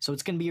 So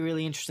it's going to be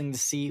really interesting to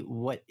see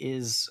what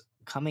is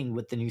coming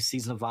with the new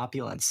Season of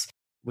Opulence.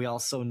 We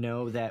also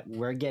know that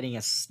we're getting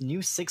a new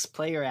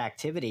 6-player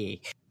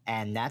activity,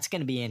 and that's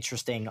going to be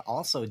interesting.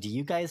 Also, do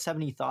you guys have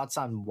any thoughts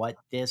on what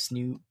this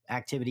new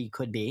activity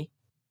could be?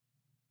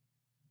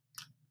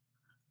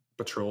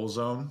 Patrol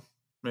zone,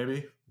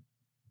 maybe?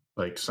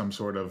 Like some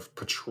sort of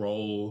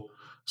patrol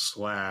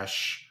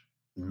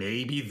 /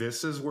 maybe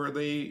this is where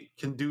they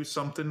can do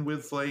something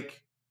with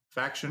like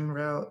faction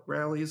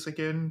rallies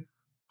again,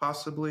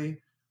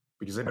 possibly,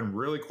 because they've been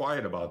really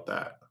quiet about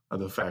that, of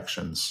the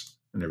factions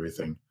and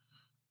everything.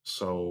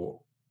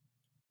 So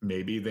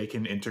maybe they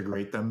can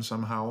integrate them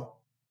somehow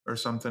or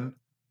something,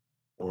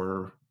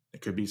 or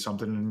it could be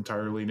something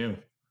entirely new.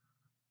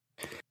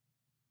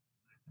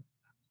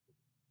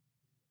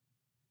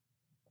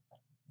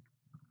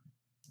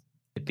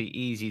 It'd be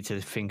easy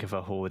to think of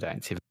a horde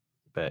activity,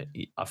 but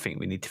I think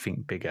we need to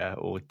think bigger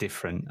or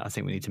different. I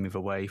think we need to move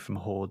away from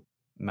horde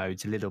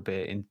modes a little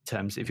bit in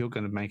terms, if you're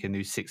going to make a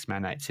new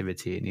 6-man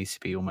activity, it needs to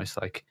be almost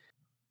like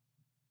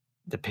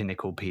the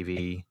pinnacle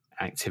PvE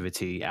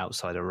activity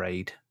outside a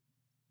raid.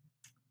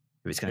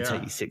 If it's going to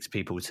take you 6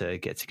 people to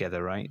get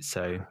together, right?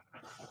 So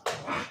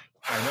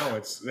I know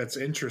that's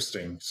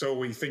interesting. So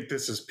we think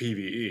this is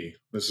PvE.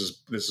 This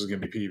is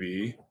going to be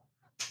PvE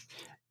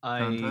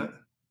content?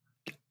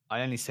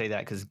 I only say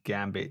that because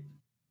Gambit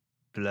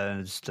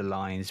blurs the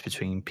lines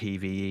between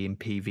PvE and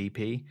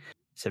PvP.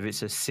 So if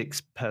it's a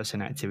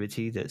 6-person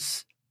activity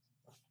that's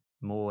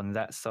more on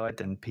that side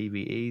than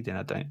PvE, then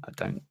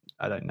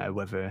I don't know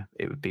whether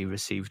it would be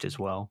received as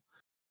well.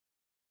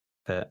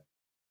 But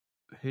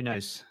who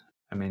knows?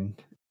 I mean,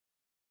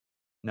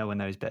 no one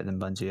knows better than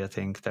Bungie. I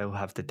think they'll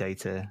have the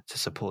data to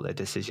support their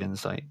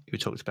decisions, like we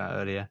talked about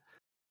earlier.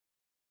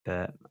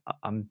 But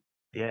I'm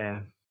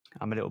a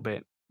little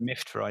bit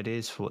miffed for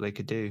ideas for what they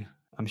could do.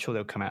 I'm sure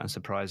they'll come out and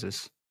surprise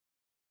us.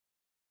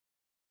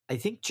 I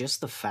think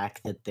just the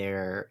fact that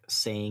they're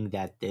saying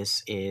that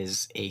this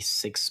is a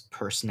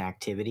 6-person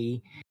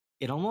activity,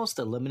 it almost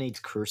eliminates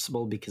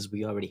Crucible because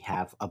we already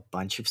have a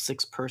bunch of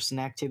 6-person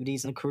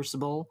activities in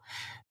Crucible.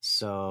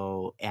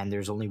 So, and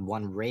there's only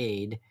one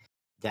raid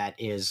that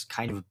is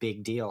kind of a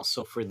big deal.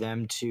 So for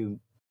them to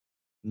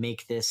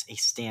make this a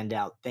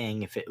standout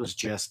thing, if it was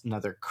just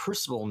another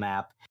Crucible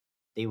map,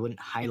 they wouldn't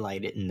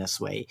highlight it in this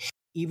way.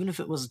 Even if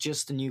it was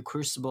just a new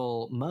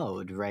Crucible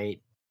mode,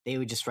 right? They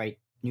would just write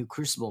new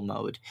Crucible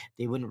mode.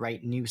 They wouldn't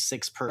write new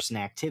 6-person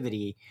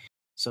activity.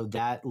 So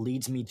that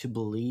leads me to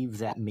believe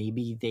that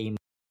maybe they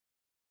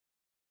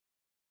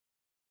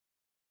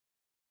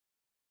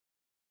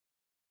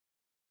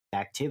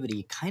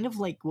activity, kind of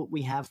like what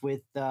we have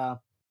with the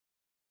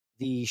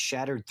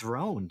Shattered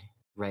Throne,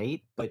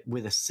 right? But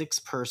with a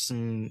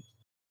 6-person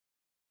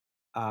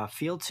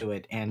feel to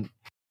it, and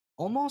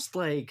almost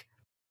like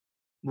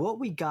what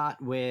we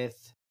got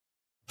with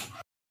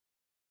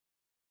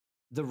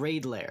the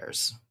raid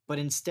layers. But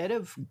instead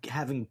of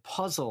having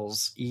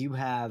puzzles, you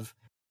have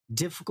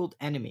difficult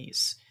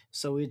enemies.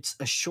 So it's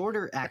a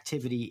shorter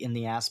activity in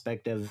the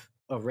aspect of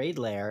a raid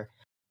layer,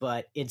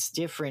 but it's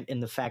different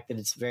in the fact that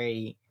it's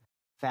very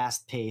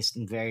fast-paced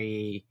and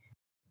very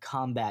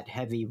combat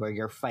heavy, where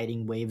you're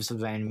fighting waves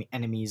of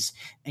enemies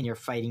and you're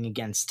fighting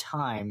against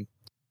time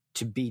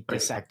to beat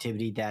this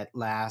activity that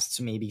lasts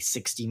maybe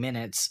 60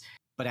 minutes.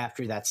 But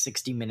after that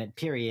 60-minute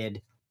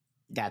period,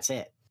 that's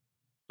it.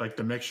 Like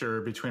the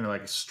mixture between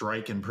like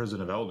Strike and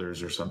Prison of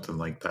Elders or something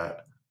like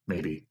that,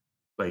 maybe.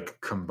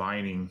 Like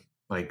combining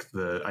like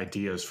the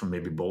ideas from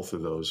maybe both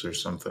of those or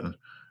something.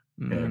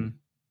 And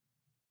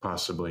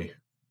possibly.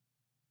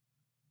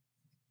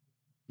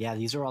 Yeah,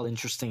 these are all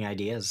interesting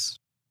ideas.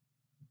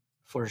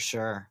 For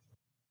sure.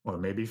 Or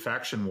maybe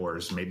Faction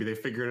Wars. Maybe they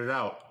figured it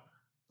out.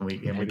 We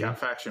got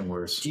Faction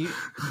Wars. Do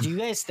you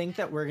guys think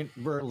that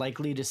we're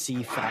likely to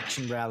see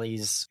faction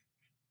rallies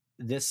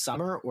this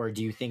summer, or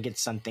do you think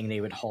it's something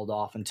they would hold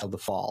off until the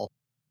fall?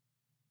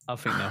 I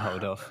think they'll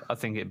hold off. I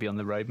think it'd be on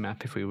the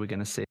roadmap if we were going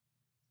to see.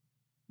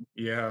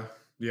 Yeah,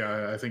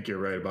 I think you're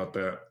right about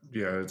that.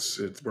 Yeah, it's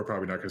we're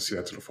probably not going to see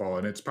that till the fall,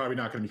 and it's probably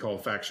not going to be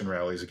called faction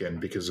rallies again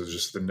because of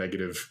just the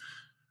negative,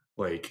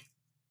 like,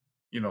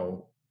 you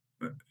know,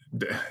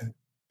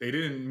 they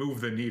didn't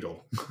move the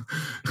needle.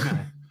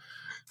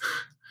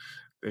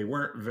 They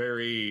weren't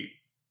very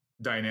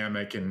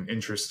dynamic and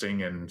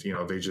interesting, and you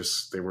know,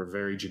 they were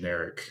very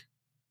generic.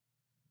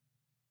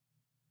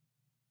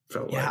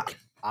 Felt like.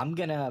 I'm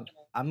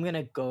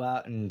gonna go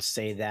out and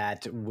say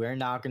that we're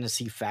not gonna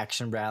see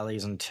faction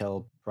rallies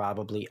until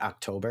probably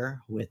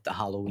October with the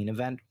Halloween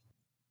event,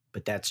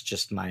 but that's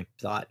just my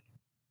thought.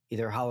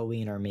 Either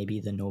Halloween or maybe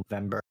the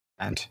November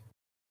event,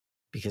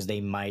 because they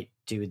might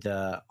do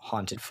the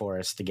Haunted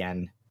Forest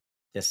again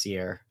this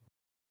year.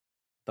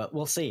 But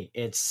we'll see.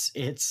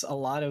 It's a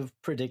lot of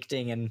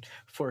predicting and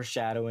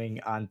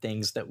foreshadowing on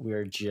things that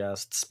we're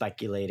just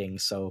speculating.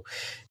 So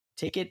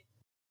take it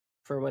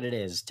for what it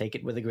is. Take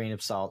it with a grain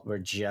of salt. We're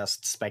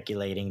just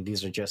speculating.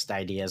 These are just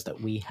ideas that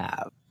we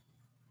have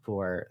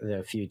for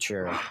the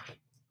future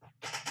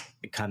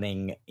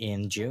coming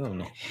in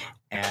June.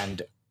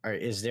 And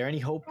is there any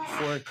hope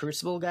for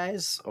Crucible,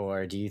 guys?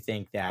 Or do you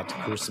think that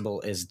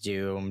Crucible is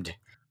doomed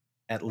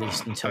at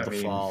least until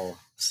the fall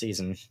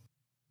season?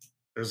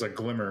 There's a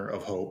glimmer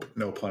of hope,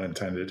 no pun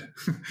intended.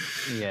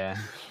 Yeah,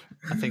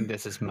 I think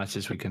that's as much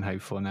as we can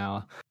hope for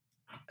now.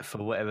 For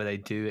whatever they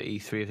do at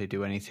E3, if they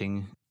do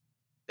anything,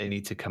 they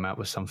need to come out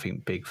with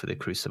something big for the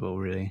Crucible,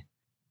 really.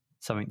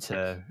 Something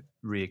to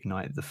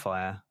reignite the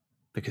fire,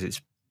 because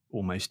it's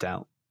almost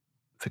out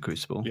for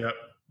Crucible. Yep.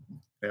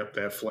 Yep,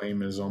 that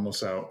flame is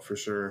almost out for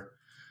sure.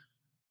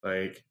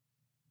 Like,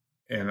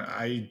 and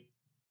I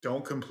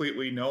don't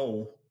completely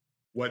know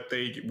what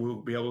they will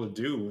be able to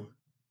do.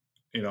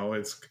 You know,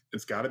 it's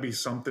got to be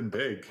something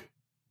big.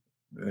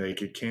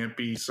 Like, it can't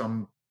be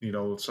some, you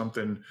know,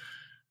 something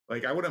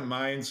like, I wouldn't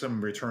mind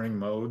some returning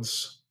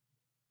modes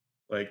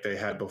like they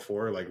had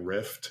before, like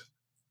Rift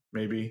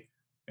maybe,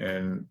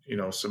 and you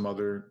know, some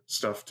other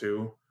stuff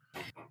too.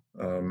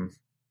 I'm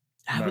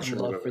I not would sure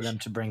love what for other. them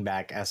to bring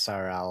back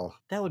SRL.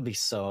 That would be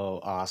so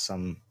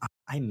awesome.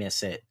 I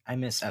miss it. I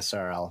miss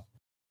SRL.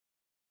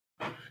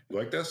 You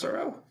like the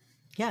SRL?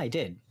 Yeah, I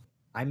did.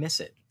 I miss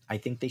it. I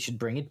think they should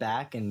bring it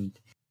back, and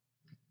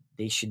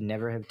they should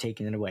never have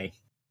taken it away.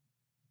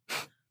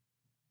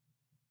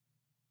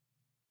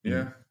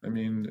 Yeah, I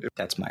mean,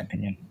 That's my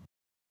opinion.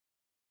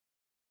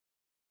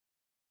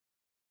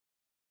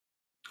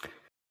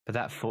 But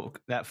that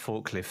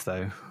forklift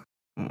though.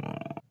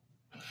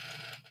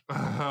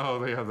 oh,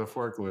 they have the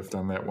forklift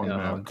on that one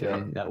map. Dude,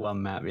 Yeah, that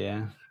one map,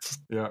 yeah.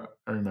 yeah,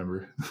 I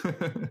remember.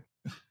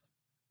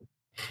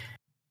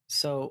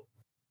 So,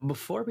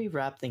 before we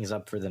wrap things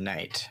up for the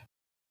night,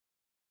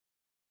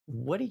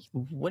 what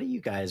do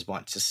you guys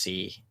want to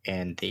see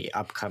in the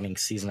upcoming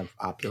season of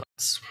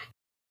Opulence?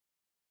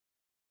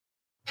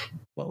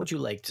 What would you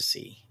like to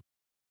see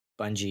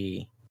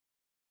Bungie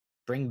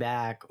bring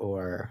back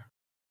or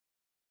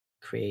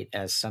create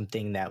as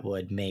something that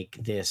would make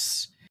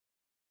this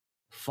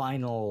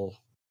final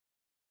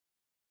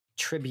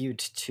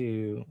tribute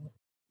to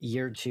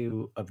year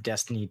 2 of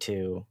Destiny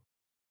 2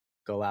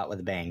 go out with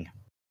a bang?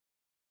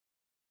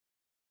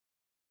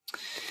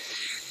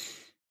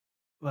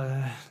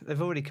 Well,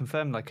 they've already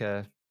confirmed like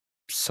a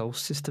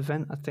solstice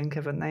event, I think,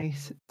 haven't they?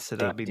 So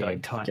that'd be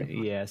like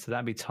did. so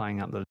that'd be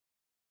tying up the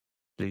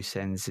loose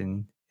ends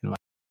in like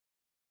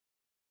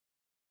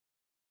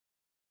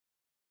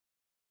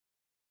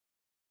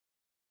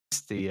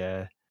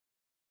the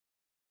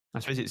I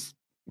suppose it's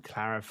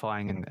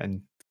clarifying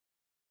and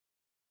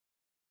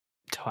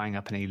tying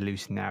up any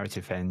loose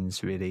narrative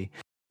ends, really. I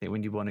think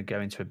when you want to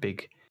go into a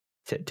big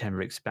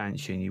September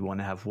expansion, you want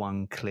to have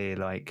one clear,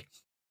 like,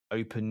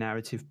 open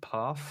narrative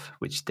path,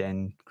 which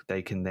then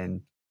they can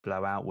then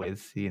blow out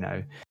with, you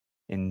know,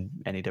 in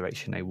any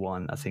direction they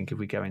want. I think if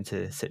we go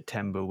into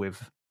September we'll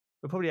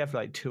probably have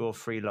like 2 or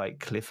 3 like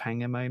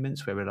cliffhanger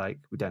moments where we're like,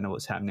 we don't know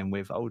what's happening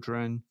with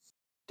Aldrin,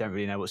 don't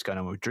really know what's going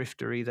on with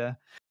Drifter either,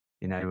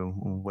 you know,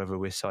 whether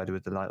we're sided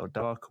with the light or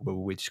dark, or whether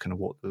we're just going to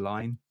walk the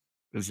line.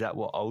 Is that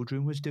what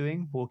Aldrin was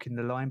doing, walking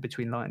the line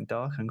between light and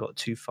dark, and got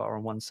too far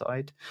on one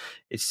side?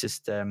 It's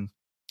just,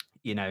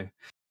 you know,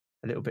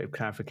 a little bit of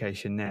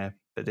clarification there,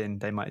 but then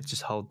they might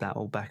just hold that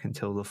all back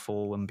until the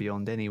fall and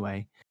beyond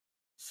anyway.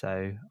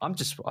 So I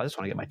just want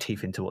to get my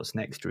teeth into what's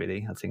next,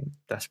 really. I think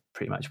that's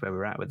pretty much where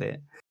we're at with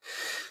it.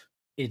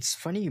 It's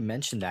funny you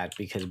mentioned that,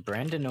 because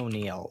Brandon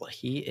O'Neill,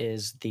 he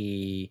is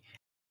the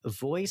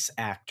voice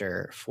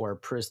actor for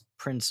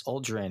Prince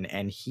Aldrin,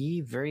 and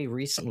he very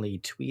recently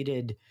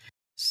tweeted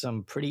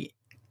some pretty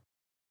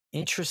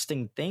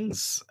interesting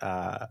things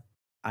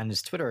on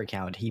his Twitter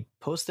account. He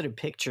posted a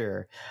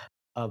picture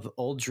of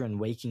Aldrin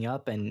waking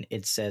up, and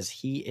it says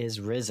he is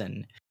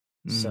risen.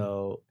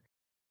 So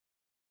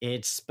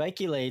it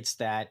speculates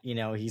that, you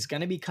know, he's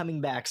going to be coming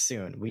back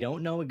soon. We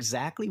don't know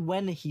exactly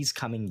when he's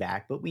coming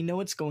back, but we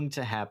know it's going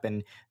to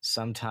happen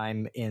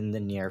sometime in the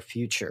near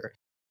future.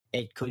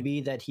 It could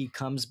be that he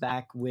comes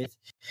back with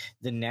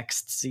the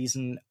next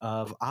season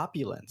of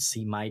Opulence.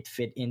 He might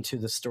fit into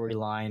the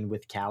storyline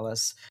with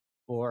Callus,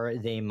 or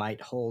they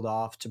might hold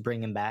off to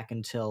bring him back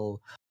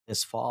until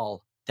this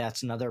fall.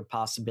 That's another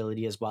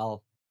possibility as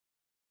well.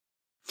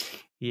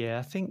 Yeah,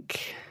 I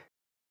think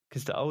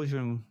because the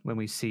Aldrin, when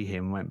we see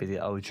him, won't be the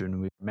Aldrin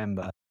we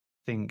remember. I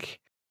think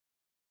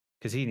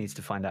because he needs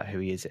to find out who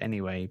he is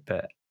anyway.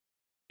 But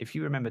if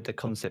you remember the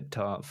concept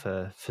art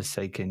for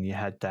Forsaken, you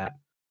had that,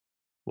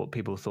 what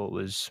people thought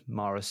was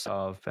Mara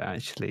Sav, but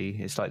actually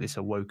it's like this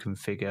awoken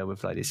figure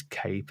with like this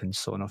cape and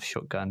sawn off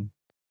shotgun.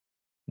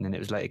 And then it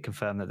was later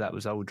confirmed that that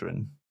was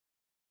Aldrin.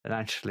 And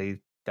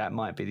actually that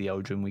might be the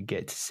Aldrin we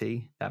get to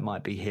see. That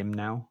might be him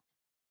now.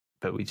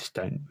 But we just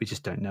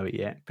don't know it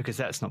yet, because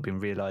that's not been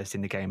realized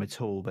in the game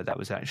at all. But that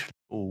was actually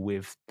all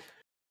with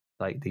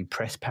like the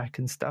press pack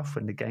and stuff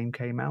when the game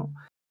came out.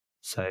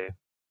 So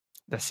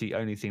that's the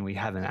only thing we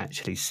haven't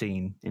actually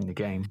seen in the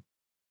game,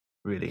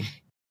 really.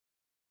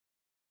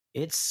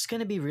 It's going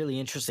to be really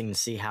interesting to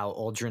see how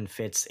Aldrin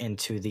fits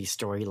into the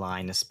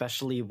storyline,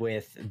 especially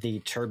with the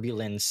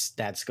turbulence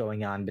that's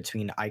going on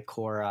between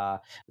Ikora,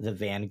 the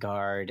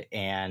Vanguard,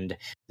 and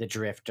the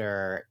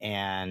Drifter,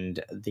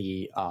 and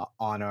the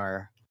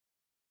Honor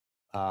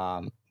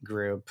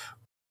group.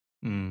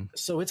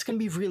 So it's going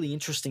to be really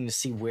interesting to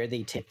see where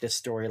they take this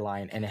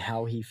storyline and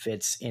how he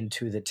fits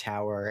into the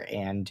tower,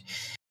 and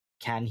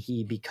can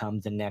he become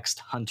the next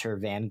Hunter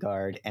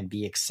Vanguard and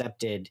be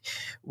accepted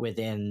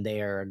within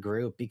their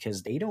group,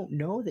 because they don't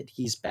know that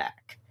he's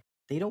back.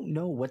 They don't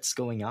know what's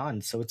going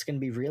on. So it's going to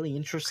be really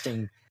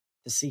interesting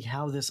to see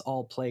how this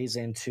all plays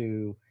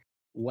into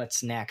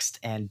what's next.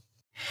 And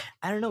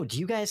I don't know, do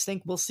you guys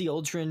think we'll see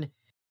Aldrin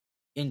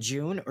in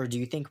June, or do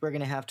you think we're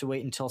going to have to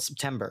wait until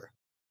September?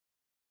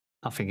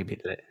 I think it'd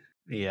be late.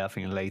 Yeah, I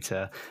think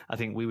later. I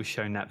think we were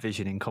shown that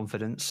vision in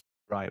confidence,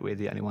 right? We're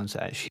the only ones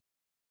that actually.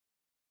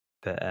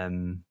 But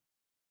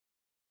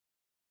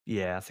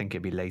yeah, I think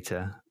it'd be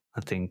later.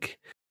 I think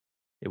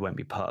it won't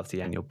be part of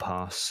the annual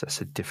pass.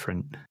 That's a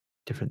different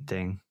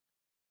thing,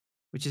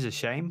 which is a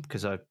shame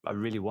because I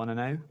really want to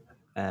know.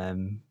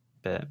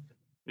 But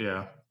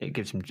Yeah. it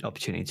gives them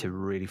opportunity to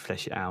really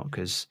flesh it out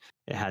because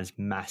it has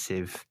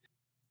massive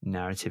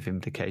narrative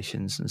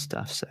implications and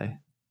stuff. So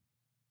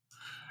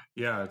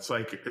Yeah, it's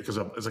like it's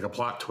like a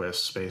plot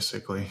twist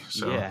basically.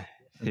 So yeah,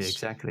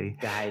 exactly.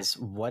 Guys,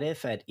 what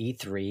if at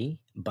E3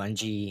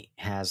 Bungie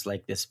has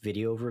like this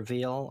video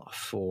reveal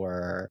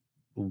for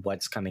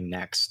what's coming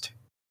next?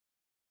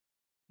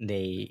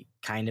 They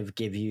kind of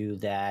give you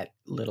that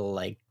little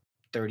like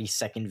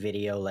 30-second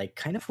video, like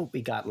kind of what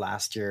we got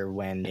last year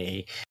when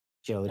they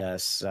showed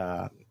us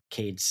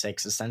Cade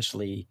 6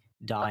 essentially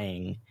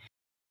dying.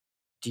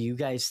 Do you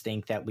guys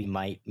think that we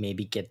might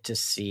maybe get to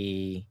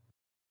see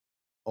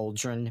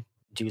Aldrin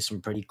do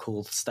some pretty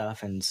cool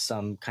stuff and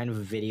some kind of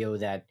a video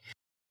that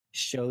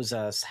shows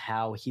us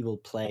how he will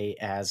play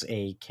as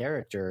a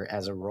character,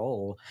 as a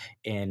role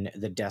in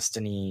the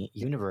Destiny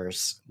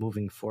universe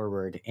moving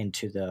forward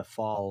into the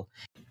fall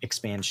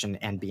expansion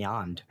and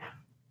beyond?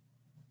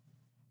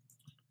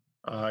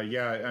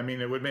 Yeah, I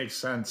mean, it would make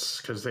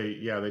sense because they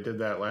did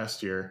that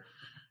last year,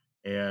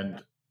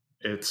 and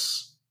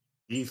it's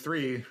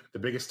E3, the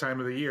biggest time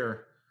of the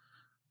year.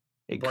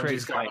 It Bungie's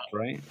creates got- hype,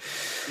 right?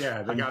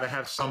 Yeah, they got to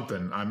have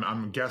something.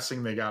 I'm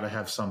guessing they got to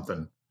have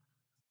something.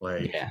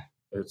 Like Yeah.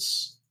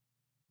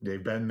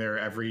 they've been there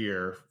every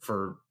year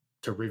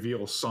to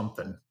reveal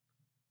something.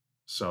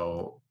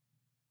 So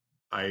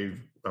I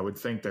would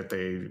think that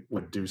they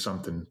would do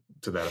something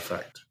to that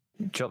effect.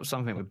 Drop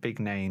something with big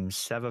names: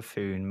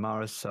 Savathun,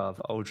 Marasov,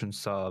 Aldrin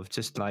Sarv.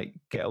 Just like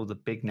get all the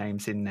big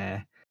names in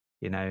there,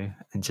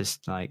 and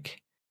just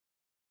like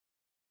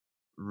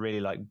really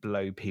like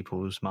blow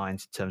people's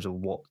minds in terms of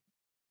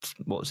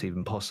what's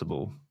even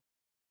possible.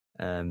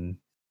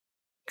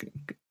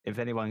 If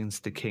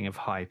anyone's the king of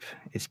hype,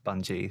 it's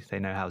Bungie. They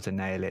know how to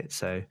nail it.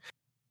 So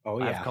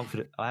I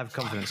have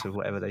confidence with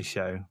whatever they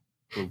show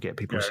will get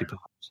people super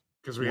hyped.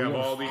 Because we have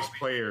all these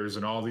players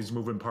and all these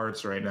moving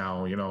parts right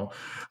now,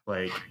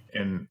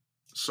 and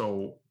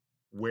so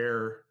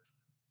where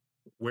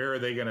are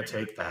they going to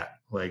take that?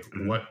 Like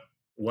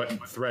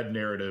what thread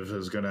narrative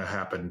is going to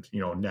happen,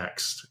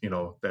 next,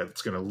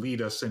 that's going to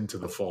lead us into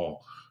the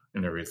fall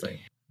and everything.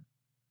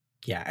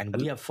 Yeah, and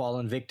we have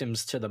fallen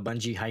victims to the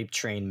Bungie hype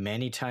train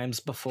many times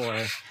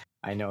before.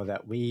 I know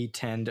that we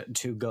tend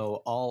to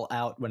go all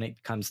out when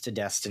it comes to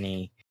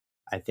Destiny.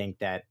 I think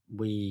that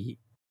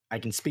I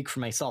can speak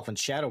for myself and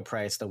Shadow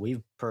Price that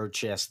we've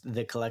purchased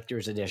the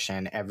collector's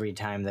edition every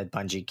time that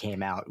Bungie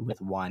came out with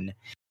one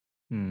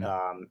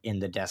in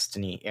the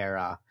Destiny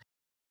era.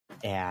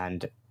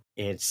 And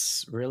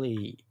it's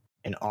really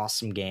an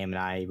awesome game,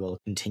 and I will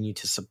continue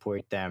to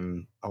support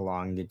them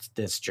along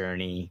this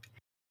journey.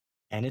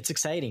 And it's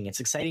exciting. It's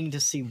exciting to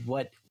see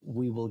what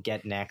we will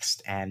get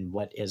next and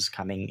what is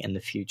coming in the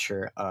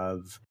future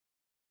of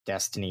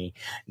Destiny.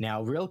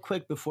 Now, real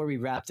quick before we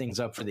wrap things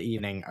up for the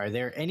evening, are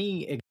there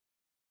any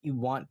you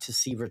want to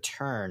see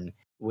return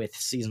with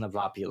Season of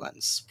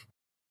Opulence?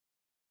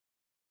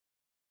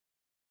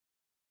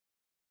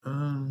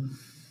 As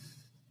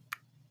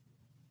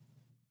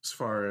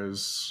far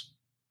as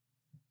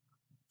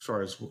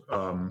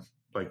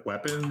like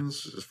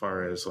weapons, as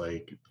far as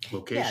like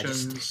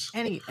locations,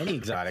 any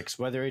exotics,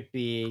 whether it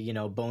be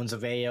Bones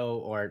of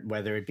Ao or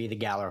whether it be the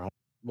Gallarhorn.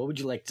 What would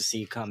you like to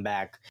see come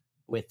back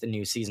with the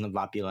new Season of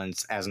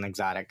Opulence as an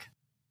exotic?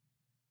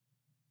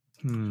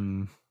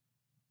 I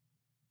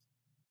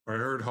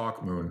heard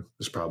Hawkmoon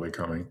is probably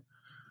coming.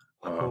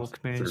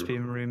 Hawkmoon's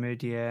been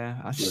rumored. Yeah,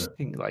 I just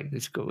think like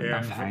it's good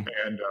enough.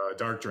 And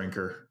Dark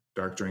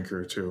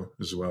Drinker too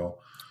as well.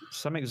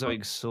 Some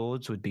exotic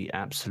swords would be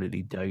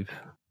absolutely dope.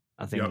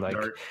 I think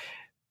Dark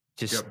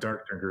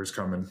Drinker is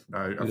coming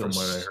from what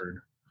I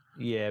heard.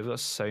 Yeah, we've got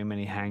so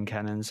many hand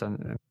cannons,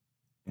 and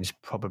it's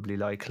probably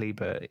likely,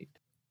 but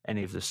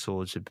any of the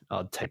swords,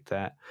 I'd take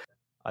that.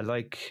 I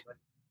like,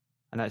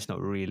 and that's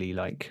not really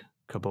like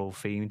Cabal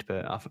themed,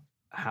 but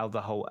how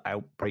the whole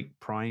Outbreak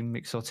Prime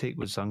exotic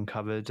was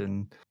uncovered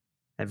and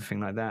everything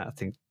like that. I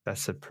think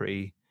that's a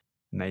pretty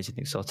amazing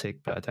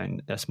exotic, but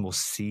that's more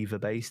Siva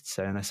based.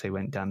 So unless they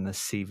went down the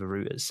Siva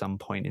route at some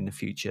point in the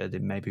future,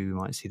 then maybe we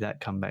might see that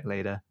come back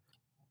later.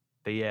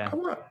 But yeah,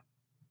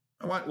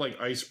 I want like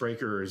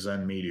Icebreaker or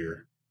Zen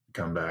Meteor to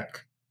come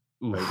back.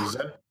 Like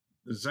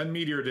Zen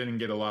Meteor didn't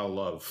get a lot of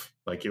love.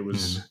 Like it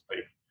was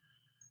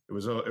it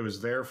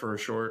was there for a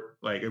short,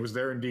 like it was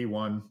there in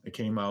D1. It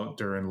came out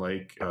during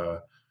like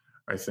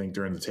I think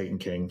during the Taken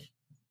King,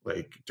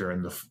 like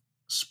during the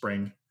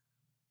spring,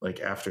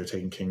 like after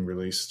Taken King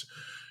released.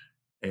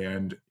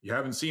 And you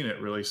haven't seen it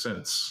really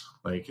since.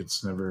 Like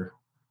it's never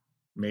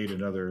made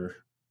another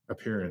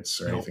appearance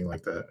or anything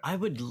like that. I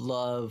would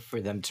love for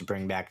them to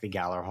bring back the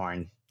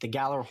Gallarhorn. the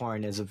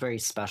Gallarhorn is a very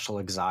special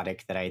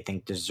exotic that I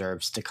think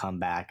deserves to come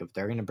back. If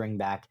they're going to bring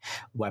back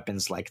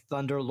weapons like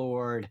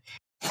Thunderlord,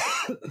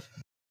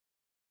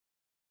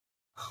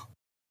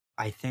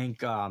 I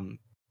think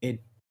it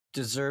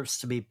deserves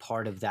to be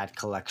part of that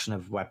collection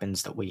of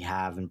weapons that we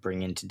have and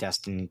bring into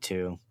Destiny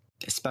 2,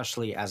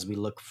 especially as we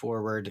look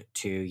forward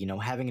to, you know,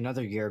 having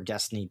another year of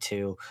Destiny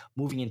 2,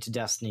 moving into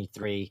Destiny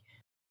 3.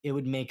 It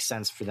would make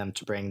sense for them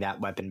to bring that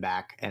weapon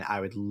back, and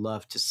I would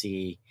love to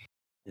see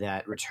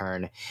that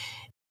return.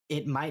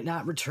 It might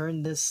not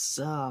return this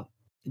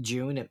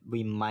June.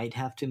 We might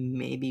have to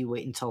maybe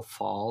wait until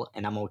fall,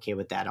 and I'm okay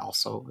with that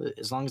also.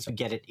 As long as we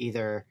get it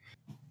either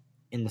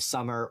in the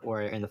summer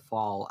or in the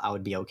fall, I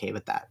would be okay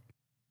with that.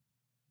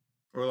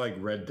 Or like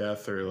Red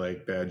Death or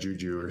like Bad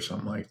Juju or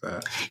something like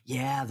that.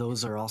 Yeah,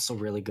 those are also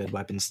really good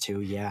weapons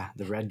too. Yeah,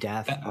 the Red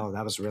Death. Oh,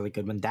 that was a really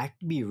good one. That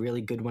could be a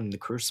really good one in the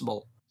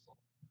Crucible.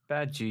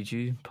 Bad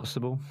Juju,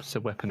 possible. It's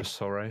a weapon of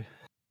sorrow.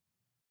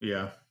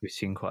 Yeah. We've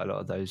seen quite a lot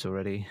of those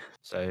already,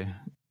 so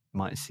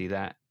might see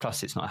that.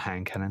 Plus, it's not a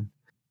hand cannon.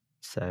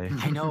 So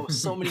I know,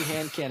 so many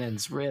hand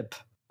cannons. Rip.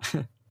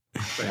 The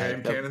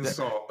hand cannon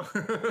salt.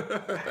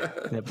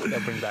 they'll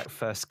bring back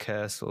First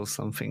Curse or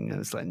something, and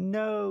it's like,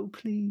 no,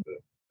 please.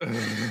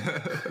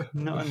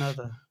 Not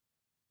another.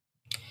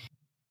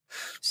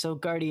 So,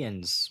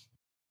 Guardians,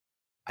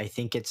 I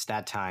think it's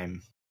that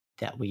time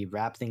that we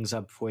wrap things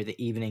up for the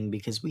evening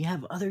because we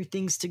have other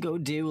things to go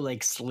do,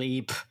 like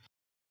sleep.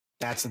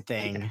 That's a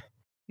thing.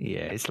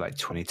 Yeah, it's like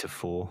 20 to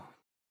 4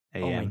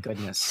 a.m. Oh my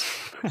goodness.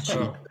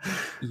 Oh,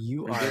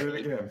 You we are did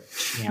it again.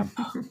 champ.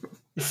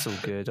 It's all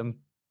good. I'm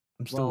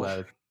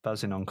still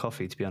buzzing on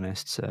coffee, to be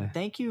honest. So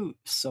Thank you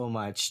so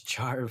much,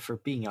 Jarv, for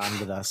being on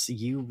with us.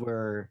 You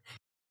were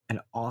an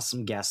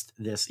awesome guest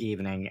this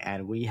evening,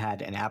 and we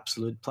had an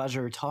absolute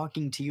pleasure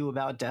talking to you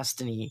about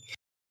Destiny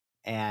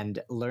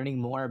and learning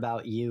more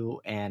about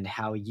you and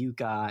how you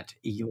got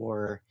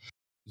your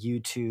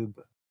YouTube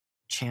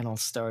channel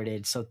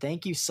started. So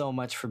thank you so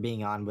much for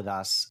being on with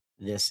us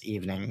this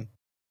evening.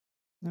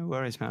 no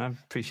worries, man. I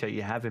appreciate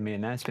you having me,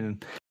 and it's been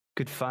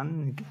good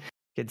fun.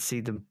 Get to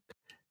see the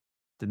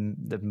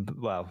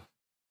well,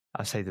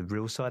 I say the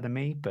real side of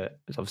me, but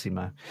it's obviously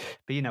but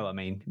you know what I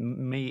mean.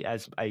 Me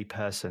as a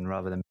person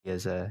rather than me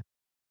as in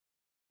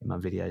my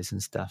videos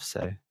and stuff.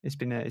 So it's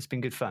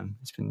been good fun.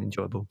 It's been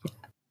enjoyable.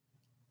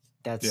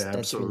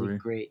 That's really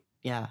great.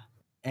 Yeah.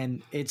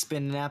 And it's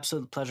been an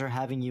absolute pleasure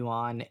having you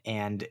on.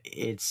 And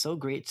it's so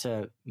great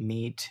to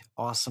meet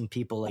awesome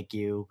people like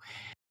you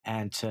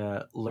and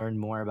to learn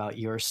more about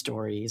your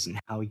stories and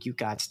how you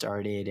got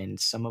started and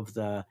some of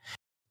the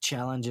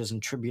challenges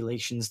and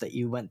tribulations that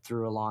you went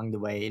through along the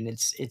way. And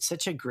it's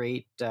such a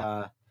great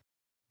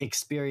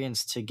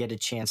experience to get a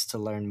chance to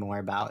learn more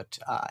about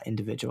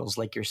individuals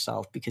like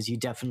yourself, because you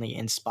definitely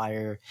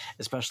inspire,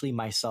 especially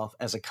myself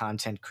as a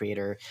content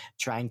creator,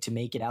 trying to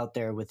make it out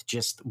there with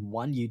just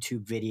one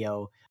YouTube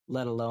video,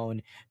 let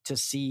alone to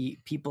see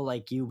people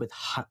like you with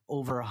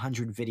over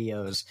 100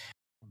 videos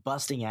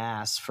busting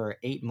ass for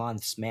 8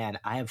 months. Man,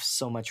 I have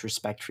so much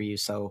respect for you.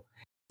 So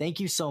thank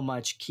you so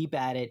much. Keep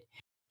at it.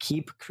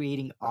 Keep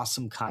creating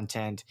awesome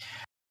content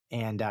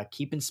and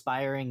keep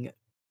inspiring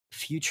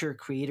future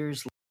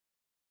creators.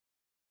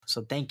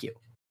 So thank you.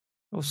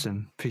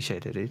 Awesome.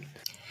 Appreciate it, dude.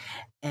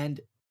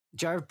 And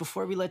Jarv,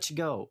 before we let you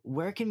go,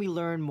 where can we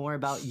learn more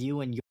about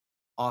you and your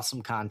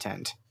awesome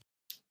content?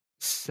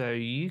 So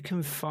you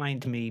can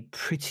find me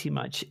pretty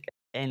much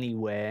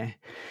anywhere.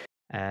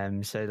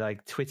 So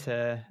like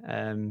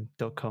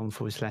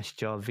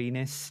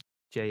twitter.com/Jarvenis,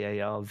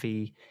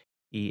 JARVENIS.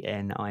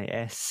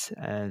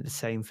 The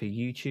same for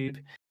YouTube.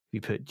 If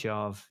you put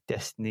Jarv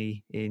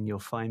Destiny in, you'll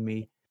find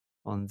me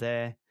on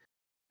there.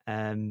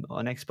 On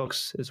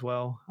Xbox as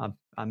well.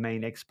 I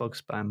main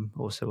Xbox, but I'm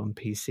also on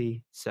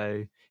PC.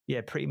 So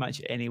yeah, pretty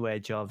much anywhere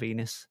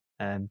Jarvenis.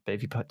 But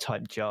if you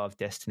type Jarv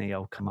Destiny,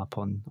 I'll come up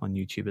on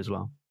YouTube as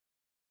well.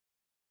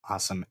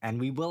 Awesome.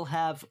 And we will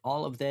have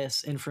all of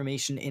this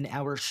information in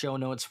our show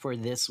notes for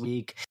this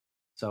week.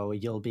 So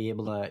you'll be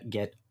able to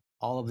get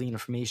all of the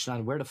information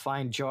on where to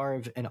find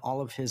Jarv and all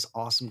of his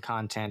awesome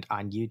content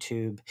on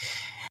YouTube.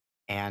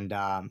 And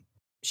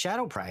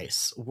Shadow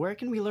Price, where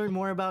can we learn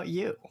more about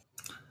you?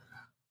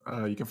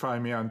 You can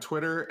find me on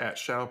Twitter at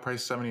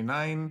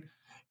ShadowPrice79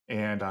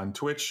 and on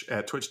Twitch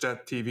at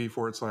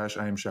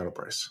twitch.tv/I am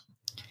ShadowPrice.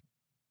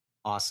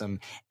 Awesome.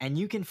 And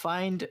you can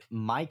find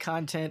my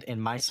content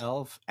and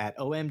myself at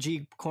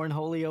OMG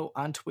Cornholio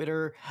on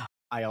Twitter.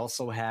 I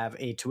also have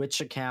a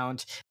Twitch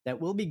account that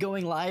will be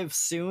going live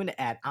soon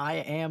at I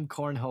am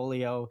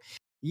Cornholio.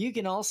 You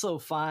can also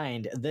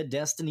find the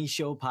Destiny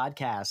Show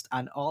podcast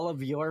on all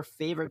of your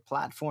favorite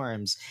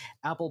platforms: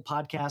 Apple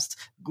Podcasts,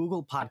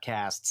 Google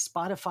Podcasts,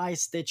 Spotify,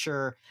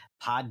 Stitcher,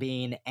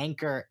 Podbean,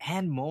 Anchor,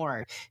 and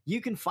more.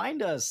 You can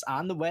find us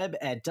on the web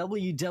at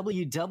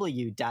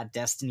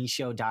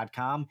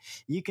www.destinyshow.com.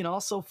 You can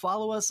also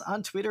follow us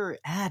on Twitter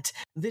at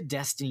The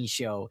Destiny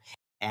Show.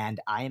 And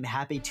I am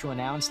happy to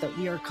announce that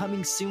we are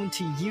coming soon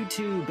to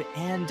YouTube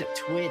and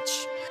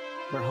Twitch.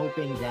 we're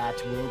hoping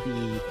that we'll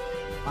be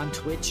on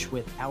Twitch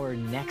with our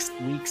next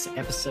week's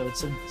episode,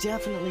 so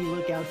definitely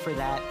look out for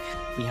that.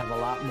 We have a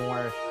lot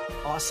more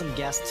awesome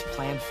guests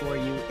planned for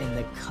you in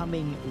the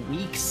coming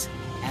weeks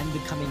and the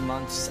coming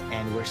months,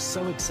 and we're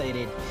so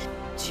excited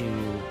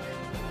to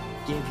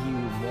give you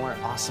more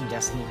awesome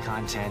Destiny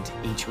content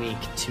each week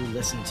to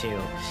listen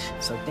to.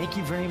 So thank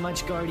you very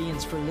much,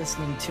 Guardians, for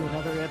listening to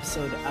another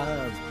episode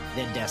of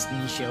the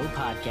Destiny Show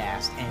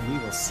podcast, and we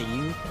will see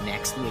you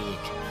next week.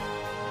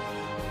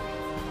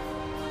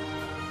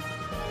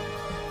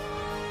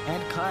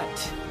 And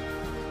cut.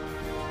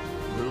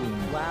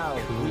 Boom. Wow,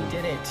 Cool. we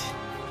did it.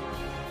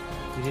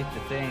 We did the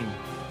thing.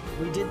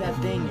 We did that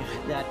thing,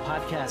 that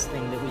podcast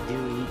thing that we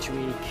do each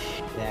week.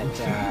 That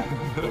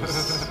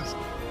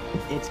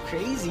it's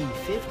crazy.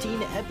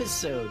 15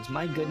 episodes.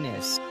 My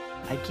goodness,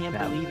 I can't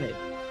believe it.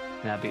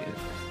 That'd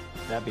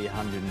be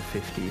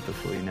 150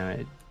 before you know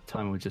it.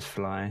 Time will just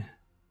fly.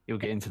 You'll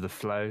get into the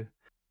flow,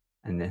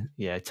 and then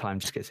time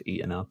just gets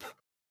eaten up.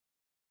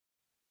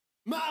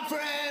 My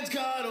friend's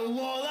got a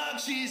warlock,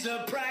 she's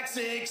a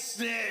praxic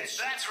snitch.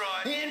 That's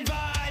right.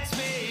 Invites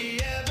me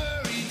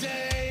every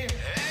day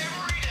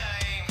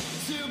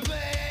to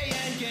play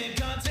and get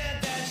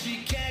content that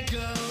she can't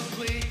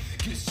complete,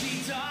 'cause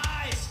she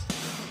dies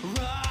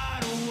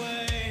right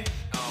away.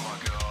 Oh my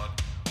god.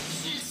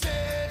 She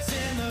sits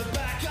in the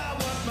back, I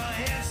work my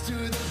hands to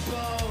the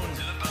bone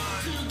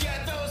to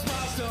get those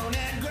milestone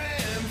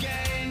engram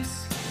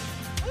gains.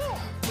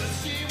 But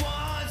she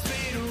wants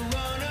me to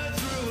run her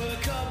through a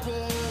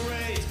couple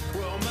raids.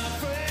 Well, my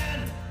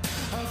friend,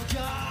 I've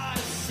got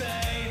to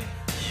say,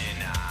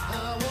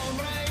 I won't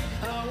raid,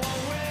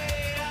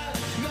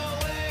 no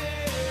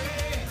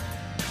way.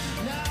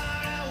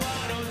 Nah,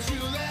 why don't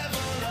you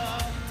level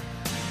up?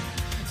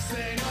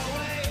 Say no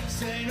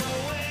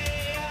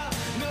way,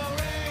 no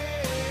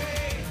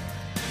raid.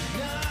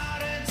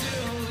 Not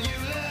until you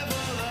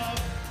level up.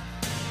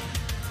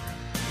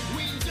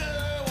 We do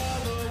all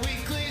the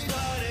weeklies,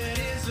 but it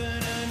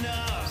isn't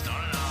enough. It's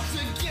not enough.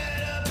 To get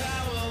a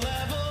power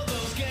level,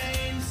 those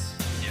gains.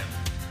 Yep.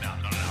 No,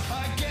 not enough. I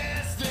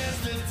guess there's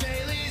the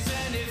dailies,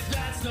 and if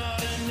that's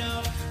not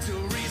enough to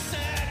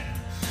reset,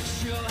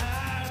 she'll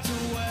have to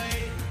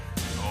wait.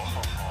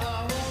 I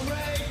won't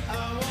raid,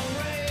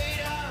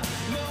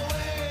 no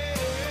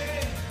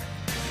way.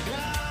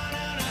 Not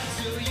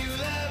until you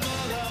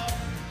level up.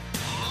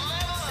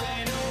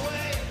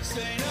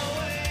 Say no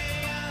way,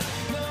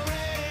 no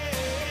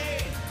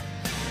raid.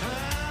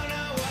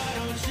 Now why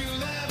don't you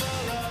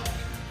level up?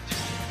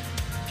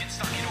 Get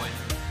stuck into it.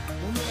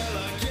 Well,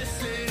 I guess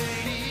it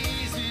ain't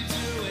easy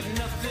doing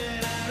nothing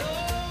at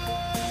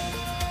all.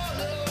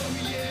 Oh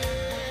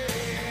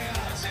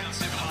yeah. Sounds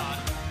super hard.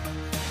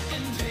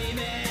 And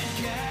payment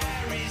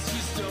carries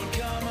just don't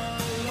come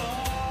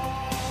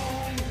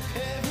along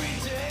every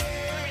day.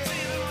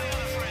 My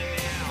other friend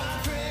now. My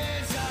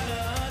friend's got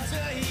a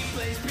hunter, he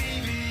plays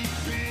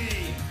PvP,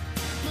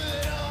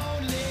 but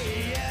only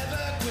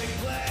ever quick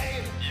play.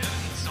 Yep.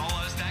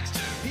 Solo stacks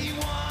too. He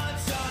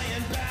wants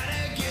Iron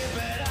Banner gear,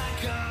 but I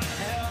can't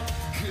help,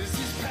 'cause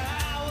his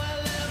power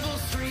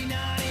level's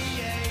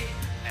 398.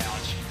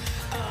 Ouch.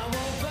 I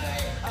won't play,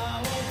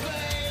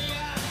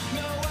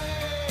 no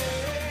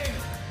way.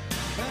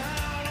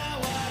 Now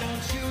why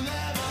don't you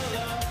level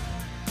up?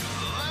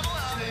 Level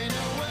up.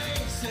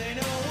 Say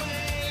no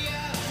way,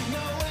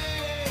 no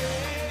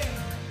way.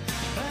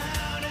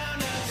 Now,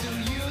 not till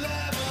you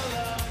level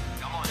up.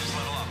 Come on, just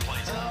level up,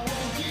 please. I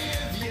won't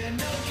give you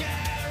no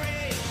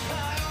carry, I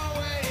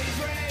always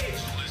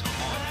rage. Lose my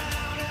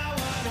mind. Now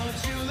why don't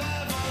you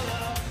level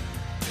up?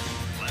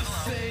 Level up.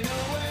 Say no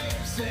way,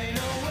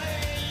 no way.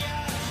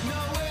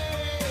 No way.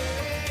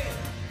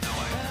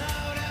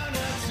 Now,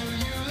 not till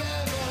you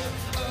level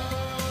up.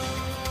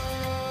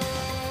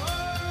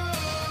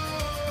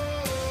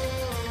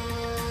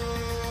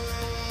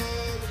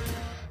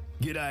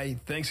 G'day,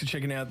 thanks for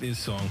checking out this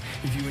song.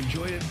 If you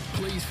enjoyed it,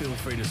 please feel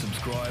free to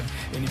subscribe.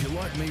 And if you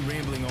like me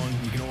rambling on,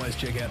 you can always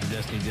check out the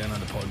Destiny Down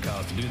Under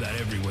podcast. I do that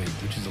every week,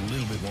 which is a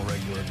little bit more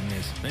regular than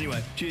this.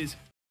 Anyway, cheers.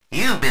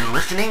 You've been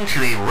listening to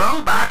a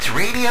Robots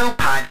Radio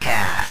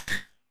podcast.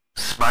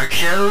 Smart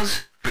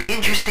shows for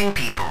interesting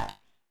people.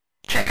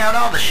 Check out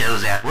all the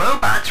shows at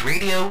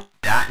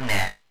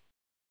robotsradio.net.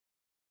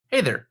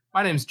 Hey there,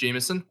 my name's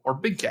Jameson, or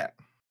Big Cat,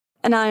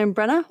 And I am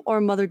Brenna,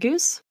 or Mother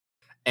Goose.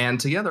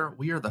 and together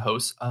we are the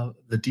hosts of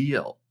the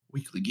DL,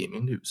 Weekly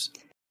Gaming News.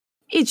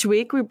 Each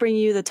week, we bring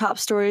you the top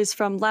stories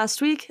from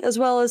last week, as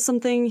well as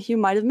something you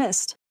might have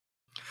missed.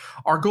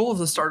 Our goal is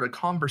to start a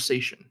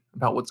conversation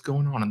about what's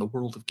going on in the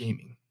world of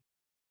gaming.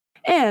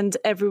 And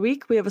every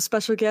week, we have a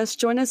special guest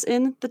join us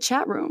in the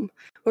chat room,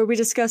 where we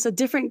discuss a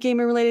different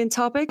gaming-related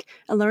topic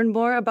and learn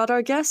more about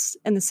our guests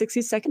in the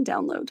 60-second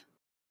download.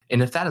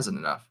 And if that isn't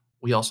enough,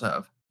 we also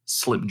have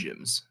Slim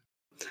Jims.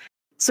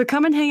 So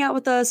come and hang out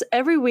with us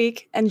every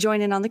week and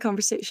join in on the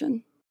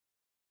conversation.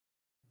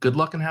 Good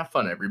luck and have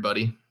fun,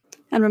 everybody.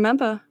 And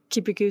remember,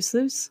 keep your goose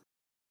loose.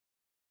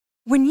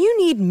 When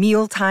you need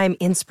mealtime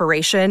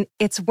inspiration,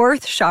 it's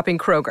worth shopping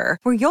Kroger,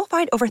 where you'll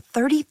find over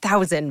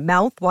 30,000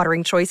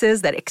 mouth-watering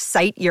choices that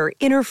excite your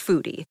inner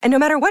foodie. And no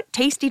matter what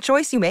tasty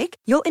choice you make,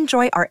 you'll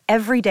enjoy our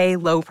everyday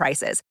low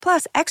prices,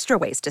 plus extra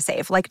ways to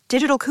save, like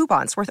digital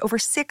coupons worth over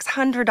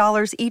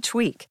 $600 each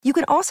week. You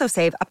can also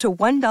save up to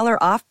 $1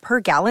 off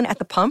per gallon at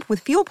the pump with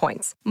fuel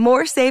points.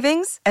 More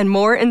savings and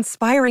more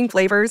inspiring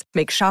flavors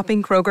make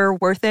shopping Kroger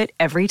worth it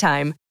every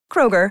time.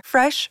 Kroger,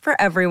 fresh for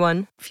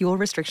everyone. Fuel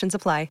restrictions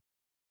apply.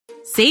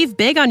 Save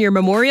big on your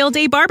Memorial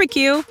Day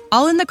barbecue,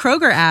 all in the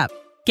Kroger app.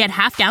 Get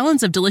half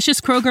gallons of delicious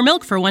Kroger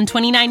milk for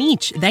 $1.29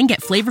 each. Then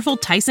get flavorful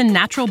Tyson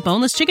natural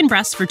boneless chicken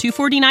breasts for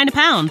 $2.49 a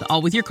pound,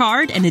 all with your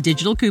card and a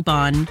digital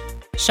coupon.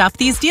 Shop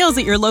these deals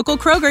at your local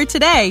Kroger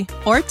today,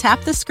 or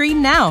tap the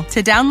screen now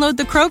to download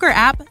the Kroger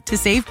app to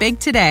save big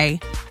today.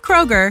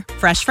 Kroger,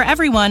 fresh for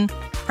everyone.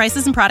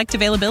 Prices and product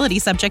availability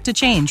subject to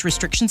change.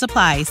 Restrictions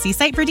apply. See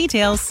site for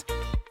details.